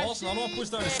down the walls, another one puts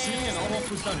down the ceiling, and another one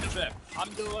puts down the trap. I'm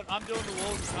doing the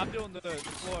walls. I'm doing the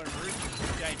floor and roof.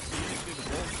 James, you just do the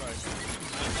walls, bro.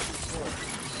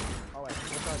 Oh wait,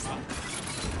 what's that?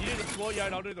 You do the floor, yo,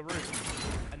 and I'll do the roof.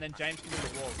 And then James can do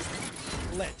the walls.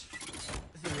 Lit.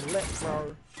 This is lit,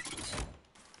 bro.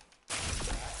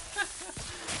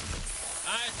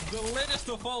 The latest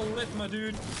of all lit, my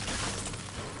dude.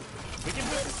 We can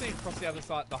build this thing across the other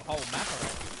side, the whole map,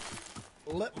 alright?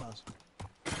 Litmus.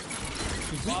 We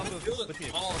Rather can than build split it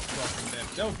it. all across the map.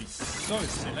 That would be so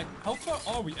sick. Like, how far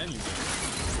are we anyway?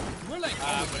 We're like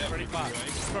We're pretty far.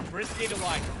 From Risky to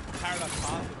like Paradise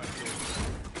Pass, almost, dude.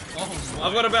 Oh my.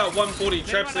 I've got about 140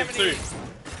 traps Anyone left have too. any-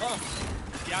 Oh,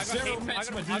 Yeah, I got Zero heaps.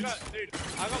 mats, my I got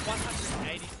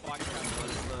 180 spike traps.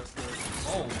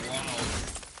 oh wow.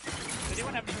 Does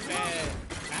anyone have any spare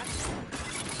mats?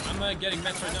 I'm getting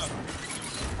mats right now.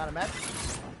 Not a match. I'm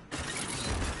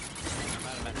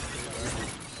out of mats too,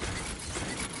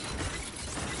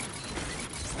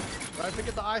 bro. Don't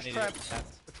forget the ice Need traps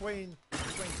mats. between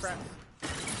traps.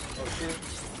 Oh shit.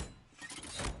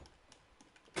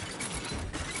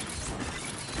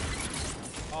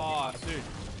 Oh, dude.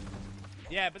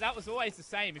 Yeah, but that was always the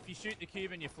same. If you shoot the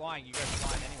cube and you're flying, you go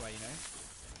flying anyway, you know?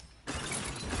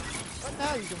 But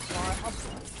now you can fly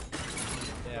upwards.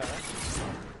 Yeah.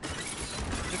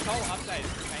 This whole update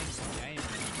has changed the game,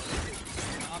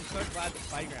 man. I'm so glad the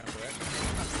playground works.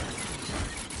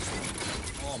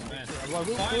 Oh man. Well,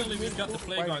 Finally we got the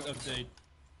playground update.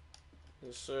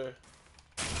 Yes, sir.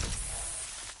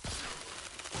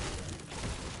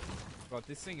 God,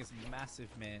 this thing is massive,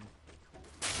 man.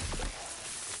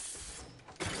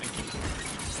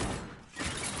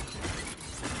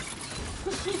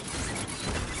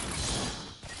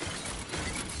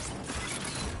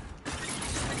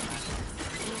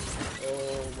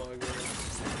 Oh my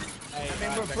goodness. Hey, I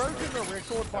mean, we've broken the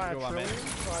record by a trillion,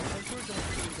 so I think we're doing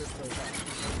pretty good so far.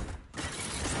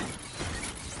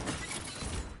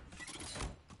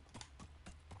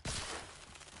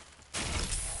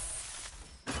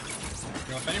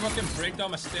 Now, if anyone can break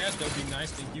down my stairs, that would be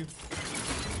nice. Thank you.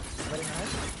 Very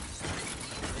nice.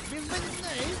 It's very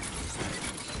nice.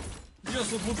 Yes,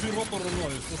 it would be not a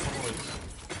noise. That's right.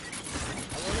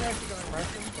 I wasn't actually going to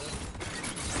Russian, but...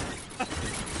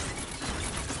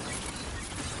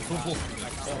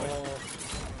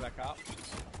 Back up.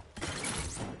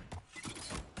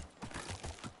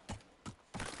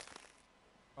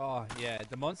 Oh, yeah.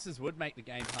 The monsters would make the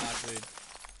game hard, dude.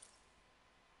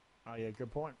 Oh yeah,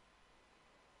 good point.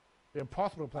 It'd be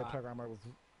impossible to play playground mode with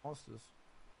monsters.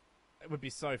 It would be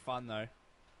so fun, though.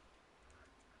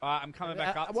 I'm coming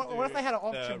back up. What if they had an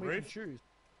option the we roof? could choose?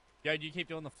 Yo, do you keep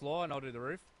doing the floor and I'll do the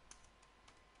roof?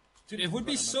 Dude, it would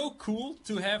be so cool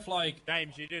to have like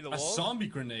James, you do the a wall. zombie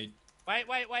grenade. Wait.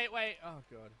 Oh,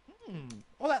 God.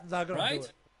 Well, they're gonna Right? do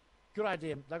it. Good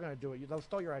idea. They're gonna do it. They'll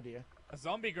steal your idea. A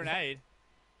zombie grenade?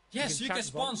 Yes, you chuck can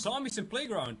spawn zombies in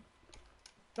playground.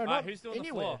 No, Alright, not who's doing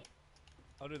anywhere. the floor?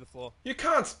 I'll do the floor. You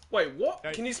can't. Wait, what?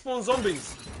 Go. Can you spawn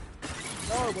zombies?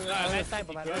 No, but that's that's saying,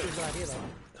 but pretty that'd be a good. good idea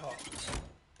though. Oh,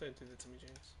 don't do that to me,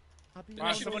 James.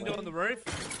 Alright, someone doing the roof?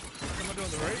 Someone doing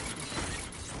the roof?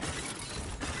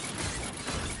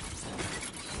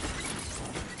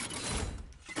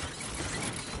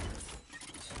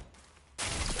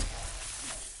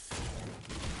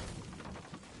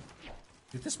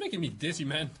 Dude, this is making me dizzy,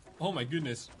 man. Oh my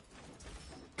goodness.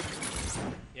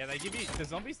 Yeah, they give you... The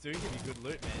zombies do give you good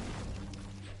loot, man.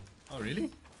 Oh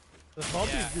really? The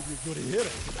zombies Yeah. give you good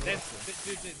hitting.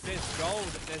 There's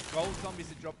gold. There's gold zombies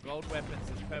that drop gold weapons.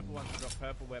 There's purple ones that drop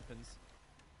purple weapons.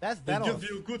 That's They Thanos. give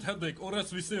you a good headache, or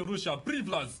as we say in Russia,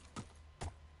 privlaz.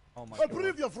 Oh my I god.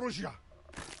 believe you, Russia.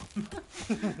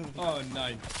 Oh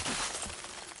nine.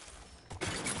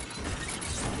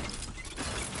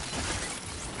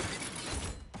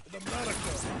 In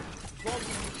America,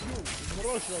 zombies eat you. In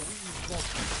Russia, we eat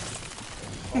zombies.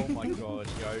 Oh my god,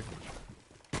 yo.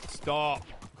 Stop.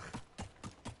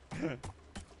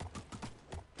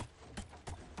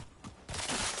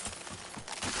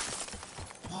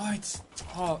 What?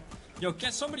 Oh, yo,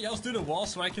 can somebody else do the wall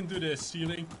so I can do the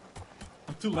ceiling?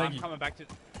 I'm too I'm laggy. coming back to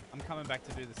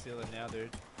do the ceiling now, dude.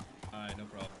 Alright, no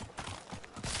problem.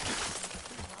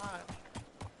 Alright.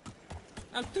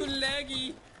 I'm too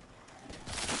laggy.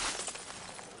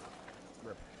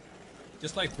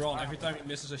 Just like Braun, every time he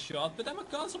misses a shot, but I'm a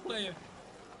console player.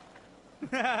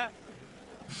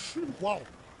 Whoa.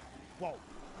 Whoa.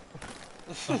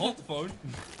 Hold the phone.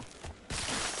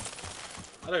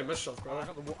 I don't miss shots, bro. I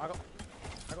got the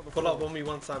Pull up on me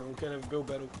one time and we can have a build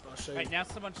battle. I'll show you. Wait, now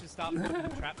someone should start putting the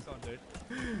traps on, dude.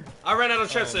 I ran out of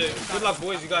traps, so good luck,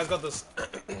 boys. You guys got this.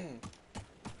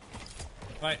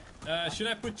 Right, should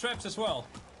I put traps as well?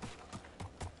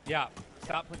 Yeah,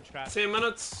 start putting traps. 10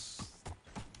 minutes.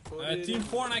 Team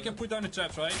 4 and I can put down the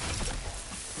traps, right?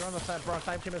 You're on the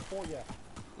same team as 4, yeah.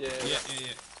 Yeah. Yeah.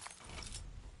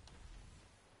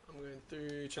 I'm going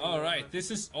through. Alright,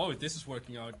 this is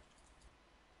working out.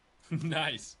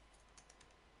 Nice.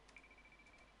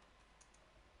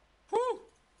 Whew!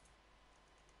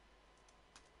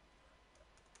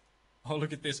 Oh,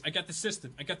 look at this. I got the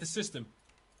system.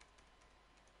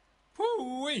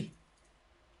 Whoo-wee!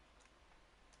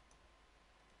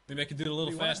 Maybe I can do it a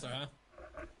little faster, huh?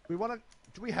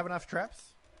 Do we have enough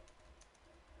traps?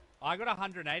 I got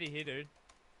 180 here, dude.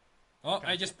 Oh,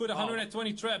 I just put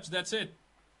 120 traps, that's it.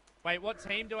 Wait, what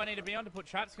team do I need to be on to put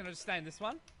traps? Can I just stay in this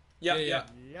one? Yeah. Yeah.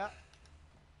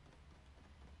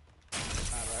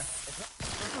 Ah, bro.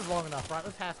 This is long enough, right?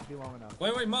 This has to be long enough.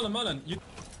 Wait, Mullen, you...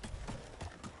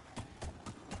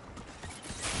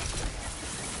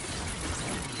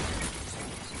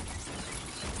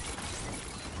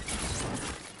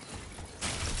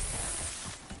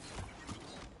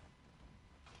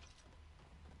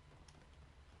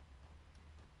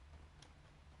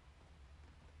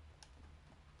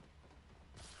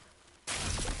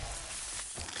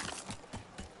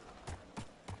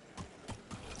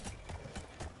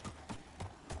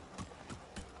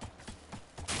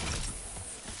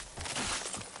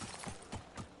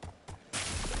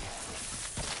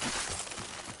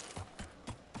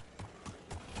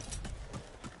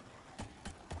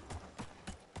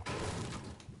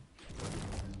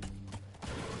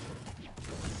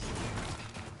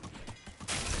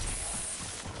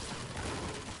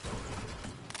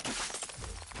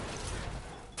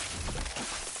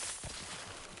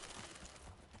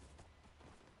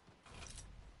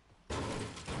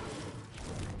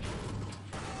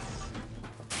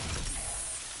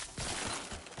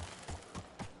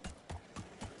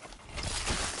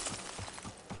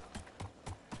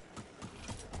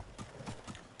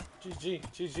 GG,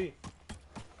 GG.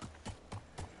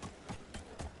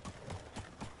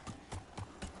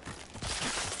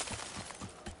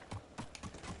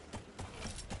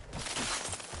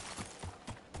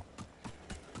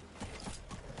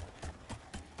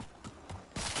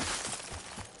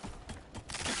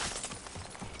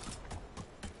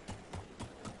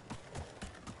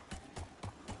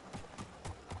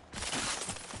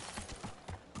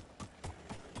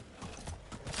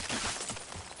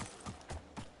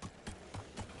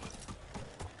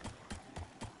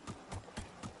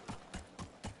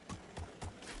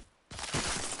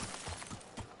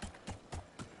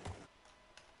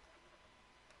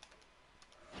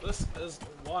 This is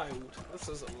wild. This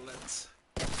is lit.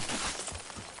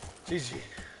 GG.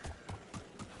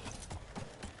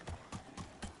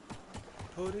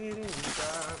 Put it in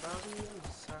drive, I'll be on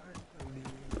the side.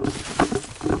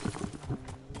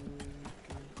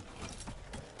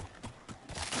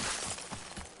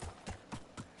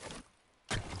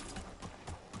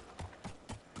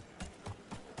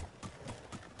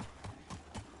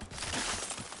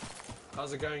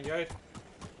 How's it going, Yode?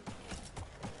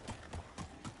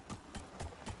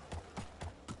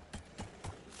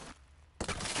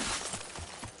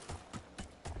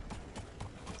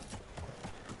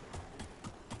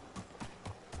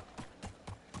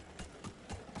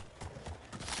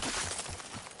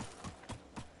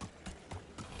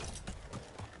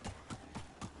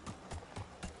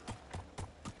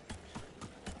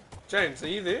 James, are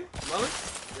you there? Mullen?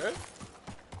 Yo?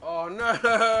 Oh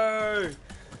no!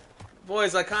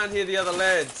 Boys, I can't hear the other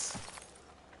lads.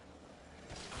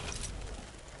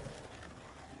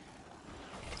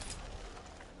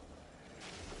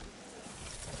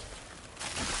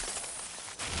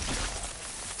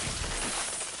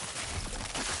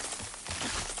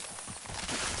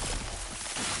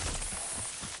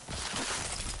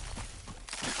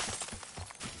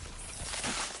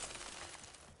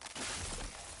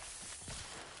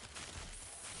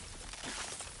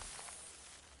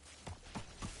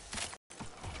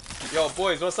 Yo,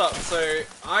 boys, what's up? So,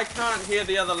 I can't hear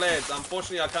the other lads.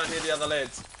 Unfortunately, I can't hear the other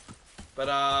lads. But,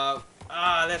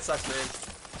 that sucks, man.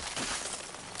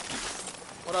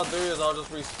 What I'll do is I'll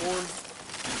just respawn.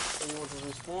 So you want to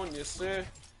respawn? Yes, sir.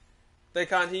 They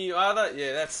can't hear you either?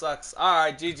 Yeah, that sucks.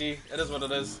 Alright, GG. It is what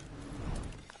it is.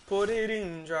 Put it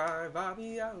in drive. I'll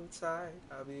be outside.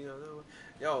 I'll be on the way.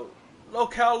 Yo,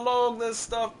 look how long this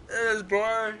stuff is,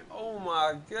 bro. Oh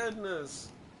my goodness.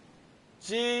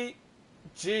 GG.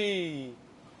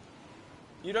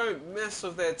 You don't mess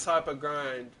with that type of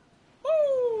grind.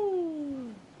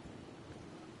 Woo!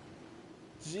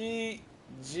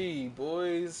 GG,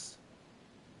 boys.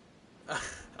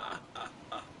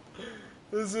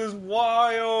 This is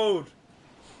wild.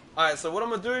 Alright, so what I'm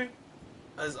going to do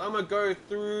is I'm going to go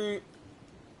through...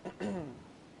 I'm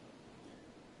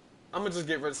going to just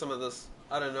get rid of some of this.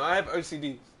 I don't know. I have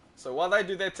OCD. So while they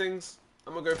do their things,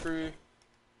 I'm going to go through...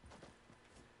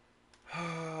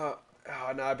 Oh,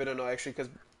 no, I better not actually, because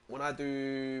when I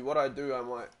do what I do, I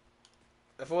might.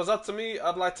 If it was up to me,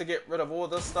 I'd like to get rid of all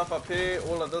this stuff up here,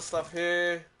 all of this stuff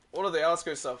here, all of the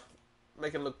outskirts stuff.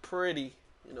 Make it look pretty,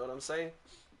 you know what I'm saying?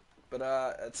 But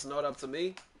it's not up to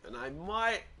me, and I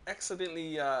might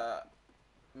accidentally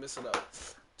mess it up.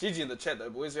 GG in the chat though,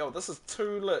 boys. Yo, this is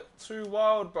too lit, too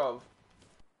wild, bruv.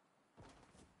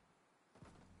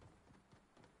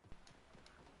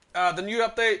 The new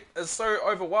update is so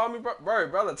overwhelming,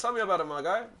 brother, tell me about it, my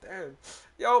guy. Damn.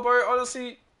 Yo, bro,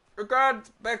 honestly, regard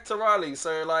back to Riley.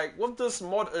 So, like, with this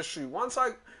mod issue,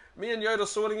 me and Yoda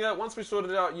sorting it, once we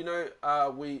sorted it out, you know,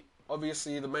 we,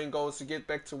 obviously, the main goal is to get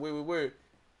back to where we were.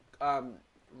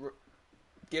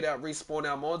 Get out, respawn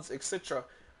our mods, etc.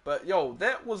 But, yo,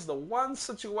 that was the one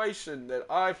situation that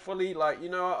I fully, like, you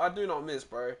know, I do not miss,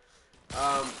 bro.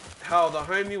 How the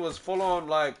homie was full on,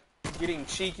 like, getting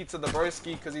cheeky to the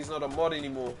broski because he's not a mod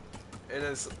anymore, and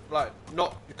it's like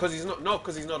not because he's not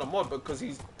a mod, but because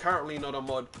he's currently not a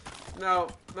mod. No,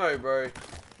 bro,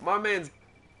 my man's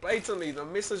blatantly, the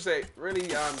message that really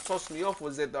tossed me off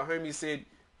was that the homie said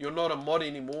you're not a mod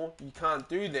anymore, you can't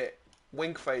do that,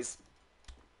 wink face.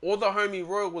 All the homie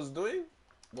Royal was doing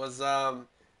was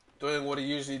doing what he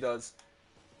usually does,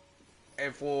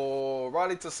 and for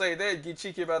Riley to say that, get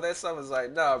cheeky about that stuff, is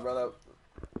like, nah, brother,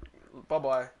 bye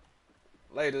bye.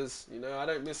 Laters, you know, I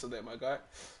don't mess with that, my guy.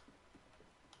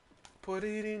 Put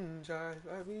it in drive,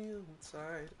 I'll be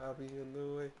inside, I'll be on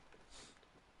the way.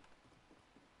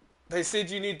 They said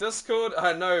you need Discord?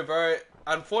 I know, bro.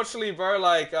 Unfortunately, bro,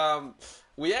 like, I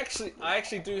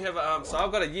actually do have a, so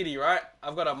I've got a Yeti, right?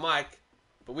 I've got a mic,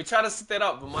 but we try to set that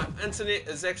up, but my internet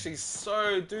is actually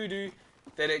so doo-doo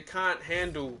that it can't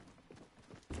handle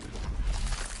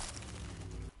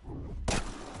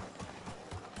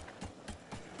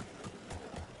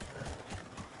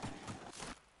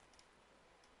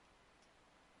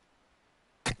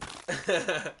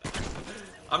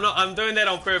I'm doing that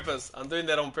on purpose. I'm doing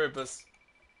that on purpose.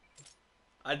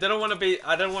 I didn't want to be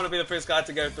the first guy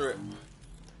to go through it.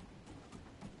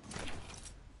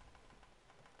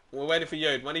 We're waiting for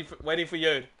Yod. Waiting for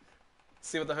Yod.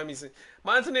 See what the homies say.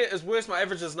 My internet is worse. My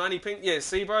average is 90 ping. Yeah,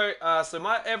 see, bro. So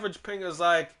my average ping is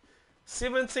like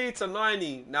 70 to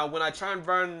 90. Now, when I try and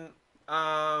run,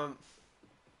 yo,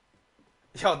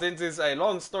 this is a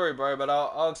long story, bro. But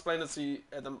I'll explain it to you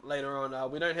later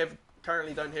on. We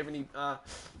currently don't have any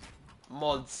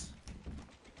mods.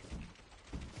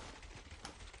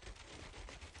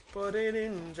 Put it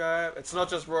in drive. It's not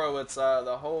just Royal. It's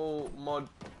the whole mod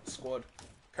squad.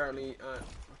 Currently,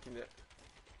 looking at.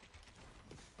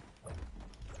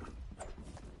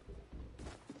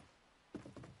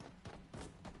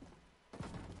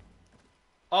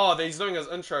 Oh, he's doing his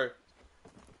intro.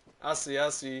 I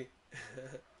see.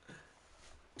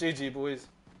 GG, boys.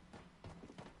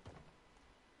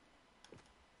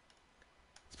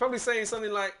 It's probably saying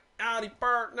something like, Audi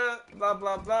partner, blah,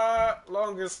 blah, blah,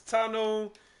 longest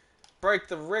tunnel, break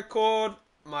the record.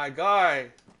 My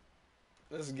guy.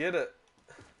 Let's get it.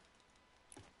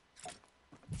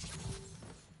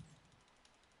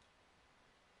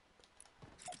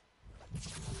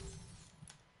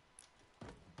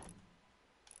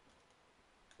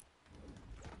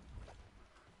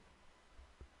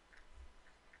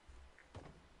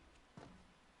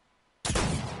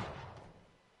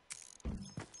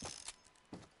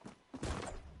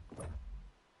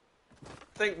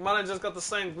 I think Mullen just got the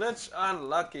same glitch.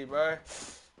 Unlucky, bro.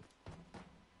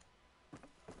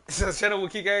 It says channel will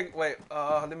keep going. Wait,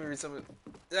 let me read something.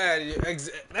 Yeah,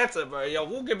 that's it, bro. Yo,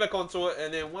 we'll get back onto it,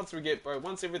 and then once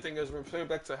everything is returned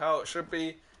back to how it should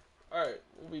be, alright,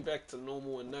 we'll be back to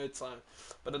normal in no time.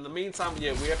 But in the meantime,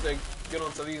 yeah, we have to get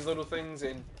onto these little things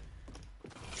and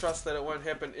trust that it won't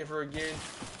happen ever again.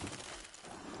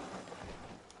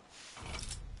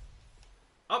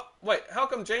 Oh, wait, how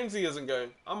come Jamesy isn't going?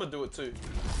 I'm gonna do it too.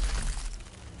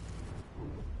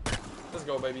 Let's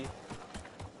go, baby.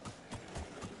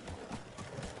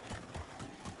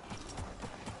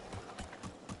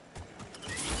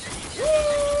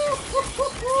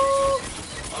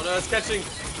 Oh no, it's catching.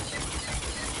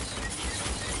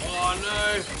 Oh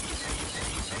no.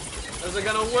 Is it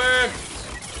gonna work?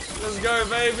 Let's go,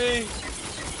 baby.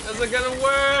 Is it gonna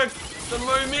work? The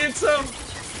momentum.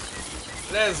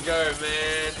 Let's go,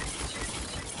 man.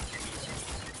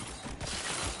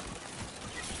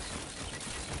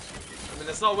 I mean,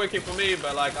 it's not working for me,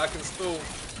 but like I can still.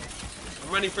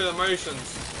 I'm running through the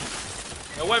motions.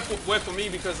 It won't work for me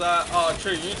because oh,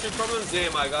 true, YouTube problems. Yeah,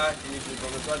 my guy, YouTube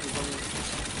problems.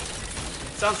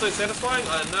 Sounds so satisfying.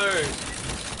 I know.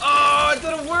 Oh, it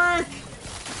didn't work.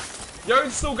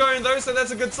 Yode's still going though, so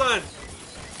that's a good sign.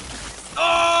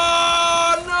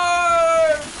 Oh no!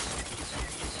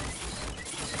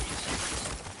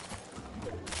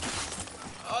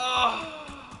 Oh.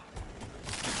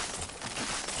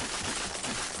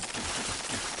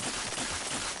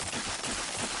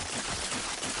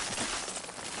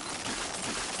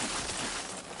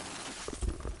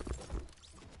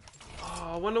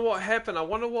 I wonder what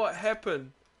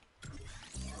happened.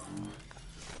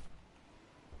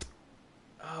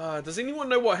 Does anyone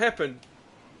know what happened?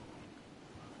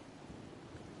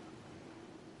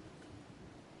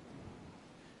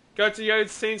 Go to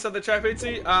Yode's teams of the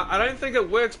Trapezi. I don't think it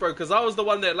works, bro, because I was the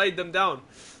one that laid them down.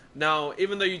 Now,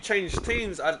 even though you changed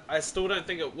teams, I still don't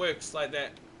think it works like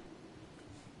that.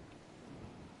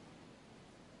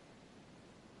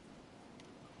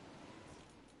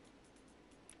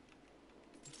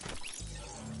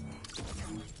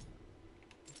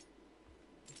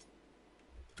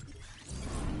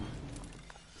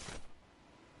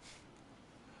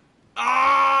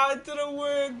 Ah, it didn't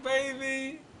work,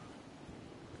 baby.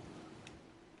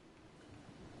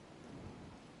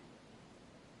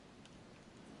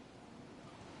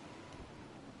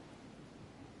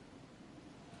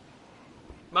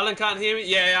 Mullen can't hear me?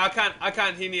 Yeah, I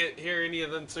can't hear any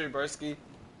of them too, broski.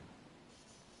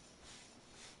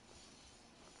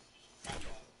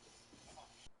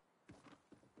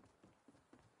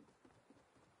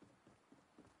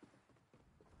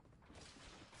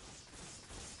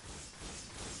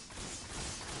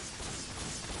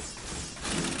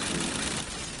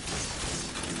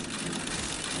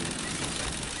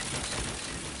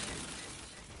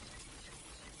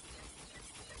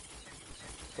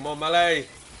 Come on, Malay.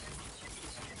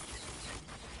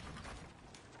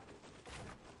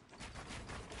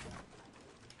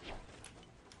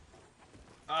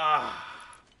 Ah.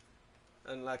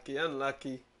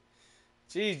 Unlucky.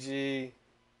 GG.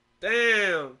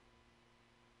 Damn.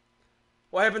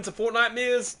 What happened to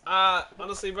Fortnitemares?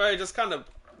 Honestly, bro, just kind of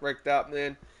wrecked out,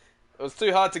 man. It was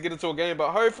too hard to get into a game,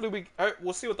 but hopefully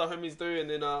we'll see what the homies do, and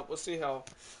then we'll see how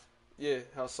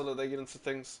solid they get into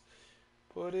things.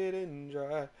 Put it in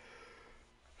dry.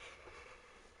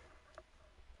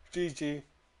 GG.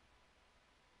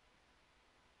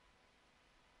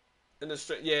 In the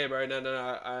street, yeah, bro.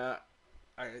 No.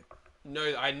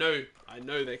 I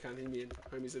know they can't hear me. And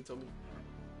homies have told me.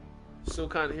 Still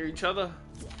can't hear each other.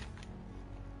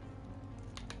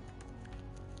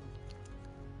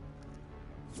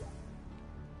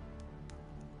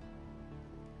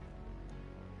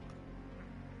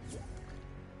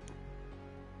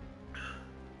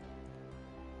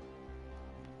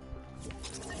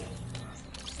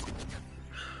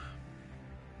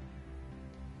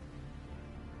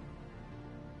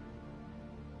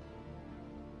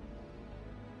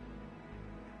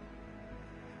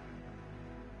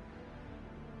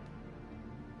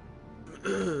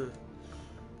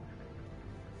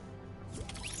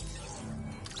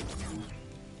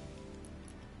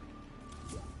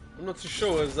 I'm not too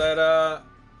sure. Is that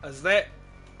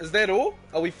all?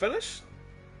 Are we finished?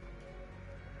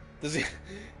 Does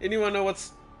anyone know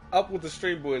what's up with the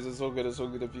stream, boys? It's all good. It's all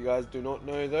good. If you guys do not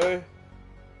know, though,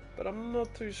 but I'm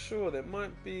not too sure. That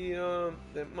might be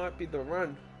the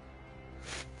run.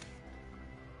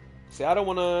 See, I don't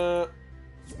want to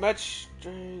match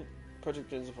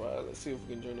Project Gensify. Let's see if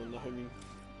we can join on the homie.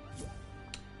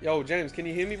 Yo, James, can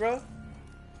you hear me, bro?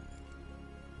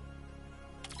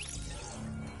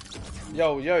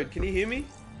 Yo, can you hear me?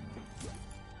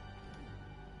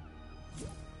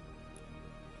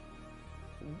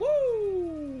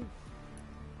 Woo!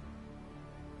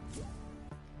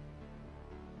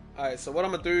 Alright, so what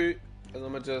I'm gonna do is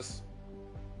I'm gonna just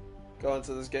go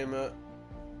into this game mode.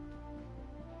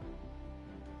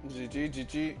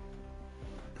 GG.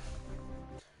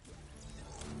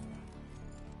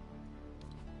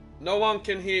 No one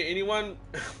can hear anyone?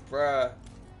 Bruh.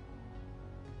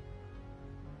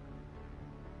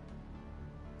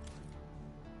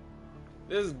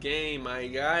 This game, my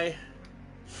guy.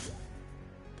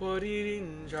 Put it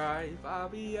in drive. I'll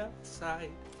be outside.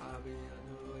 I'll be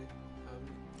on the way.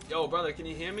 Yo, brother, can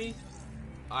you hear me?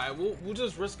 Alright, we'll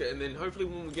just risk it, and then hopefully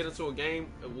when we get into a game,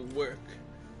 it will work.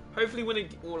 Hopefully when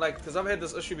it, because I've had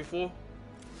this issue before.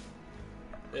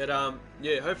 It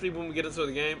yeah, hopefully when we get into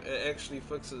the game, it actually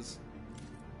fixes.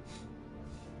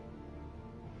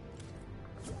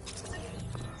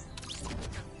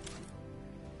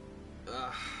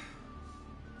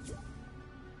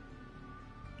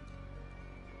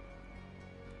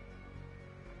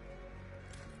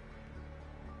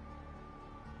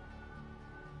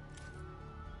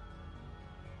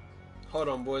 Hold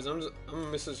on, boys. I'm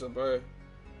gonna message the bro.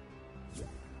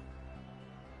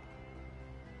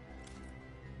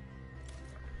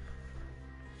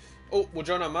 Oh, we'll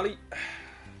join our money.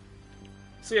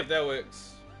 See if that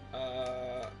works.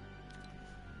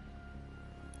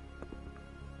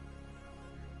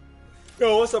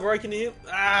 Yo, what's up, bro? Can you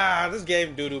hear? This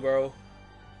game doo-doo, bro.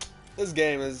 This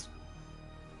game is...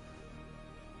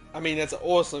 I mean, it's an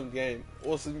awesome game.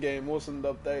 Awesome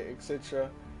update, etc.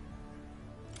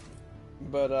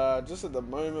 But just at the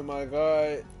moment, my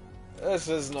guy, it's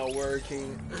just not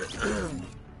working.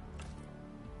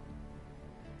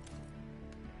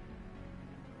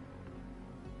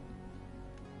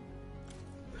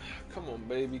 Come on,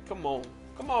 baby. Come on,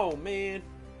 man.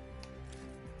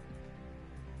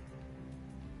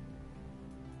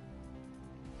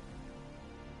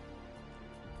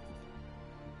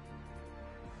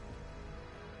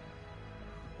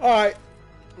 Alright.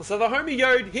 So the homie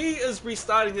Yode, he is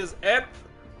restarting his app.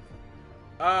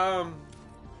 Oh,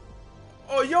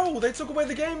 yo, they took away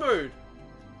the game mode.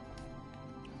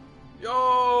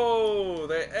 Yo,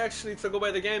 they actually took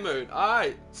away the game mode.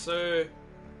 Alright, so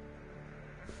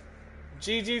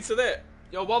GG to that.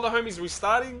 Yo, while the homie's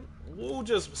restarting, we'll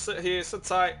just sit here, sit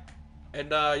tight,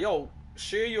 and yo,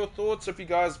 share your thoughts if you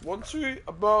guys want to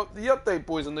about the update,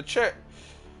 boys, in the chat.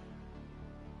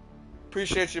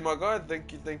 Appreciate you, my guy.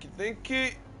 Thank you.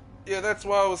 Yeah, that's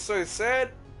why I was so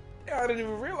sad. Yeah, I didn't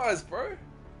even realize, bro.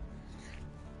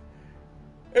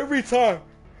 Every time,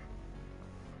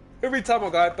 my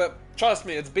guy. But trust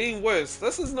me, it's being worse.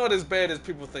 This is not as bad as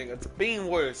people think. It's being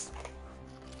worse.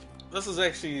 This is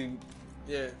actually,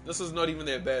 yeah, this is not even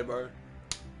that bad, bro.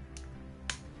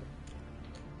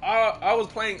 I was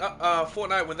playing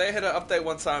Fortnite when they had an update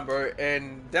one time, bro,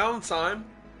 and downtime.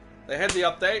 They had the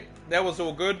update. That was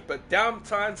all good, but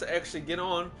downtime to actually get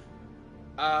on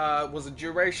was a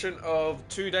duration of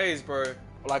 2 days, bro.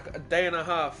 Like a day and a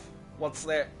half. What's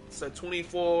that? So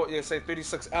 24, yeah, say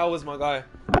 36 hours, my guy.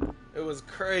 It was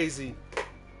crazy.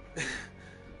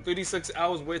 36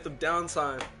 hours worth of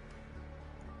downtime.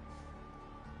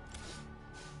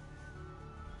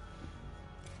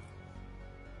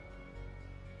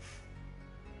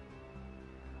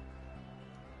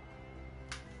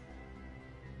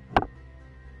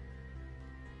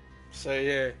 So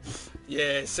yeah.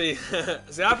 See,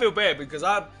 see, I feel bad because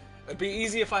it'd be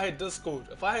easy if I had Discord.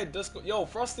 If I had Discord, yo,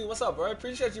 Frosty, what's up, bro?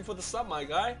 Appreciate you for the sub, my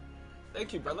guy.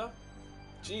 Thank you, brother.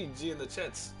 G in the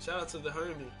chats. Shout out to the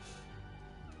homie.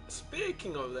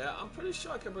 Speaking of that, I'm pretty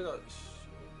sure I can bring up.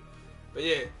 But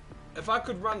yeah, if I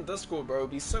could run Discord, bro, it'd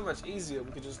be so much easier.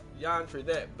 We could just yarn through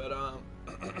that. But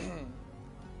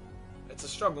it's a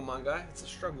struggle, my guy. It's a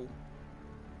struggle.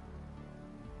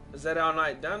 Is that our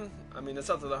night done? I mean, it's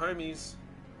up to the homies.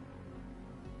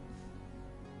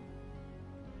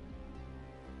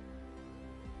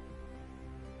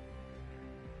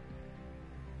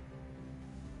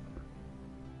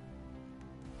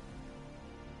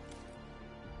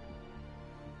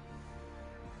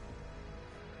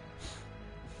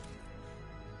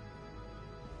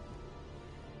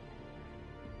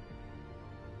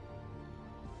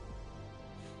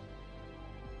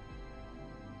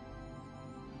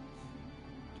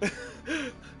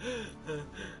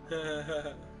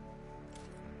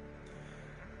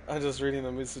 I'm just reading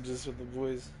the messages with the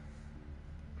boys.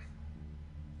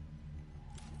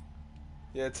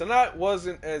 Yeah, tonight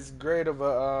wasn't as great of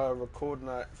a record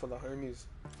night for the homies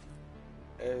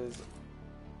as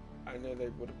I know they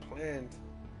would have planned.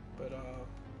 But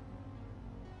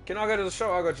can I go to the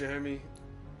show? I got you, homie.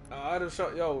 Item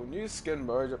shop, yo, new skin,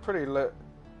 bro. You're pretty lit.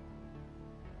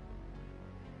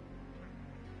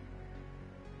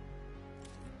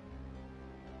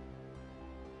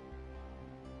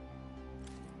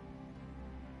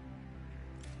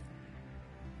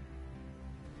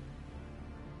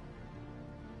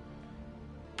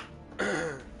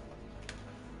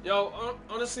 Yo,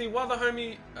 honestly, while the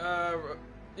homie,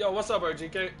 yo, what's up, bro,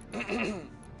 GK?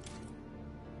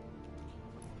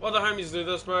 While the homies do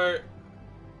this, bro,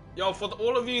 yo, for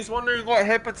all of you wondering what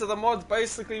happened to the mods,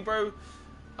 basically, bro,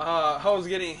 I was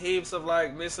getting heaps of,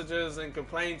 like, messages and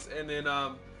complaints, and then,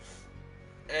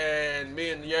 and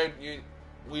me and Yo,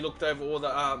 we looked over all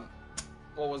the,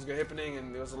 what was happening,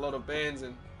 and there was a lot of bans,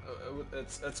 and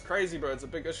it's crazy, bro. It's a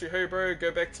big issue. Hey, bro,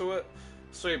 go back to it.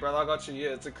 Sweet, brother, I got you. Yeah,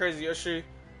 it's a crazy issue.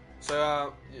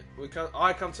 So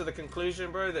I come to the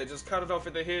conclusion, bro, that just cut it off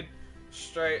at the head,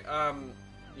 straight.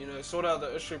 You know, sort out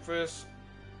the issue first,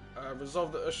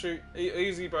 resolve the issue.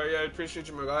 Easy, bro. Yeah, appreciate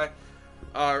you, my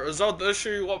guy. Resolve the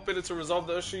issue. What better to resolve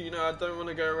the issue? You know, I don't want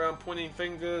to go around pointing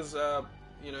fingers.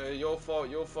 You know, your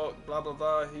fault, blah blah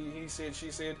blah. He said,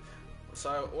 she said.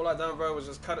 So all I done, bro, was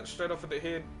just cut it straight off at the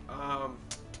head.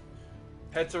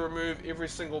 Had to remove every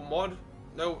single mod.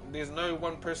 No, there's no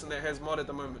one person that has mod at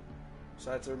the moment. So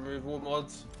I had to remove all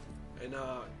mods. And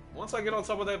once I get on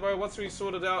top of that, bro, once we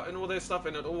sort it out and all that stuff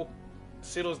and it all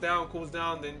settles down, cools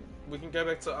down, then we can go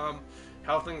back to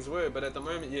how things were. But at the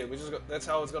moment, yeah, we just got, that's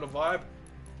how it's got a vibe.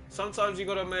 Sometimes you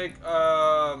gotta make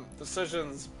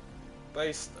decisions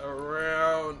based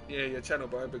around your channel,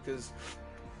 bro, because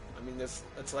I mean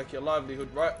it's like your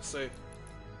livelihood, right? So you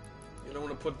don't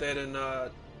want to put that in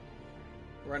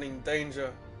running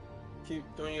danger. Keep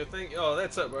doing your thing. Oh,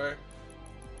 that's it, bro.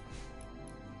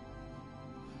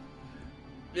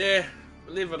 Yeah,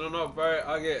 believe it or not, bro,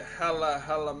 I get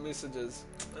hella messages.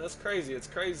 That's crazy. It's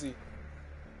crazy.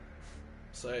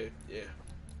 So yeah.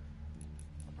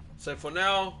 So for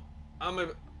now,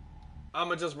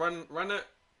 I'ma just run it,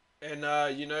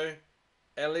 and you know,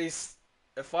 at least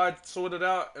if I sort it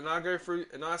out and I go through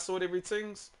and I sort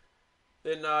everything,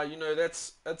 then you know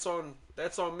that's on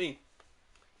me.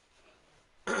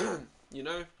 You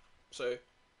know, so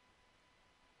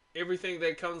everything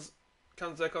that comes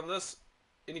back on this,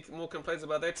 any more complaints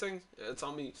about that thing, it's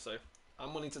on me. So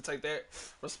I'm willing to take that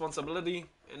responsibility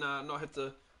and not have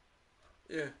to,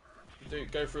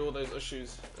 go through all those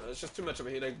issues. It's just too much of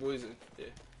a headache, boys. And, yeah,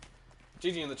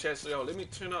 GG in the chat. So yo, let me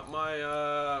turn up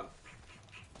my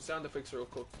sound effects real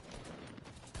quick.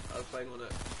 I was playing on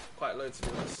it quite low, to be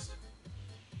honest.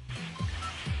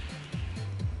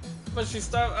 But she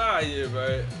stopped. Yeah,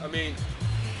 bro. I mean,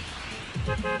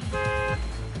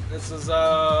 this is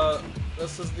the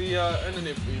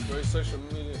internet for you, bro. Social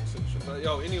media, etc. But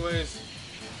yo, anyways,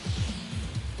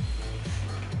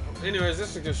 let's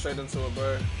just get straight into it,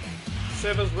 bro.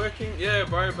 Server's working, yeah,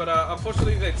 bro. But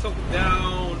unfortunately, they took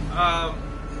down.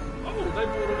 They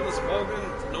brought over the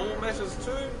Spogan normal matches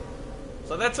too.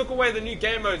 So that took away the new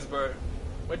game modes, bro,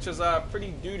 which is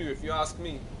pretty doo-doo if you ask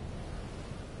me.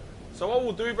 So what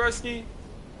we'll do, broski,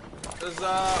 is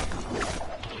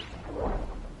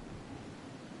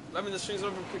Loving the streams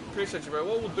over. Appreciate you, bro.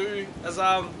 What we'll do is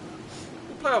we'll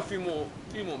play a few more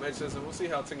matches and we'll see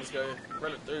how things go.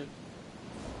 Run it through.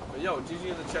 But yo, GG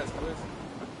in the chat, boys.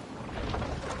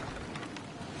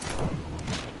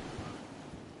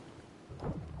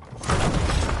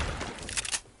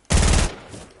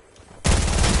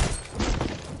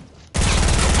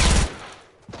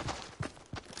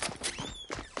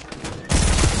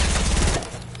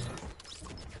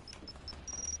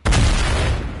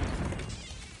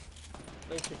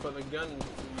 Thank you for the gun,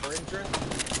 Bridger.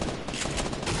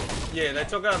 Yeah, they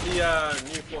took out the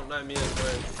new Fortnitemares,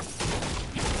 bro,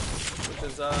 which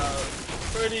is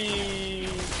pretty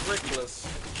reckless.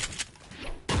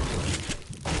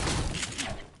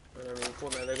 But I mean,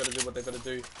 Fortnite, they gotta do what they gotta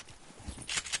do.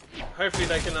 Hopefully,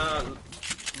 they can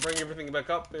bring everything back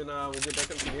up and we'll get back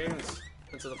into games,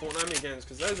 into the Fortnite games,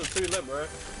 because those are too lit, bro.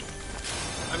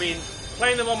 I mean,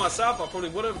 playing them on myself, I probably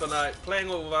wouldn't, but like playing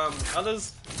with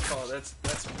others, oh, that's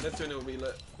when it will be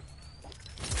lit.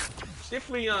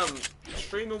 Definitely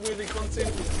streamer worthy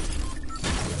content,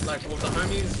 like with the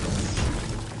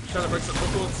homies, trying to break some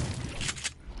records.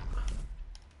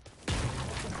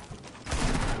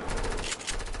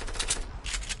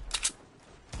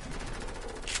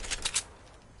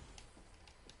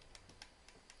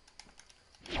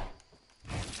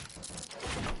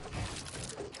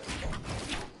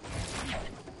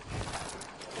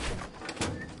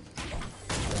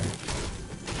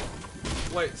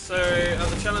 Wait, so are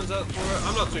the challenges up for it?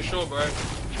 I'm not too sure, bro.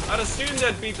 I'd assume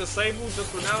they'd be disabled just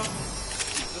for now,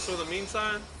 just for the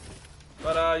meantime.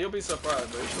 But you'll be surprised,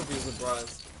 bro. You'll be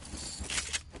surprised.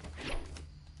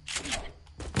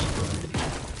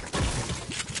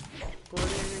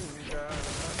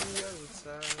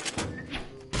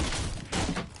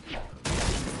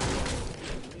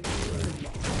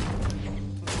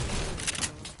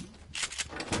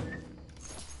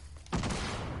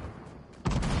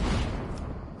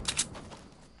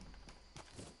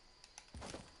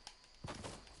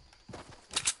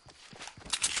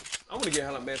 I'm gonna get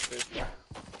hella mad space, bro.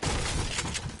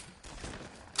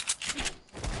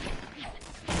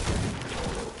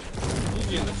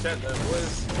 GG in the chat though,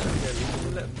 boys.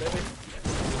 Yeah, let baby.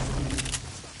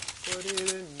 Put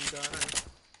it in die.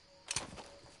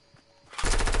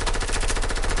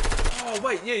 Oh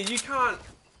wait, yeah, you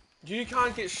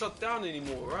can't get shut down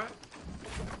anymore, right?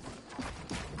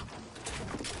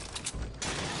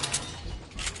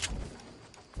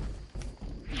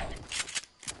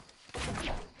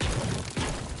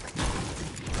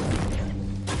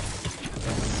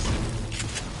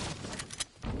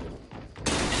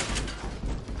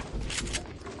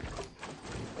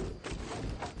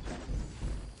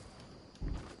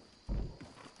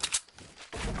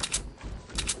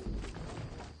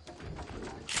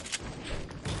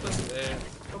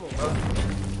 Come on, bro.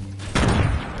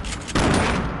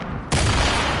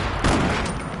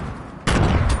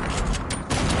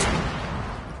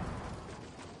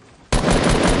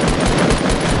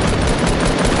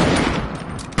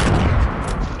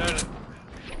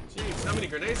 Jeez, how many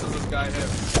grenades does this guy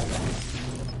have?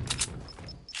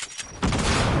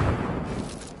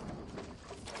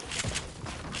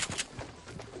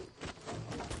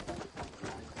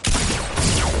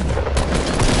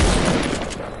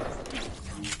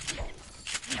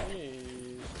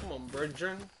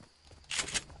 Virgin.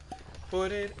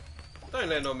 Put it. Don't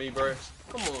land on me, bro.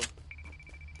 Come on.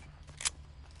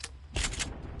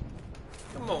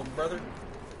 Come on, brother.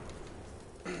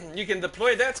 You can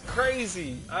deploy. That's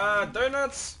crazy.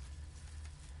 Donuts.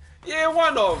 Yeah, why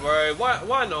not, bro?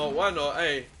 Why not? Why not?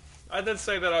 Hey, I did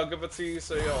say that I'll give it to you.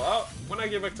 So yo, when I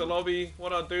get back to lobby,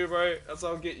 what I'll do, bro, is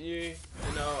I'll get you.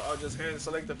 You know, I'll just hand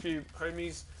select a few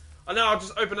homies. Oh no, I'll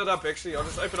just open it up. Actually, I'll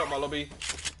just open up my lobby.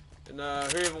 And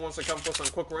whoever wants to come for some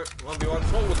quick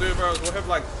 1v1s, what we'll do, bro, is we'll have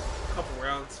like a couple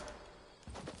rounds.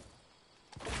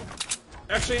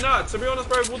 Actually, no, to be honest,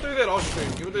 bro, we'll do that off stream.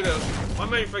 We'll do that. My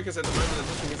main focus at the moment is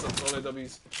just to get some solo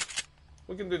W's.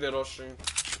 We can do that off stream.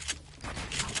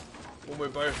 When we're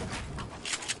both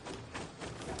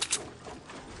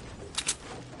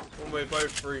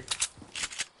free.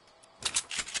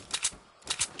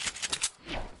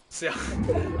 See,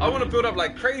 I want to build up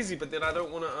like crazy, but then I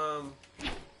don't want to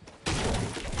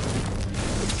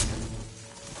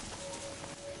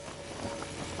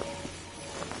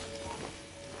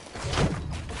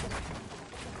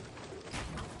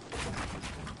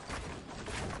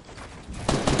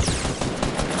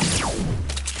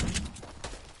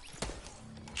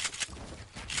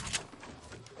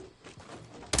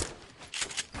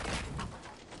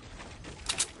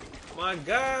My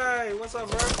guy, what's up,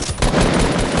 bro?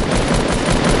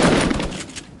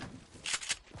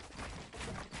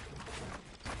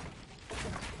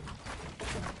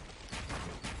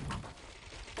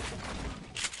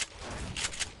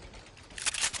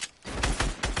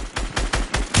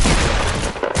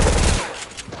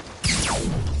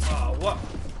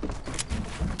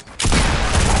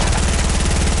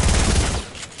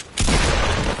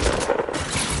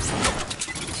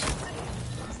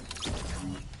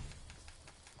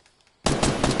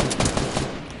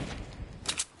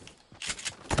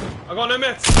 got no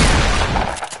mats.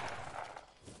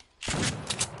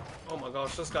 Oh my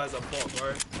gosh, this guy's a bot,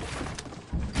 bro.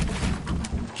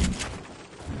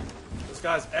 This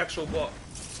guy's actual bot.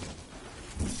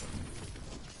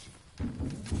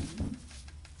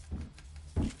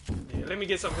 Yeah, let me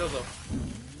get some heals off.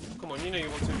 Come on, you know you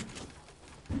want to.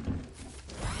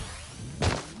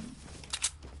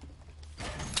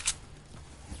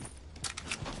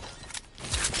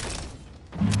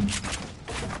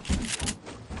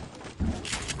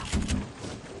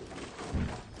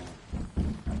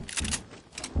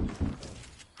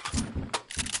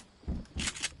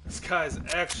 This guy's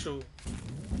actual.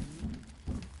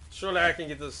 Surely I can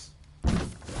get this.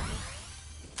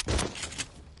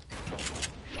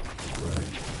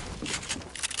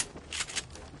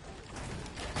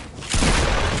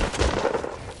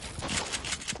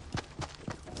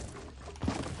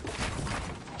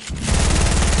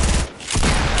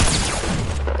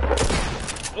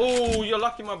 Oh, you're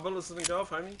lucky my bullets didn't go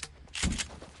off, homie.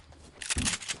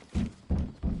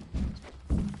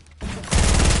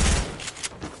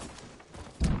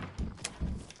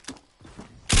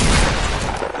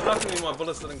 Luckily my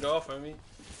bullets didn't go off, homie.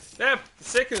 That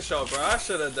second shot, bro, I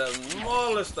should have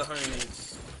demolished the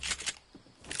homies.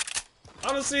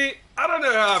 Honestly, I don't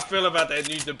know how I feel about that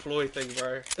new deploy thing,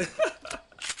 bro.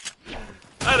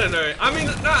 I don't know. I mean,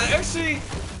 nah, actually,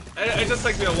 it just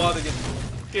takes me a while to get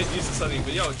used to something.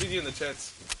 But yo, GG in the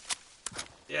chats.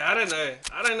 Yeah, I don't know.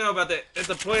 I don't know about that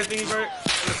deploy thing, bro.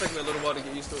 It's gonna take me a little while to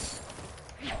get used to it.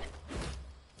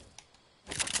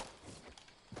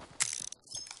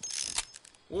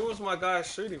 Where was my guy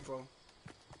shooting from?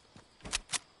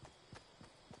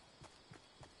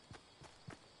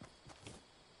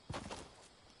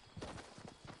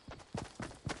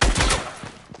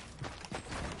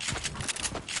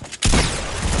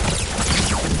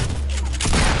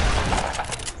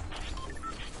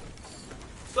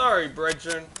 Sorry,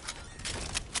 brethren.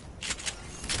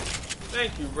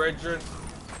 Thank you, brethren.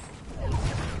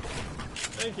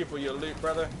 Thank you for your loot,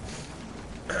 brother.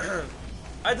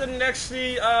 I didn't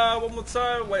actually, one more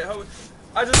time, wait, how,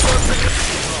 I just want to,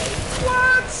 oh,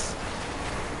 what?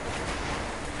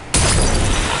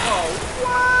 Oh,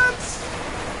 what?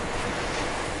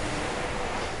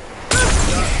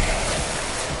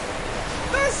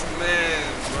 This man,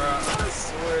 bro, I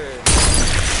swear.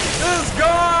 This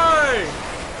guy!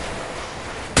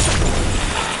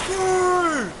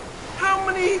 Dude! How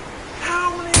many?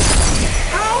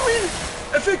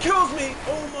 If it kills me,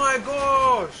 oh my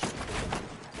gosh!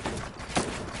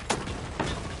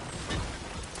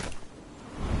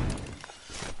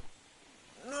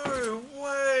 No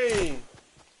way!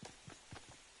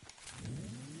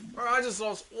 Bro, I just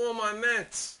lost all my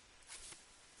mats.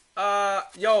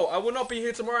 Yo, I will not be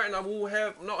here tomorrow, and I will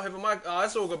not have a mic.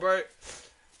 That's all good, bro.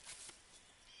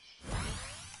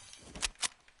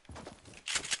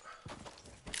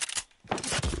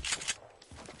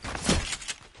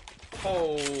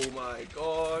 Oh my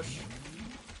gosh.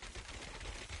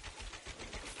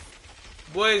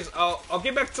 Boys, I'll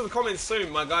get back to the comments soon,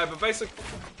 my guy, but basically...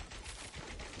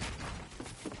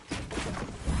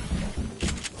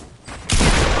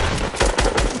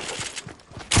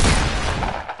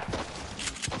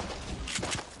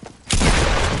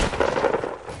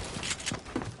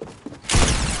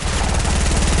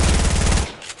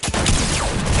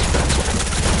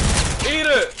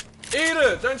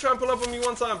 Don't try and pull up on me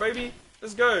one time, baby.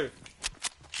 Let's go.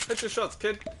 Hit your shots,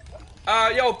 kid.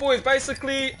 Yo, boys,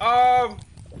 basically, yeah,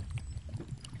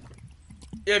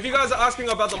 if you guys are asking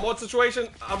about the mod situation,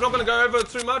 I'm not gonna go over it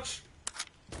too much.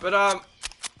 But,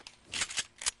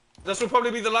 this will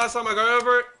probably be the last time I go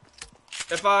over it.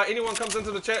 If, anyone comes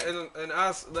into the chat and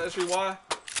asks the issue why,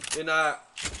 then,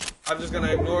 I'm just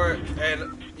gonna ignore it.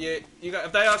 And, yeah,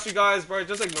 if they ask you guys, bro,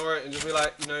 just ignore it and just be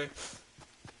like, you know,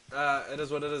 it is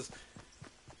what it is.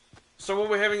 So what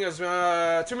we're having is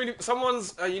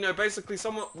someone's you know, basically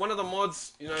one of the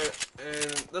mods, you know,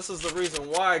 and this is the reason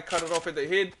why I cut it off at the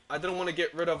head. I didn't want to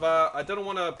get rid of I didn't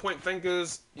want to point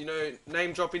fingers, you know,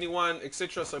 name drop anyone,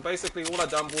 etc. So basically all I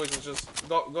done, boys, is just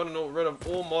gotten rid of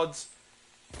all mods.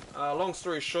 Long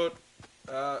story short,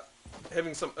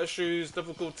 having some issues,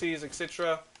 difficulties,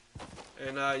 etc.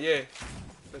 And yeah,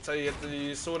 that's how you have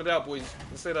to sort it out, boys.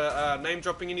 Instead of name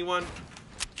dropping anyone,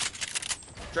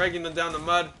 dragging them down the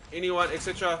mud, anyone,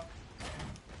 etc.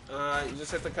 You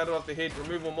just have to cut it off the head,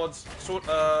 remove all mods,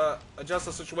 adjust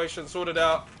the situation, sort it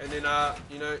out, and then,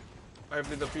 you know,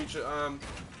 hopefully in the future,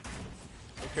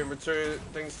 we can return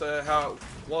things to how it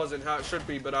was and how it should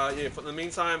be. But yeah, for the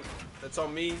meantime, that's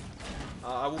on me.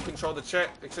 I will control the chat,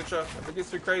 etc. If it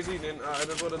gets too crazy, then it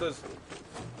is what it is.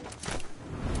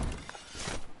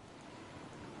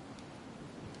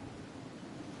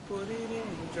 Put it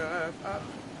in drive up.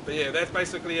 But yeah, that's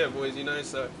basically it, boys, you know,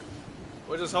 so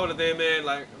we'll just hold it there, man.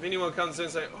 Like, if anyone comes in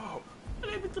and say, oh,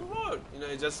 what happened to the mod? You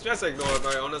know, just ignore it,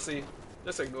 bro, honestly.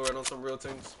 Just ignore it on some real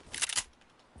things.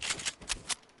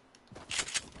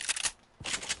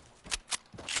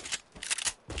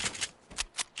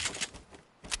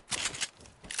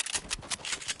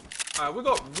 Alright, we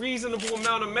got reasonable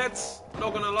amount of mats,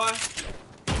 not gonna lie.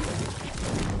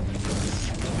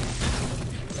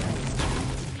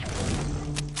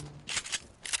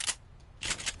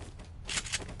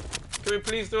 Can we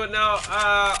please do it now?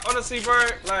 Honestly, bro,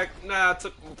 like, nah,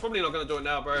 probably not gonna do it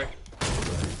now, bro.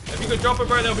 If you could drop it,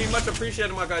 bro, that'll be much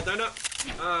appreciated, my guy, donut.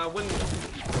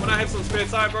 When I have some spare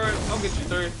time, bro, I'll get you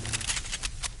through.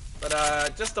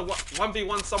 But just a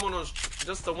 1v1 someone on,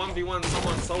 just a 1v1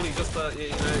 someone solely, just to, you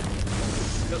know,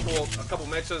 just for a couple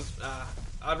matches.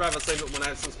 I'd rather save it when I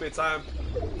have some spare time,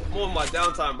 more of my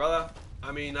downtime, brother.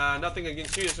 I mean, nothing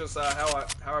against you, it's just how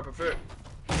I prefer it.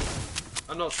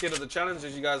 I'm not scared of the challenge,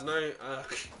 as you guys know.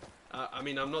 I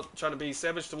mean, I'm not trying to be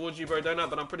savage towards you, bro, donut,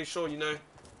 but I'm pretty sure, you know,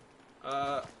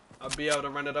 I'll be able to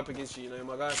run it up against you, you know,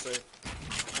 my guy. So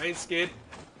I ain't scared.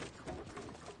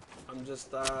 I'm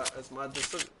just, it's my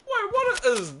decision. Wait, what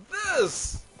is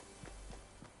this?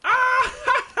 Ah!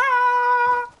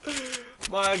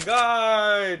 My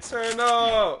guy, turn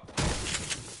up.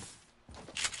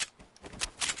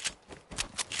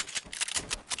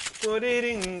 Put it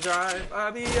in drive,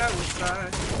 I'll be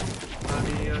outside, I'll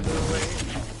be on the way.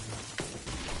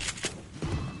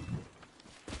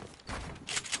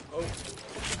 Oh.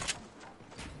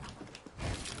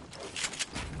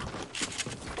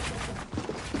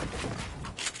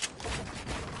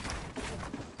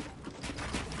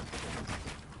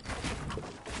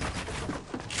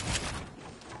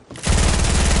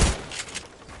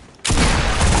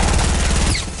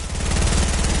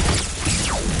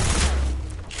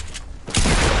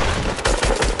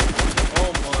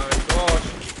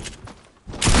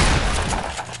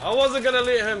 I wasn't gonna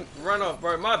let him run off,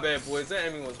 bro. My bad, boys. That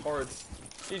aiming was horrid.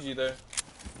 GG though.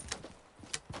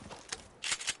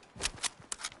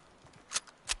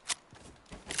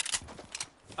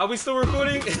 Are we still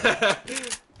recording?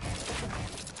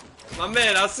 My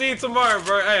man, I'll see you tomorrow,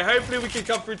 bro. Hey, hopefully we can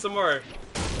come through tomorrow.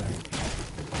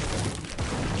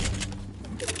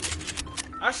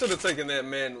 I should have taken that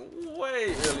man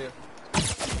way earlier.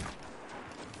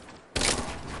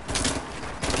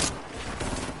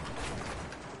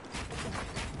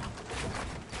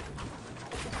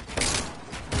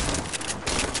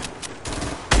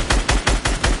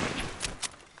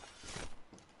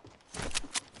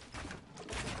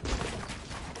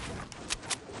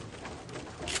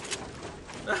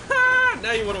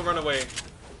 Now you want to run away.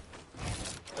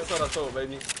 That's what I thought,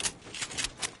 baby.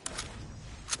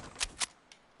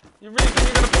 You really think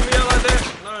you're gonna pull me out like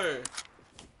that? No.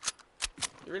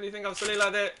 You really think I'm silly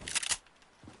like that?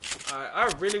 I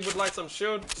really would like some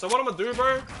shield. So what I'm gonna do,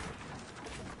 bro?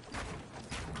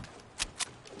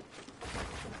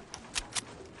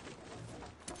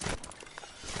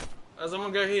 As I'm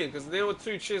gonna go here, because there were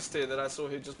two chests here that I saw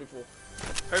here just before.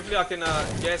 Hopefully I can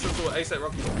gas into an ASAP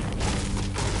rocket.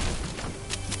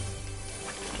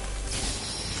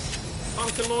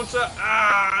 Pumpkin launcher.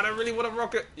 I don't really want to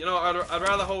rocket. You know, I'd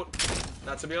rather hold.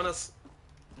 Nah, to be honest,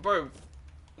 bro.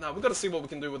 Nah, we gotta see what we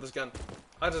can do with this gun.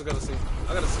 I just gotta see.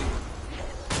 I gotta see.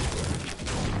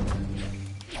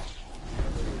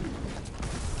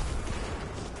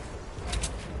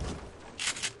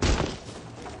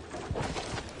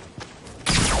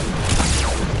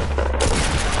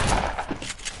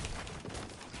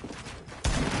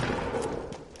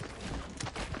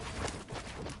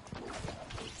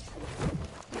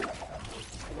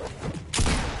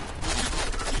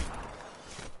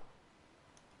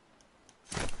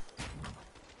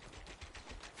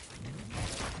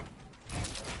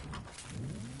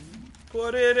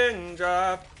 Put it in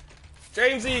drop.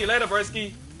 Jamesy, later,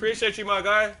 broski. Appreciate you, my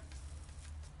guy.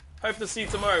 Hope to see you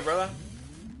tomorrow, brother.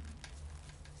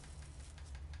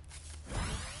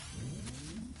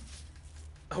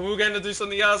 We were going to do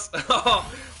something else.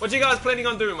 What you guys planning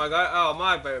on doing, my guy? Oh,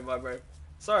 my bad, my bro.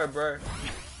 Sorry, bro.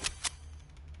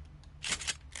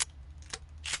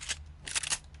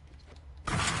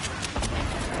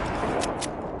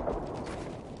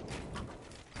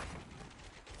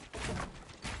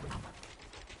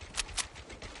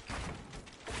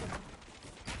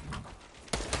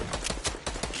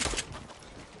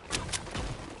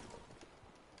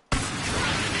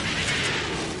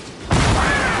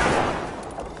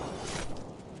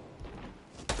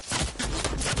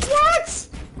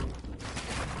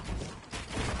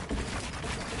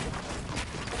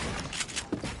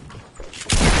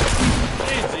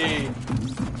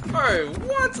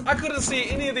 I couldn't see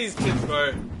any of these kids,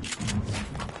 bro.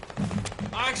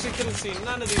 I actually couldn't see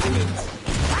none of these kids.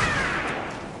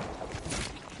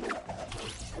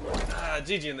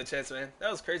 GG in the chats, man. That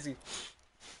was crazy.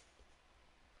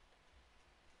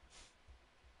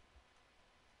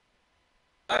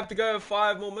 I have to go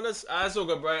 5 more minutes. That's all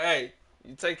good, bro. Hey,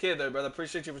 you take care, though, brother.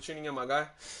 Appreciate you for tuning in, my guy.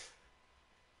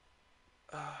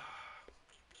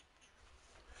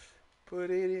 Put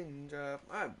it in, job.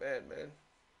 My bad, man.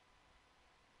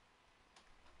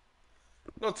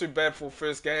 Not too bad for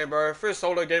first game, bro. First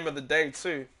solo game of the day,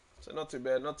 too. So not too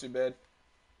bad, not too bad.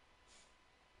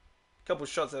 Couple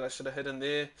shots that I should have hit in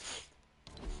there.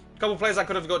 Couple plays I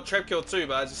could have got trap kill too,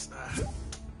 but I just...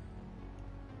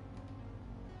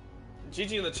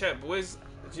 GG in the chat, boys.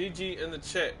 GG in the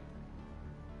chat.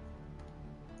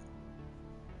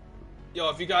 Yo,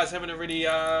 if you guys haven't already,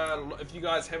 if you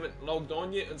guys haven't logged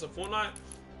on yet into Fortnite,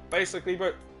 basically,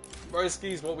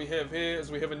 broskies, what we have here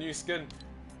is we have a new skin.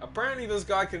 Apparently, this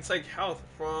guy can take health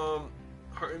from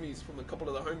homies, from a couple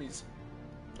of the homies.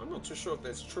 I'm not too sure if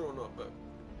that's true or not, but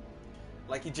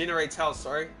like he generates health.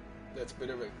 Sorry, that's a bit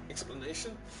of an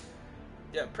explanation.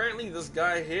 Yeah, apparently this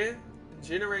guy here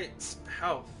generates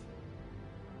health,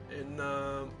 and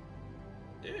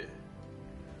yeah,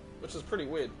 which is pretty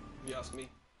weird if you ask me.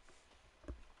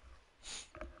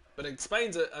 But it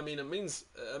explains it. I mean, it means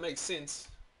it makes sense,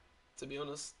 to be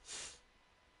honest.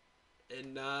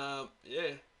 And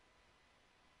yeah.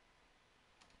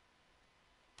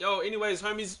 Yo, anyways,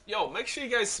 homies, yo, make sure you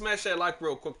guys smash that like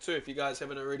real quick too if you guys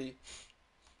haven't already.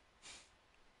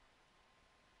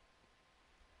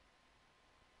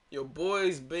 Your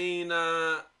boy's been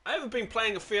I haven't been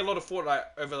playing a fair lot of Fortnite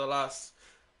over the last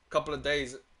couple of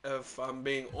days, if I'm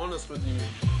being honest with you.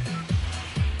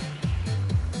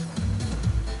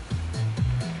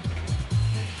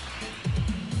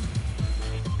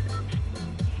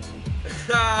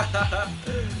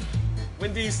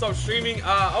 When do you stop streaming?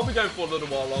 I'll be going for a little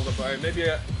while longer, bro. Maybe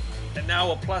an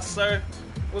hour plus so.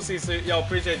 We'll see soon. Yo,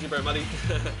 appreciate you, bro, buddy.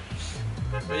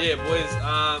 But yeah, boys.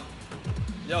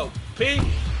 Yo, peep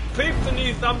the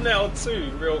new thumbnail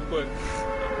too, real quick.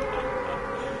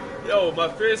 Yo, my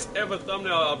first ever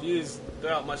thumbnail I've used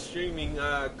throughout my streaming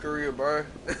career, bro.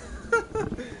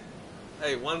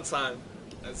 Hey, one time.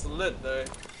 That's lit, though.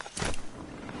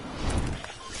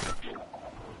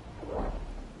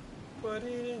 Put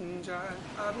it in drive,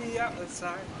 I'll be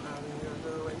outside, I'll be on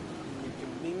the way. You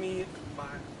can meet me at the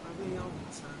fire, I'll be on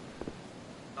time.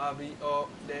 I'll be all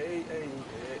day,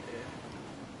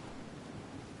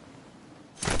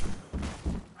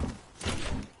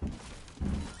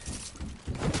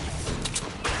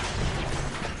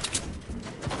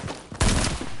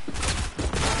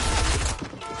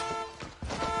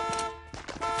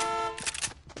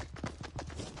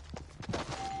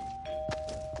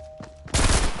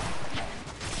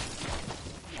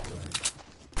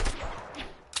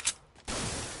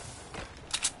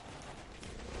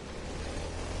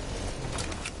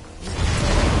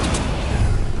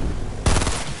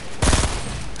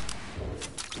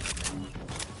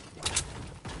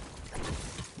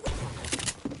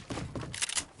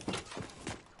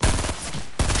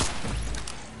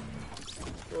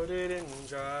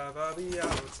 drive, I'll be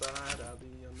outside, I'll be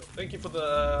on the... Thank you for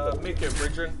the make it,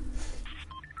 Bridget.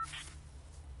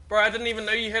 Bro, I didn't even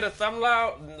know you had a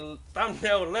thumbnail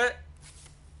lit.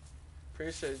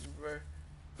 Appreciate you, bro.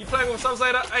 You playing with subs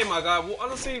later? Hey, my guy, well,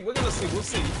 honestly, we're gonna see, we'll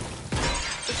see.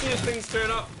 Let's see if things turn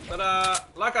up. But,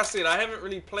 like I said, I haven't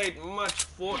really played much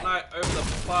Fortnite over the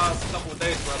past couple of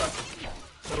days, brother.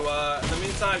 So, in the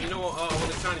meantime, you know what, I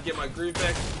want to try to get my groove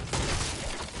back.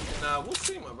 And, we'll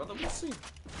see, my brother, we'll see.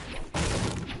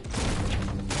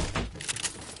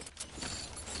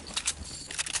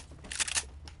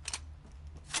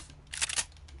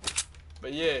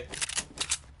 But yeah,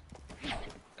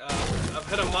 I've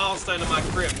hit a milestone in my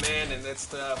career, man, and that's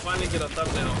to finally get a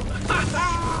thumbnail.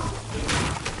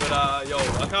 But yo,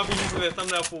 I can't be using that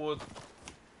thumbnail for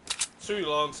too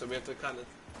long, so we have to kind of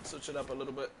switch it up a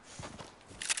little bit.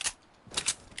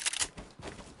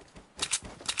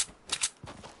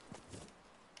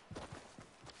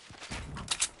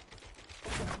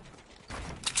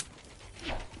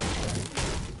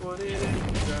 Put it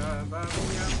in drive, I'll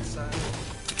be outside.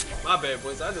 My bad,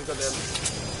 boys. I just got that.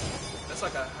 That's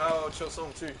like a how chill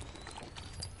song too.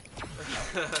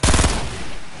 Let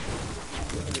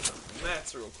me get some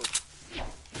mats real quick.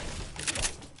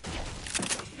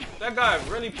 That guy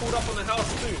really pulled up on the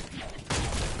house too.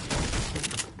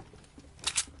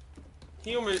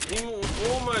 He almost.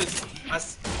 I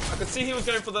could see he was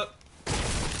going for the.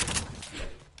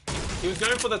 He was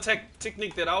going for the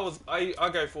technique that I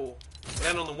go for.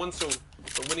 Land on the windsill.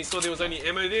 But when he saw there was only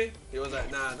ammo there, he was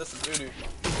like, nah, this is voodoo.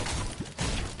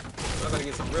 I gotta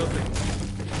get some real things.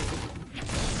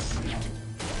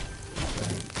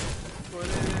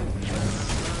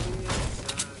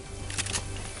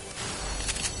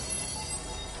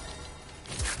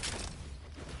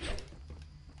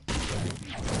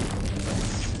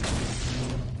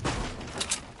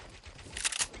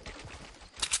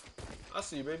 I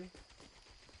see you, baby.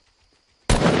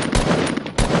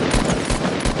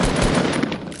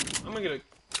 I'm gonna get a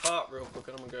cart real quick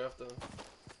and I'm gonna go after him.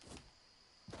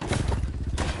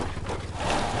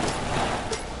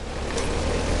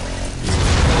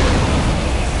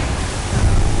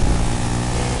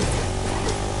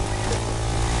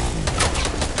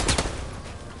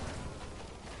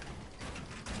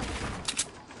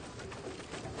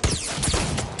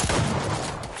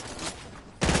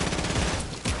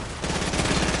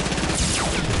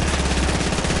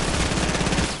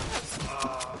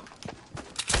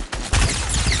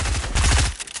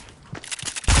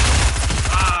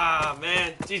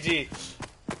 GG.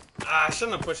 I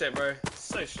shouldn't have pushed that, bro.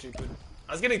 So stupid.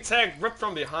 I was getting tagged, ripped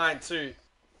from behind, too.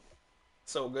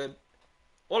 So good.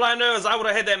 All I know is I would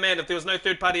have had that man if there was no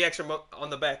third-party action on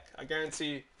the back. I guarantee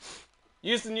you.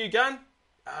 Use the new gun?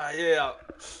 Yeah.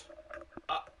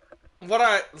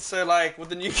 So, like, with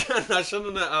the new gun, I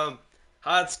shouldn't have,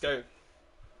 hard scope.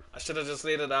 I should have just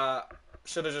let it,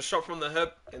 should have just shot from the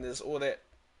hip, and there's all that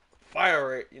fire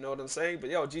rate, you know what I'm saying? But,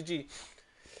 yo, GG.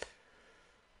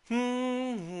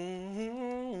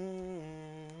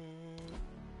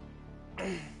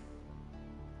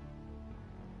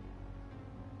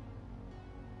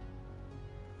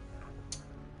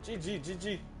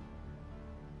 GG.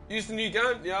 Use the new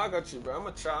gun? Yeah, I got you, bro. I'm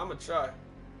gonna try.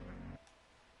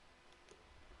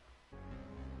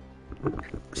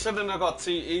 Shouldn't have got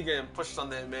too eager and pushed on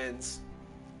their mans.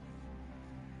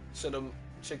 Should have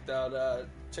checked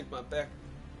my back.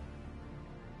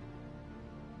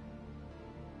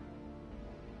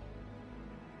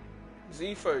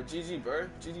 Zfo, GG bro,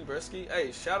 GG Bresky.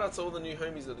 Hey, shout out to all the new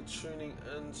homies that are tuning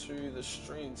into the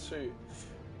stream too.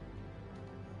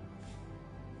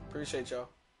 Appreciate y'all.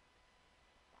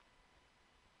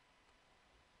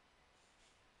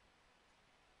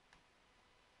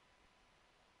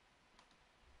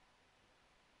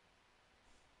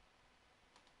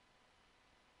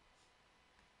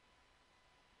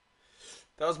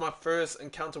 That was my first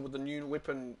encounter with the new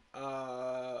weapon,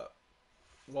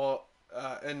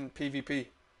 in PvP.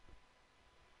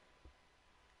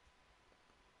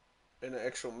 In an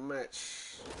actual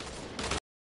match.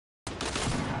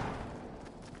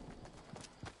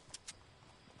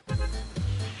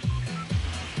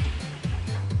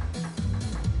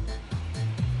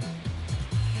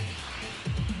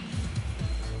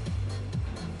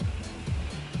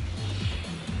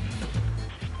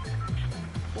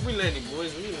 We landing,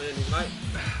 boys. We landing, mate.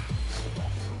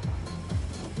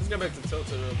 Let's go back to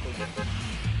Tilted real quick.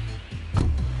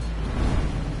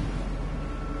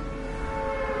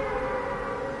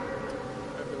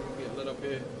 Hopefully we can get lit up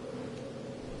here.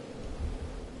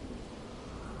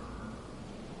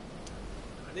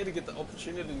 I need to get the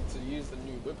opportunity to use the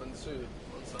new weapon too.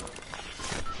 One time.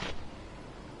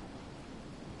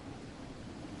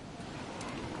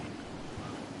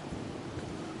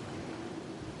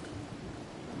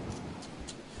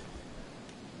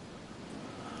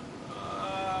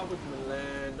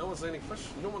 Landing fresh.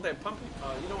 You don't want that pumpy?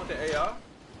 You don't want that AR?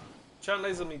 Try and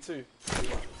laser me too.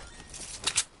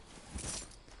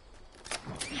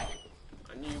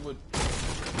 I knew you would.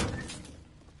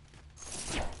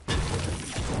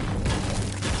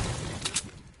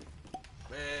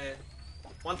 Man,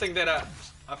 one thing that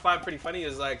I find pretty funny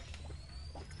is like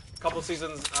a couple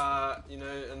seasons, you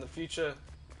know, in the future,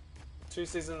 2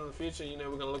 seasons in the future, you know,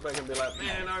 we're gonna look back and be like,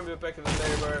 man, I remember back in the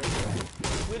day, bro.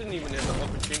 We didn't even have the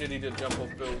opportunity to jump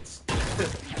off builds.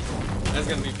 That's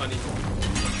gonna be funny.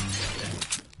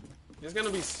 There's gonna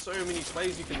be so many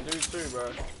plays you can do too,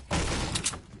 bro.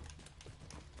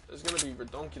 It's gonna be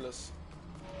redonkulous.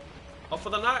 Off for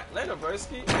the night? Later,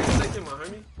 broski. Thank you, my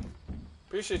homie.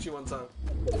 Appreciate you one time.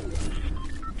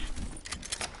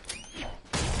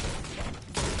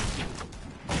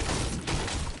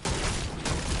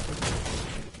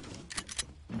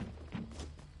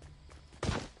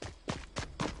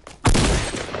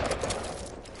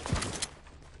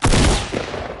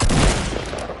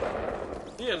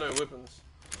 Yeah, no weapons.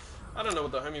 I don't know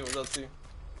what the homie was up to.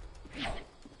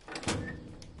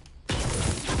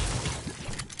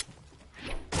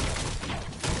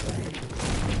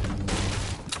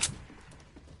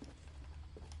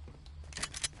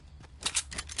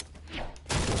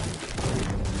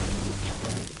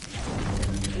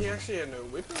 He actually had no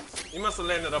weapons? He must have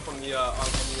landed up on the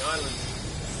island.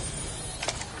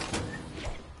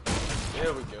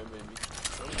 There we go, baby.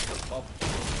 The pop.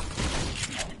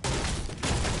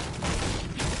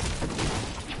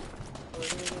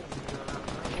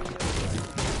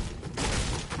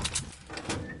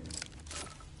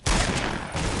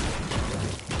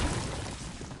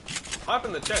 Hype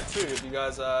in the chat too if you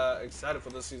guys are excited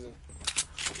for this season.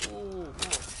 Ooh,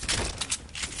 come on.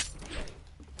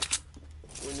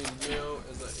 We need Neo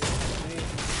as an SMG.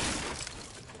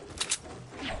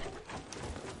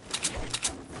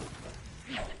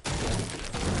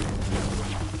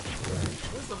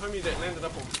 Where's the homie that landed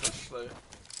up on fish though?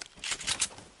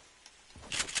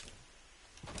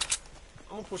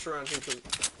 I'm gonna push around here because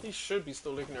he should be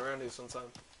still looking around here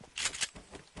sometime.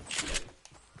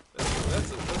 That's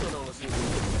what I want to see.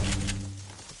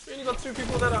 We only got 2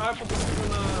 people that are hyped for the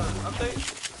season update.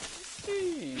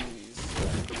 Jeez.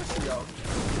 Look at the rest of y'all.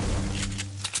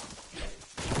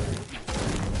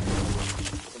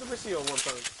 Look at the rest of y'all one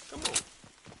time. Come on.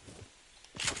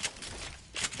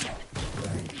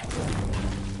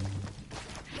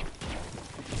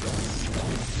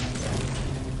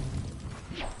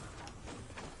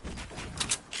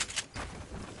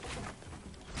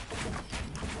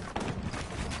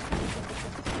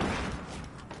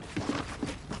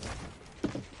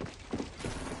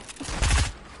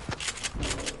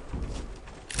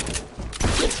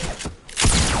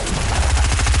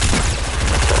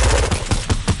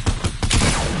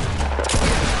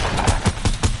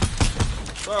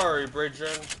 Sorry,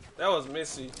 Bridgen. That was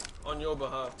messy on your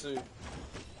behalf too.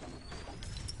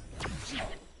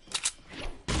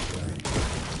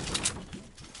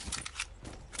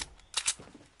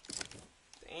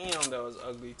 Damn, that was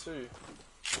ugly too.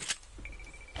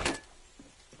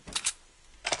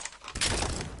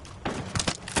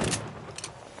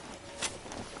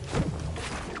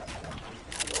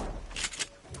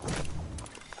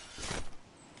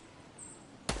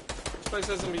 This place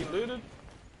hasn't been looted.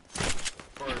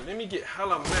 Bro, let me get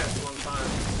hella mats one time.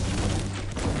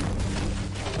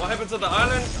 What happened to the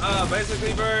island?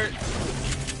 Basically, bro,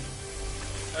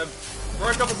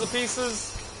 broke up into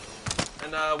pieces,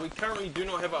 and we currently do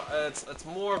not have a. It's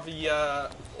more of the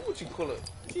what would you call it?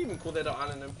 Can you even call that an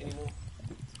island anymore?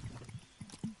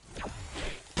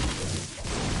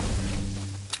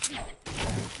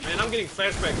 Man, I'm getting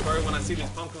flashbacks, bro, when I see these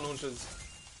pumpkin launchers.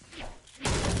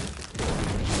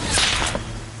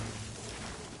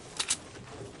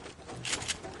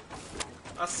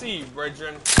 I see you,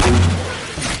 Brethren.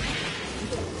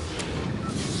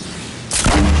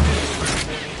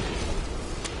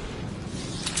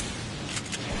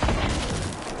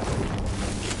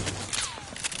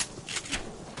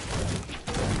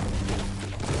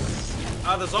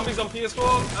 The zombies on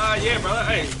PS4? Yeah, brother.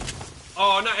 Hey.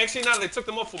 Oh, no, actually, no, they took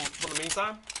them off for the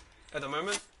meantime. At the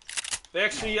moment. They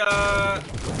actually,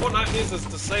 Fortnitemares is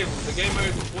disabled. The game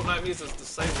mode for Fortnitemares is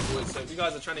disabled, so if you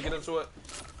guys are trying to get into it,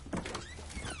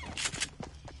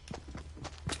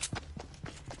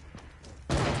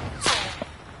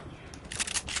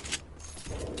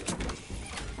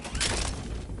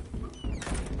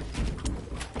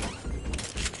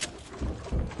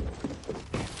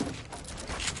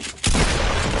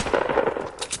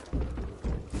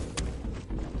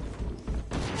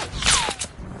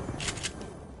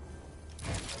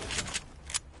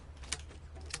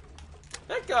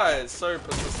 that guy is so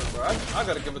persistent, bro. I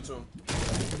gotta give it to him.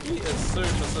 He is so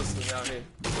persistent out here.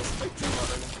 Respect to him, my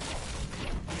nigga.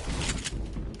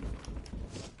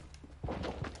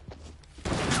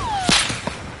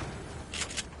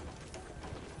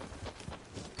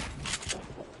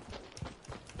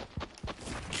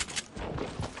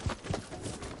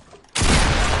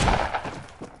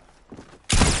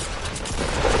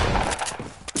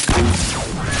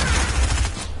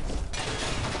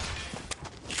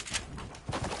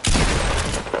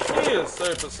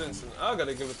 So persistent. I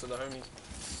gotta give it to the homie.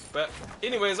 But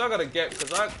anyways, I gotta get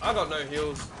because I got no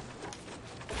heals.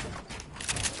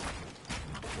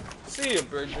 See ya,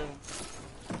 Bridgen.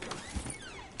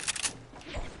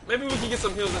 Maybe we can get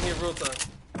some heals in here real time.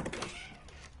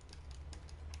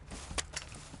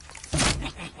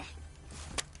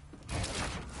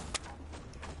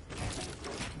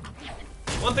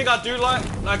 One thing I do like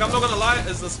I'm not gonna lie,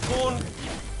 is the spawn,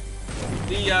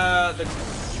 the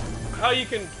how you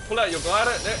can pull out your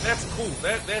glider. That's cool.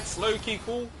 That's low key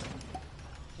cool.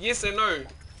 Yes and no.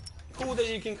 Cool that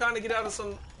you can kind of get out of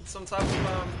some type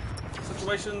of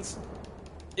situations.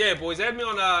 Yeah, boys. Add me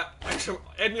on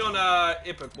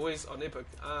Epic, boys. On Epic.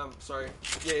 Sorry.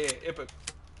 Yeah, Epic.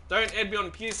 Don't add me on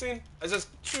PSN. It's just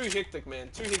too hectic, man.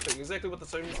 Too hectic. Exactly what the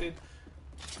Sony said.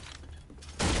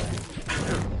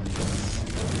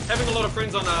 having a lot of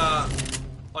friends on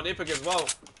Epic as well.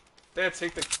 That's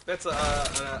hectic. That's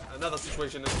another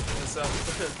situation in itself.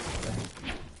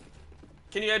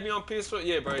 Can you add me on PS4?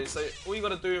 Yeah, bro. So all you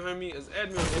gotta do, homie, is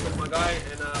add me on Epic, my guy,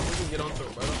 and we can get onto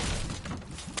it, brother.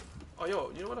 Oh,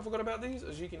 yo, you know what I forgot about these?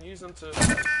 Is you can use them to.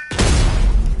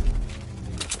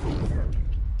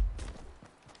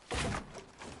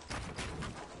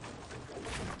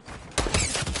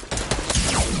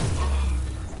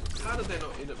 How did they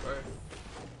not hit it, bro?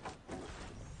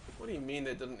 What do you mean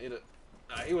they didn't hit it?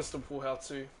 Nah, he was still full health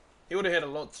too. He would have had a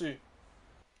lot too.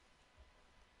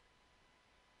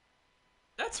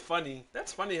 That's funny.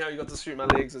 That's funny how you got to shoot my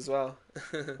legs as well.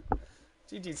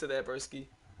 GG to that, broski.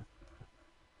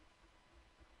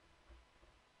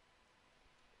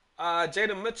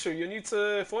 Jaden Mitchell, you're new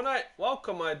to Fortnite?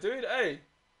 Welcome, my dude. Hey.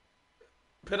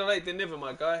 Better late than never,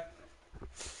 my guy.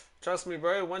 Trust me,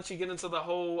 bro. Once you get into the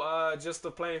whole just the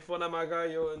playing Fortnite, my guy,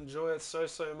 you'll enjoy it so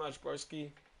much,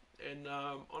 broski. And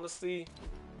honestly,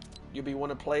 you'll be want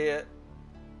to play it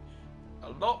a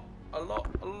lot.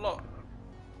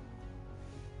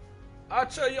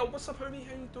 Archer, yo, what's up, homie?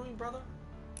 How you doing, brother?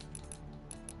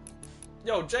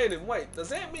 Yo, Jaden, wait. Does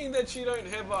that mean that you don't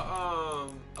have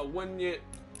a win yet?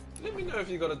 Let me know if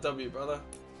you got a W, brother.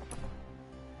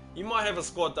 You might have a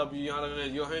squad W. I don't know.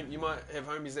 You might have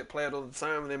homies that play it all the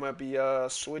time. There might be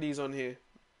sweaties on here.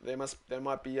 There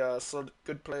might be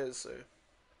good players. So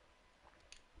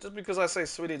just because I say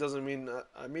sweaty doesn't mean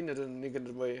I mean it in a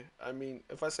negative way. I mean,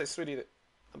 if I say sweaty,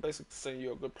 I'm basically saying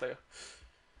you're a good player.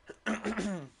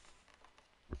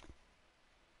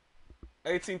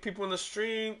 18 people in the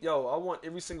stream. Yo, I want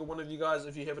every single one of you guys,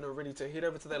 if you haven't already, to head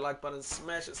over to that like button,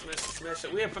 smash it.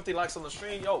 We have 50 likes on the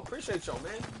stream. Yo, appreciate y'all,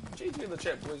 man. GG in the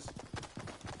chat, boys.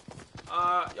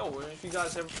 Yo, if you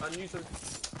guys have a new thing.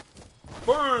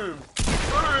 Boom!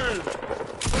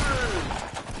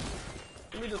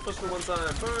 Let me just push it one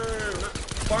time. Boom!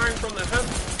 Firing from the hip.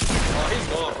 Oh, he's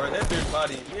gone, bro. That dude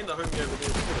body. Me and the homie over there, we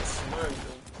could have smoked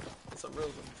him. That's some real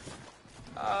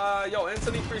thing. Yo,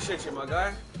 Anthony, appreciate you, my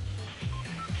guy.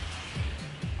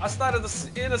 I started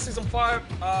the end of season 5,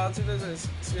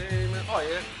 2016. Oh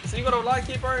yeah, so you gotta like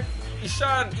it, bro.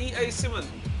 Ishan EA7,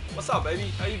 what's up, baby?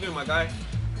 How you doing, my guy?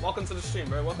 Welcome to the stream,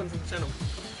 bro. Welcome to the channel.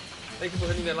 Thank you for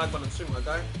hitting that like button on the stream, my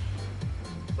guy.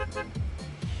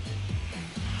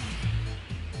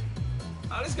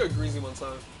 Let's go greasy one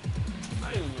time. I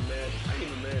ain't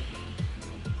even mad.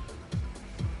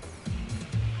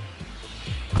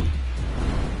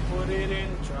 Put it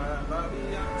in, drive, I'll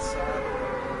be outside.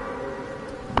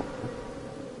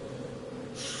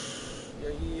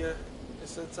 Yeah,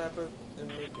 it's the type of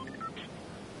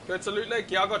go to Loot Lake.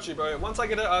 Yeah, I got you, bro. Once I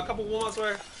get a couple warm-ups,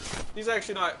 bro. These are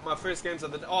actually not my first games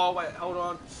of the day. Oh, wait, hold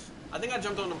on. I think I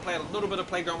jumped on and played a little bit of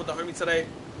Playground with the homie today.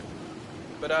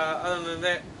 But other than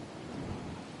that,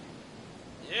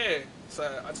 yeah. So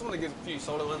I just want to get a few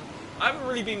solo ones. I haven't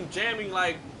really been jamming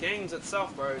like games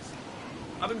itself, bro.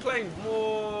 I've been playing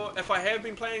more. If I have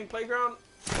been playing Playground,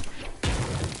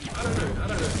 I don't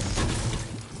know.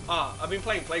 I've been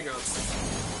playing Playground.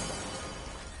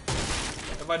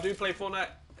 If I do play Fortnite,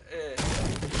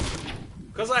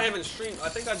 because I haven't streamed, I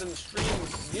think I didn't stream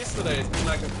yesterday. It's been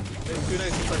like maybe 2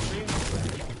 days since I streamed.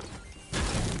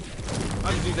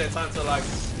 I just use that time to like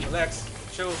relax,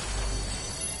 chill.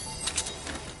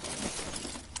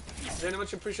 Jenny,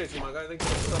 much appreciate you, my guy. Thank you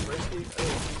for the stuff, Risky.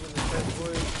 Hey, in the chat,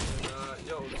 boys. And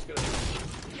yo, let's get it.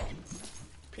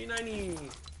 P90.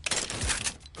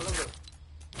 I love it.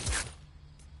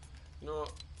 You know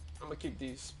what? I'm gonna keep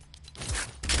these.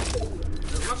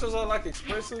 As much as I like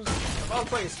explosives, if I was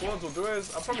playing squads or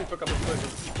duos, I'd probably pick up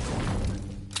explosives.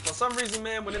 For some reason,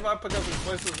 man, whenever I pick up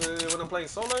explosives when I'm playing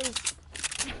solos,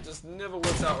 it just never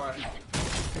works out right.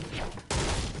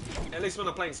 At least when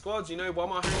I'm playing squads, you know, while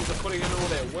my homies are putting in all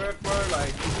their work, bro,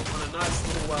 like on a nice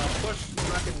little push,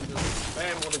 I can just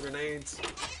spam all the grenades. And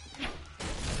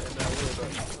yeah, but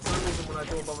for some reason, when I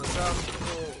do it by myself,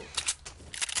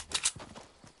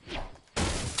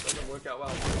 work out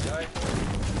well, okay?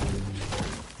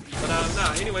 But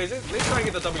nah, anyways, let's try and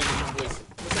get the W this one, boys.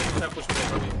 Let's actually try and push for that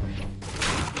W.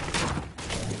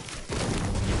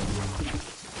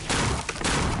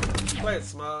 Play it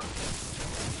smart.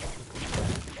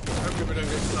 I hope people don't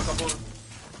get snuck up on.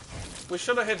 We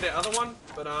should have hit the other one,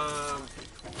 but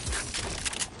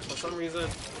for some reason.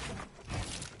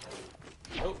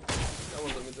 Oh, that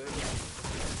wasn't a good day.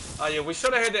 Yeah, we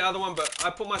should have had the other one, but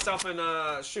I put myself in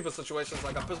stupid situations.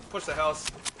 Like I pushed the house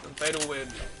and fatal when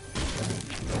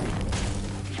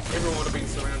everyone would have been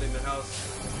surrounding the house.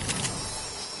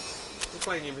 I'm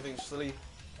playing everything silly.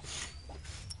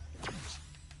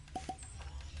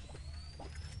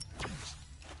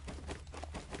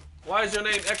 Why is your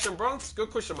name Action Bronx?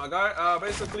 Good question, my guy.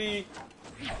 Basically,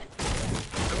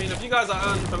 I mean, if you guys are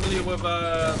unfamiliar with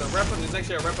the rapper, there's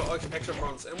actually a rapper, Action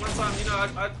Bronx. And one time, you know,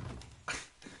 I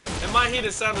in my head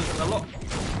it sounded a lot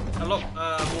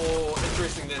more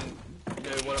interesting than, you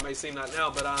know, what it may seem like now.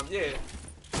 But yeah,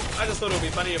 I just thought it would be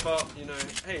funny if I, you know,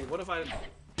 hey, what if I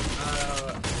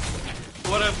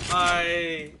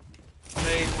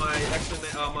made my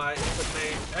input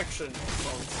name Action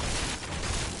Bronx?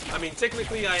 I mean,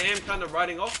 technically I am kind of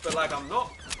writing off, but like I'm not.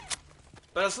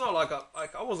 But it's not like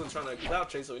I wasn't trying to cloud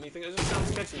chase or anything. It just sounds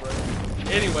sketchy, bro.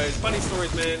 Anyways, funny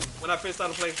stories, man. When I first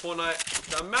started playing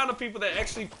Fortnite, the amount of people that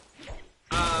actually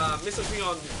messaged me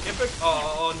on Epic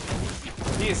on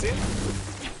PSN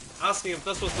asking if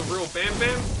this was the real Bam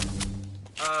Bam,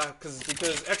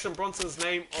 because Action Bronson's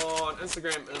name on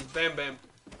Instagram is Bam Bam,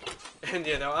 and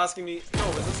yeah, they were asking me, yo,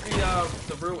 is this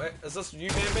the real? Is this you,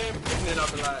 Bam Bam? And then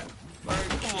I'd be like, bro,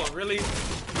 come on, really? You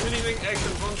really think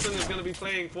Action Bronson is going to be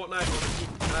playing Fortnite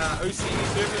on OCE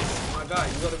servers? My guy,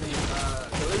 you got to be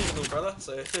delusional, brother.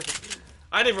 So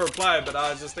I never replied, but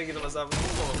I was just thinking to myself,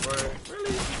 come on, bro,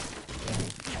 really?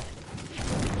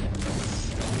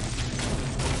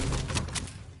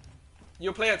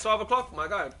 You'll play at 12 o'clock? My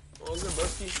guy. All good,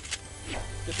 broski.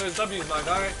 Get those W's, my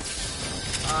guy.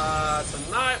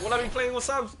 Tonight, will I be playing with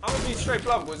subs? I'm going to be straight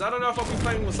blunt, boys. I don't know if I'll be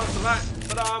playing with subs tonight,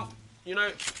 but, you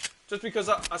know, just because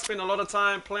I spend a lot of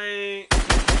time playing...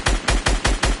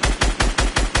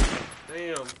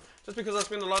 Damn. Just because I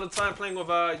spend a lot of time playing with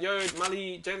Yode,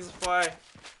 Mali, Jamesify,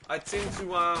 I tend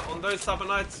to, on those type of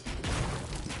nights...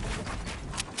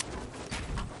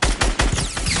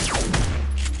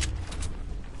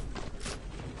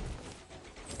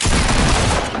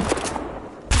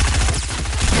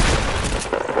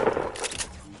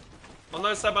 On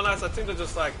those type of nights, I tend to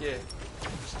just like, yeah,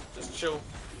 just chill.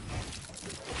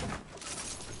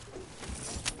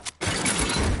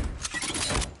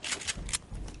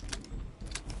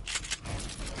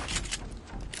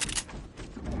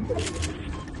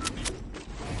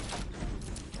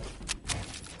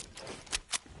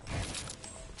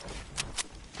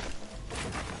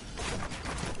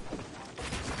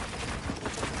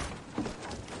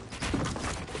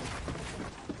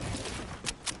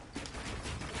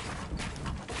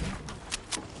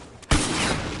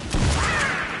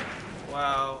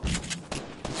 Wow.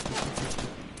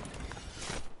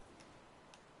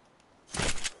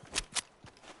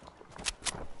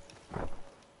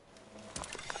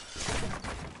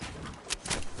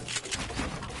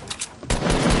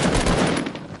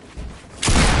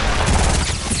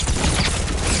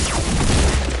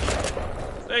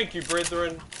 Thank you,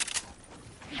 brethren.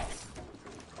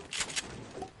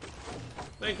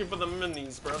 Thank you for the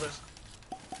minis, brother.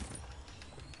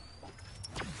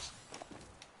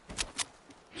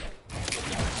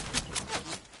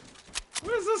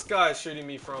 Where's this guy shooting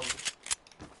me from?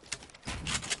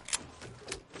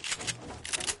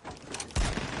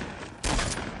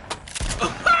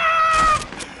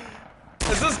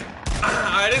 Is this...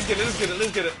 Alright, let's get it, let's get it,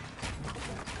 let's get it.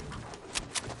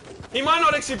 He might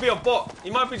not actually be a bot. He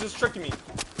might be just tricking me.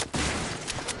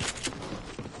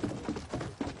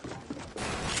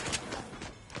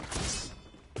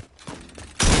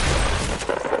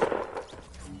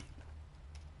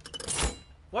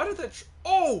 Why did that...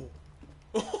 Oh!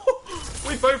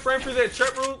 We both ran through that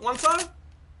trap rule one time?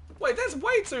 Wait, that's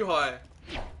way too high.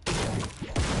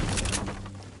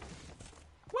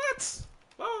 What?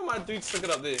 Why would my dude stick it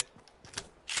up there?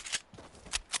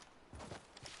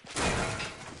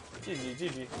 GG,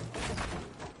 GG.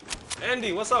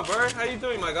 Andy, what's up, bro? How you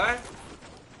doing, my guy?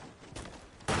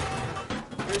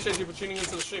 Appreciate you for tuning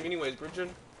into the stream anyways, Bridget.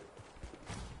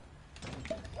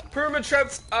 Pyramid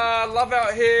traps, love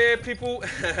out here, people.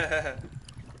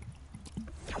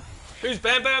 Who's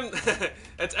Bam Bam?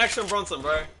 It's Action Bronson,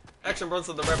 bro. Action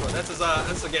Bronson, the rapper. That's his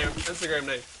Instagram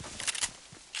name.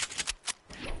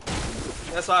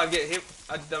 That's why I get him.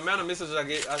 The amount of messages I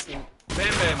get asking,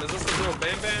 Bam Bam, is this the real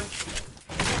Bam Bam?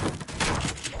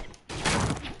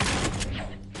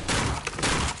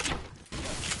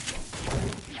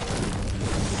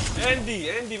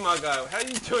 Andy, my guy. How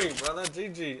you doing, brother?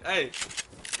 GG. Hey,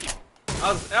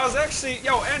 I was actually,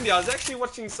 yo, Andy, I was actually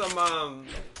watching some mobile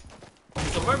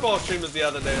streamers the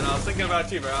other day, and I was thinking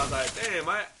about you, bro. I was like, damn,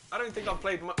 I don't think I've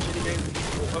played any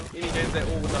games at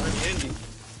all with the homie Andy.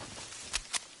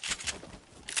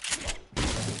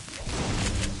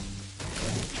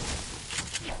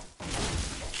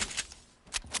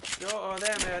 Yo,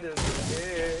 that matters.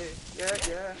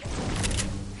 Yeah.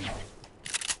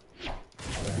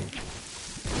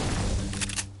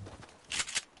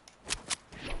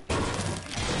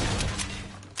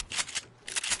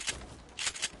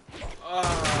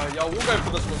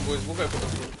 we'll go for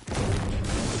this one.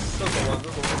 This one.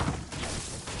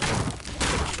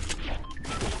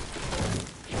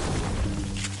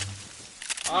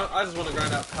 I just want to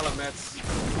grind out hella mats.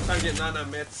 Try and get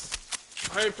 9 mats.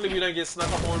 Hopefully we don't get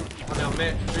snuck up on our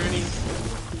mat journey.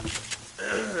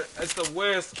 It's the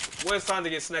worst time to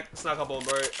get snuck up on,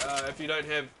 bro. If you don't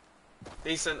have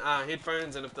decent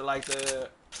headphones, and if the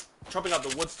chopping up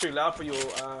the wood's too loud for your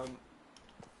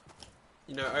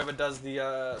you know, overdoes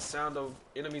the sound of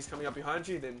enemies coming up behind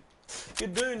you, then you're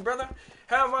doomed, brother.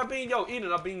 How have I been? Yo,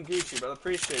 Eden, I've been Gucci, brother.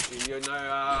 Appreciate you. You know,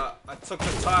 I took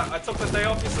the day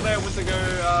off yesterday. I went to go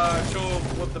chill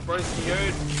with the broski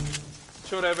herd.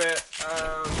 Chilled over at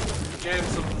jammed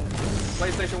some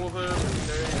PlayStation with him. You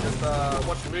know, just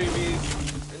watched movies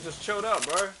and just chilled out,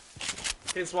 bro.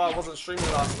 Hence why I wasn't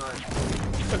streaming last night.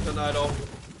 Took the night off.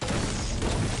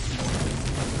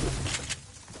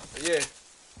 But yeah,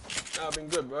 I've been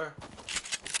good, bro.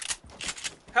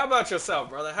 How about yourself,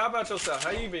 brother? How about yourself?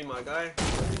 How you been, my guy?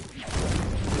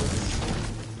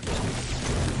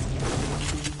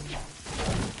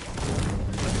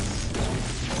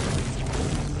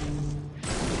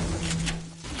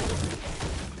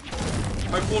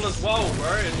 Hope all is well,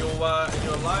 bro, in your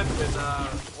life and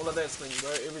all of that thing,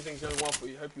 bro. Everything's going well for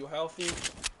you. Hope you're healthy.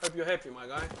 Hope you're happy, my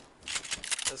guy.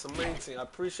 That's amazing. I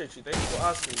appreciate you. Thanks for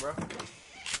asking, bro.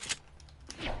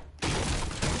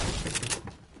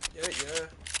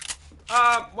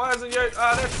 Yeah. Why isn't Yo?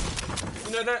 That's,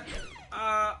 you know,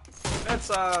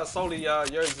 that's solely Yo's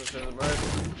decision, bro.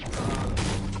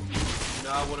 You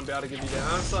know, I wouldn't be able to give you the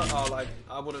answer. Like,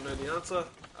 I wouldn't know the answer.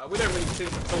 We don't really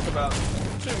tend to talk about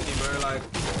too many, bro, like,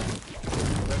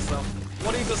 that stuff.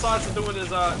 What he decides to do in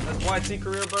his YT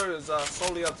career, bro, is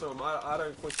solely up to him. I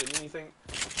don't question anything.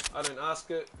 I don't ask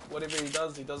it. Whatever he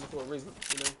does it for a reason,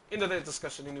 you know. End of that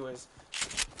discussion, anyways.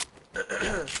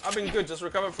 I've been good, just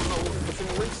recovered from not walking for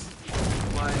 20 weeks.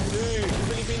 My dude, you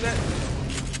really been that?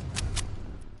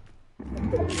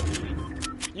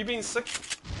 You been sick?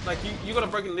 Like, you got a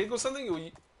broken leg or something? Or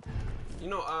you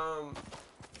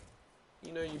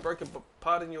know, you broke a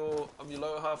part in your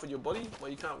lower half of your body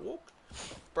where you can't walk?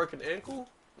 Broken ankle?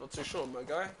 Not too sure, my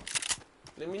guy.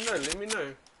 Let me know.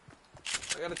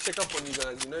 I gotta check up on you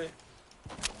guys, you know?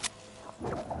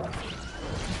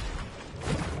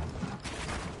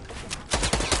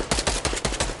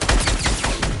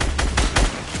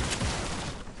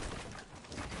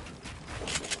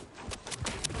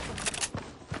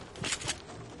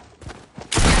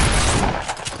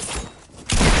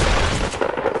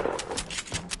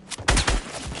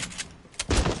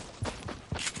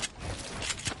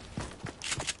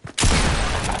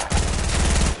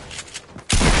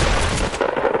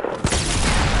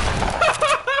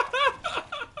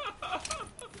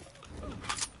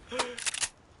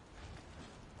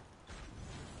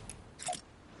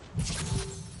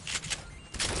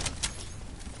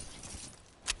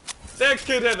 That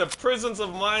kid had the presence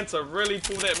of mind to really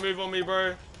pull that move on me,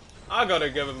 bro. I gotta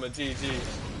give him a GG.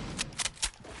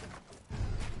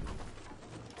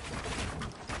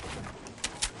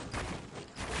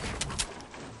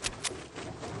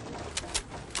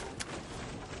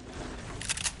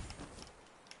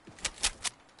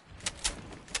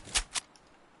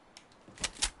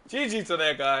 GG to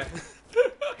that guy.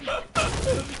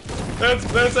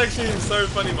 That's actually so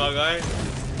funny, my guy.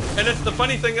 And the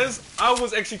funny thing is, I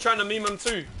was actually trying to meme him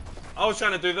too. I was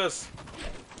trying to do this.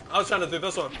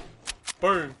 one.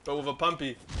 Boom, but with a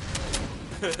pumpy.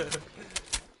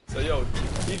 So yo,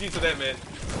 GG to that, man.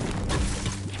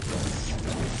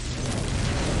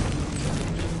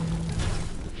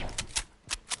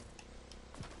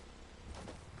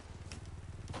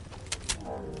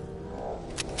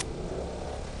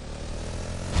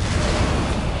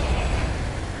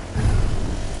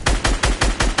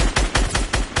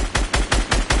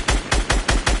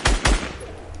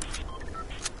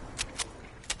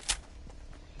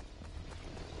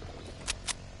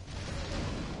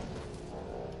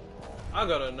 I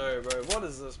gotta know, bro. What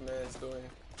is this man's doing?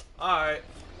 Alright.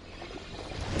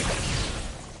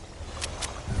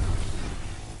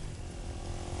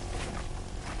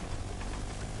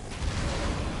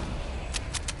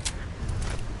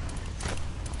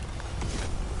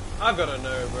 I gotta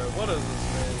know, bro. What is this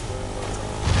man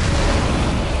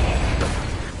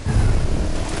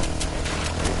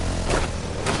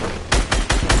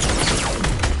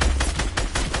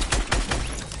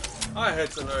doing? I had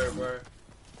to know, bro.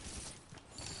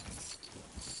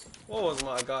 What was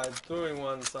my guy doing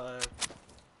one time?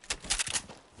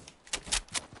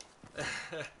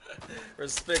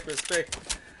 Respect.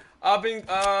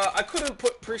 I couldn't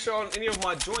put pressure on any of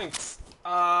my joints.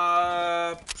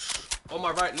 On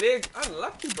my right leg.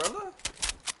 Unlucky, brother.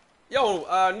 Yo,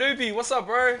 newbie, what's up,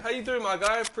 bro? How you doing, my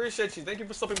guy? Appreciate you. Thank you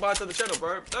for stopping by to the channel,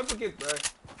 bro. Don't forget, bro.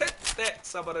 Hit that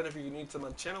sub button if you're new to my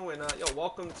channel, and yo,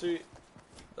 welcome to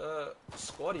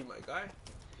Squatty, my guy.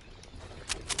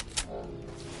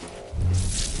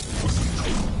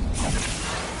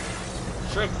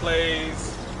 Trick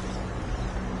plays.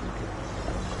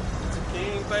 It's a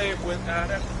king, babe,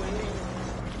 without a queen.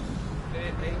 There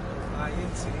ain't no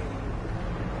INT.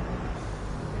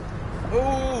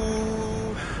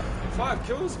 Ooh, 5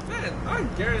 kills? Man, I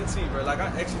guarantee, bro. Like, I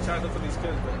actually tried to look for these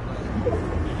kills, but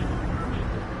like...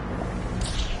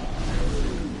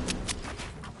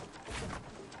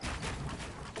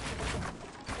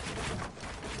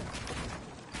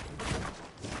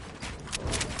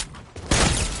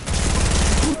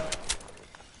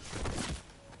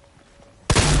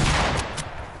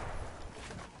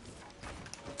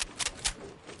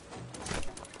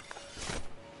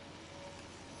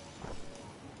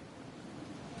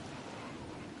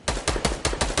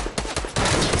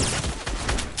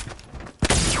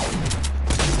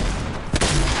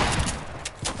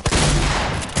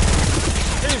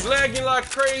 lagging like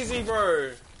crazy,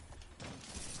 bro.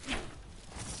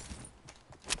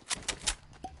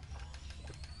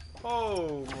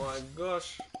 Oh my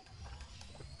gosh.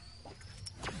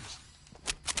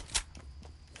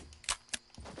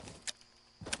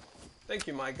 Thank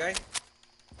you, my guy.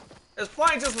 It's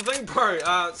playing just the thing, bro.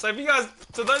 So if you guys,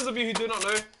 to those of you who do not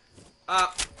know,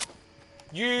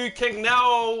 you can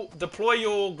now deploy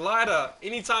your glider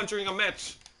anytime during a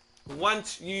match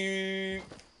once you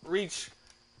reach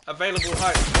available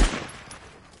height.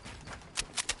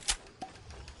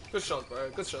 Good shot, bro.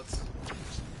 Good shots.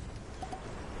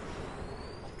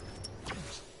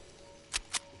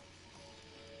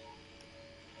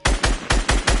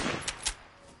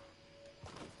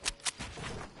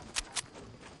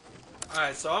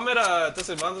 Alright, so I'm at a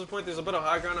disadvantage point. There's a bit of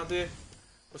high ground up there.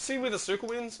 We'll see where the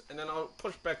circle ends, and then I'll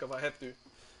push back if I have to.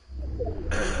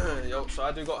 Yo, so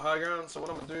I do got high ground, so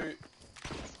what I'm gonna do...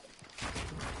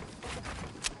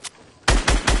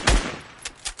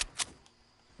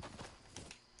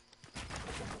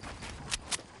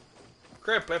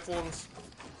 Grab platforms.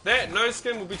 That no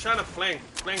skin will be trying to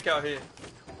flank out here.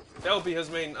 That will be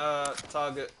his main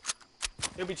target.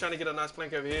 He'll be trying to get a nice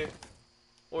flank over here.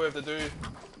 All we have to do...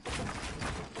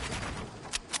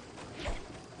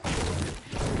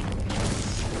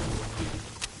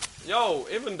 Yo,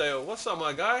 Evandale, what's up,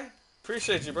 my guy?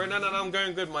 Appreciate you, bro. No, I'm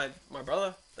going good, my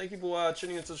brother. Thank you for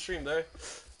tuning into the stream, though.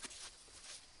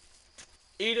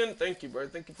 Eden, thank you, bro.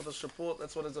 Thank you for the support.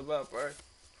 That's what it's about, bro.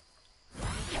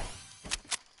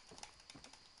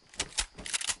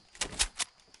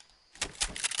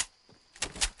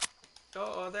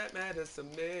 Oh, that matters to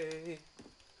me.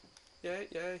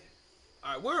 Yay.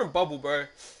 Alright, we're in bubble, bro.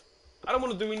 I don't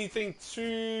want to do anything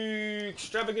too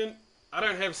extravagant. I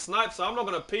don't have snipes, so I'm not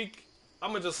going to peek.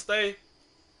 I'm going to just stay.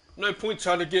 No point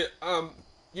trying to get,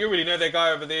 you already know that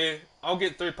guy over there. I'll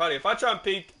get third party. If I try and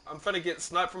peek, I'm going to get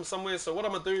sniped from somewhere. So what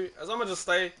I'm going to do is I'm going to just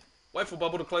stay, wait for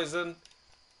bubble to close in.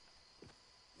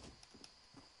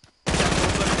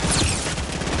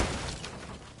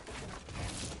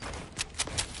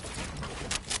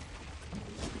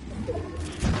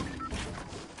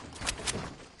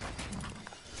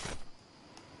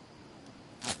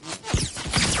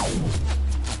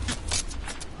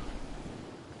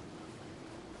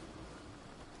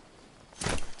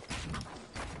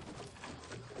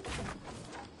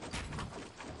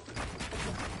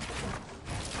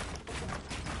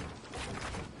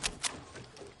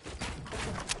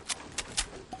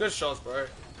 Good shots, bro.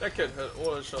 That kid hit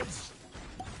all his shots.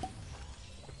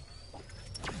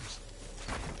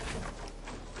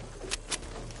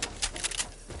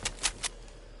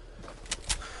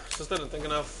 Just didn't think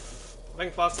enough.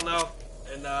 Think fast enough.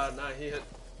 And nah, he hit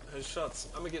his shots.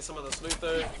 I'm gonna get some of this loot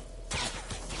though.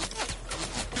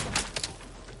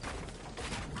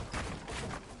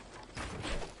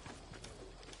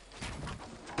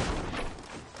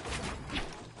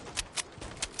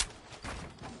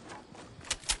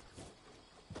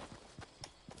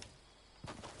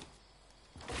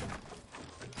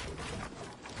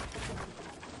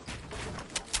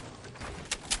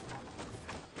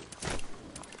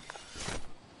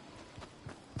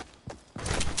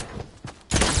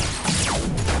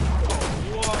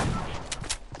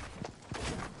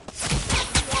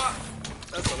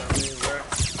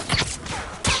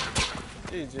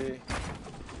 GG.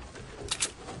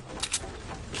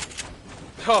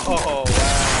 Oh, wow.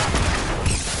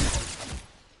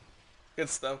 Good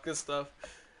stuff.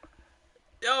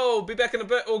 Yo, be back in a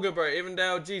bit. All good, bro.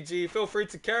 Evandale, GG. Feel free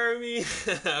to carry me.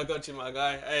 I got you, my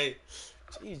guy. Hey,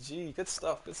 GG. Good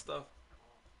stuff.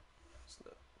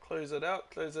 Close it out.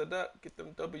 Close it out. Get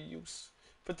them W's.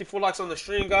 54 likes on the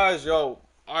stream, guys. Yo,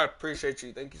 I appreciate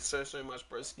you. Thank you so much,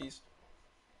 broskies.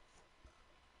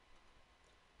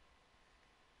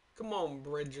 Come on,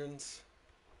 brethrens.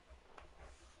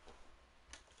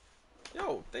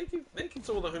 Yo, thank you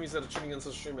to all the homies that are tuning into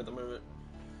the stream at the moment.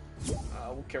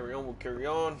 We'll carry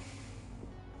on.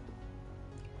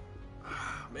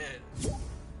 Man,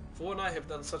 Fortnite have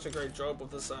done such a great job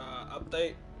with this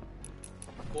update.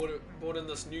 Bought in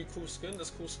this new cool skin,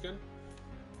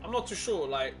 I'm not too sure,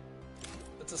 like,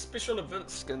 it's a special event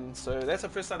skin, so that's the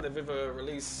first time they've ever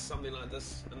released something like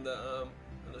this in the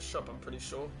shop, I'm pretty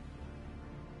sure.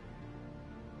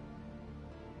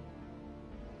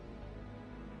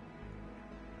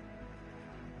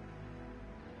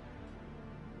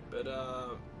 But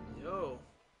yo,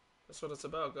 that's what it's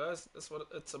about, guys. That's what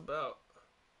it's about.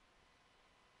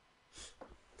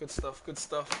 Good stuff.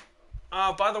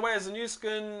 By the way, as a new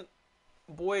skin,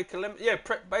 boy,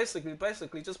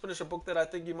 basically, just finished a book that I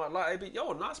think you might like. AB,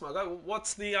 yo, nice, my guy.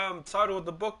 What's the title of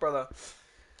the book, brother?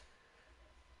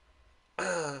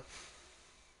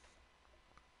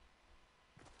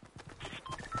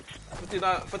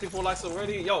 54 likes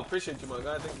already. Yo, appreciate you, my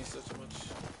guy. Thank you so much.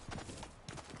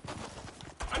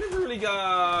 I never really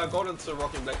got into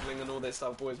rocking Black Bling and all that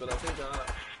stuff, boys, but I think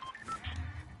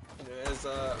as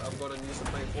I've gotten used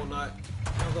to playing Fortnite,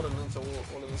 I've gotten into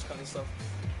all of this kind of stuff.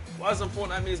 Why isn't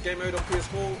Fortnitemares game mode on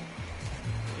PS4?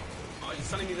 Are you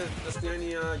telling me that that's the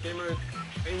only game mode,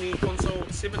 only console?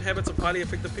 7 Habits of Highly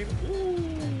Effective People? Ooh!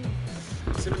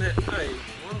 7 Hey,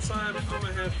 one time I'm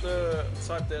gonna have to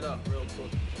type that up real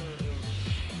quick.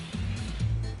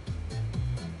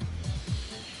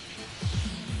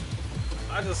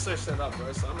 I just searched that up,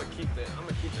 bro, so I'm gonna keep that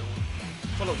one.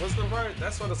 Full of wisdom, bro?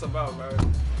 That's what it's about, bro.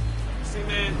 See,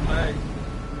 man, like,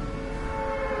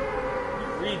 you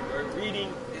read, bro.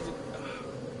 Reading,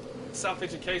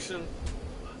 self-education,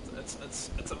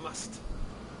 it's a must.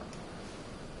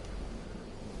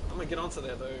 I'm gonna get onto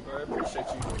that, though, bro. I appreciate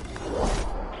you.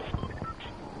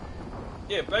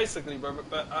 Yeah, basically, bro,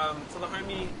 but to the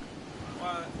homie,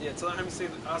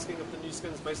 asking if the new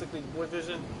skin is basically the boy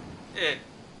vision, yeah.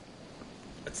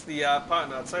 It's the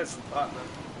partner. I'd say it's the partner.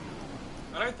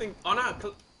 I don't think. Oh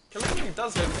no, Calamity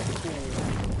does have cool.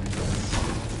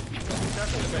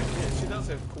 Yeah, she does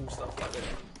have cool stuff like that.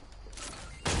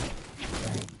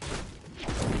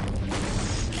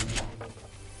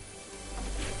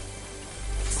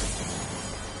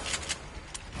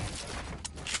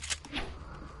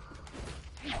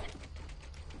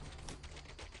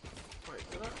 Wait,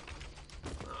 did I?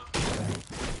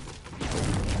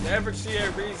 The average CA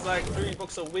reads like 3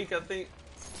 books a week, I think.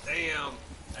 Damn.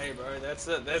 Hey, bro, that's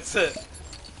it.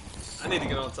 I need to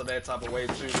get onto that type of wave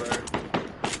too, bro.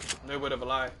 No word of a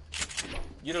lie.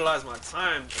 Utilize my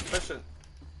time. Efficient.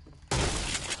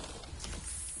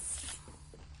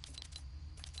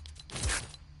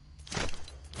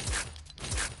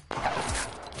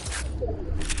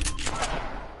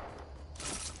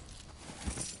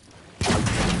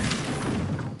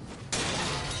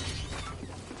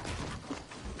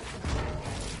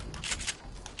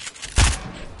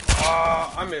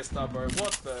 I messed up, bro.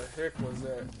 What the heck was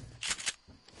that?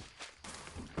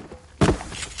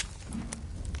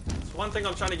 So one thing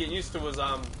I'm trying to get used to is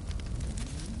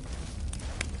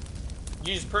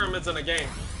use pyramids in a game.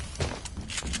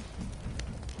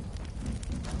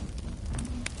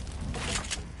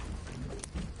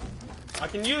 I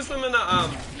can use them in a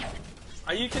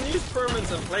you can use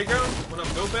pyramids in playground when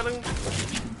I'm build building.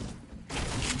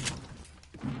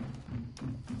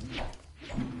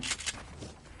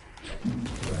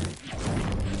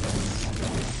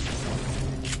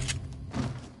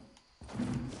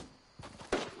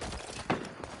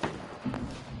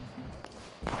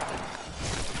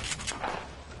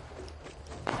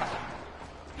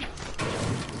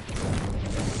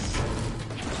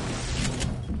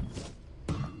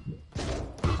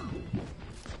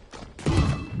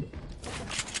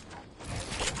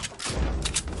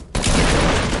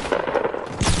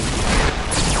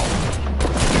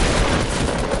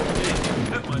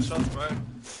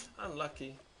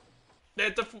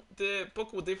 The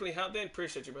book will definitely help. Then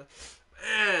appreciate you, bro.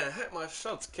 Man, hit my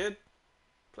shots, kid.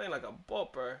 Playing like a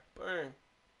bot, bro. Boom.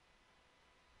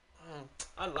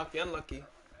 Unlucky.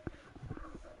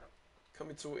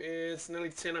 Coming to it. It's nearly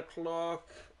 10 o'clock.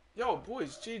 Yo,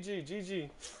 boys,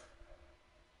 GG.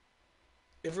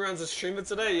 Everyone's a streamer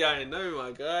today. Yeah, I know,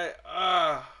 my guy.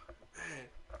 Man,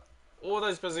 all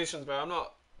those positions, bro. I'm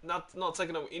not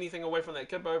taking anything away from that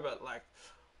kid, bro, but like.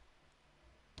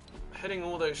 Hitting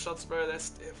all those shots, bro, that's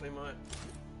definitely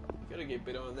Gotta get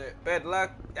better on that. Bad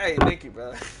luck. Hey, thank you,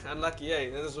 bro. Unlucky, hey.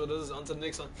 That is what it is. On to the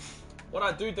next one. What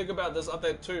I do think about this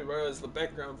update too, bro, is the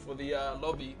background for the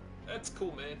lobby. That's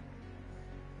cool, man.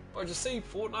 Bro, just see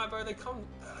Fortnite, bro. They come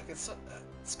like it's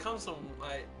comes from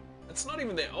like it's not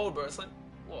even that old, bro. It's like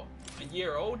what, a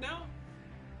year old now?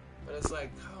 But it's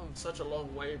like come such a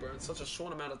long way, bro. In such a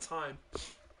short amount of time.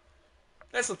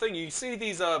 That's the thing. You see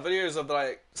these videos of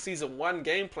like season 1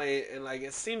 gameplay, and like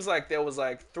it seems like that was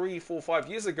like 3, 4, 5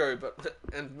 years ago. But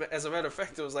and as a matter of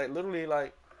fact, it was like literally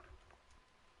like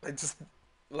just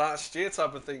last year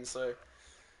type of thing. So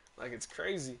like it's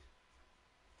crazy.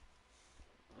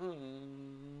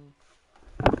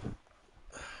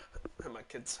 My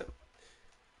kids.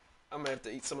 I'm gonna have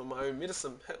to eat some of my own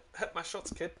medicine. Hit my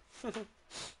shots, kid.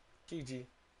 GG.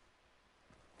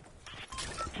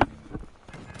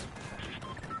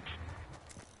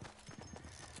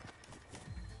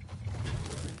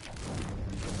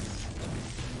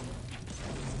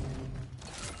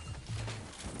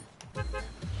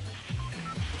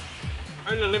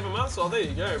 Only 11 months? Oh, there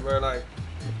you go, bro. Like,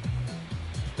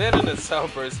 that in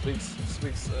itself, bro, speaks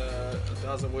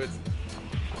 1,000 words.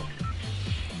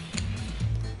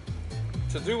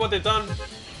 To do what they've done,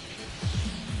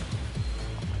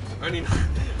 only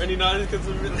 9 kids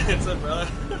have been, that's it, bro.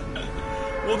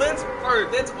 Well, that's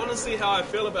honestly how I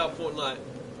feel about Fortnite.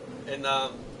 And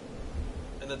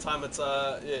the time it's,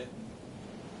 yeah.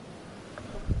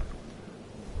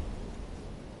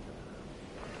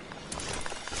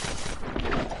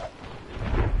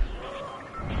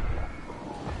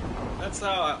 That's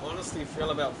how I honestly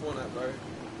feel about Fortnite, bro.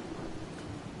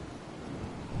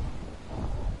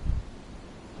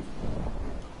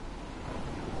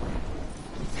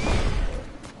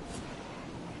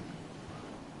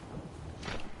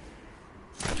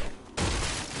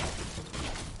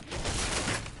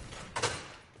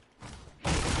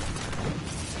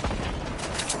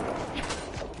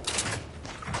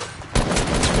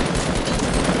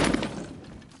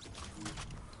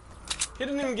 He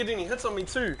didn't even get any hits on me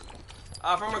too.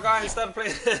 From a guy who started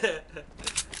playing.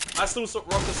 I still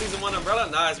rock the season 1 umbrella.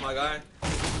 Nice, my guy.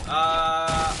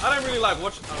 I don't really like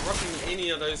rocking any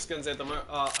of those skins at the moment.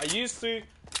 I used to,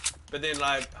 but then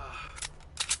like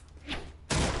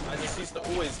I just used to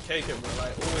always cake him, bro.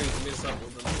 Like always mess up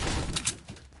with him.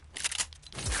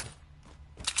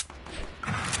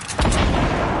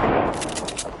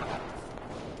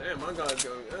 Damn, my guy's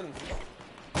going in.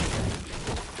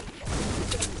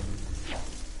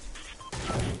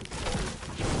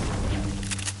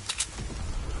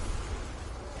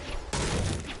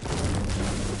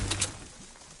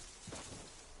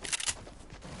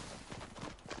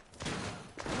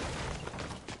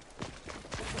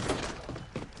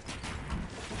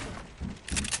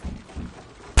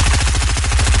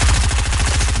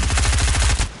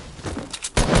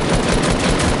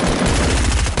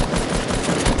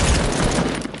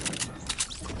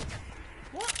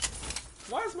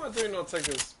 Do not take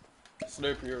this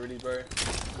Slurpee already, bro.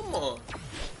 Come on.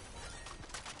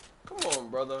 Come on,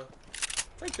 brother.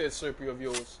 Take that Slurpee of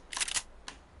yours.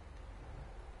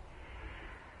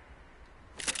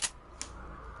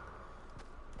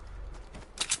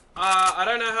 I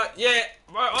don't know how... Yeah,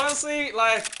 bro, honestly,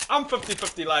 like, I'm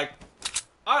 50-50, like,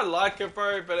 I like it,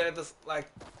 bro, but at this, like...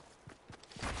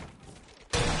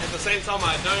 At the same time,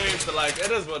 I don't, but, like,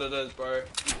 it is what it is, bro.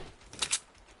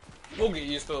 We'll get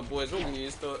used to it, boys. We'll get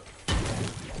used to it.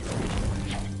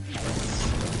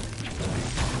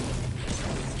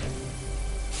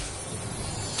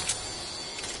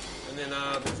 And then,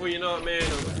 before you know it, man,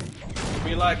 it'll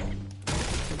be like...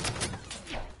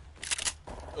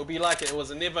 It'll be like it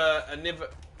was never a new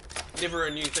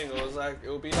thing. It was like,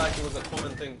 it'll be like it was a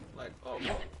common thing. Like, oh,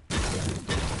 what?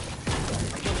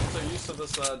 I'm getting so used to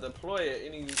this deploy at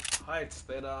any heights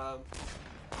that,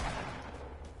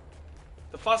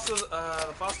 the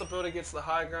faster builder gets the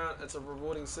high ground. It's a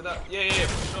rewarding setup. Yeah,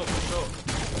 for sure.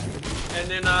 And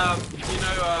then, yeah,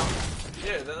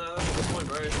 that's a good point,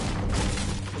 bro.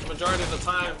 Because majority of the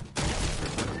time,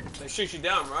 they shoot you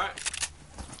down, right?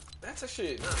 That's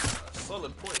actually a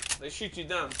solid point. They shoot you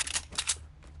down.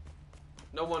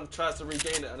 No one tries to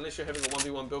regain it unless you're having a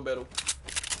 1v1 build battle.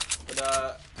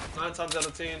 But 9 times out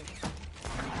of 10,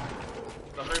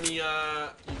 the homie you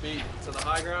beat to the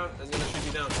high ground is gonna shoot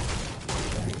you down.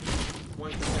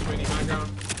 1% any high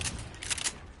ground.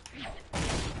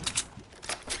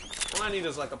 All I need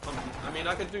is like a pump. I mean,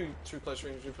 I could do 2 close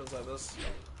range weapons like this.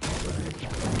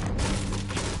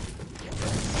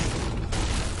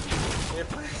 Yeah,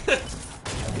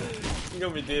 you're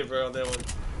gonna be dead, bro, on that one.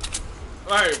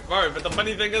 Bro, but the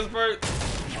funny thing is, bro,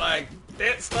 like,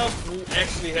 that stuff will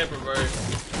actually happen, bro.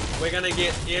 We're gonna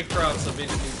get aircrafts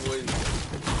eventually, boys.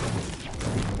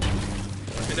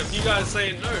 And if you guys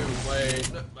say no,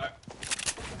 wait, no.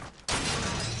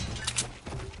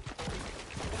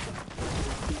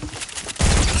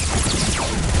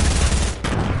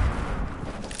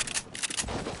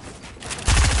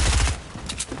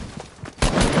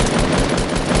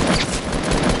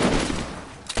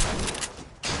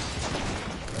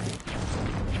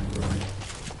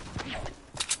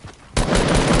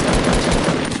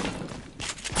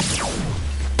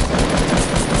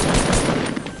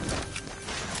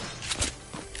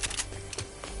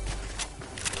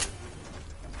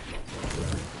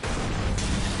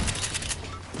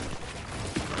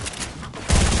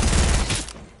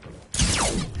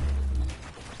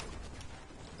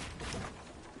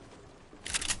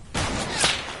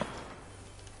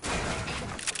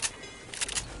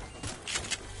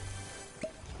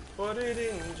 Put it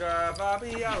in drive, I'll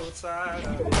be outside.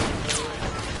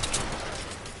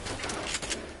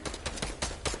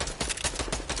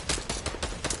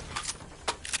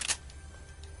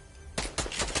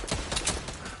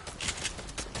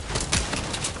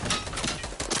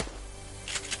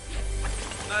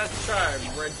 Nice try,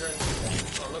 brethren.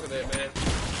 Oh, look at that, man.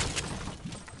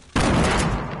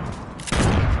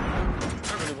 I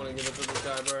really want to give it to this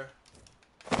guy, bro.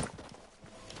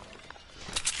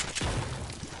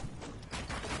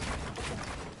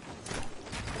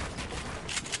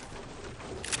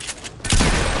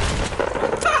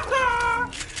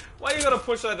 Why you gotta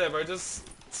push like that, bro? Just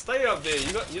stay up there.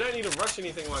 You don't need to rush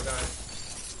anything, my guy.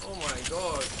 Oh my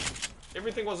god.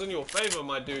 Everything was in your favor,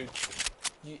 my dude.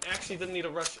 You actually didn't need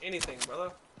to rush anything,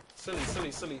 brother. Silly,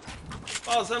 silly, silly. If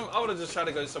I was him, I would have just tried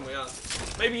to go somewhere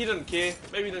else. Maybe you didn't care.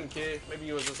 Maybe you didn't care. Maybe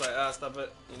you was just like, ah, stop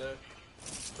it, you know.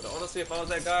 But honestly, if I was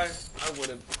that guy, I would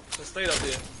have just stayed up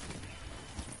there.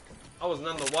 I was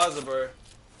none the wiser, bro.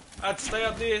 I'd stay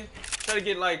up there, try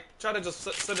to just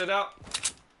sit it out.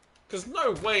 Cause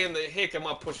no way in the heck am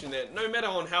I pushing that. No matter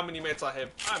on how many mats I have,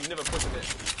 I'm never pushing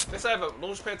that. Let's have a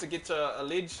launch pad to get to a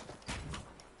ledge.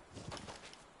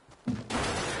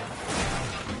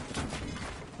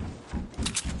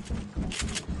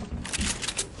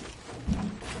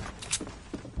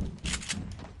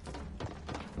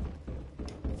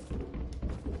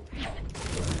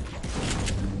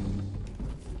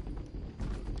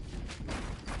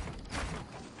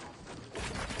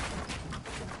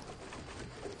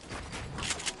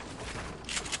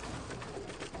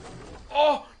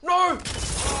 Oh, no!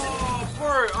 Oh,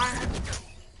 bro, I had to...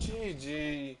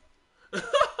 GG.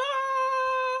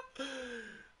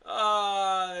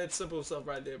 Ah, it's simple stuff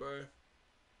right there, bro.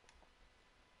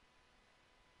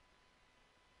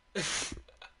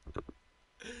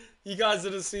 You guys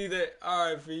didn't see that.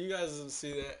 Alright, for you guys didn't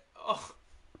see that. Oh.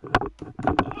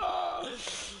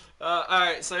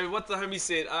 Alright, so what the homie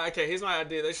said. Okay, here's my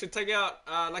idea. They should take out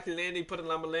Lucky Landing, put in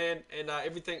Llama Land, and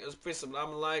everything is pressable.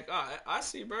 I'm like, I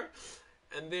see, bro.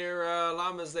 And they're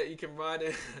llamas that you can ride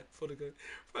in for the good.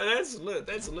 Bro, that's lit.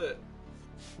 That's lit.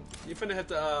 You're finna have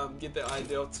to get that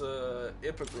idea up to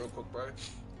Epic real quick, bro.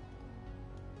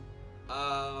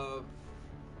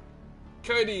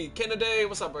 Cody, Kennedy,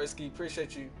 what's up, broski?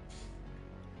 Appreciate you.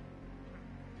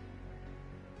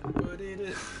 What it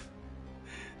is?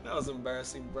 That was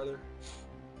embarrassing, brother.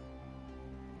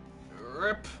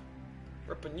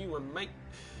 Ripping you and mate.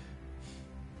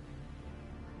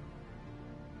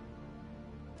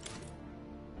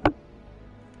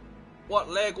 What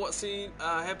lag? What scene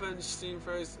happened? Steam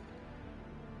first.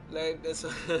 Lag. That's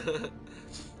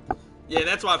yeah.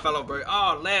 That's why I fell off, bro.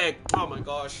 Oh, lag. Oh my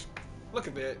gosh. Look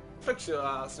at that. Fix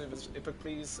your service, Epic,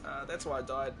 please. That's why I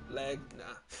died. Lag. Nah.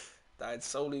 Died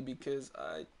solely because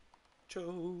I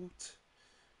choked.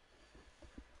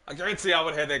 I guarantee I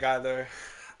would have that guy though.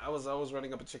 I was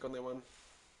running up a chick on that one,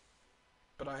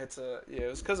 but I had to. Yeah, it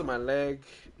was because of my lag.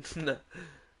 Nah.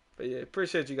 But yeah,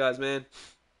 appreciate you guys, man.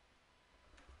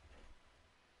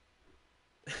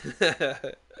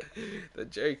 The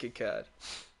jerky card.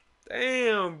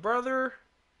 Damn, brother.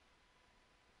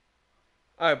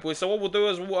 Alright, boys, so what we'll do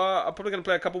is I'm probably going to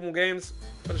play a couple more games.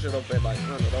 Finish it off at like, I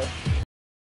don't know.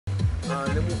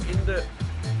 And then we'll end it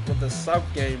with the sub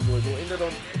game, boys. We'll end it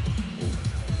on...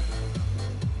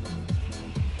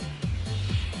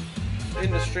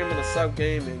 End the stream on the sub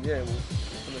game, and yeah, we'll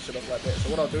finish it off like that. So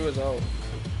what I'll do is I'll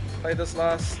play this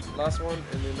last one,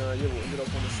 and then yeah, we'll end it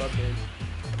off on the sub game.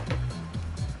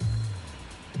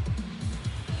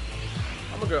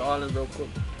 I'm gonna go island real quick.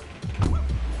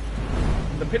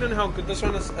 Depending on how good this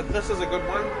one is, if this is a good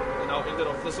one, then I'll end it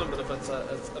off this one. But if it's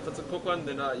a quick one,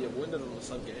 then yeah, we'll end it on the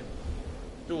sub game.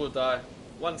 Do or die,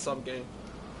 one sub game.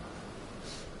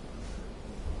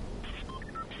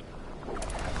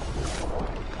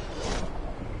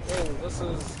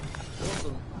 is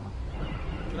awesome.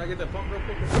 Can I get that pump real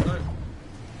quick? No.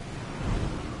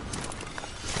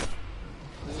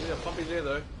 There's a pumpy there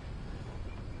though.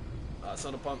 It's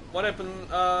not a pump. What happened?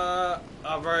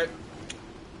 Bro.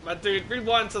 My dude,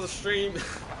 rewind to the stream.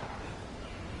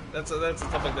 that's a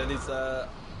topic that needs to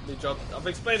be dropped. I've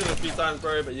explained it a few times,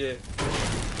 bro, but yeah.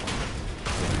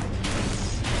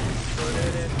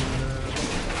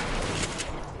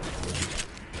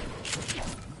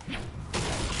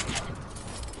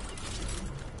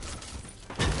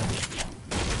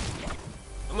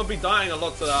 I'm gonna be dying a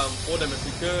lot to Fortnite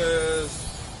because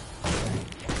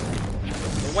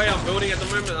the way I'm building at the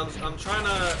moment, I'm trying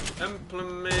to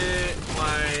implement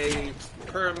my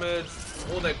pyramids,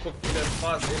 all that quick, that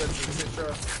fast edits,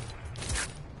 etc.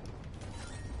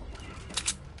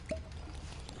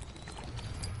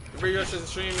 Refresh the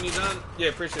stream when you're done. Yeah,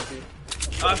 appreciate you.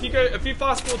 If you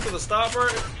fast forward to the start, bro,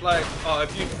 like,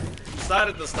 if you start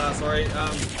at the start, sorry.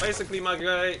 Basically, my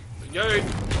guy, Yo,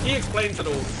 he explains it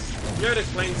all. Yo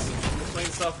explains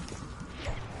stuff,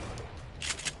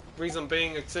 reason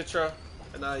being, etc.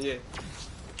 And yeah,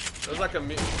 it was like a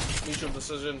mutual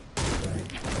decision.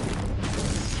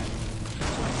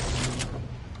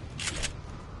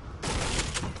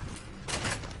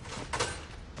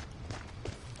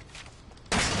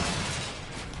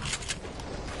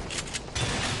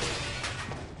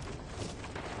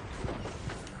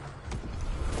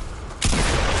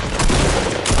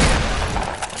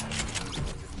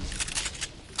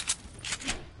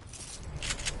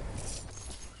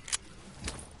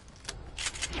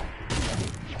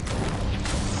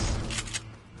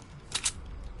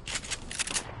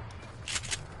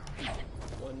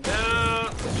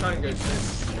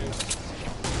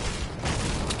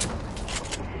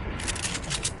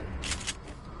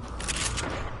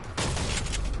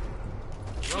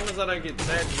 I don't get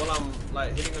tagged while I'm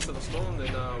like hitting into the storm,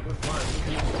 then we're fine.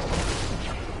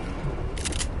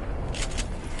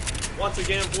 Once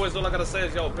again, boys, all I gotta say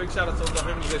is, yo, big shout out to all the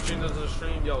homies that tuned into the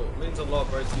stream. Yo, means a lot,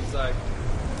 bro. He's like,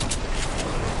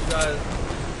 you guys.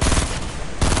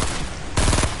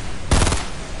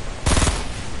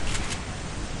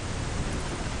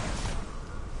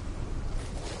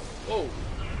 Whoa,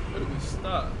 where do we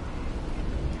start?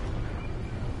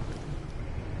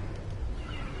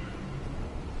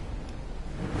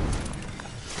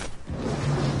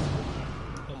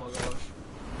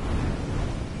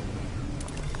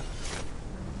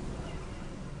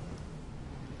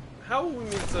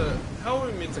 How are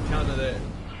we meant to counter that?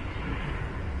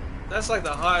 That's like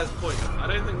the highest point. I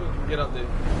don't think we can get up there.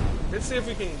 Let's see if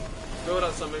we can build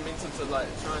up some momentum to like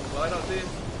try and glide up there.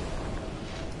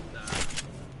 Nah,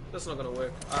 that's not gonna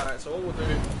work. Alright, so what we'll do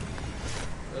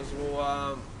is we'll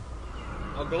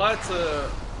I'll glide to,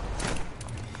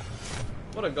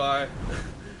 what a guy.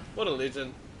 What a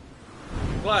legend.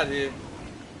 Glide here.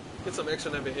 Get some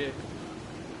action over here.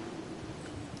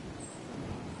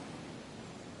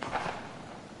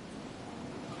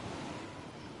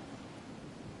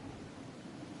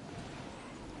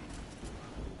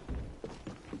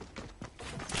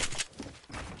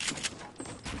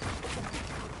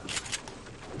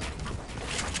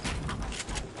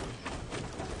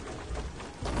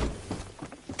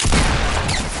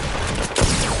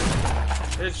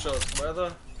 Headshots,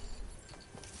 brother.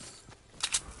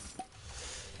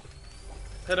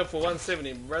 Head up for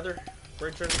 170, brother.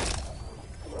 Richard.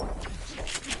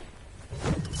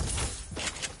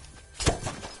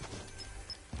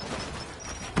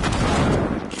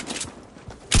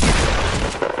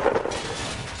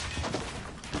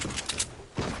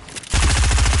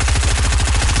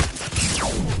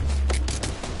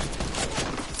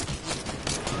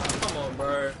 Come on,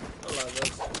 bro. I love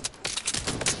this.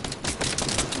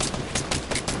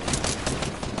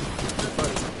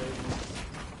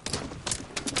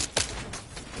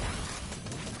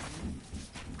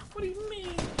 What do you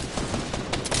mean?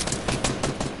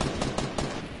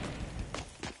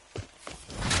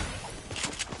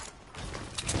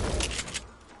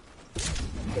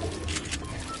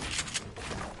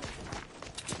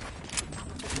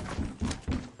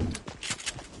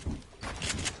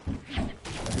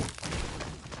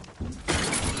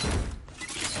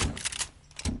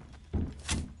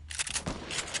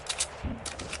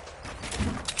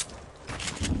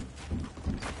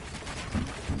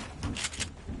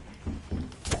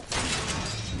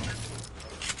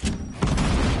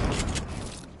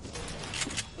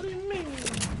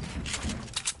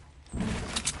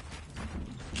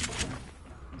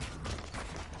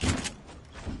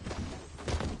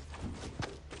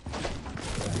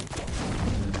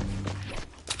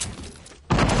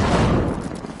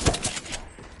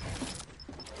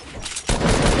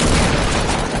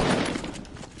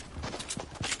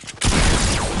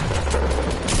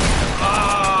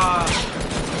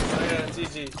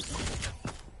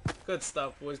 Good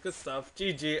stuff, boys. Good stuff.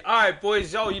 GG. Alright,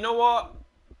 boys. Yo, you know what?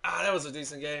 That was a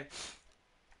decent game.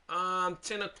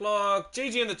 10 o'clock.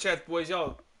 GG in the chat, boys.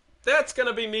 Yo, that's going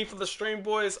to be me for the stream,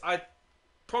 boys. I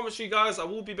promise you guys I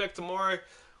will be back tomorrow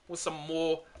with some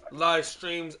more live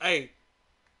streams. Hey,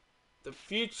 the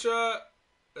future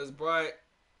is bright.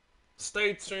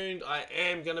 Stay tuned. I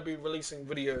am going to be releasing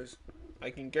videos. I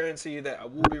can guarantee you that I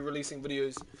will be releasing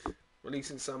videos,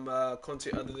 releasing some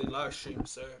content other than live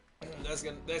streams. So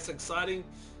that's exciting.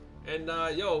 And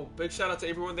yo, big shout out to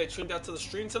everyone that tuned out to the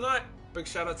stream tonight. Big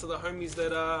shout out to the homies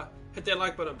that hit that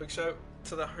like button. Big shout out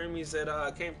to the homies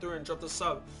that came through and dropped a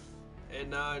sub.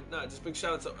 And just big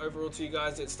shout out to overall to you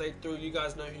guys that stayed through. You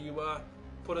guys know who you are.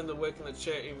 Put in the work in the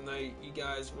chat even though you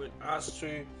guys weren't asked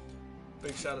to.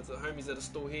 Big shout out to the homies that are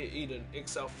still here. Eden,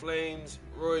 XL Flames,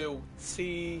 Royal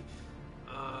T.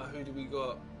 Who do we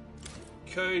got?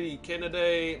 Cody,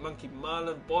 Kennedy, Monkey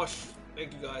Marlin, Bosch.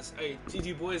 Thank you guys. Hey,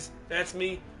 GG boys, that's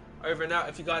me. Over and out.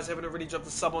 If you guys haven't already dropped a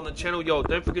sub on the channel, yo,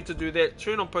 don't forget to do that.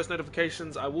 Turn on post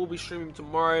notifications. I will be streaming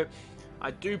tomorrow.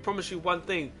 I do promise you one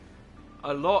thing.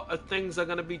 A lot of things are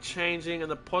going to be changing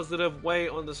in a positive way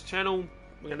on this channel.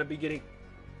 We're going to be getting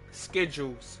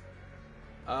schedules.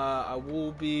 I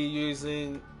will be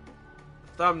using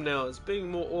thumbnails, being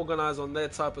more organized on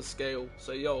that type of scale.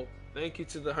 So, yo, thank you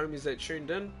to the homies that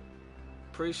tuned in.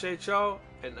 Appreciate y'all.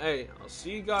 And, hey, I'll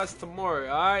see you guys tomorrow,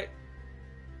 alright?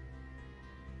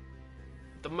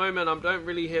 At the moment, I don't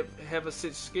really have a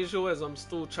set schedule as I'm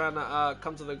still trying to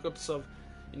come to the grips of,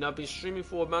 you know, I've been streaming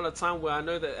for an amount of time where I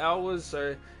know the hours.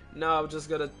 So, now I'm just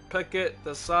going to pick it,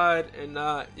 decide, and,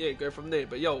 yeah, go from there.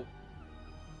 But, yo,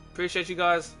 appreciate you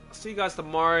guys. I'll see you guys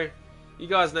tomorrow. You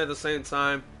guys know the same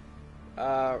time.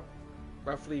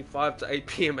 Roughly 5 to 8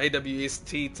 p.m.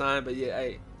 AWST time. But yeah,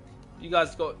 hey, you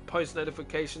guys got post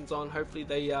notifications on. Hopefully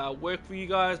they work for you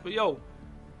guys. But yo,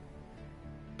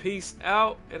 peace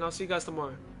out, and I'll see you guys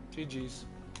tomorrow. GG's.